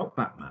going to bring up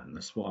Batman?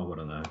 That's what I want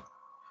to know.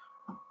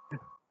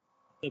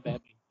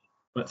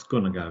 It's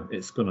going to go.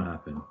 It's going to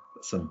happen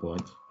at some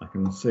point. I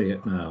can see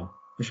it now.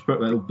 We should put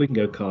that little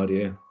bingo card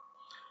here.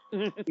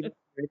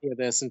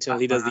 This until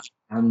he does the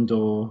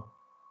Andor.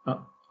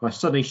 I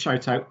suddenly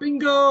shout out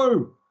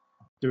bingo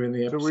during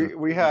the episode. So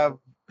we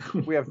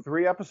have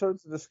 3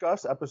 episodes to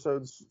discuss.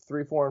 Episodes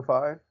 3, 4, and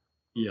 5.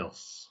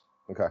 Yes.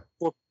 Okay.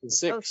 4 and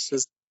 6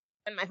 is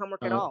and my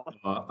homework at all.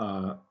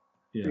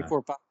 Yeah. 3,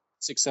 4, 5,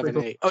 6,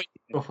 7, 8. Oh,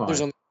 yeah.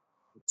 There's only.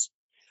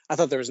 I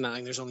thought there was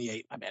 9. There's only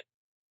 8. I bet.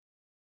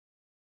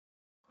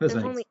 There's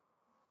only.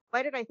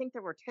 Why did I think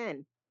there were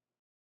 10?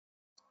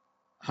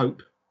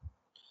 Hope.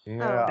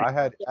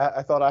 Yeah,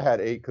 I thought I had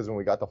 8 because when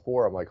we got to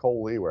 4, I'm like,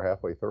 holy, we're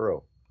halfway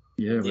through.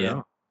 Yeah, we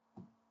are.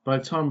 By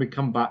the time we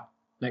come back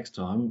next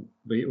time,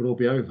 it will all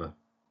be over.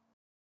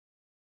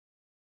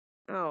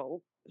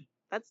 Oh,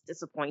 that's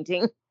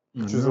disappointing.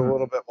 Which is a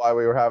little bit why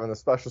we were having the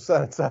special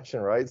Senate session,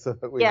 right? So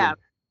that we could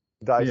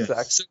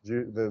dissect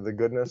the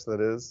goodness that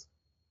is.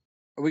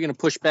 Are we going to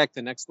push back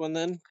the next one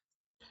then?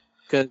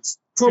 Because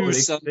probably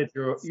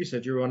you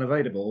said you were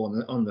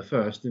unavailable on the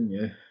first, didn't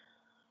you?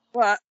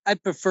 Well, I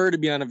prefer to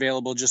be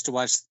unavailable just to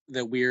watch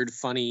the weird,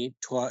 funny.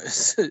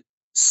 The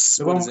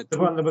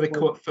one where they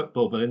call it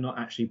football, but they're not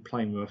actually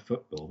playing with a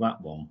football.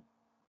 That one.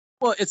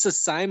 Well, it's a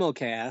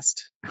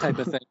simulcast type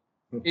of thing.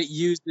 It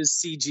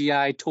uses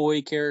CGI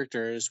toy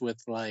characters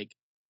with like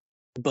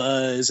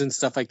Buzz and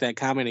stuff like that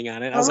commenting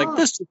on it. I was like,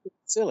 this is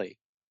silly.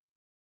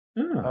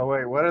 Oh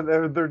wait, what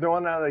are they're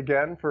doing that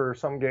again for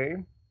some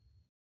game?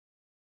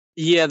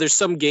 Yeah, there's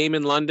some game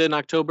in London,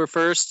 October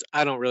 1st.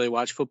 I don't really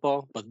watch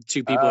football, but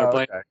two people are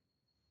playing. Okay.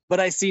 But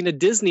I seen a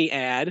Disney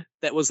ad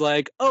that was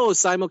like, "Oh,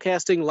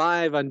 simulcasting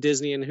live on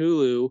Disney and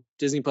Hulu,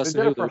 Disney Plus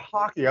and Hulu." They did it for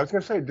hockey. I was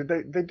going to say,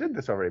 they did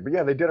this already? But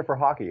yeah, they did it for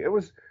hockey. It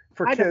was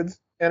for kids,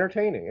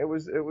 entertaining. It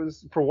was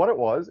for what it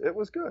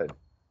was good.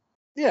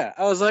 Yeah,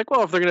 I was like,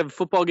 well, if they're gonna have a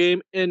football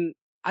game, and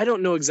I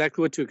don't know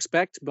exactly what to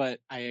expect, but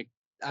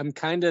I'm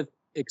kind of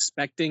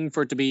expecting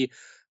for it to be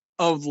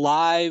a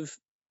live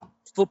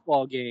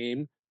football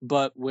game,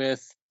 but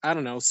with, I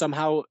don't know,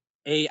 somehow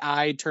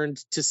AI turned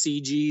to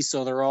CG,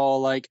 so they're all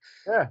like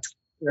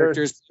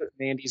characters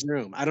in Andy's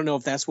room. I don't know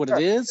if that's what it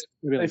is.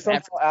 They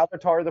somehow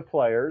avatar the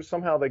players.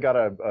 Somehow they got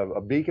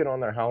a beacon on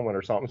their helmet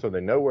or something, so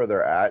they know where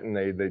they're at, and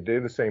they do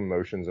the same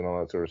motions and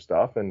all that sort of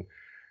stuff.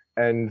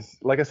 And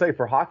like I say,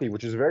 for hockey,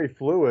 which is very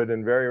fluid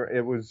and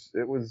it was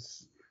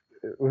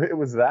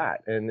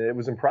that, and it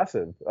was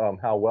impressive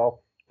how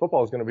well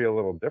football is going to be a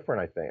little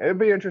different. I think it'd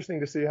be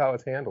interesting to see how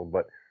it's handled,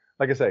 but.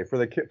 Like I say,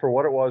 for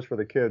what it was for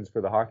the kids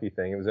for the hockey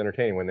thing, it was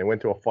entertaining. When they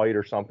went to a fight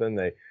or something,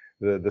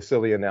 the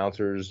silly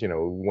announcers,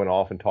 went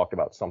off and talked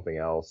about something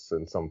else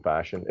in some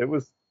fashion. It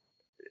was,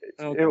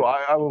 I'll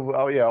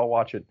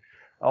watch it.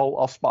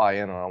 I'll spy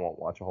in on. I won't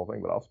watch the whole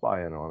thing, but I'll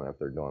spy in on it if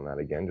they're doing that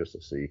again, just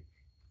to see,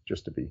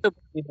 just to be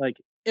like,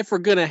 if we're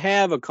gonna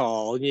have a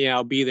call,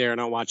 I'll be there and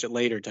I'll watch it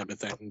later, type of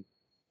thing.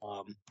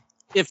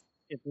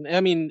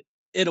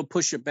 It'll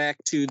push it back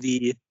to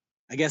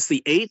I guess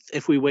the 8th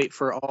if we wait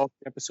for all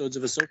episodes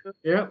of Ahsoka.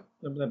 Yeah,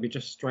 that'd be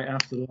just straight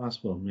after the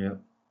last one. Yeah.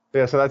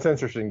 Yeah, so that's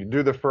interesting. You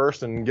do the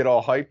first and get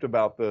all hyped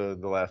about the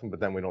last one, but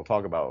then we don't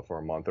talk about it for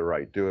a month. Or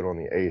right, do it on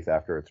the 8th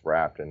after it's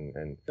wrapped and.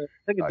 I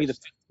think it'd be the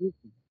 5th.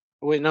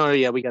 Wait, no,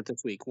 yeah, we got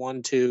this week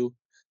 1, 2,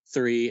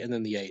 3, and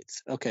then the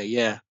 8th. Okay,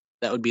 yeah,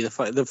 that would be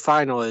the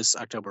final is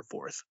October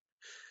 4th.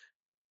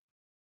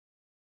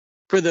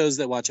 For those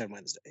that watch on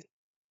Wednesday.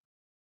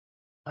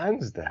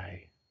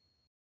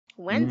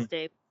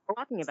 Wednesday.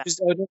 Talking about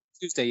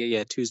Tuesday,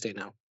 yeah, Tuesday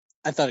now.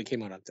 I thought it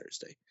came out on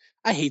Thursday.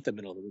 I hate the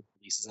middle of the week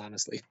releases,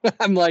 honestly.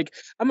 I'm like,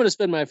 I'm gonna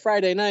spend my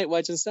Friday night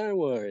watching Star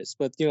Wars,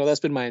 but that's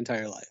been my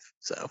entire life.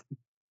 So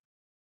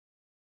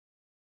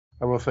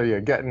I will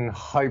say, getting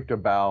hyped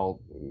about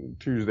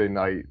Tuesday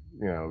night,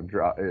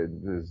 it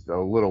is a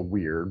little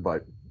weird,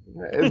 but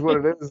it is what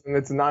it is, and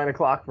it's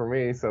 9:00 for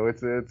me, so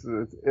it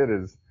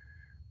is.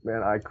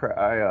 Man, I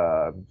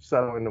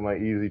settle into my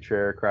easy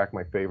chair, crack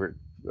my favorite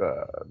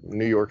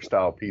New York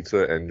style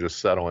pizza, and just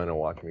settle in and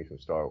watch me some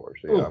Star Wars.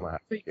 So, I'm a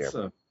happy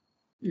camper.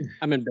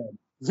 I'm in bed.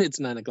 It's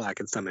 9:00.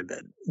 It's time in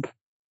bed.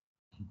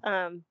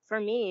 For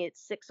me,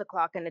 it's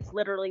 6:00, and it's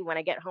literally when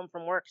I get home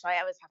from work, so I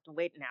always have to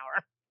wait an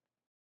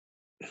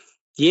hour.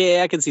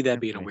 Yeah, I can see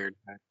that being a weird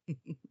time.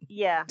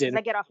 Yeah, because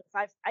I get off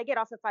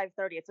at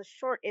 5:30. It's a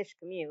short-ish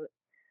commute,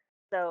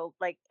 so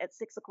like at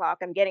 6:00,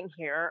 I'm getting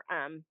here,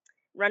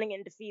 running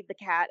in to feed the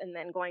cat, and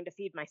then going to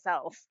feed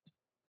myself.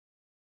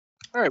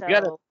 All right, we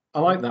got it. I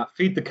like that.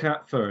 Feed the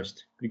cat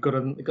first. You got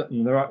them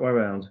the right way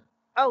around.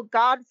 Oh,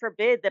 God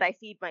forbid that I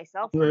feed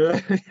myself. Yeah.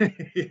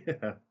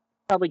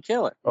 Probably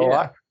kill it. Oh,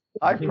 yeah.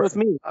 with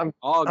me. I'm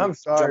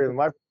sorry.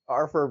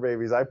 Our fur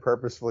babies, I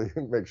purposefully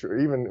make sure.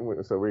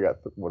 Even so, we got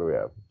what do we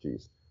have?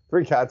 Jeez,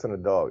 3 cats and a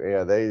dog.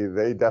 Yeah,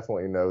 they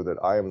definitely know that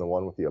I am the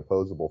one with the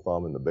opposable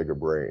thumb and the bigger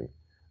brain.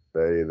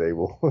 They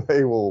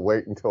will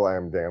wait until I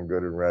am damn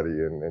good and ready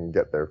and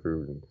get their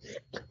food.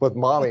 But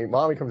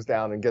mommy comes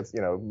down and gets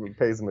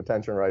pays them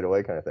attention right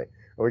away, kind of thing.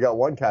 And we got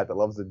one cat that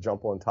loves to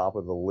jump on top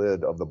of the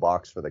lid of the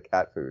box for the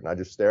cat food, and I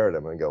just stare at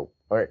him and go,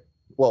 all right,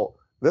 well,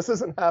 this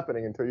isn't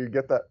happening until you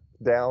get that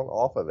down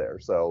off of there.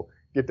 So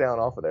get down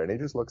off of there. And he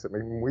just looks at me,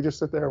 and we just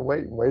sit there and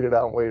wait it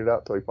out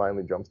until he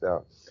finally jumps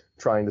down,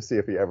 trying to see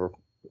if he ever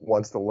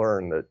wants to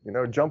learn that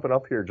jumping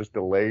up here just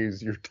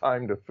delays your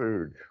time to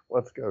food.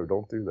 Let's go,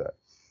 don't do that.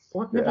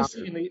 Well,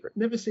 I've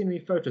never seen any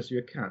photos of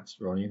your cats,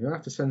 Ron. You're gonna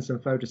have to send some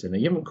photos in there.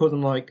 You haven't called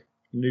them like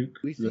Luke,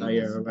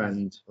 Leia,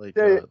 and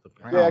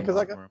because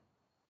I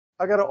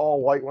got an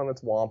all white one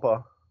that's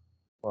Wampa.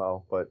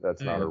 Well, but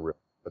that's not a real.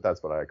 But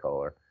that's what I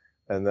call her.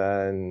 And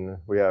then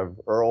we have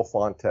Earl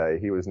Fonte.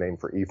 He was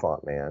named for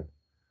Efont Man.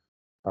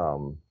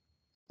 And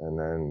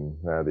then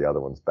the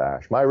other one's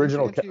Bash. My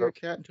original cat. Your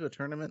cat into a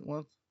tournament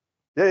once.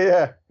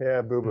 Yeah,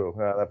 Boo Boo.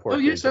 That poor. Oh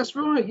yes, kid. That's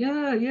right.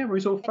 Yeah. Where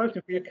he's all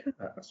fighting for your cat.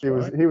 That's he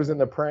was in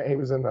the pram. He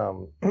was in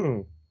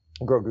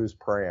Grogu's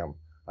pram.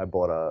 I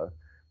bought a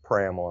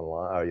pram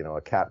online,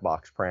 a cat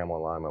box pram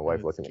online. My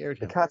wife looked at me.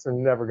 The cats are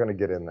never going to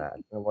get in that.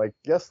 And I'm like,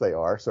 yes, they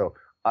are. So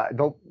I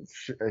don't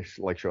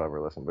like she'll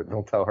ever listen, but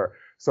don't tell her.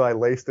 So I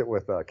laced it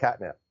with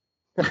catnip.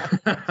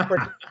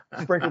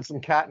 Sprinkled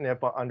some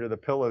catnip under the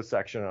pillow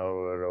section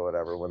or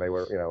whatever when they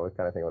were,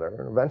 kind of thing,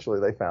 whatever. And eventually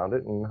they found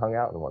it and hung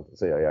out and wanted to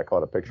see. I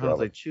caught a picture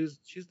of it. Choose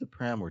the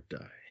pram or die.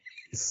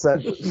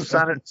 Sent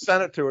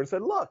it to her and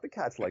said, look, the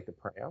cats like the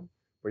pram.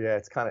 But yeah,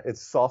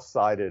 it's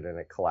soft-sided and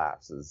it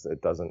collapses.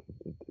 It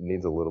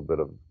needs a little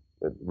bit of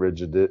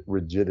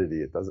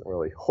rigidity. It doesn't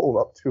really hold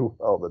up too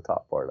well, the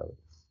top part of it.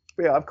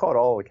 But yeah, I've caught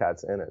all the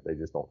cats in it. They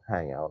just don't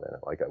hang out in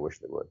it like I wish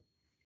they would.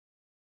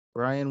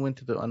 Brian went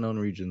to the unknown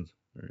regions,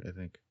 I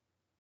think.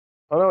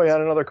 Oh no, he had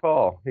another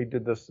call. He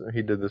did this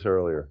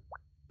earlier.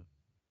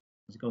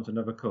 He's gone to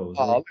another call.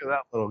 Oh, look at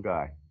that little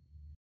guy.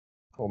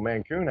 Oh,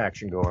 Mancoon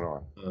action going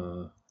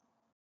on.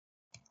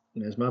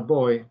 There's my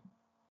boy.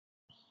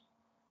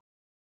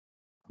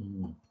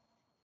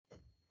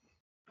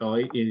 Oh,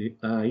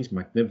 he's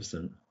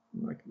magnificent.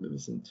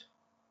 Magnificent.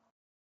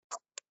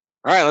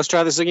 All right, let's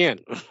try this again.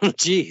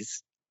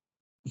 Jeez.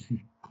 You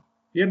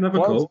have another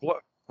call.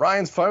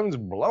 Ryan's phone's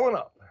blowing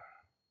up.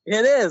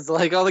 It is.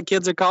 Like, all the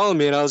kids are calling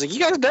me, and I was like, you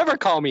guys never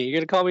call me. You're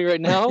going to call me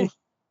right now?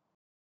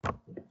 Are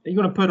you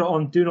going to put it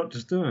on Do Not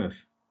Disturb?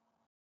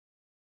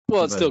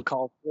 Well, it still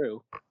calls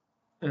through.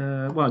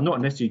 Well, not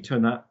unless you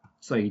turn that,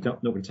 say you're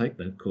not going to take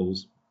the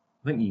calls.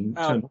 I think you can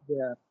turn.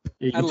 Yeah.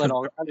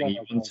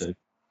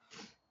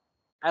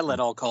 I let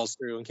all calls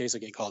through in case I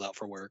get called out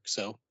for work.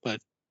 So, but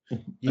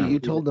you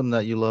told them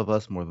that you love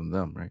us more than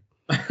them, right?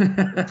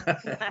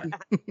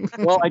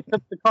 Well, I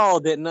took the call,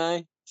 didn't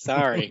I?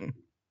 Sorry.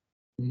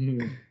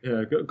 Yeah,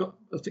 you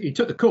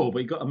took the call,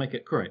 but you got to make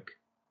it quick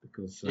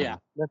because. Yeah,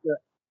 that's it.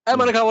 I'm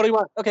on a call. What do you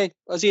want? Okay,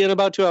 I'll see you in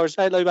about 2 hours.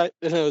 All right, love you, bye.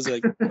 And I was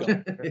like, go.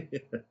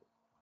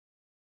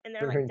 And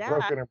they're like,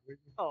 Dad,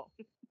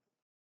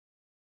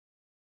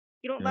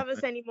 you don't love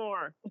us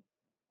anymore.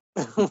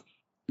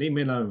 Leave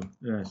me alone.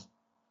 Yes.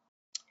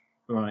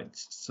 Right.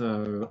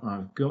 So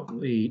I've got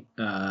the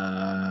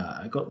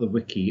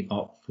wiki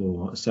up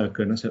for Ahsoka,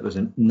 and I said there's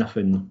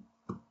nothing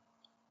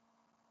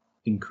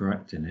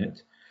incorrect in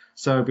it.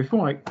 So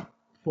before I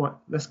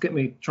let's try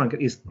and get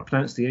these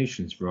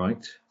pronunciations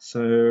right.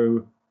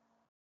 So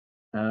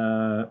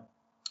Huyang.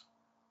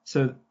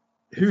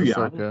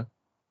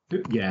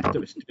 Yeah,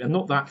 I'm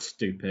not that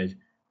stupid.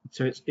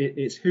 So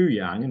it's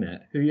Huyang, isn't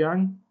it?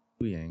 Huyang.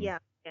 Yeah.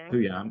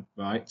 Huyang,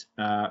 right?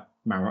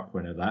 Marok,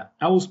 we know that.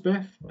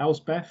 Elsbeth.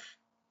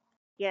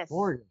 Yes.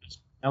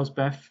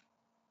 Elsbeth.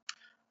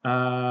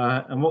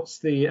 And what's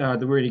the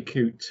really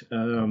cute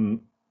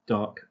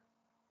dark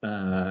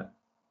Jedi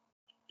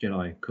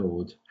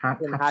called?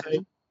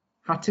 Hattie?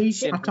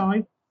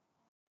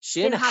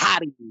 Shin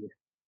Hattie.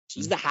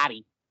 She's the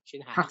Hattie.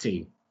 Shin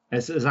Hattie.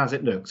 As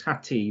it looks.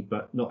 Hattie,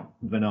 but not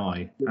with an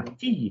I.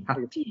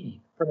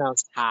 Hattie.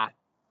 Pronounced hat.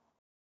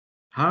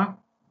 Huh?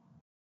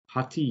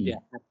 Hattie. Yeah.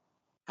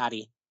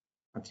 Hattie.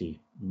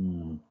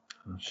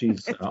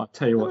 She's. I'll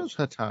tell you what.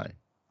 Hattie.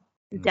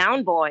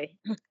 Down boy.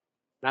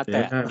 Not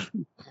that.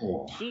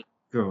 Oh,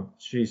 girl,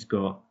 she's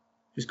got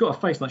a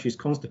face like she's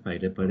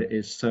constipated, but it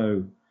is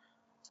so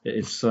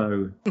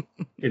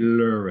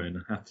alluring,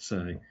 I have to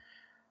say.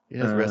 He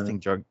has resting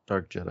dark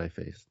Jedi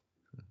face.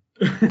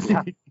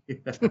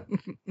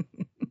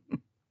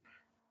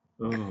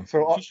 Oh.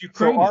 So she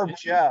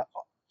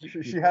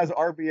has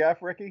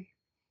RBF, Ricky.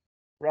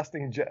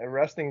 Resting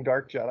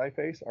dark Jedi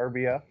face,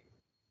 RBF.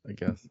 I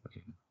guess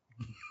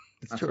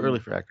it's too early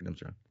for acronyms,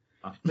 John.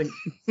 I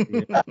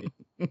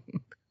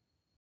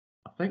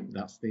think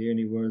that's the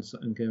only words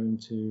that I'm going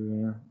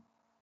to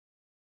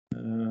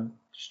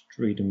just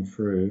read them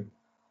through.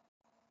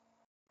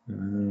 I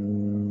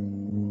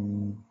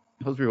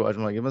was rewatching.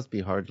 I'm like, it must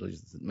be hard to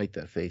just make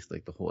that face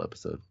like the whole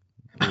episode.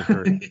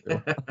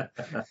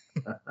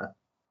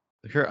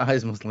 Her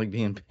eyes must like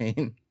be in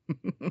pain.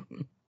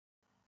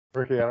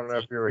 Ricky, I don't know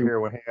if you were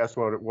here when he asked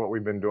what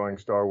we've been doing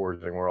Star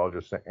Wars, and we're all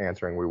just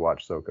answering we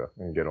watch Ahsoka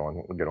and get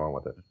on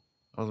with it.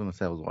 I was gonna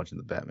say I was watching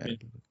the Batman.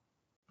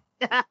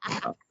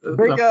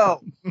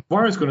 Bingo.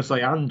 Warren's gonna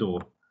say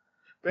Andor.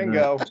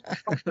 Bingo.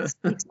 Let's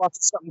watch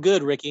something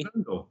good, Ricky.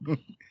 Andor.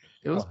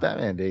 It was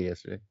Batman Day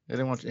yesterday. I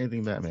didn't watch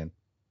anything Batman.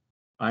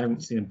 I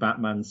haven't seen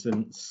Batman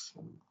since.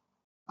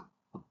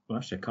 Well,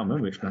 actually, I can't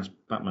remember which last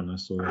Batman I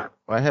saw. Well,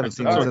 I haven't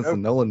seen it since the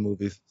Nolan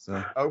movies.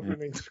 So.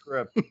 Opening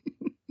script.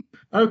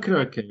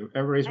 Okay.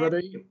 Everybody's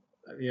ready?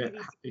 Yeah.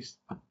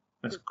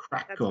 Let's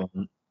crack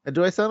on.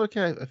 Do I sound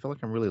okay? I feel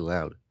like I'm really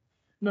loud.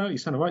 No, you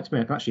sound all right to me.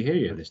 I can actually hear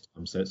you this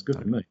time, so it's good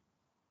for me.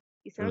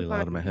 You sound really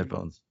loud in my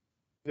headphones.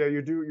 Yeah,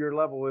 your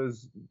level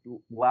is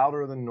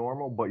louder than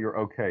normal, but you're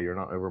okay. You're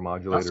not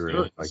overmodulated or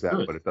anything like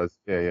that. But it does.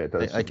 Yeah, it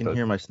does. I can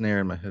hear my snare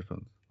in my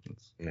headphones.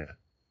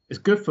 It's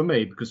good for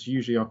me because you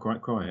usually are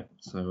quite quiet,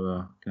 so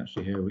I can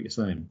actually hear what you're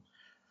saying.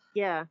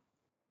 Yeah.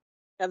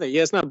 Yeah,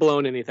 it's not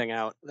blowing anything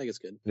out. I think it's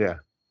good. Yeah.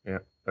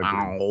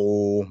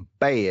 Oh,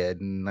 bad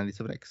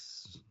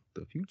 97X.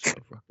 The future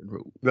of rock and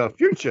roll. The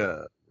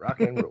future rock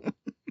and roll.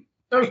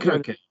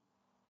 Okay.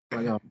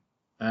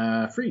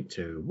 3,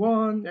 2,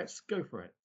 1. Let's go for it.